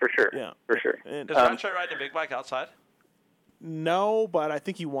 Yeah, for sure. Yeah, for sure. Does Rattray ride the big bike outside? No, but I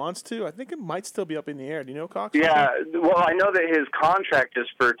think he wants to. I think it might still be up in the air. Do you know, Cox? Yeah, well, I know that his contract is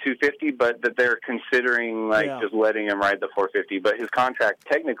for 250, but that they're considering just letting him ride the 450. But his contract,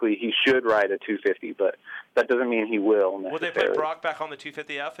 technically, he should ride a 250, but that doesn't mean he will necessarily. Would they put Brock back on the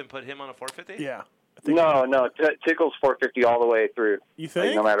 250F and put him on a 450? Yeah. No, Tickle's 450 all the way through. You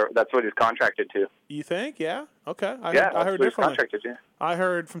think? No matter, that's what he's contracted to. You think? Yeah. Okay. I heard differently. Contracted to. I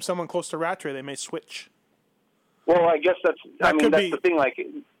heard from someone close to Rattray they may switch. Well, I guess that's the thing. Like,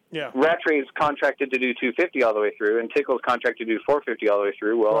 Rattray's contracted to do 250 all the way through, and Tickle's contracted to do 450 all the way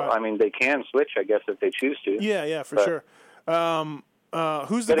through. Well, right. I mean, they can switch, I guess, if they choose to. Yeah, for sure.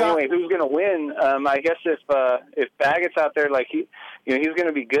 Who's the guy? Anyway, who's going to win? I guess if Baggett's out there, like he's going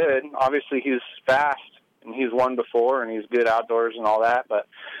to be good. Obviously, he's fast and he's won before, and he's good outdoors and all that. But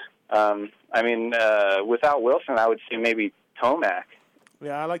without Wilson, I would say maybe Tomac.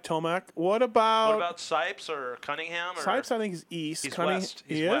 Yeah, I like Tomac. What about Sipes or Cunningham? Sipes, I think, is East. He's West.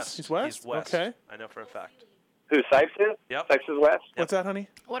 He's West? He's West? Okay. I know for a fact. Who, Sipes is? Yep. Sipes is West? What's that, honey?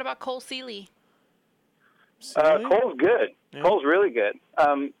 What about Cole Seeley? Cole's good. Yeah. Cole's really good.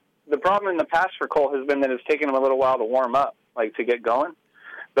 The problem in the past for Cole has been that it's taken him a little while to warm up, like to get going.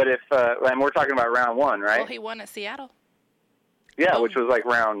 But and we're talking about round 1, right? Well, he won at Seattle. Yeah, which was like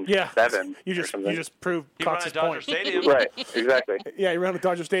round 7. You just proved Cox's point. Stadium. Right, exactly. Yeah, he ran at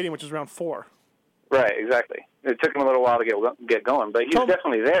Dodger Stadium, which is round 4. Right, exactly. It took him a little while to get going, but he's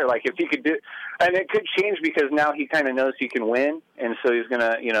definitely there. Like if he could do, and it could change because now he kind of knows he can win, and so he's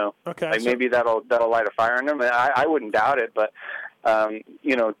gonna, maybe that'll light a fire in him. I wouldn't doubt it, but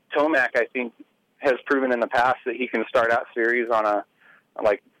Tomac, I think, has proven in the past that he can start out series on a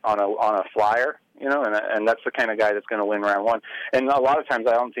flyer. And that's the kind of guy that's going to win round 1. And a lot of times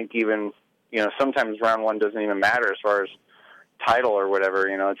I don't think even, sometimes round 1 doesn't even matter as far as title or whatever.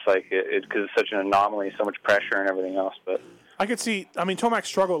 It's like because it's such an anomaly, so much pressure and everything else. But I could see. I mean, Tomac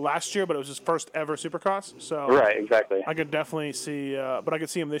struggled last year, but it was his first ever Supercross. So right, exactly. I could definitely see, but I could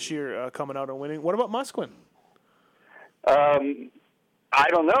see him this year coming out and winning. What about Musquin? I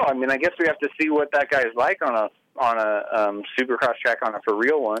don't know. I mean, I guess we have to see what that guy is like on a Supercross track, on a for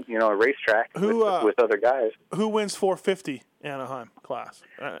real one, a racetrack with other guys. Who wins 450 Anaheim class?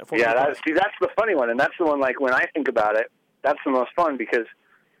 That's the funny one, and that's the one. Like when I think about it, that's the most fun because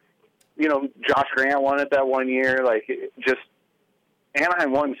Josh Grant won it that one year. Like just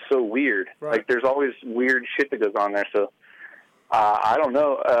Anaheim one's so weird. Right. Like there's always weird shit that goes on there. So I don't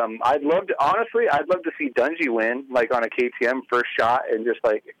know. I'd love to see Dungey win, like on a KTM first shot, and just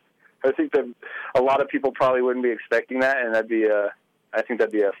like. I think that a lot of people probably wouldn't be expecting that, and I think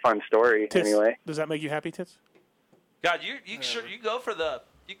that'd be a fun story. Tits, anyway. Does that make you happy, Tits? God, you go for the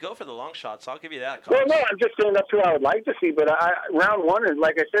long shots. I'll give you that. Well, no, I'm just saying that's who I would like to see. But round 1 is,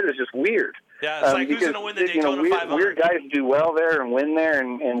 like I said, is just weird. Yeah, it's like who's going to win the Daytona 500? Weird guys do well there and win there,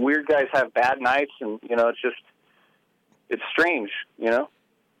 and weird guys have bad nights, and it's strange,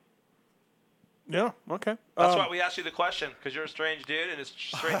 Yeah. Okay. That's why we asked you the question, because you're a strange dude, and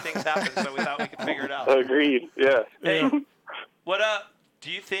strange things happen. So we thought we could figure it out. Agreed. Yeah. Hey, what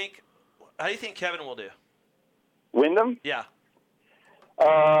do you think? How do you think Kevin will do? Wyndham? Yeah.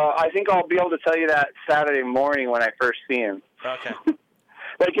 I think I'll be able to tell you that Saturday morning when I first see him. Okay.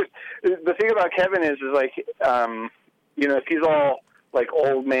 Like, the thing about Kevin is like, if he's all like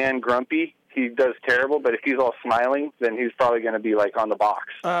old man grumpy, he does terrible. But if he's all smiling, then he's probably going to be like on the box.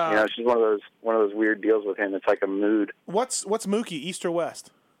 It's just one of those weird deals with him. It's like a mood. What's Mookie, East or West?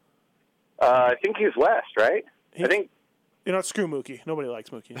 I think he's West, right? I think. Screw Mookie. Nobody likes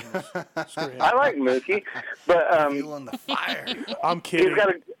Mookie. Screw him. I like Mookie, but feeling the fire. I'm kidding. He's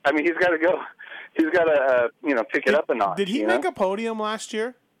got to go. He's got to pick it up a notch. Did he make a podium last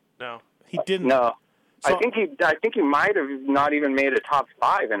year? No, he didn't. No, So, I think he might have not even made a top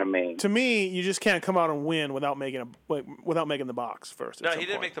 5 in a main. To me, you just can't come out and win without making the box first. No, he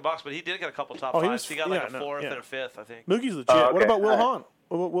didn't make the box, but he did get a couple top 5s. He got a 4th and a 5th, I think. Mookie's legit. Okay. What about Will Hahn?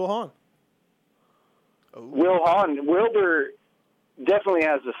 What about Will Hahn? Will Hahn, Wilbur definitely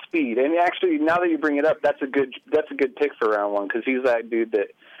has the speed, and actually, now that you bring it up, that's a good pick for round 1 because he's that dude that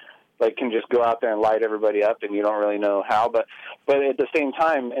like can just go out there and light everybody up, and you don't really know how. But at the same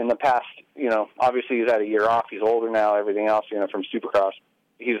time, in the past, obviously he's had a year off. He's older now. Everything else, from Supercross,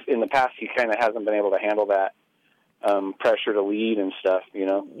 he kind of hasn't been able to handle that pressure to lead and stuff.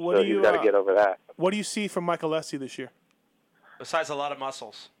 So he's got to get over that. What do you see from Michael Lessie this year? Besides a lot of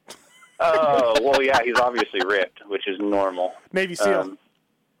muscles. Oh, well, yeah, he's obviously ripped, which is normal. Navy SEAL.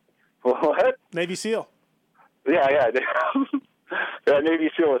 What? Navy SEAL. Yeah. Yeah,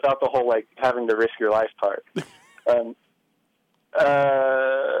 Navy SEAL without the whole, having to risk your life part. I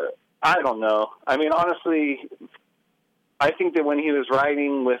don't know. I mean, honestly, I think that when he was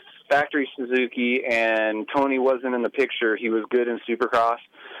riding with Factory Suzuki and Tony wasn't in the picture, he was good in Supercross.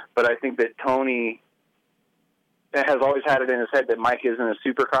 But I think that Tony has always had it in his head that Mike isn't a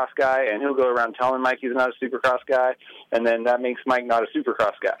Supercross guy, and he'll go around telling Mike he's not a Supercross guy, and then that makes Mike not a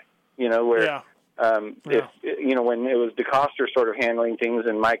Supercross guy. If when it was DeCoster sort of handling things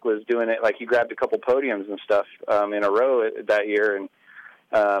and Mike was doing it, like he grabbed a couple podiums and stuff in a row that year, and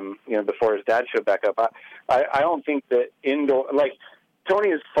before his dad showed back up. I don't think that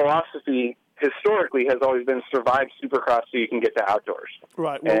Tony's philosophy historically has always been survive Supercross so you can get to outdoors.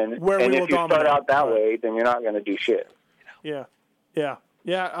 Right. And if you start out that way, then you're not going to do shit. Yeah.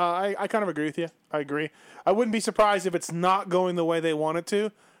 I kind of agree with you. I agree. I wouldn't be surprised if it's not going the way they want it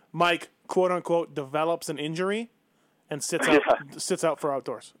to. Mike, quote unquote, develops an injury and sits out for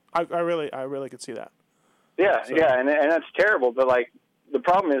outdoors. I really could see that. Yeah, and that's terrible. But the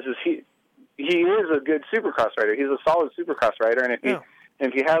problem is he is a good Supercross rider. He's a solid Supercross rider, and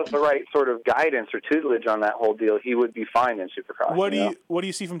if he has the right sort of guidance or tutelage on that whole deal, he would be fine in Supercross. What do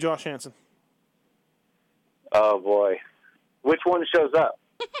you see from Josh Hansen? Oh boy, which one shows up?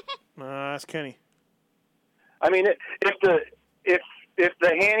 That's Kenny. I mean, if the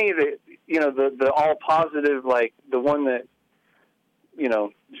Hanny that the all positive, like the one that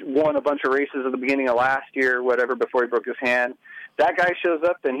won a bunch of races at the beginning of last year or whatever before he broke his hand, that guy shows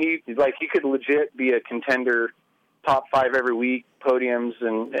up, then he could legit be a contender, top 5 every week, podiums,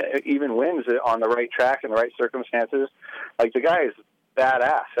 and even wins on the right track and the right circumstances. Like, the guy is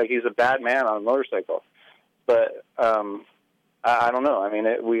badass. Like, he's a bad man on a motorcycle. But I don't know. I mean,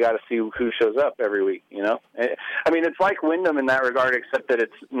 we got to see who shows up every week. I mean, it's like Wyndham in that regard, except that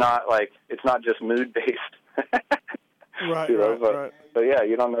it's not just mood based. Right. But yeah,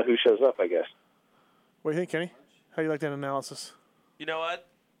 you don't know who shows up, I guess. What do you think, Kenny? How do you like that analysis? You know what?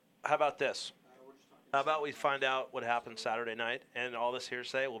 How about this? How about we find out what happened Saturday night, and all this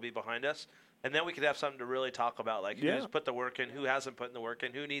hearsay will be behind us, and then we could have something to really talk about, like who's put the work in, who hasn't put in the work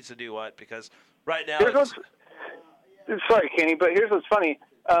in, who needs to do what, because right now sorry, Kenny, but here's what's funny.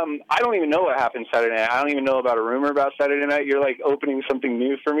 I don't even know what happened Saturday night. I don't even know about a rumor about Saturday night. You're opening something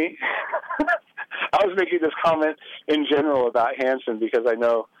new for me. I was making this comment in general about Hansen because I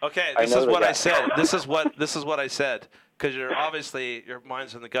know. Okay, this is what I said. This is what I said, because you're obviously your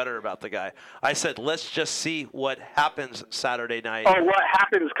mind's in the gutter about the guy. I said let's just see what happens Saturday night. Oh, what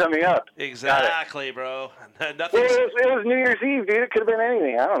happens coming up? Exactly, bro. Nothing. It was New Year's Eve, dude. It could have been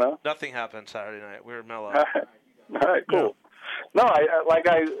anything. I don't know. Nothing happened Saturday night. We were mellow. All right, cool. No, like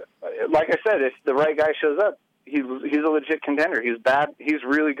I said, if the right guy shows up, he's a legit contender. He's bad. He's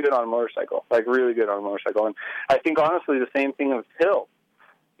really good on a motorcycle, really good on a motorcycle. And I think honestly the same thing with Hill.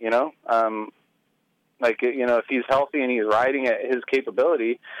 If he's healthy and he's riding at his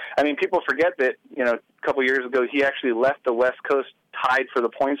capability. I mean, people forget that a couple years ago he actually left the West Coast tied for the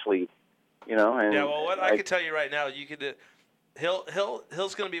points lead. And what I can tell you right now, you could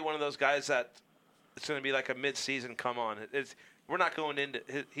Hill's going to be one of those guys that it's going to be like a mid-season come on. We're not going into.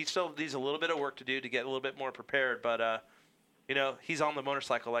 He still needs a little bit of work to do to get a little bit more prepared. But he's on the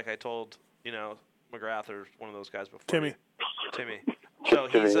motorcycle, like I told McGrath or one of those guys before. Timmy. So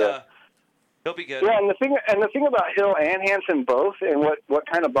he's he'll be good. Yeah, and the thing about Hill and Hansen both, and what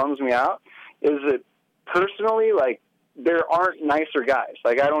kind of bums me out is that personally, like, there aren't nicer guys.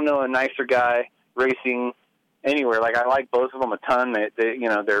 Like, I don't know a nicer guy racing anywhere. Like, I like both of them a ton.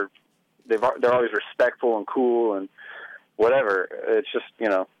 They're always respectful and cool and whatever. It's just,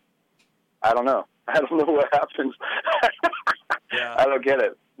 I don't know. I don't know what happens. Yeah. I don't get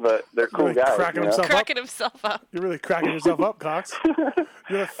it, but they're cool really guys. Cracking himself up. You're really cracking yourself up, Cox. I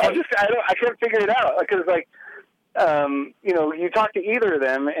can't figure it out because, like, you talk to either of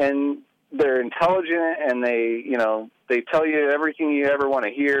them and they're intelligent and they tell you everything you ever want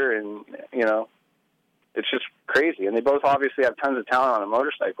to hear, and it's just crazy. And they both obviously have tons of talent on a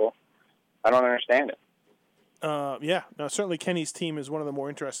motorcycle. I don't understand it. Certainly Kenny's team is one of the more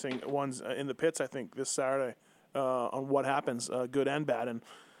interesting ones in the pits, I think, this Saturday on what happens, good and bad. And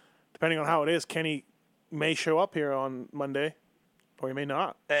depending on how it is, Kenny may show up here on Monday, or he may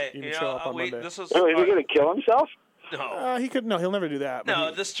not. Hey, show up on Monday. Is he going to kill himself? No. He could. No, he'll never do that. No,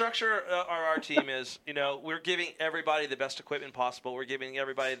 the structure of our team is, we're giving everybody the best equipment possible. We're giving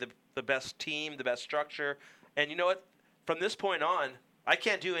everybody the best team, the best structure. And you know what? From this point on, I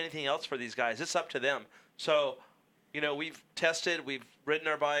can't do anything else for these guys. It's up to them. So, we've tested, we've ridden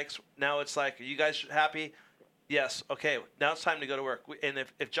our bikes. Now it's like, are you guys happy? Yes. Okay. Now it's time to go to work. And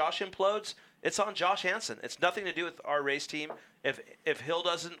if Josh implodes, it's on Josh Hansen. It's nothing to do with our race team. If Hill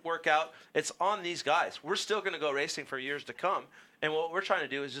doesn't work out, it's on these guys. We're still going to go racing for years to come. And what we're trying to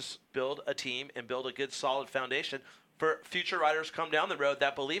do is just build a team and build a good, solid foundation for future riders come down the road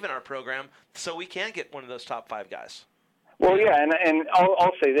that believe in our program so we can get one of those top 5 guys. Well, yeah, and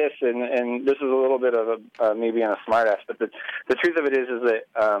I'll say this, and this is a little bit of a maybe on a smartass, but the truth of it is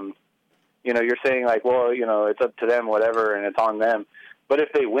that you're saying like, well, it's up to them, whatever, and it's on them. But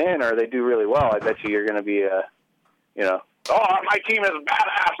if they win or they do really well, I bet you're going to be oh, my team is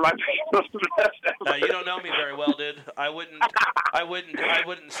badass. My team is badass. You don't know me very well, dude. I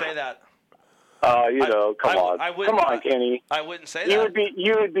wouldn't say that. Come on, Kenny. I wouldn't say that.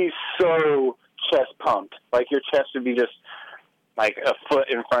 You would be so chest pumped, like your chest would be just like a foot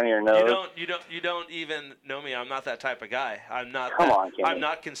in front of your nose. You don't even know me. I'm not that type of guy. I'm not. Come on, Kenny. I'm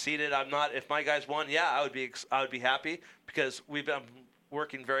not conceited. I'm not. If my guys won, yeah, I would be happy because we've been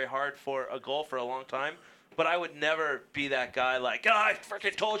working very hard for a goal for a long time. But I would never be that guy like, I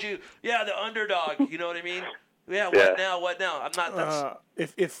freaking told you, yeah, the underdog. You know what I mean? Yeah, what now? What now? I'm not.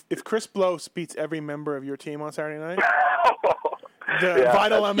 If Chris Blows beats every member of your team on Saturday night, the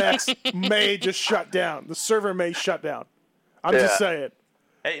Vital MX may just shut down. The server may shut down. I'm just saying.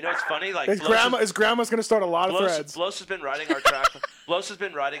 Hey, it's funny. Like his grandma's going to start a lot of threads. Blows has been riding our track. Blows has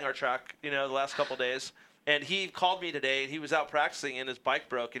been riding our track. The last couple of days. And he called me today, and he was out practicing, and his bike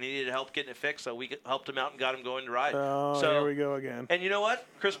broke, and he needed help getting it fixed, so we helped him out and got him going to ride. Oh, here we go again. And you know what?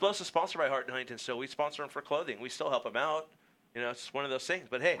 Chris Blows is sponsored by Hart & Huntington, so we sponsor him for clothing. We still help him out. It's one of those things.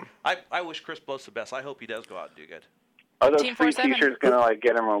 But, hey, I wish Chris Blows the best. I hope he does go out and do good. Are those free T-shirts going to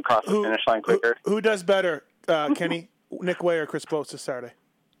get him across the finish line quicker? Who does better, Kenny, Nick Way or Chris Blows this Saturday?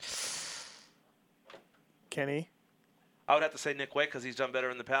 Kenny? I would have to say Nick Way because he's done better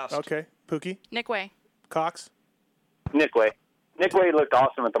in the past. Okay. Pookie? Nick Way. Cox? Nick Way. Nick Way looked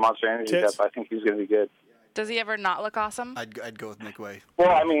awesome at the Monster Energy Cup. I think he's going to be good. Does he ever not look awesome? I'd go with Nick Way.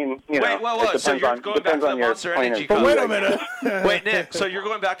 Well, I mean, Wait, so you're going back to the Monster Energy Cup. But wait a minute. Wait, Nick, so you're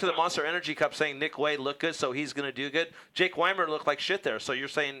going back to the Monster Energy Cup saying Nick Way looked good, so he's going to do good? Jake Weimer looked like shit there, so you're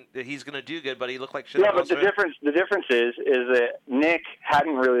saying that he's going to do good, but he looked like shit. Yeah, but the difference is that Nick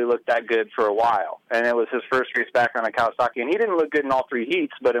hadn't really looked that good for a while, and it was his first race back on a Kawasaki, and he didn't look good in all 3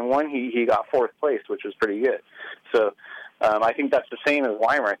 heats, but in one heat he got 4th place, which was pretty good. So I think that's the same as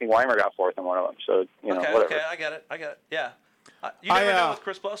Weimer. I think Weimer got 4th in one of them. So, whatever. Okay, I get it. Yeah. You never know with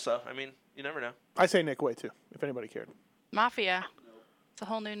Chris Blows, though. I mean, you never know. I say Nick Way, too, if anybody cared. Mafia. It's a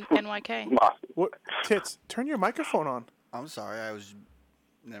whole new NYK. What? Tits, turn your microphone on. I'm sorry.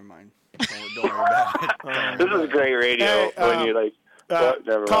 Never mind. Don't worry about it. This is great radio when you like.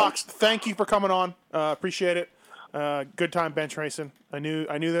 Never Cox, thank you for coming on. Appreciate it. Good time bench racing. I knew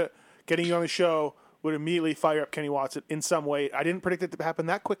that getting you on the show would immediately fire up Kenny Watson in some way. I didn't predict it to happen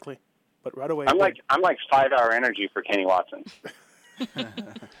that quickly, but right away. I'm like 5-hour energy for Kenny Watson.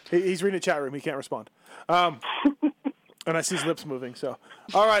 He's reading the chat room. He can't respond. And I see his lips moving. So,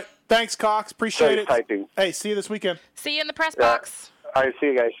 all right. Thanks, Cox. Appreciate it. Typing. Hey, see you this weekend. See you in the press box. All right. See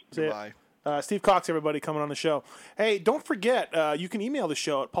you guys. See ya. Steve Cox, everybody, coming on the show. Hey, don't forget, you can email the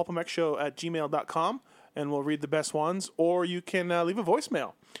show at pulpamexshow@gmail.com, and we'll read the best ones, or you can leave a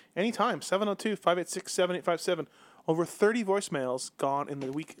voicemail anytime, 702-586-7857. Over 30 voicemails gone in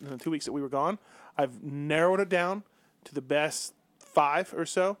the 2 weeks that we were gone. I've narrowed it down to the best 5 or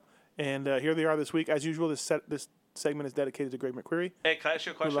so, and here they are this week. As usual, this segment is dedicated to Greg McQuarrie. Hey, can I ask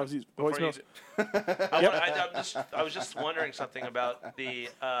you a question? Who loves these voicemails. I was just wondering something about the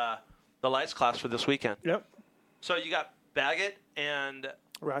lights class for this weekend. Yep. So you got Baggett and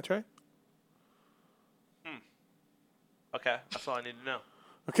Rattray. Okay, that's all I need to know.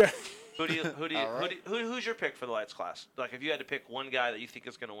 Okay. Who's your pick for the lights class? Like, if you had to pick one guy that you think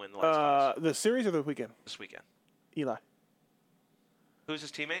is going to win the lights class. The series or the weekend? This weekend. Eli. Who's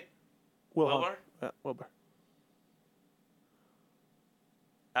his teammate? Wilbur. Yeah, Wilbur.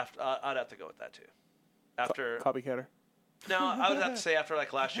 I'd have to go with that too. After copycatter. No, I would have to say after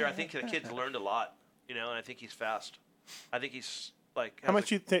like last year. I think the kid's learned a lot, and I think he's fast. I think he's like. How much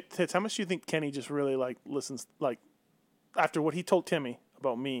do you think Kenny just really listens after what he told Timmy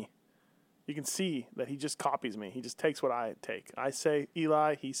about me? You can see that he just copies me. He just takes what I take. I say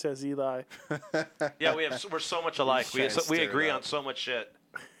Eli, he says Eli. Yeah, we're so much alike. We agree on so much shit.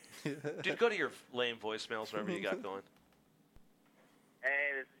 Dude, go to your lame voicemails, whatever you got going.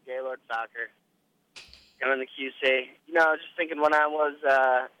 Hey, this is Gaylord Soccer. I'm in the QC. I was just thinking when I was,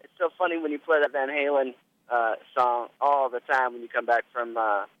 it's so funny when you play that Van Halen song all the time when you come back from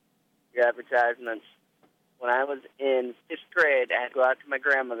your advertisements. When I was in 5th grade, I had to go out to my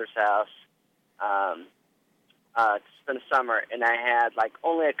grandmother's house to spend the summer, and I had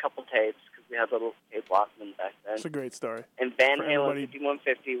only a couple tapes because we had little tape Walkman back then. It's a great story. And Van Halen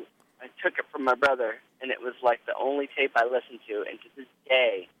 5150, I took it from my brother, and it was the only tape I listened to, and to this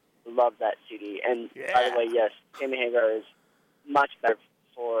day, I love that CD. And by the way, yes, Timmy Hagar is much better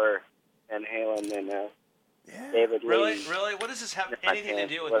for Van Halen than David Lee. Really? What does this have anything to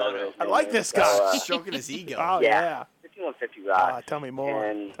do with Moto? I like this guy. Stroking his ego. Oh, yeah. 5150 rock. Tell me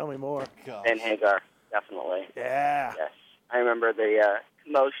more. Tell me more. Van Hagar, definitely. Yeah. Yes. I remember the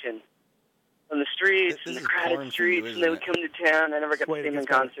commotion on the streets and the crowded streets, and they would come to town. I never got to see them in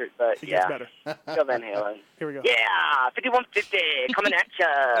concert, but yeah. Better. Go Van Halen. Here we go. Yeah, 5150 coming at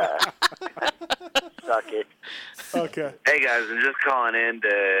ya. Suck it. Okay. Hey guys, I'm just calling in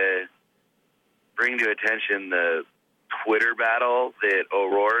to bring to attention the Twitter battle that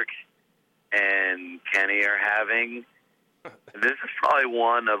O'Rourke and Kenny are having. This is probably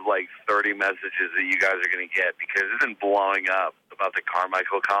one of 30 messages that you guys are going to get because it's been blowing up about the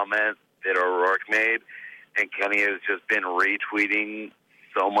Carmichael comment that O'Rourke made, and Kenny has just been retweeting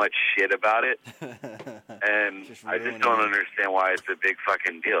so much shit about it, and I just don't understand why it's a big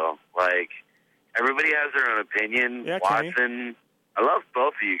fucking deal. Everybody has their own opinion. Yeah, Watson, Kenny. I love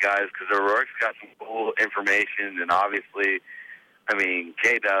both of you guys because O'Rourke's got some cool information, and obviously,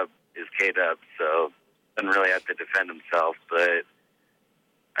 K-Dub is K-Dub, so doesn't really have to defend himself, but,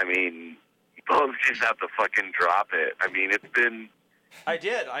 you both just have to fucking drop it. It's been... I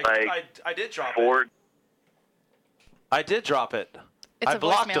did. I did drop it. I did drop it. I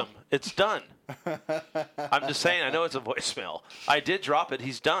blocked him. It's done. I'm just saying, I know it's a voicemail. I did drop it.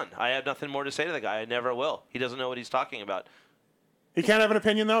 He's done. I have nothing more to say to the guy. I never will. He doesn't know what he's talking about. He can't have an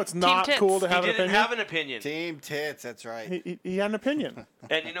opinion, though? It's not cool to have an opinion? He didn't have an opinion. Team Tits, that's right. He had an opinion.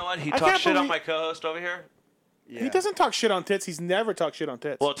 And you know what? He talked shit on my co-host over here. Yeah. He doesn't talk shit on Tits. He's never talked shit on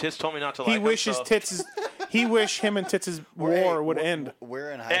Tits. Well, Tits told me not to he wishes him, so. Tits. He wish him and Tits' war would end.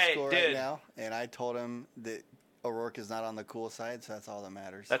 We're in high school right now, and I told him that O'Rourke is not on the cool side, so that's all that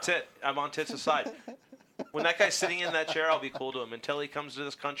matters. That's it. I'm on Tits' side. When that guy's sitting in that chair, I'll be cool to him. Until he comes to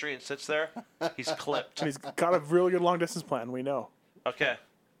this country and sits there, he's clipped. And he's got a really good long-distance plan, we know. Okay.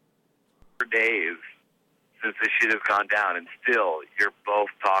 For days since this shit has gone down, and still, you're both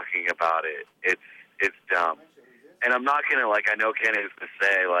talking about it. It's dumb. And I'm not going to, I know Kenny is going to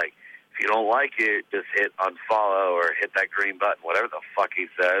say, if you don't like it, just hit unfollow or hit that green button, whatever the fuck he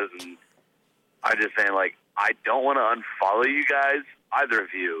says. And I'm just saying, I don't want to unfollow you guys, either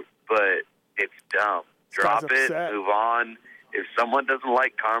of you, but it's dumb. Drop it, move on. If someone doesn't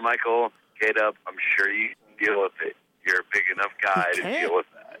like Carmichael, K-Dub, I'm sure you can deal with it. You're a big enough guy to deal with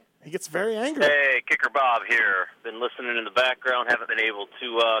that. He gets very angry. Hey, Kicker Bob here. Been listening in the background. Haven't been able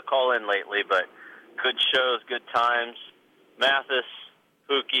to call in lately, but good shows, good times. Mathis,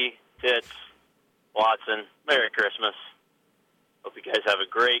 Pookie, Tits, Watson, Merry Christmas. Hope you guys have a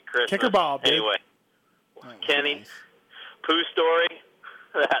great Christmas. Kicker Bob. Anyway, Kenny, Pooh story.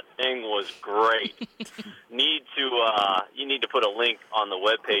 That thing was great. You need to put a link on the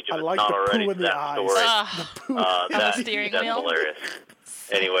webpage if it's not already to that story. The that's hilarious.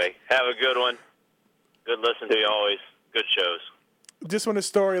 Anyway, have a good one. Good listen to you always. Good shows. Just when a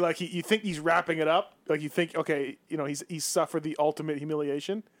story, like, you think he's wrapping it up. Like, you think, okay, he's suffered the ultimate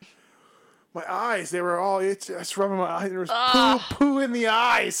humiliation. My eyes, they were all, it's rubbing my eyes. There was poo in the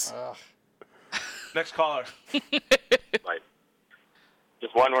eyes. Next caller. Right.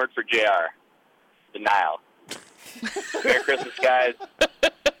 Just one word for JR. Denial. Merry Christmas, guys.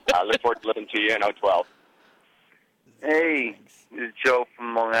 I look forward to listening to you in 012. Hey, this is Joe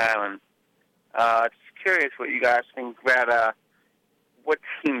from Long Island. Just curious what you guys think about what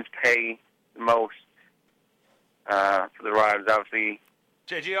teams pay the most for the riders. Obviously,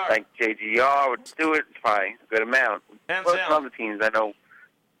 JGR. Like JGR would do it. It's probably a good amount. Hands But down. some other teams, I know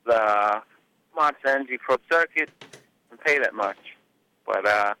the Monster Energy Pro Circuit don't pay that much. But,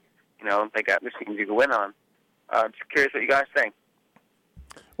 they got machines you can win on. Just curious what you guys think.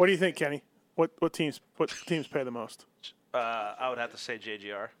 What do you think, Kenny? What teams pay the most? I would have to say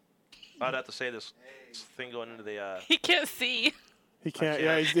JGR. I'd have to say this thing going into the. He can't see. He can't.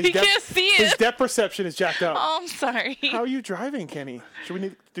 Yeah, He can't see His it. depth perception is jacked up. Oh, I'm sorry. How are you driving, Kenny? Do you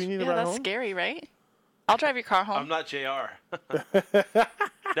need a Yeah, ride that's home? scary, right? I'll drive your car home. I'm not JR.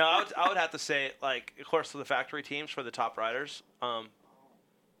 No, I would have to say, like, of course, for the factory teams for the top riders.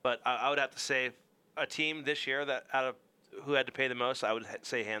 But I would have to say a team this year that who had to pay the most, I would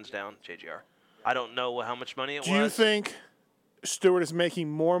say hands down JGR. I don't know how much money it was. Do you think Stewart is making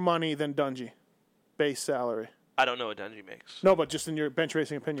more money than Dungey, base salary? I don't know what Dungey makes. No, but just in your bench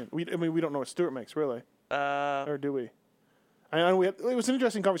racing opinion. We don't know what Stewart makes, really. Or do we? I know it was an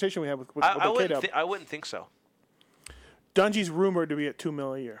interesting conversation we had with I wouldn't think so. Dungey's rumored to be at $2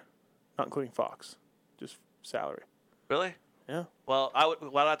 million a year, not including Fox, just salary. Really? Yeah. Well, I'd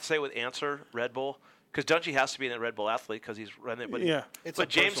have to say with Answer, Red Bull, because Dungey has to be in a Red Bull athlete because he's running it. But, yeah. But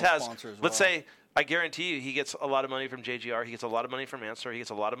James has, let's say, I guarantee you he gets a lot of money from JGR, he gets a lot of money from Answer, he gets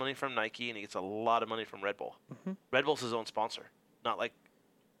a lot of money from Nike, and he gets a lot of money from Red Bull. Mm-hmm. Red Bull's his own sponsor, not like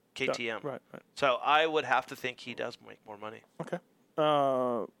KTM. Right. So I would have to think he does make more money. Okay.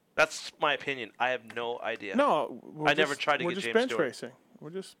 That's my opinion. I have no idea. No, I never tried to get James bench Stewart. racing. We're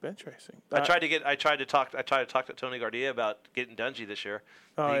just bench racing. I tried to talk to Tony Gardia about getting Dungey this year.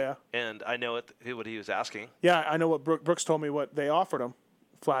 Oh, yeah. And I know what he was asking. Yeah, I know what Brooks told me what they offered him,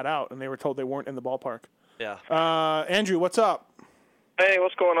 flat out, and they were told they weren't in the ballpark. Yeah. Andrew, what's up? Hey,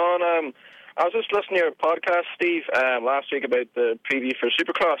 what's going on? I was just listening to your podcast, Steve, last week about the preview for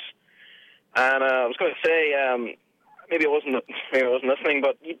Supercross, and I was going to say maybe I wasn't listening,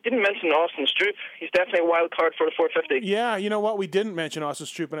 but you didn't mention Austin Stroop. He's definitely a wild card for the 450. Yeah, you know what? We didn't mention Austin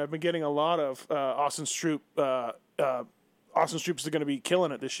Stroop, and I've been getting a lot of Austin Stroop. Austin Stroop's going to be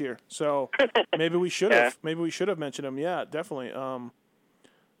killing it this year, so maybe we should have. Maybe we should have mentioned him. Yeah, definitely.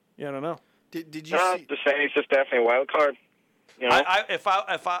 Yeah, I don't know. Did you see? Just saying, he's just definitely a wild card. You know?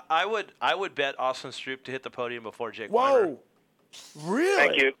 I would bet Austin Stroop to hit the podium before Jake Whoa. Weimer. Really?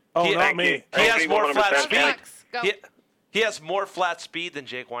 Thank you. Oh, He- not me. He has more flat 100%. speed. He has more flat speed than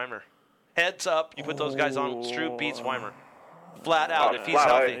Jake Weimer. Heads up, you put those guys on. Stroop beats Weimer. Flat out if he's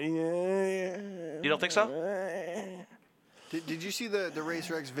healthy. You don't think so? Did you see the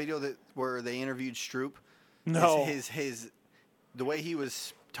Racer X video where they interviewed Stroop? No. His the way he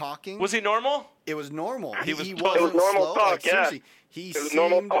was talking. Was he normal? It was normal. He was wasn't It was normal slow. talk, Like, yeah. seriously, he It was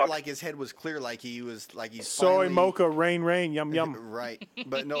normal seemed talk. like his head was clear, like he's Soy, finally, mocha, rain, yum, yum. Right,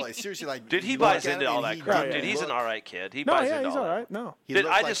 but no, like seriously, like Dude, he you buys look at into him all and that he crap. didn't Dude, he's an look- all right kid. He No, buys yeah, into he's all all that. right. No. He Dude,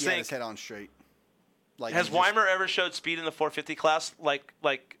 looked I like just he had think- his head on straight. Like Has he just- Weimer ever showed speed in the 450 class like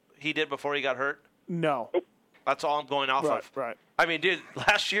he did before he got hurt? No. That's all I'm going off Right, of. right. I mean, dude,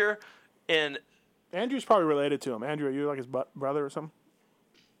 last year in Andrew's probably related to him. Andrew, are you like his brother or something?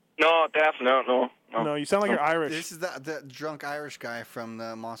 No, definitely no. No, you sound like you're Irish. This is the drunk Irish guy from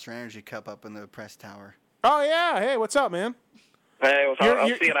the Monster Energy Cup up in the press tower. Oh, yeah. Hey, what's up, man? Hey, I'll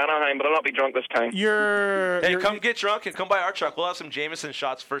see you at Anaheim, but I'll not be drunk this time. Hey, come get drunk and come by our truck. We'll have some Jameson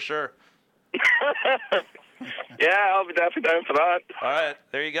shots for sure. Yeah, I'll be definitely down for that. All right,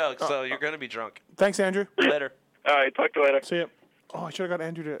 there you go. So you're going to be drunk. Thanks, Andrew. Later. All right, talk to you later. See ya. Oh, I should have got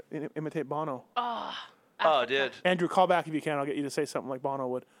Andrew to imitate Bono. Oh, dude. Andrew, call back if you can. I'll get you to say something like Bono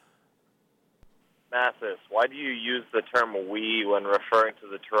would. Mathis, why do you use the term "we" when referring to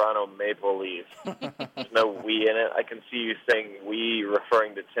the Toronto Maple Leafs? There's no "we" in it. I can see you saying "we"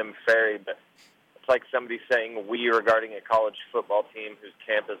 referring to Tim Ferry, but it's like somebody saying "we" regarding a college football team whose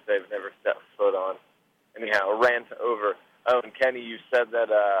campus they've never stepped foot on. Anyhow, rant over. Oh, and Kenny, you said that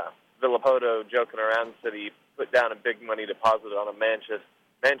Villapoto, joking around, said he put down a big money deposit on a mansion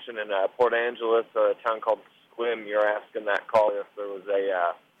in Port Angeles, a town called Squim. You're asking that caller if there was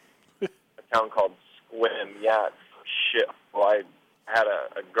a town called Squim. Yeah, it's shit. Well, I had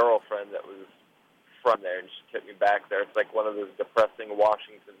a girlfriend that was from there, and she took me back there. It's like one of those depressing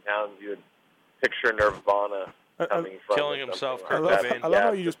Washington towns you would picture Nirvana coming from. Killing himself. I love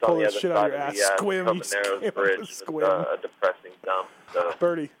how you just pull this shit out of your ass. Squim, you Narrows Bridge. squim. A depressing dump. So,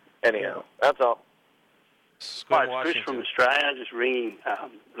 Birdie. anyhow, that's all. Hi, it's Chris from Australia. Just ringing.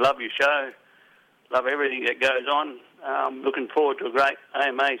 Love your show. Love everything that goes on. Looking forward to a great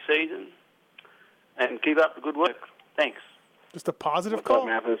AMA season. And keep up the good work. Thanks. Just a positive What's call.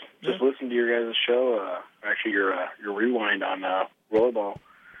 up, Mathis? Just listened to your guys' show. Actually, your rewind on rollerball.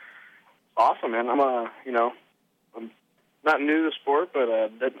 Awesome, man. I'm not new to the sport, but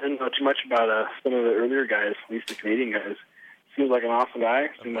didn't know too much about some of the earlier guys, at least the Canadian guys. Seems like an awesome guy.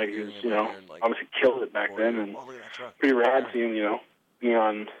 Seemed like he was, obviously killed it back then, and pretty rad seeing, being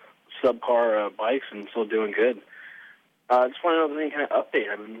on subcar bikes and still doing good. I just want to know if there's any kind of update.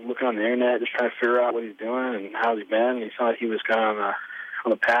 I've been looking on the internet, just trying to figure out what he's doing and how's he been. And he sounded like he was kind of on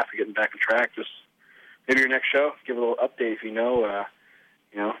the path of getting back on track. Just maybe your next show, give a little update if you know.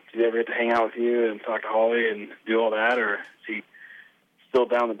 Did he ever get to hang out with you and talk to Holly and do all that, or is he still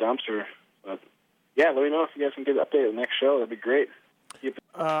down the dumpster? But yeah, let me know if you guys can get an update at the next show. That'd be great.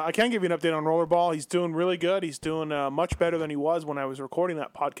 I can give you an update on rollerball. He's doing really good. He's doing much better than he was when I was recording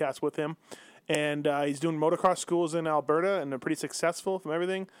that podcast with him. And he's doing motocross schools in Alberta, and they're pretty successful from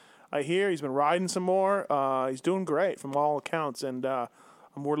everything I hear. He's been riding some more. He's doing great from all accounts. And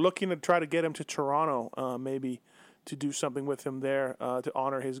we're looking to try to get him to Toronto, maybe to do something with him there to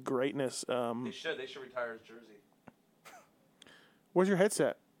honor his greatness. They should retire his jersey. Where's your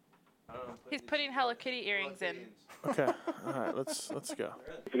headset? He's putting Hello Kitty earrings in. Okay. All right. Let's go.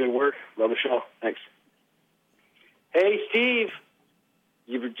 Good work. Love the show. Thanks. Hey, Steve.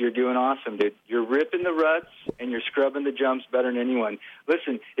 You're doing awesome, dude. You're ripping the ruts and you're scrubbing the jumps better than anyone.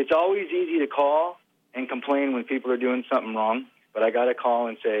 Listen, it's always easy to call and complain when people are doing something wrong, but I got to call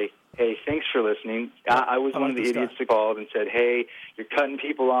and say, hey, thanks for listening. I was one of the idiots that called and said, hey, you're cutting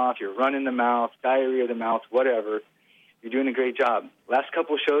people off, you're running the mouth, diarrhea of the mouth, whatever. You're doing a great job. Last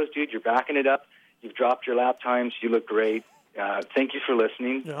couple of shows, dude, you're backing it up. You've dropped your lap times. You look great. Thank you for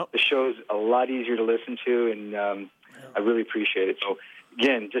listening. Yep. The show's a lot easier to listen to, and I really appreciate it. So,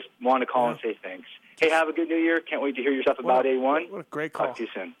 again, just want to call and say thanks. Hey, have a good New Year. Can't wait to hear your stuff about A1. What a great call. Talk to you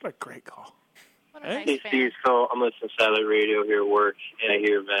soon. What a great call. Hey, Steve. So I'm listening to satellite radio here at work, and I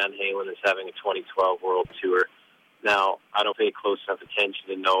hear Van Halen is having a 2012 World Tour. Now, I don't pay close enough attention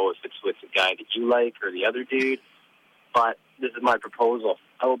to know if it's with the guy that you like or the other dude, but this is my proposal.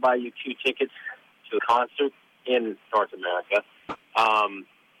 I will buy you 2 tickets to a concert in North America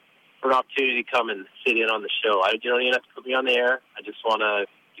for an opportunity to come and sit in on the show. You don't have to put me on the air. I just want to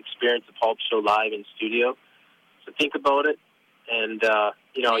experience the Pulp Show live in studio. So think about it. And,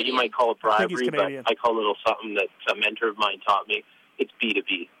 you might call it bribery, but I call it a little something that a mentor of mine taught me. It's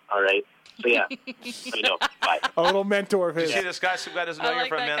B2B, all right? So, yeah, let me know. Bye. A little mentor of his. You see this guy? Some guy doesn't know you're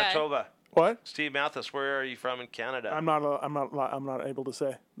from Manitoba. What? Steve Mathis, where are you from in Canada? I'm not able to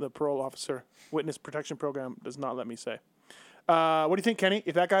say. The parole officer witness protection program does not let me say. What do you think, Kenny?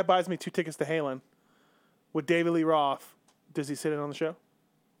 If that guy buys me 2 tickets to Halen with David Lee Roth, does he sit in on the show?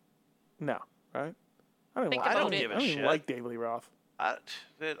 No, right? I don't even like David Lee Roth.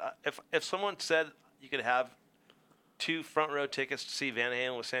 If someone said you could have 2 front row tickets to see Van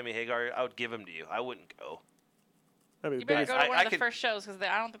Halen with Sammy Hagar, I would give them to you. I wouldn't go. You better go to one of the first shows because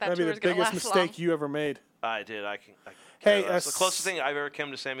I don't think that tour is going to last long. That'd be the biggest mistake you ever made. I did. Hey, the closest thing I've ever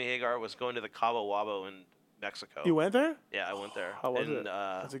come to Sammy Hagar was going to the Cabo Wabo in Mexico. You went there? Yeah, I went there. How was it?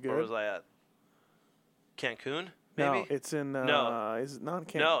 Was it good? Where was I at? Cancun? No, maybe? it's in. No, is it not in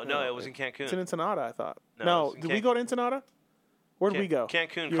Cancun? No, it was in Cancun. It's in Ensenada, I thought. No, did we go to Ensenada? Where did we go?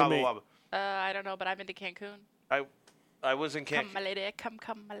 Cancun, Cabo Wabo. I don't know, but I've been to Cancun. I was in Cancun. Come, my lady.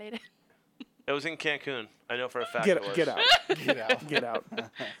 Come, my lady. It was in Cancun. I know for a fact Get it was. Get out.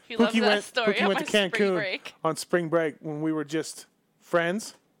 He loves that story. Pookie went to Cancun on spring break when we were just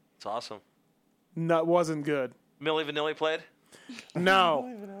friends. It's awesome. No, it wasn't good. Milli Vanilli played?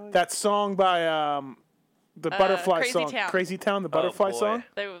 No. That song by the Butterfly Crazy song. Town. Crazy Town, the Butterfly song.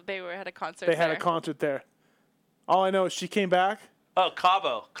 They had a concert They had a concert there. All I know is she came back. Oh,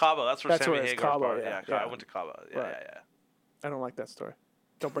 Cabo. That's where Sammy Hagar Cabo, part. yeah. I went to Cabo. Yeah. I don't like that story.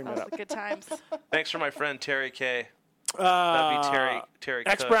 Don't bring that up. Good times. Thanks for my friend Terry K. That'd be Terry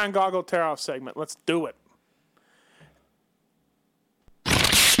Cook. X-Brand Goggle Tear-Off segment. Let's do it.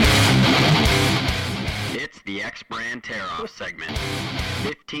 It's the X-Brand Tear-Off segment.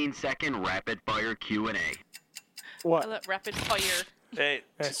 15-second rapid-fire Q&A. What? Rapid fire. Hey,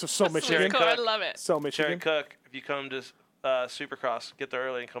 so Michigan. I love it. So Michigan. Terry Cook, if you come to Supercross, get there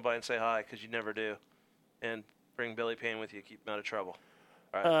early and come by and say hi because you never do. And Bring Billy Payne with you. Keep him out of trouble.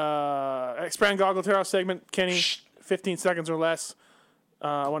 All right. X-Brand Goggle Tear-Off segment. Kenny, 15 seconds or less.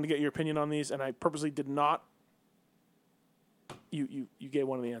 I wanted to get your opinion on these, and I purposely did not. You gave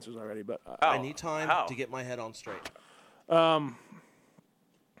one of the answers already, but I need time to get my head on straight. Um,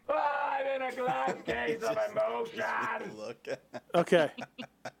 I'm in a glass case of emotion. Look. Okay.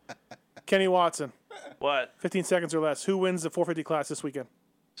 Kenny Watson. What? 15 seconds or less. Who wins the 450 class this weekend?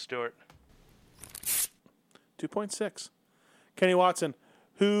 Stewart. 2.6. Kenny Watson.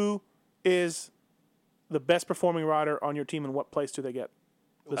 Who is the best performing rider on your team, and what place do they get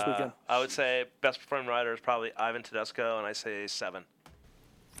this weekend? I would say best performing rider is probably Ivan Tedesco, and I say 7.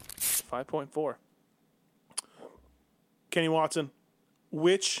 5.4. Kenny Watson.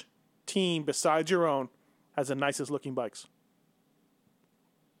 Which team besides your own has the nicest looking bikes?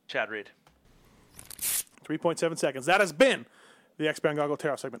 Chad Reed. 3.7 seconds. That has been the X-Brand Goggle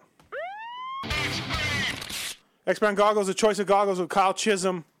Tear-Off segment. X-Brand Goggles, the choice of goggles with Kyle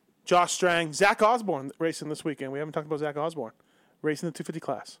Chisholm, Josh Strang, Zach Osborne racing this weekend. We haven't talked about Zach Osborne racing the 250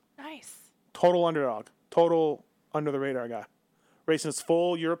 class. Nice. Total underdog. Total under-the-radar guy. Racing his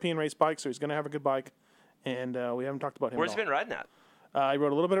full European race bike, so he's going to have a good bike. And we haven't talked about him. Where's he been riding at? He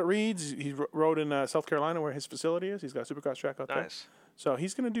rode a little bit at Reed's. He rode in South Carolina where his facility is. He's got a supercross track out there. Nice. So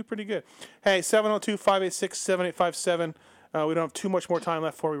he's going to do pretty good. Hey, 702-586-7857. We don't have too much more time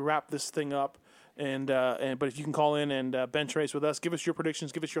left before we wrap this thing up. But if you can call in and bench race with us, give us your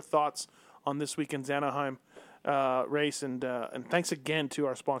predictions, give us your thoughts on this weekend's Anaheim race. And thanks again to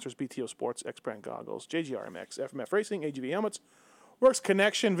our sponsors, BTO Sports, X-Brand Goggles, JGRMX, FMF Racing, AGV Helmets, Works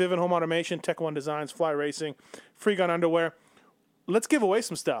Connection, Vivint Home Automation, Tech One Designs, Fly Racing, Free Gun Underwear. Let's give away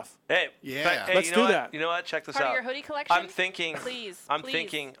some stuff. Hey, let's do that. You know what? Check this Part out. of your hoodie collection? I'm thinking. Please. I'm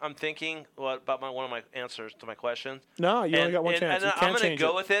thinking about one of my answers to my question. No, you only got one chance. And I'm going to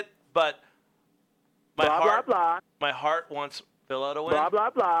go with it, but my heart wants Villa to win. Blah, blah,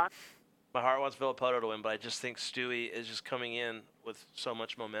 blah. My heart wants Villapoto to win, but I just think Stewie is just coming in with so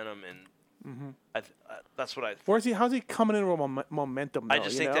much momentum, and that's what I. How's he coming in with momentum? Though, I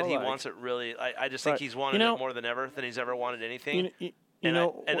just think that he wants it really. I just think he's wanted it more than ever than he's ever wanted anything.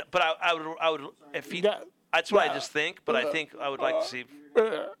 But I would if he. That's what I just think. But I think I would like to see.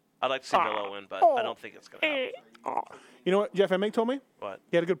 I'd like to see Villa win, but I don't think it's going to happen. You know what Jeff Emig told me? What?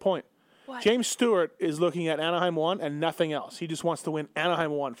 He had a good point. What? James Stewart is looking at Anaheim 1 and nothing else. He just wants to win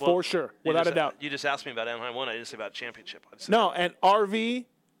Anaheim 1 for sure, without a doubt. You just asked me about Anaheim 1. I didn't say about championship. No, and RV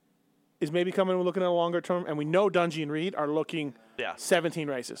is maybe coming and looking at a longer term, and we know Dungey and Reed are looking 17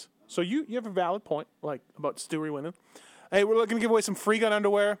 races. So you have a valid point, like about Stewie winning. Hey, we're looking to give away some Free Gun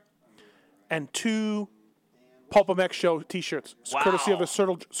underwear and 2 Pulp MX Show T-shirts, courtesy of the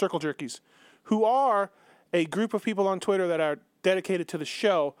Circle Jerkies, who are a group of people on Twitter that are dedicated to the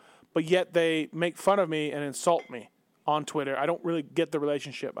show, but yet they make fun of me and insult me on Twitter. I don't really get the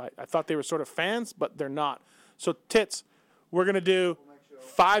relationship. I thought they were sort of fans, but they're not. So, Tits, we're going to do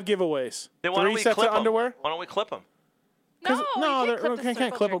 5 giveaways. Then why 3 sets of underwear. Why don't we clip them? No, you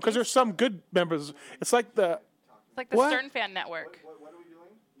can't clip them because there's some good members. It's like the Stern Fan Network.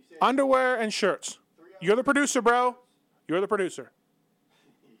 Underwear and shirts. You're the producer, bro. You're the producer.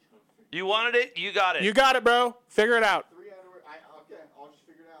 You wanted it. You got it. You got it, bro. Figure it out. I'll just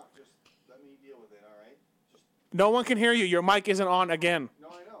figure it out. Just let me deal with it, all right? No one can hear you. Your mic isn't on again. No,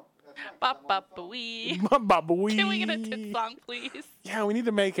 I know. Ba-ba-boo-wee. Ba-ba-boo-wee. Can we get a tit song, please? Yeah, we need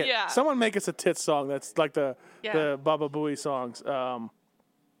to make it. Yeah. Someone make us a tit song that's like the Baba Booey songs.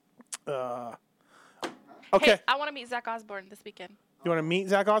 Okay. Hey, I want to meet Zach Osborne this weekend. You want to meet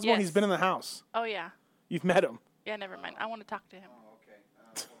Zach Osborne? Yes. He's been in the house. Oh, yeah. You've met him. Yeah, never mind. I want to talk to him.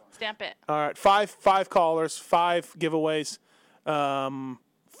 Stamp it. All right. Five callers, 5 giveaways. Hey,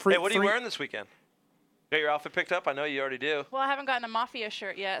 what are you wearing this weekend? Got your outfit picked up? I know you already do. Well, I haven't gotten a Mafia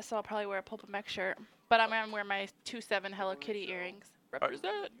shirt yet, so I'll probably wear a Pulp MX shirt. But I'm going to wear my 2.7 Hello Kitty earrings.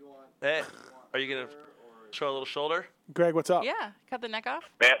 Represent. Hey, are you going to show a little shoulder? Greg, what's up? Yeah, cut the neck off.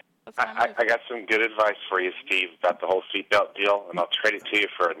 Man, I got some good advice for you, Steve, about the whole seatbelt deal, and I'll trade it to you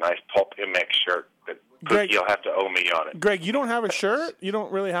for a nice Pulp MX shirt. But Greg, you'll have to owe me on it. Greg, you don't have a shirt? You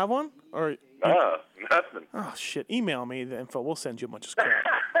don't really have one? Or No, nothing. Oh, shit. Email me the info. We'll send you a bunch of crap.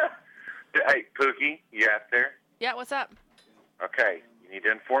 Hey, Pookie, you out there? Yeah, what's up? Okay, you need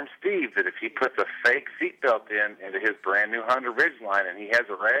to inform Steve that if he puts a fake seatbelt into his brand new Honda Ridgeline and he has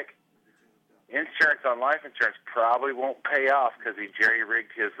a wreck, insurance on life insurance probably won't pay off because he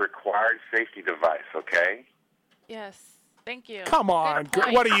jerry-rigged his required safety device, okay? Yes. Thank you. Come on.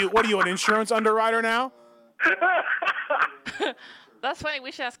 What are you, an insurance underwriter now? That's funny.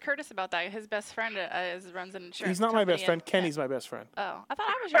 We should ask Curtis about that. His best friend runs an insurance He's not my best company friend. Kenny's my best friend. Oh, I thought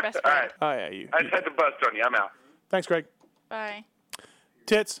I was your best friend. Oh, yeah, you. I just had to bust on you. I'm out. Thanks, Greg. Bye.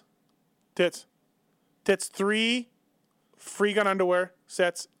 Tits. 3 free gun underwear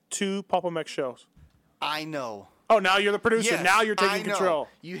sets, 2 Pulp MX shows. I know. Oh, now you're the producer. Yes, now you're I taking know. control.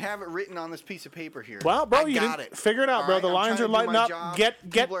 You have it written on this piece of paper here. Well, bro, I you got didn't it. figure it out, All bro. right, The I'm lines trying are to do lighting my up. job. Get.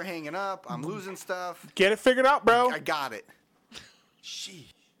 People are hanging up. I'm losing stuff. Get it figured out, bro. I got it.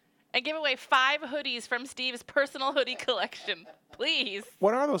 And give away 5 hoodies from Steve's personal hoodie collection. Please.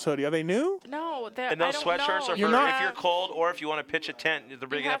 What are those hoodies? Are they new? No, they're And those I don't sweatshirts know. are for if you're cold or if you want to pitch a tent, they're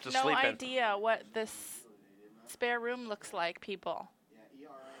big enough to You have sleep no in. idea what this spare room looks like, people.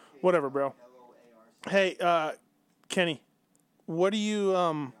 Whatever, bro. Hey, Kenny, what do you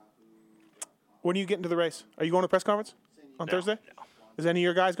when are you getting to the race? Are you going to the press conference on Thursday? No. Is any of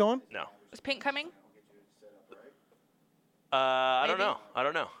your guys going? No. Is Pink coming? I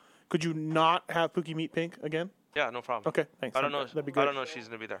don't know. Could you not have Pookie meet Pink again? Yeah, no problem. Okay, thanks. I don't know. That'd be great. I don't know if she's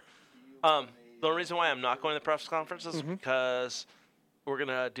gonna be there. The only reason why I'm not going to the press conference is because we're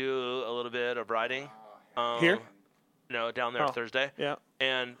gonna do a little bit of riding. Here? No, down there Thursday. Yeah.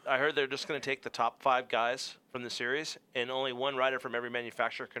 And I heard they're just gonna take the top 5 guys from the series, and only one rider from every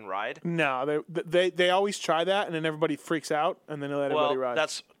manufacturer can ride. No, they always try that, and then everybody freaks out, and then they let everybody ride.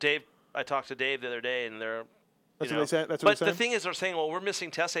 That's Dave. I talked to Dave the other day, and they're. That's you what know, they said. That's what but they're the saying? thing is, they're saying, well, we're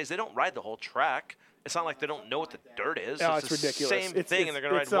missing test days. They don't ride the whole track. It's not like they don't know what the dirt is. No, it's it's the ridiculous. Same thing, and they're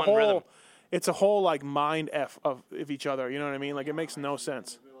going to ride one whole, rhythm. It's a whole like mind f of each other. You know what I mean? Like it makes no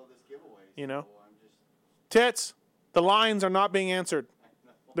sense. You know, tits. The lines are not being answered.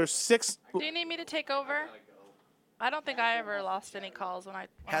 There's 6. Do you need me to take over? I don't think I ever lost any calls when I.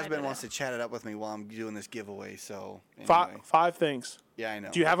 Hasbin wants to chat it up with me while I'm doing this giveaway. So Five things. Yeah, I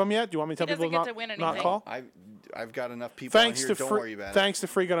know. Do you have them yet? Do you want me to tell people doesn't get to win not anything. call? I've got enough people on here. Don't worry about it. Thanks to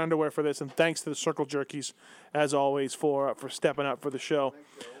Free Gun Underwear for this, and thanks to the Circle Jerkies, as always, for stepping up for the show.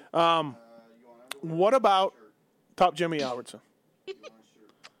 What about Top Jimmy Albertson?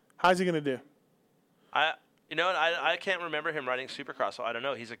 How's he going to do? You know, I can't remember him riding Supercross, so I don't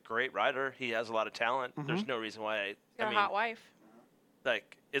know. He's a great rider. He has a lot of talent. There's no reason why. He's got a hot wife.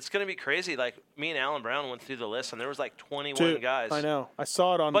 Like, it's going to be crazy. Like, me and Alan Brown went through the list, and there was like 21 Dude, guys. I know. I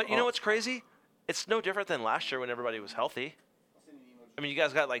saw it on. But you know what's crazy? It's no different than last year when everybody was healthy. I mean, you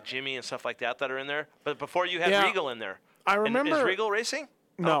guys got like Jimmy and stuff like that are in there. But before you had Regal in there. I remember. And is Regal racing?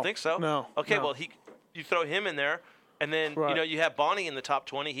 No. I don't think so. No. Okay, no. well, you throw him in there, and then Right. you know you have Bonnie in the top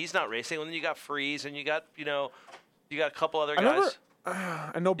 20. He's not racing. And then you got Freeze, and you got you got a couple other guys.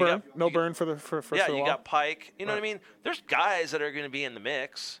 And no burn, burn for yeah, a you while. got Pike. You know what I mean? There's guys that are going to be in the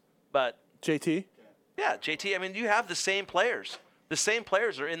mix, but JT. Yeah, JT. I mean, you have the same players. The same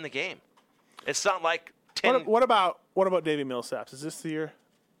players are in the game. It's not like 10. What about Davey Millsaps? Is this the year?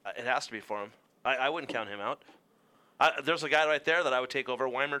 It has to be for him. I wouldn't count him out. There's a guy right there that I would take over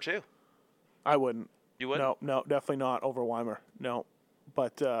Weimer too. I wouldn't. You wouldn't? No, definitely not over Weimer. No,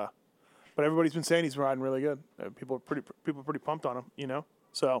 but everybody's been saying he's riding really good. People are pretty pumped on him. You know,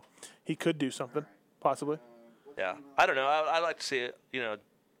 so he could do something possibly. Yeah, I don't know. I like to see it. You know,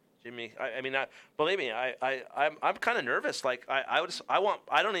 Jimmy. Believe me, I'm kind of nervous. Like I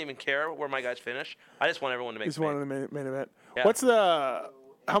don't even care where my guys finish. I just want everyone to make. He's one of the main event. Yeah.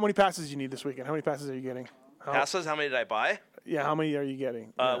 How many passes do you need this weekend? How many passes are you getting? Passes? How many did I buy? Yeah, how many are you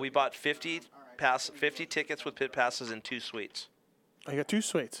getting? We bought 50 tickets with pit passes and 2 suites. I got 2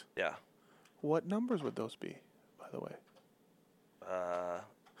 suites. Yeah. What numbers would those be, by the way? I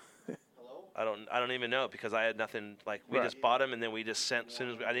don't even know because I had nothing. Like we just bought them and then we just sent. As soon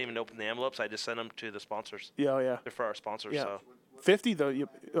as I didn't even open the envelopes, I just sent them to the sponsors. Yeah, yeah. They're for our sponsors. Yeah. So 50 though.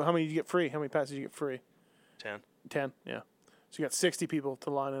 How many did you get free? How many passes did you get free? 10. 10. Yeah. So you got 60 people to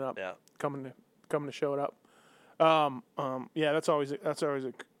line it up. Yeah. Coming to show it up. Yeah, that's always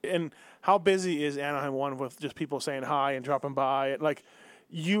a. And how busy is Anaheim 1 with just people saying hi and dropping by? Like,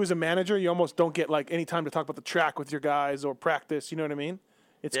 you as a manager, you almost don't get like any time to talk about the track with your guys or practice. You know what I mean?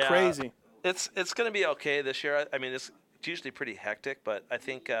 It's crazy. It's going to be okay this year. I mean, it's usually pretty hectic, but I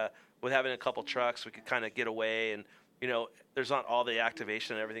think with having a couple trucks, we could kind of get away and, there's not all the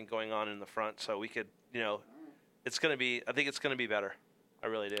activation and everything going on in the front, so we could, it's going to be. I think it's going to be better. I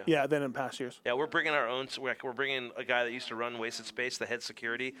really do. Yeah, than in past years. Yeah, we're bringing our own. We're bringing a guy that used to run Wasted Space, the head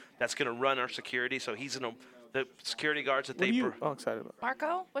security. That's going to run our security. So he's in the security guards that What are you all excited about?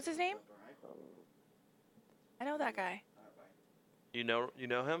 Marco? What's his name? I know that guy. You know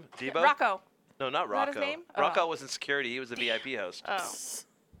him? Debo? Rocco. No, not Is that Rocco. his name? Rocco was in security. He was the VIP host. Oh.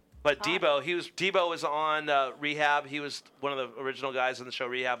 But Debo was on rehab. He was one of the original guys in the show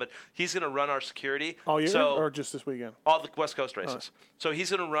Rehab, but he's going to run our security. All year or just this weekend? All the West Coast races. So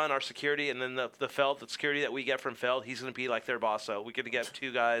he's going to run our security, and then the security that we get from Feld, he's going to be like their boss. So we're going to get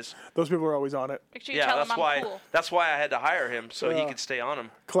 2 guys. Those people are always on it. Make sure you tell that's him why. I'm cool. That's why I had to hire him so he could stay on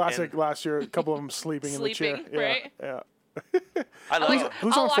him. Classic last year. A couple of them sleeping in the chair. Right? Yeah. I love it.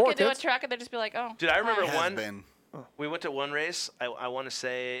 Who's I'll on walk 4, into a kids? track and they just be like, oh. Dude, I remember hi. one. We went to one race. I want to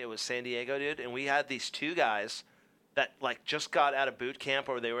say it was San Diego, dude, and we had these 2 guys that like just got out of boot camp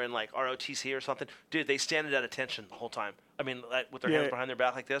or they were in like ROTC or something. Dude, they standed at attention the whole time. I mean, like, with their hands behind their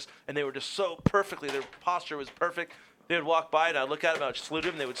back like this, and they were just so perfectly. Their posture was perfect. They would walk by and I'd look at them, I'd salute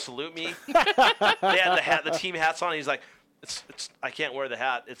them, they would salute me. They had the team hats on. He's like, "It's I can't wear the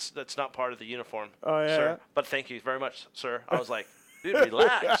hat. That's not part of the uniform, sir. But thank you very much, sir." I was like, dude,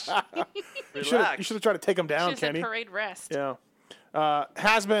 relax. You should have tried to take him down, Kenny. Parade rest. Yeah.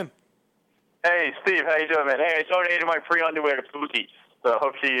 Has been. Hey, Steve, how you doing, man? Hey, I donated my free underwear to Booty, so I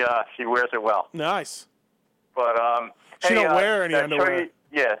hope she wears it well. Nice. But she don't wear any underwear.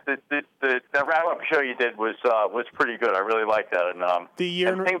 The wrap-up show you did was pretty good. I really liked that. And the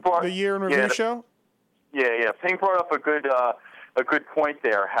year in review show. Yeah. Ping brought up a good point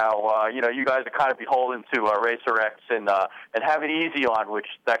there. How you guys are kind of beholden to Racer X and have it easy on, which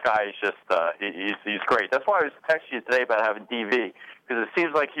that guy is just he's great. That's why I was texting you today about having DV, because it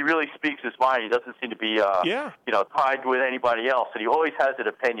seems like he really speaks his mind. He doesn't seem to be tied with anybody else, and he always has an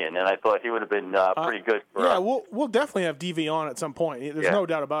opinion. And I thought he would have been pretty good. We'll definitely have DV on at some point. There's no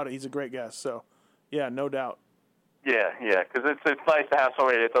doubt about it. He's a great guest. So, yeah, no doubt. Yeah, because it's nice to have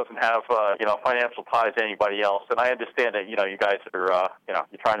somebody that doesn't have financial ties to anybody else. And I understand that you guys are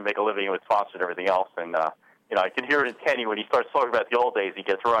you're trying to make a living with sponsors and everything else. And I can hear it in Kenny when he starts talking about the old days. He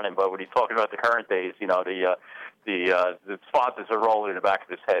gets running, but when he's talking about the current days, the sponsors are rolling in the back of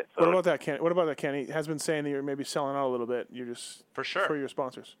his head. So what about that, Kenny? Has been saying that you're maybe selling out a little bit. You're just for sure for your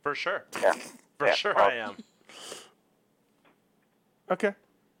sponsors. For sure. Yeah. For sure, I am. Okay.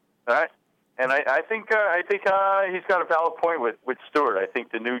 All right. And I think he's got a valid point with Stewart. I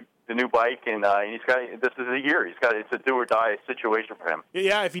think the new bike, and this is a year. It's a do or die situation for him.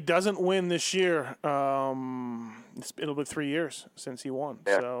 Yeah, if he doesn't win this year, it'll be 3 years since he won.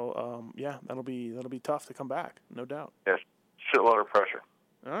 Yeah. So that'll be tough to come back, no doubt. Yeah, shitload of pressure.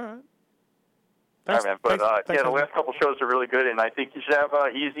 All right. Thanks, all right, man. But the last couple shows are really good, and I think you should have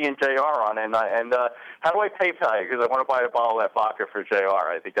Easy and JR on. And how do I PayPal you? Because I want to buy a bottle of that vodka for JR.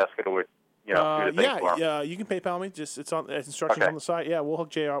 I think that's going to do the thing for him. You can PayPal me. Just it's instructions on the site. Yeah, we'll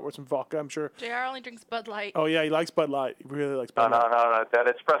hook JR up with some vodka. I'm sure. JR only drinks Bud Light. Oh yeah, he likes Bud Light. He really likes Bud Light. No, that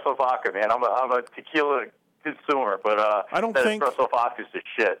espresso vodka, man. I'm a tequila consumer, but I don't that think espresso vodka's the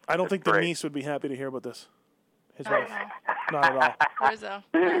shit. I don't think the niece would be happy to hear about this. His wife, not at all. Rizzo,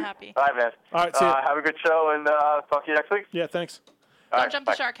 not happy. All right, man. All right, see ya. Have a good show, and talk to you next week. Yeah, thanks. Don't jump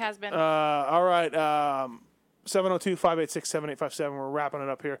the shark, has been. All right. 702-586-7857. We're wrapping it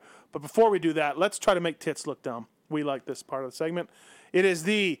up here. But before we do that, let's try to make tits look dumb. We like this part of the segment. It is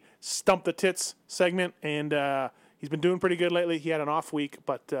the Stump the Tits segment, and he's been doing pretty good lately. He had an off week,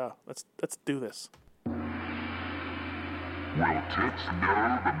 but let's do this. Will tits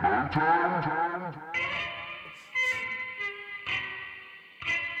know the motor?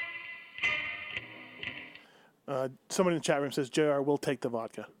 Somebody in the chat room says JR will take the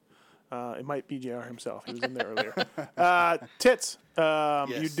vodka. It might be JR himself. He was in there earlier. Tits,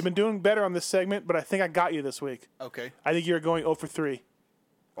 Yes. You've been doing better on this segment, but I think I got you this week. Okay. I think you're going 0 for 3.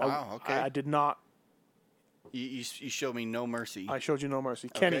 Wow, okay. I did not. You showed me no mercy. I showed you no mercy.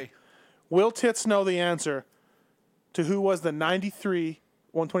 Okay. Kenny, will Tits know the answer to who was the 93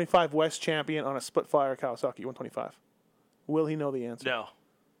 125 West champion on a Spitfire Kawasaki 125? Will he know the answer? No.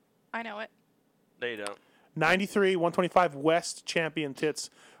 I know it. No, you don't. 93 125 West champion Tits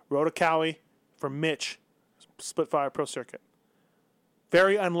rode a Cowie for Mitch, Spitfire Pro Circuit.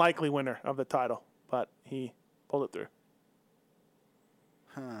 Very unlikely winner of the title, but he pulled it through.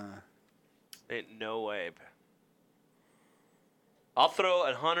 Ain't no way. I'll throw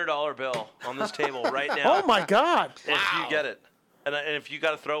a $100 bill on this table right now. Oh my God! If you get it, and if you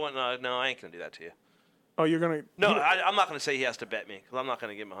got to throw it, no, I ain't gonna do that to you. Oh, you're gonna? No, I'm not gonna say he has to bet me because I'm not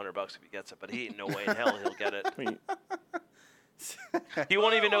gonna give him $100 if he gets it. But he ain't no way in hell he'll get it. He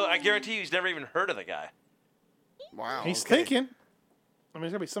won't even know. I guarantee you, he's never even heard of the guy. Wow. He's thinking. I mean,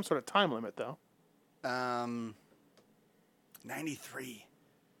 there's gotta be some sort of time limit, though. 93.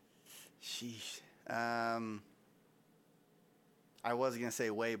 Sheesh. I was gonna say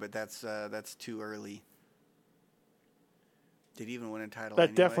way, but that's too early. Did he even win a title? That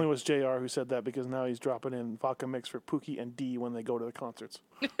anyway? definitely was JR who said that because now he's dropping in vodka mix for Pookie and D when they go to the concerts.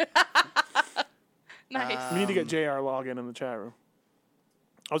 Nice. We need to get JR login in the chat room.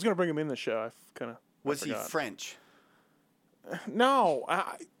 I was going to bring him in the show. Was he French? No.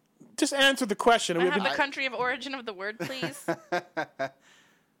 Just answer the question. Can I have the country of origin of the word, please?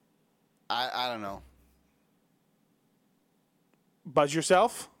 I don't know. Buzz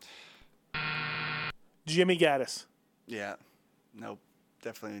yourself. Jimmy Gaddis. Yeah. Nope.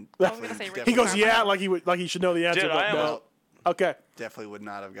 Definitely. He goes, yeah, like he should know the answer. Dude, but no. Okay. Definitely would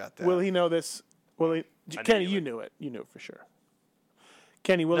not have got that. Will he know this? Kenny, you knew it. You knew it for sure.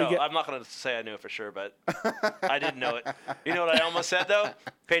 Kenny, will he get? I'm not going to say I knew it for sure, but I didn't know it. You know what I almost said though?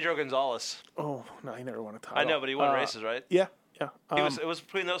 Pedro Gonzalez. Oh no, he never won a title. I know, but he won races, right? Yeah. It was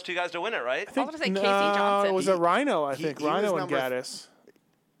between those two guys to win it, right? I was going to say Casey Johnson. It was a Rhino, I think. He Rhino was and Gaddis.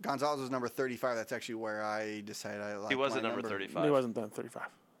 Gonzalez was number 35. That's actually where I decided I liked He wasn't my number 35. He wasn't then 35.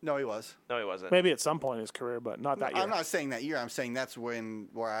 No, he was. No, he wasn't. Maybe at some point in his career, but not that year. I'm not saying that year. I'm saying that's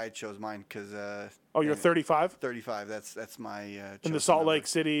where I chose mine because. Oh, you're 35? 35. That's my. In the Salt Lake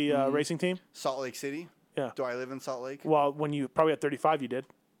City racing team? Salt Lake City. Yeah. Do I live in Salt Lake? Well, when you probably at 35, you did.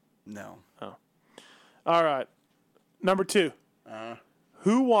 No. Oh. All right. Number 2.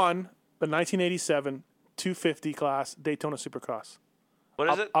 Who won the 1987 250 class Daytona Supercross? What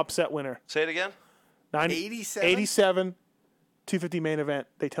is it? Upset winner. Say it again. 87 250 main event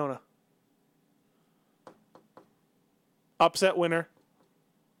Daytona. Upset winner.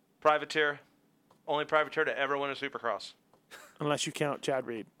 Privateer. Only privateer to ever win a Supercross. Unless you count Chad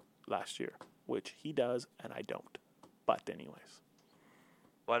Reed last year, which he does and I don't. But anyways.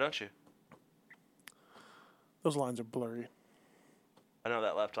 Why don't you? Those lines are blurry. I know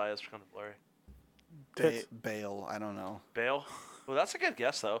that left eye is kind of blurry. Bale. I don't know. Bale? Well, that's a good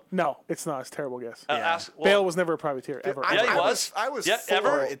guess, though. No, it's not. It's a terrible guess. Bale was never a privateer, ever. Yeah, he was. I was 4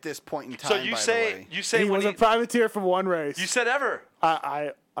 ever? at this point in time, So you say he was a privateer for one race. You said ever.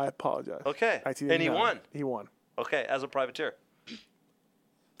 I apologize. Okay. And he won. He won. Okay, as a privateer.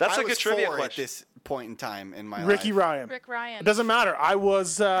 That's a good trivia question. At this point in time in my Ricky life. Ryan. It doesn't matter. I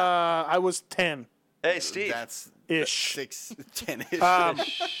was 10. Hey, Steve. That's ish. 6,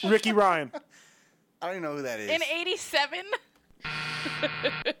 10-ish. Ricky Ryan. I don't even know who that is. In 87?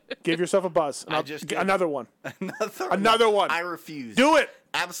 Give yourself a buzz. Another one. Another one. I refuse. Do it.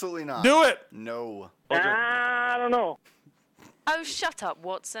 Absolutely not. Do it. No. I don't know. Oh, shut up,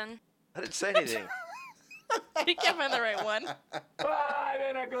 Watson. I didn't say anything. He can't find the right one. I'm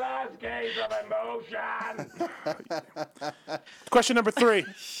in a glass case of emotion. Question number 3.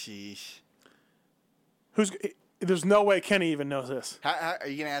 Sheesh. There's no way Kenny even knows this. How, are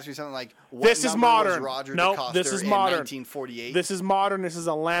you going to ask me something like, what this is number modern. was Roger No, DeCoster this is in modern. 1948? This is modern. This is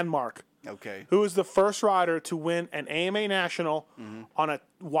a landmark. Okay. Who is the first rider to win an AMA National on a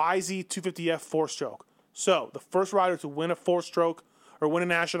YZ 250F 4-stroke? So, the first rider to win a 4-stroke or win a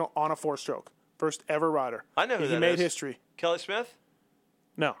national on a 4-stroke. First ever rider. I know who he that made is. history. Kelly Smith?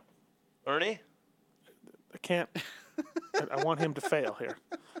 No. Ernie? I can't. I want him to fail here.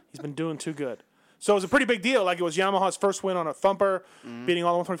 He's been doing too good. So it was a pretty big deal. Like it was Yamaha's first win on a thumper, beating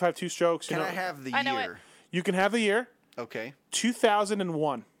all the 125 2-strokes. Can I have the year? You can have the year. Okay.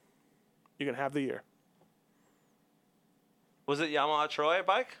 2001. You can have the year. Was it Yamaha Troy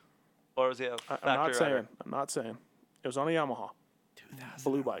bike? Or was it a factory rider? I'm not saying. It was on a Yamaha.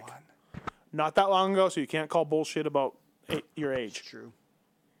 Blue bike. Not that long ago, so you can't call bullshit about your age. It's true.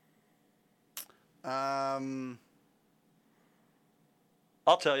 I'll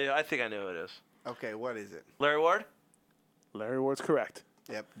tell you. I think I know who it is. Okay, what is it? Larry Ward? Larry Ward's correct.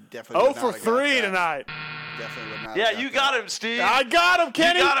 Yep, definitely. 0 for 3 tonight. Definitely would not. Yeah, you got him, Steve. I got him,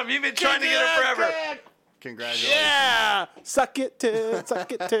 Kenny. You got him. You've been trying to get him forever. Congratulations. Yeah. Suck it, tits.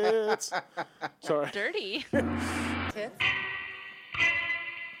 Suck it, tits. Sorry. Dirty.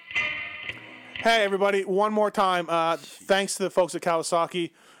 Hey, everybody. One more time. Thanks to the folks at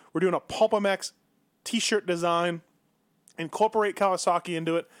Kawasaki. We're doing a Pulpamex t-shirt design. Incorporate Kawasaki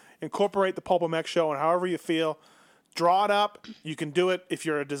into it. Incorporate the Pulpamex show and however you feel. Draw it up. You can do it. If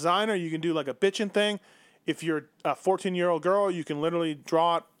you're a designer, you can do like a bitchin' thing. If you're a 14-year-old girl, you can literally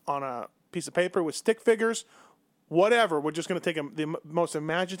draw it on a piece of paper with stick figures. Whatever. We're just going to take the most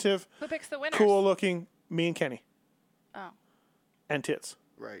imaginative, Who picks the winners? cool-looking, me and Kenny. Oh. And Tits.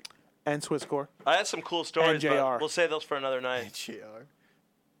 Right. And Swisscore. I had some cool stories, And JR. but we'll save those for another night. JR.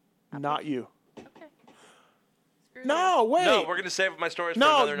 Not you. Okay. No, wait. No, we're going to save my stories for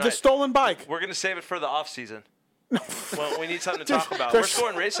another night. No, the stolen bike. We're going to save it for the off-season. Well, we need something to talk about. there's- We're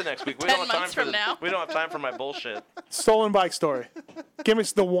going racing next week. We 10 don't have time months for from now. We don't have time for my bullshit. Stolen bike story. Give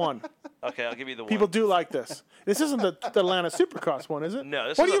us the one. Okay, I'll give you the People one. do like this. This isn't the Atlanta Supercross one, is it? No,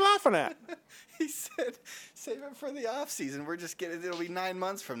 this What is are you laughing at? He said, "Save it for the off season. We're just getting. It'll be 9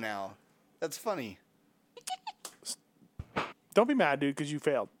 months from now." That's funny. Don't be mad, dude, because you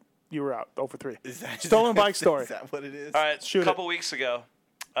failed. You were out 0 for 3. Is that Stolen bike story? Is that what it is? All right, Shoot a couple weeks ago,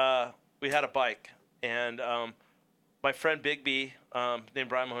 we had a bike, and my friend Big B, named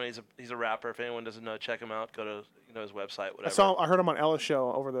Brian Mahoney, he's a rapper. If anyone doesn't know, check him out. Go to his website, whatever. I heard him on Ella's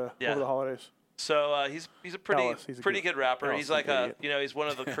show over the holidays. So he's a pretty Ellis, he's a pretty good rapper. Ellis He's is like an idiot. he's one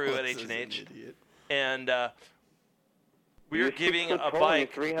of the crew at H&H, and we You're were giving 6 a foot tall and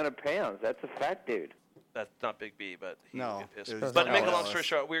bike. 300 pounds. That's a fat dude. That's not Big B, but he No, would get pissed. it was But to make a long Ellis. story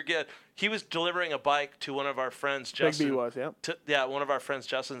short, we were good. He was delivering a bike to one of our friends, Big Justin. B was, yeah. One of our friends,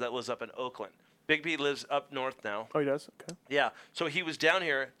 Justin, that lives up in Oakland. Big B lives up north now. Oh, he does? Okay. Yeah. So he was down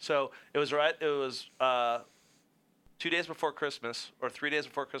here. So it was 2 days before Christmas or 3 days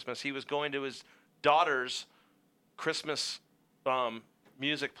before Christmas. He was going to his daughter's Christmas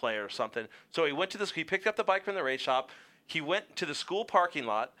music play or something. So he went to this. He picked up the bike from the race shop. He went to the school parking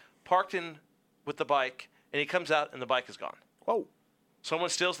lot, parked in with the bike, and he comes out and the bike is gone. Whoa.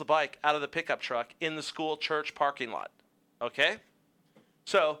 Someone steals the bike out of the pickup truck in the school church parking lot. Okay?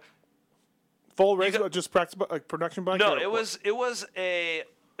 So Full race, just practice, like production bike? no, or- it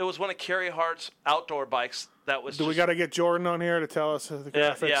was one of Carrie Hart's outdoor bikes that was Do we got to get Jordan on here to tell us the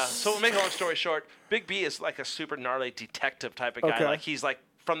graphics? Yeah. So we'll make a long story short. Big B is like a super gnarly detective type of guy. Okay. Like he's like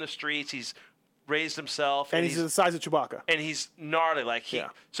from the streets. He's raised himself. And he's the size of Chewbacca. And he's gnarly.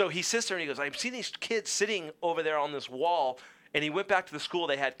 So he sits there and he goes, I've seen these kids sitting over there on this wall. And he went back to the school.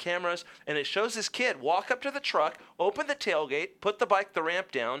 They had cameras. And it shows this kid walk up to the truck, open the tailgate, put the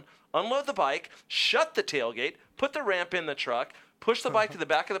ramp down, unload the bike, shut the tailgate, put the ramp in the truck, push the bike to the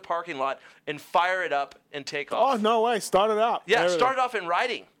back of the parking lot, and fire it up and take off. Oh, no way. Start it up. Yeah, There it started is. off in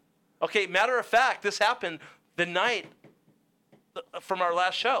writing. Okay, matter of fact, this happened the night from our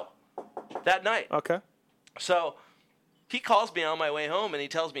last show. That night. Okay. So he calls me on my way home and he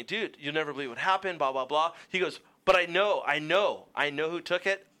tells me, dude, you'll never believe what happened, blah, blah, blah. He goes, but I know who took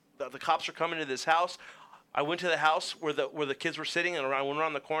it. The cops are coming to this house. I went to the house where the kids were sitting and I went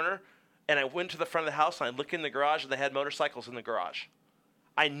around the corner and I went to the front of the house and I looked in the garage and they had motorcycles in the garage.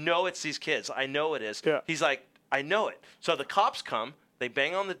 I know it's these kids. I know it is. Yeah. He's like, I know it. So the cops come. They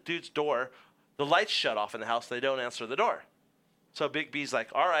bang on the dude's door. The lights shut off in the house. They don't answer the door. So Big B's like,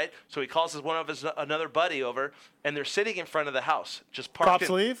 all right. So he calls another buddy over, and they're sitting in front of the house, just parked. Cops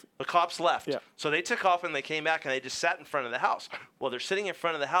leave? The cops left. Yeah. So they took off and they came back and they just sat in front of the house. Well, they're sitting in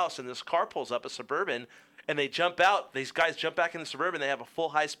front of the house, and this car pulls up, a Suburban, and they jump out. These guys jump back in the Suburban. They have a full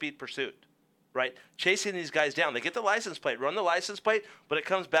high-speed pursuit, right? Chasing these guys down. They get the license plate, run the license plate, but it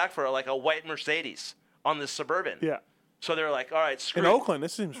comes back for like a white Mercedes on this Suburban. Yeah. So they're like, all right, screw In it. Oakland,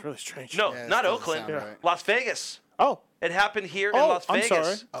 this seems really strange. No, not Oakland. Las Vegas. Oh. It happened here in Oh, Las I'm Vegas.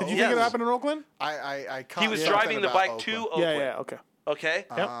 sorry. Did you think it happened in Oakland? I He was driving the bike to Oakland. Yeah, okay. Okay?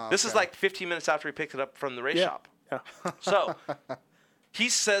 Yep. This is like 15 minutes after he picked it up from the race Yeah. shop. Yeah. So he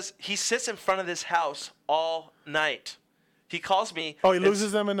says he sits in front of this house all night. He calls me. Oh, he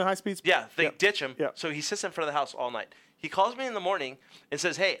loses them in the high speed? Yeah, they ditch him. Yeah. So he sits in front of the house all night. He calls me in the morning and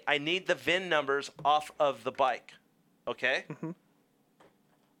says, hey, I need the VIN numbers off of the bike. Okay? Mm-hmm.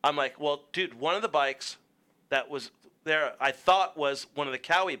 I'm like, well, dude, one of the bikes that was there I thought was one of the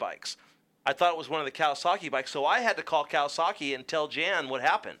Cowie bikes. I thought it was one of the Kawasaki bikes, so I had to call Kawasaki and tell Jan what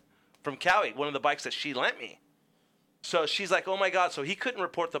happened from Cowie, one of the bikes that she lent me. So she's like, oh, my God. So he couldn't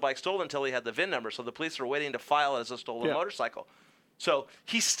report the bike stolen until he had the VIN number, so the police were waiting to file it as a stolen motorcycle. So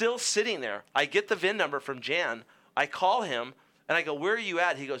he's still sitting there. I get the VIN number from Jan. I call him, and I go, where are you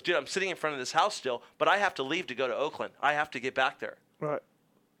at? He goes, dude, I'm sitting in front of this house still, but I have to leave to go to Oakland. I have to get back there. Right.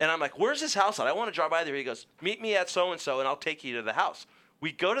 And I'm like, where's this house at? I want to drive by there. He goes, meet me at so-and-so, and I'll take you to the house.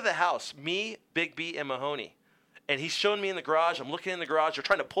 We go to the house, me, Big B, and Mahoney. And he's showing me in the garage. I'm looking in the garage. They're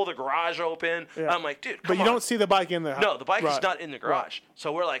trying to pull the garage open. Yeah. I'm like, dude, come But you on. don't see the bike in the house. No, the bike is Right. not in the garage. Right.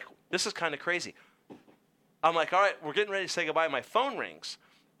 So we're like, this is kind of crazy. I'm like, all right, we're getting ready to say goodbye. My phone rings.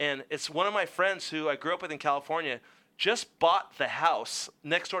 And it's one of my friends who I grew up with in California just bought the house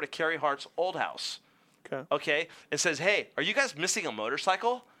next door to Carrie Hart's old house. Okay? And says, hey, are you guys missing a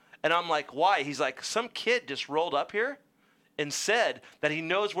motorcycle? And I'm like, why? He's like, some kid just rolled up here and said that he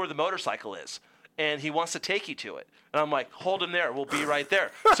knows where the motorcycle is. And he wants to take you to it. And I'm like, hold him there. We'll be right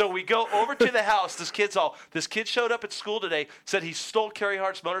there. So we go over to the house. This kid showed up at school today, said he stole Carrie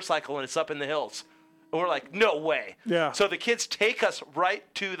Hart's motorcycle and it's up in the hills. And we're like, no way. Yeah. So the kids take us right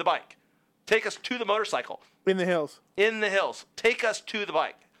to the bike. Take us to the motorcycle. In the hills. In the hills. Take us to the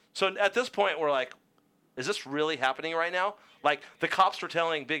bike. So at this point, we're like, is this really happening right now? Like, the cops were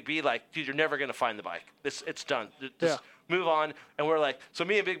telling Big B, like, dude, you're never going to find the bike. It's done. Just move on. And we're like, so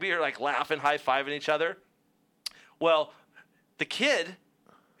me and Big B are, like, laughing, high-fiving each other. Well, the kid,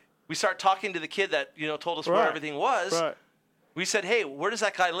 we start talking to the kid that, told us where everything was. Right. We said, hey, where does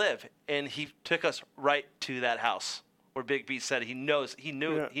that guy live? And he took us right to that house where Big B said he knows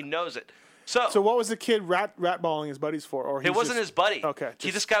it. So what was the kid rat-balling his buddies for? Or it wasn't his buddy. Okay.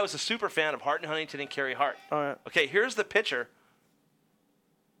 This guy was a super fan of Hart and Huntington and Carey Hart. All right. Okay, here's the picture.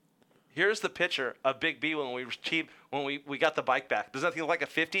 Here's the picture of Big B when we got the bike back. Does that look like a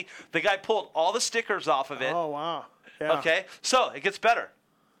 50? The guy pulled all the stickers off of it. Oh, wow. Yeah. Okay, so it gets better.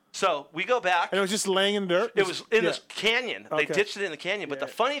 So we go back. And it was just laying in the dirt? It was in this canyon. Okay. They ditched it in the canyon. But the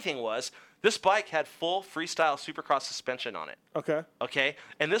funny thing was, this bike had full freestyle supercross suspension on it. Okay. Okay?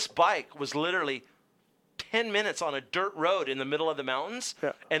 And this bike was literally 10 minutes on a dirt road in the middle of the mountains.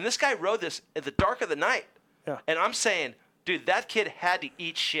 Yeah. And this guy rode this at the dark of the night. Yeah. And I'm saying, dude, that kid had to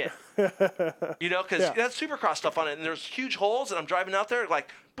eat shit. Because it had supercross stuff on it. And there's huge holes. And I'm driving out there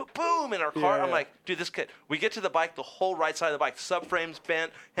like, boom, in our car. Yeah. I'm like, dude, this kid. We get to the bike, the whole right side of the bike. Subframe's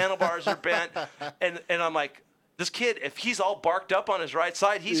bent. Handlebars are bent. And I'm like, this kid, if he's all barked up on his right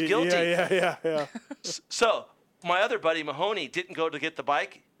side, he's guilty. Yeah. So my other buddy, Mahoney, didn't go to get the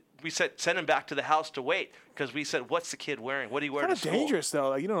bike. We said, send him back to the house to wait. Because we said, what's the kid wearing? What do you wear to school? Kind of dangerous, though.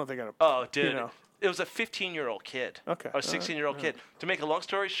 Like, you don't know if they're going to... Oh, dude. It was a 15-year-old kid. Okay. Or a 16-year-old kid. To make a long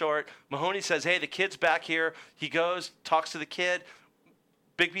story short, Mahoney says, hey, the kid's back here. He goes, talks to the kid.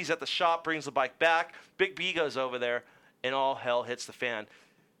 Big B's at the shop, brings the bike back. Big B goes over there, and all hell hits the fan.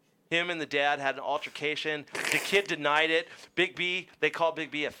 Him and the dad had an altercation. The kid denied it. Big B, they call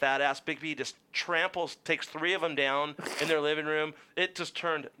Big B a fat ass. Big B just takes 3 of them down in their living room. It just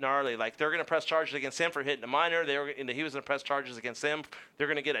turned gnarly. Like, they're going to press charges against him for hitting a minor. He was going to press charges against them. They're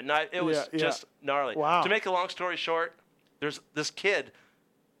going to get a knife. It was just gnarly. Wow. To make a long story short, this kid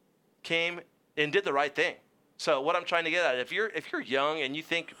came and did the right thing. So what I'm trying to get at, if you're young and you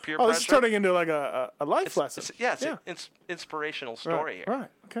think peer pressure, this is turning into like a life lesson. It's an inspirational story here. Right.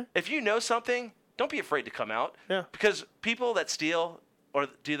 Okay. If you know something, don't be afraid to come out. Yeah. Because people that steal or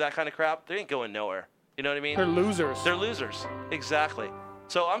do that kind of crap, they ain't going nowhere. You know what I mean? They're losers. They're losers. Exactly.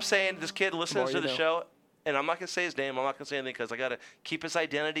 So I'm saying this kid listens to the show, and I'm not going to say his name. I'm not going to say anything because I got to keep his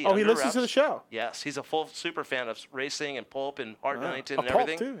identity. Oh, he listens wraps. to the show? Yes. He's a full super fan of racing and Pulp and Art Huntington and Pulp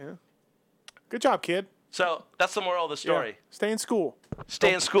everything. too, yeah. Good job, kid. So that's the moral of the story. Yeah. Stay in school.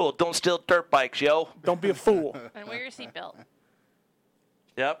 Stay in school. Don't steal dirt bikes, yo. Don't be a fool. And wear your seatbelt.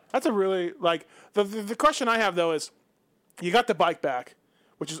 Yep. That's a really, like, the question I have, though, is you got the bike back,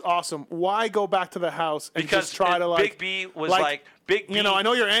 which is awesome. Why go back to the house and just try to, like... Big B was like Big B... You know, I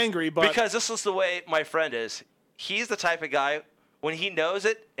know you're angry, but... Because this is the way my friend is. He's the type of guy, when he knows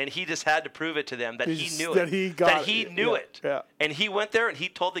it, and he just had to prove it to them that he knew it. That he knew it. Yeah. And he went there, and he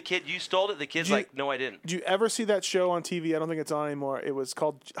told the kid, you stole it. The kid's like, no, I didn't. Did you ever see that show on TV? I don't think it's on anymore. It was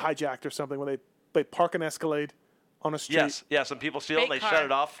called Hijacked or something, where they park an Escalade on a street. Yes, some people steal it, and they shut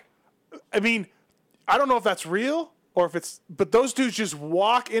it off. I mean, I don't know if that's real or if it's... But those dudes just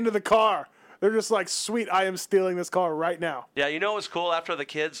walk into the car. They're just like, sweet, I am stealing this car right now. Yeah, you know what was cool? After the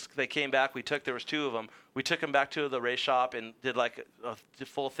kids, they came back, there was 2 of them. We took them back to the race shop and did like a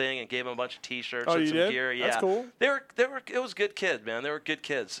full thing and gave them a bunch of T-shirts and some gear. Yeah, that's cool. It was good kids, man. They were good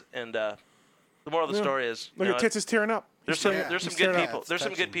kids. And the moral of the story is, look at Tits is tearing up. There's some good people. There's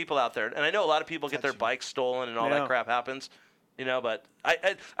some good people out there, and I know a lot of people get their bikes stolen and all that crap happens. You know, but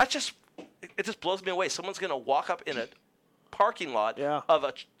it just blows me away. Someone's gonna walk up in a parking lot of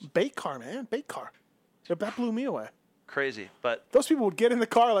a bait car, man. Bait car. That blew me away. Crazy, but those people would get in the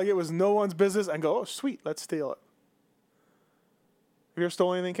car like it was no one's business and go, "Oh, sweet, let's steal it." Have you ever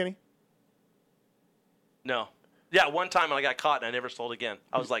stolen anything, Kenny? No. Yeah, one time I got caught and I never stole again.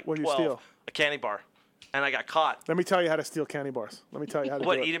 I was like 12. What did you steal? A candy bar, and I got caught. Let me tell you how to steal candy bars. Let me tell you how to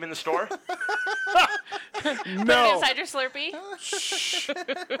do it. Eat them in the store? Put it inside your Slurpee. Shh.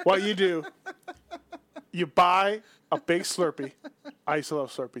 What you do, you buy a big Slurpee. I used to love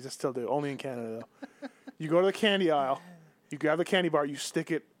Slurpees. I still do. Only in Canada, though. You go to the candy aisle. You grab the candy bar. You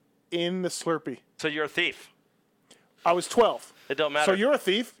stick it in the Slurpee. So you're a thief. I was 12. It don't matter. So you're a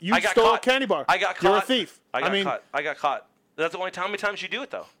thief. You stole a candy bar. I got caught. You're a thief. I got caught. That's the only time. How many times you do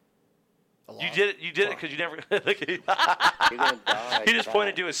it, though? You did it because you never. He just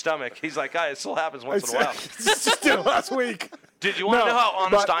pointed to his stomach. He's like, "Guys, it still happens once in a while." Just did it last week. Dude, you want to know how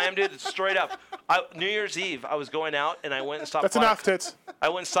honest I am, dude? Straight up. New Year's Eve, I was going out and I went and stopped. That's enough, Tits. I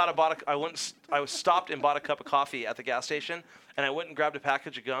went and stopped and bought a cup of coffee at the gas station, and I went and grabbed a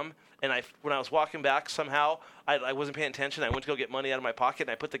package of gum. And when I was walking back, somehow I wasn't paying attention. I went to go get money out of my pocket,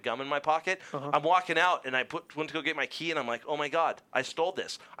 and I put the gum in my pocket. I'm walking out, and I went to go get my key, and I'm like, oh my God, I stole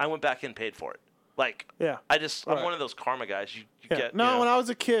this. I went back and paid for it. Like, I'm one of those karma guys. You get. No, when I was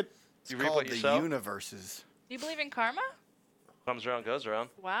a kid, you reap what you sow. Universes. Do you believe in karma? Comes around, goes around.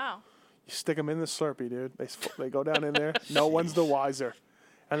 Wow. You stick them in the Slurpee, dude. They go down in there. No one's the wiser.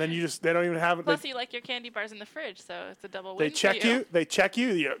 And then they don't even have it. Plus, you like your candy bars in the fridge, so it's a double win. They check you. They check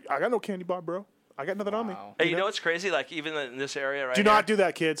you. I got no candy bar, bro. I got nothing on me. Hey, you know what's crazy? Like, even in this area right Do not do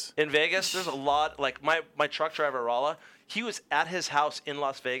that, kids. In Vegas, there's a lot. Like, my truck driver, Rala, he was at his house in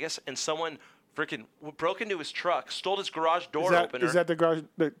Las Vegas, and someone freaking broke into his truck, stole his garage door opener. Is that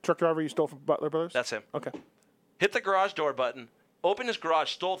the truck driver you stole from Butler Brothers? That's him. Okay. Hit the garage door button, opened his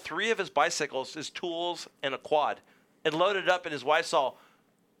garage, stole 3 of his bicycles, his tools, and a quad, and loaded it up, and his wife saw,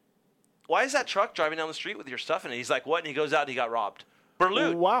 why is that truck driving down the street with your stuff in it? He's like, what? And he goes out and he got robbed.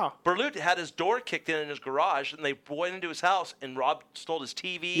 Berlut. Wow. Berlut had his door kicked in his garage, and they went into his house and stole his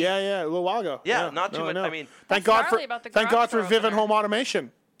TV. Yeah, a little while ago. Yeah, not too much. I mean, thank God for Vivint Home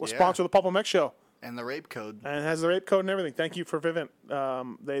Automation. We'll sponsor the Pulp MX show. And the rape code. And it has the rape code and everything. Thank you for Vivint.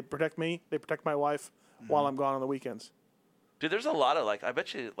 They protect me. They protect my wife while I'm gone on the weekends. Dude, there's a lot of, I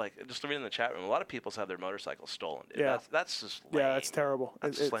bet you, just reading in the chat room, a lot of people have their motorcycles stolen. Dude. Yeah. That's just lame. Yeah, that's terrible.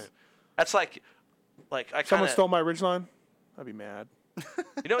 That's just lame. That's like someone stole my Ridgeline, I'd be mad.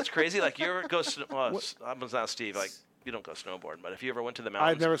 You know what's crazy? Like, you ever go, I was not Steve, you don't go snowboarding, but if you ever went to the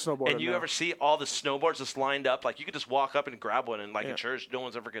mountains. I've never snowboarded. And you ever see all the snowboards just lined up, like, you could just walk up and grab one, and in church, no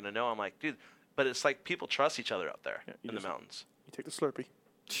one's ever going to know. I'm like, dude, but it's like people trust each other out there in the mountains. You take the Slurpee.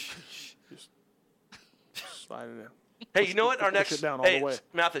 Just slide it in. Hey, you know what? Our next. Push it down all the way.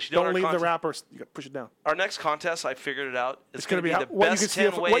 Mathis, you don't leave the wrapper. You got to push it down. Our next contest, I figured it out. It's going to be the what best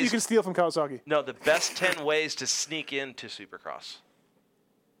 10 ways. What you can steal from Kawasaki. No, the best 10 ways to sneak into Supercross.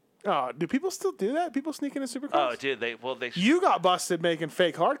 Oh, do people still do that? People sneak into Supercross? Oh, dude, they. You got busted making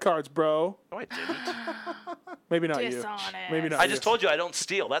fake hard cards, bro. No, I didn't. Maybe not Dishonest. you. Maybe not. I just told you I don't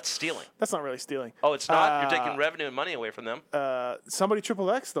steal. That's stealing. That's not really stealing. Oh, it's not. You're taking revenue and money away from them. Somebody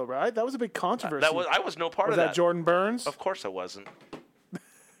XXX though, right? That was a big controversy. I was no part of that. Was that Jordan Burns? Of course, I wasn't.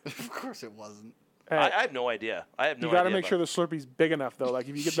 Of course, it wasn't. I have no idea. You got to make sure the Slurpee's big enough though. Like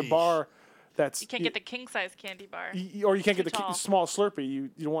if you get the bar. You can't get the king size candy bar. Or you can't get the small Slurpee. You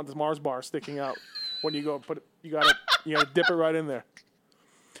don't want the Mars bar sticking out when you go put it. You gotta dip it right in there.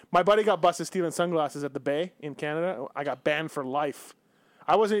 My buddy got busted stealing sunglasses at the Bay in Canada. I got banned for life.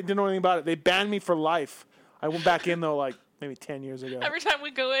 Didn't know anything about it. They banned me for life. I went back in though, maybe 10 years ago. Every time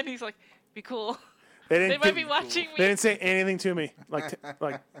we go in, he's like, "Be cool." They might be watching me. They didn't say anything to me.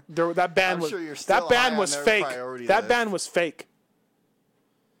 That ban was sure you're still ban was fake. That ban was fake.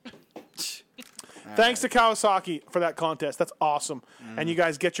 Thanks to Kawasaki for that contest. That's awesome. And you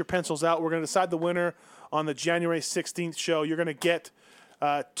guys get your pencils out. We're going to decide the winner on the January 16th show. You're going to get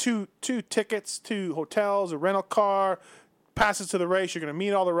two tickets to hotels, a rental car, passes to the race. You're going to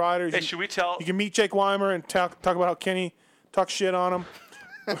meet all the riders. Hey, should we tell? You can meet Jake Weimer and talk about how Kenny talks shit on him.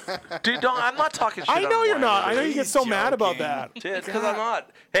 Dude, I'm not talking shit I know on you're Weimer. not. I know you get so mad about that. Dude, it's because I'm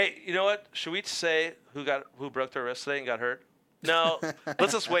not. Hey, you know what? Should we say who broke their wrist today and got hurt? No,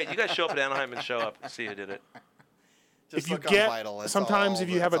 let's just wait. You guys show up at Anaheim and show up and see who did it. Just if you look on get Vital. sometimes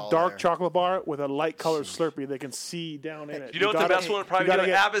if you have a dark there. chocolate bar with a light colored Slurpee, they can see down in it. You know what the best one would probably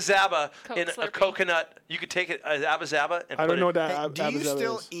do? Abba Zaba in a coconut. You could take it as Abba Zaba and I don't know what that Hey, do you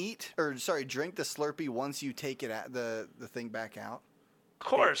still is. drink the Slurpee once you take it the thing back out? Of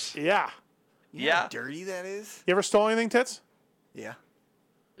course. Yeah. You know how dirty that is? You ever stole anything, Tits? Yeah.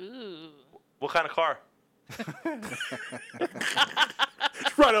 Ooh. What kind of car?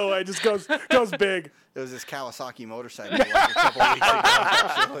 Right away, just goes big. It was this Kawasaki motorcycle a couple weeks ago,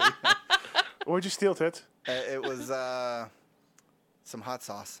 actually. What'd you steal, Tits? It was some hot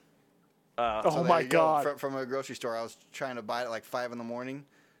sauce. Oh my God! From a grocery store. I was trying to buy it at 5 a.m,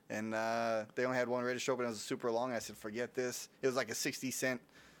 and they only had one ready to show up, and it was super long. I said, "Forget this." It was like a 60-cent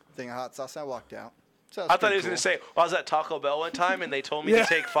thing of hot sauce. I walked out. So I thought he was going to say, I was at Taco Bell one time, and they told me to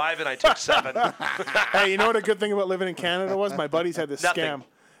take 5, and I took 7. Hey, you know what a good thing about living in Canada was? My buddies had this scam.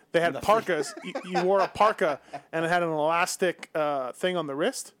 They had parkas. You wore a parka, and it had an elastic thing on the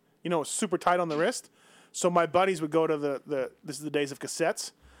wrist. You know, it was super tight on the wrist. So my buddies would go to this is the days of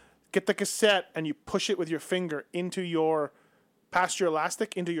cassettes. Get the cassette, and you push it with your finger past your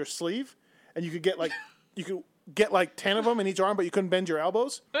elastic into your sleeve, and you could get like 10 of them in each arm, but you couldn't bend your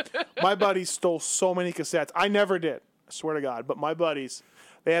elbows. My buddies stole so many cassettes. I never did, I swear to God. But my buddies,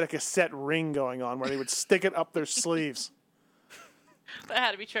 they had a cassette ring going on where they would stick it up their sleeves. That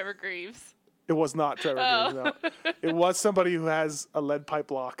had to be Trevor Greaves. It was not Trevor Griggs, no. It was somebody who has a lead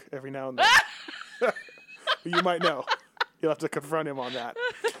pipe lock every now and then. You might know. You'll have to confront him on that.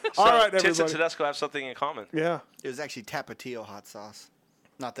 So All right, everybody. Tits and Tedesco have something in common. Yeah. It was actually Tapatio hot sauce.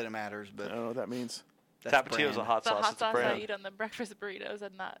 Not that it matters, but I don't know what that means. Tapatio is a hot The sauce. hot It's a sauce I brand. eat on the breakfast burritos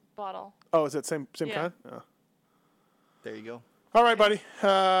in that bottle. Oh, is that same Yeah. kind? Oh. there you go. All right, buddy. Thanks,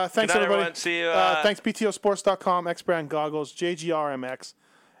 Good night, everybody. everyone. See you. Thanks, BTOsports.com, X-Brand Goggles, JGRMX,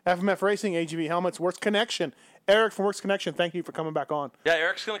 FMF Racing, AGV Helmets, Works Connection. Eric from Works Connection, thank you for coming back on. Yeah,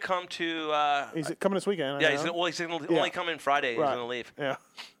 Eric's going to come to... He's coming this weekend. yeah, he's going to only come in Friday. He's Right. going to leave. Yeah.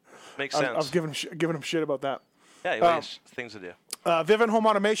 Makes I sense. was giving him shit about that. Yeah, he has things to do. Vivint Home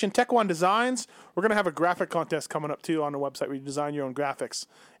Automation, Tech One Designs. We're going to have a graphic contest coming up, too, on the website where you design your own graphics,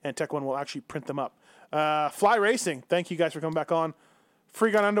 and Tech One will actually print them up. Fly Racing, thank you guys for coming back on.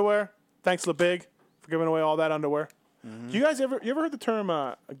 Free Gun Underwear, thanks LeBig for giving away all that underwear. Do you guys ever heard the term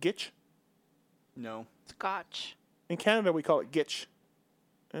gitch? No. Scotch. In Canada, we call it gitch.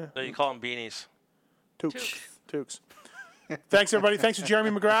 Yeah. No, you call them beanies. Tukes. Thanks, everybody. Thanks to Jeremy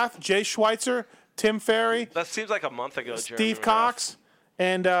McGrath, Jay Schweitzer, Tim Ferry, That seems like a month ago, Jeremy Steve McGrath. Cox,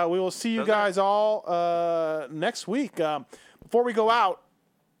 and we will see you Doesn't guys all next week. Before we go out,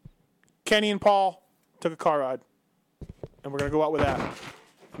 Kenny and Paul took a car ride, and we're going to go out with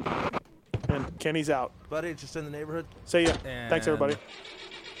that. And Kenny's out. Buddy, just in the neighborhood. See ya. Thanks, everybody.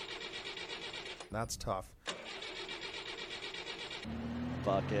 That's tough.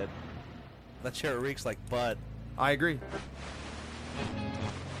 Fuck it. That chair reeks like butt. I agree.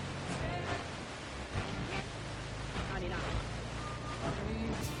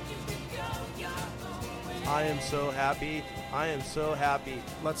 I am so happy. I am so happy.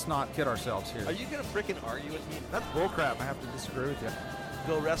 Let's not kid ourselves here. Are you going to freaking argue with me? That's bullcrap. I have to disagree with you.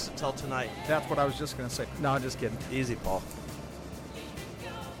 Go rest until tonight. That's what I was just going to say. No, I'm just kidding. Easy, Paul.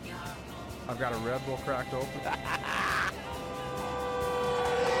 I've got a Red Bull cracked open. I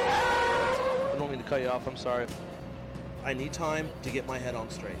don't mean to cut you off. I'm sorry. I need time to get my head on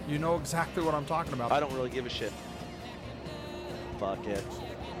straight. You know exactly what I'm talking about. I don't really give a shit. Fuck it.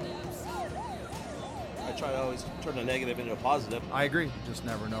 I try to always turn a negative into a positive. I agree. You just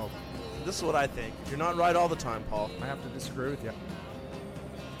never know. This is what I think. You're not right all the time, Paul. I have to disagree with you.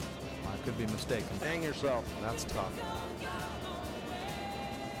 I could be mistaken. Hang yourself. That's tough.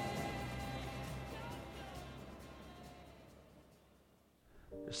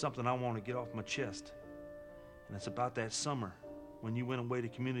 There's something I want to get off my chest, and it's about that summer when you went away to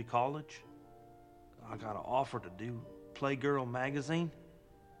community college. I got an offer to do Playgirl magazine,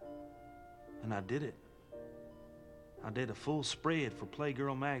 and I did it. I did a full spread for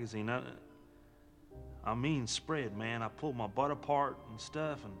Playgirl magazine. I mean spread, man. I pulled my butt apart and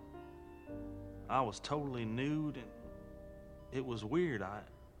stuff, and I was totally nude, and it was weird. I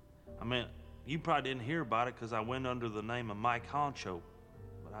mean, you probably didn't hear about it because I went under the name of Mike Honcho,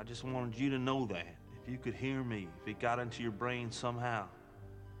 but I just wanted you to know that. If you could hear me, if it got into your brain somehow,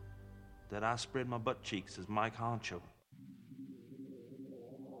 that I spread my butt cheeks as Mike Honcho.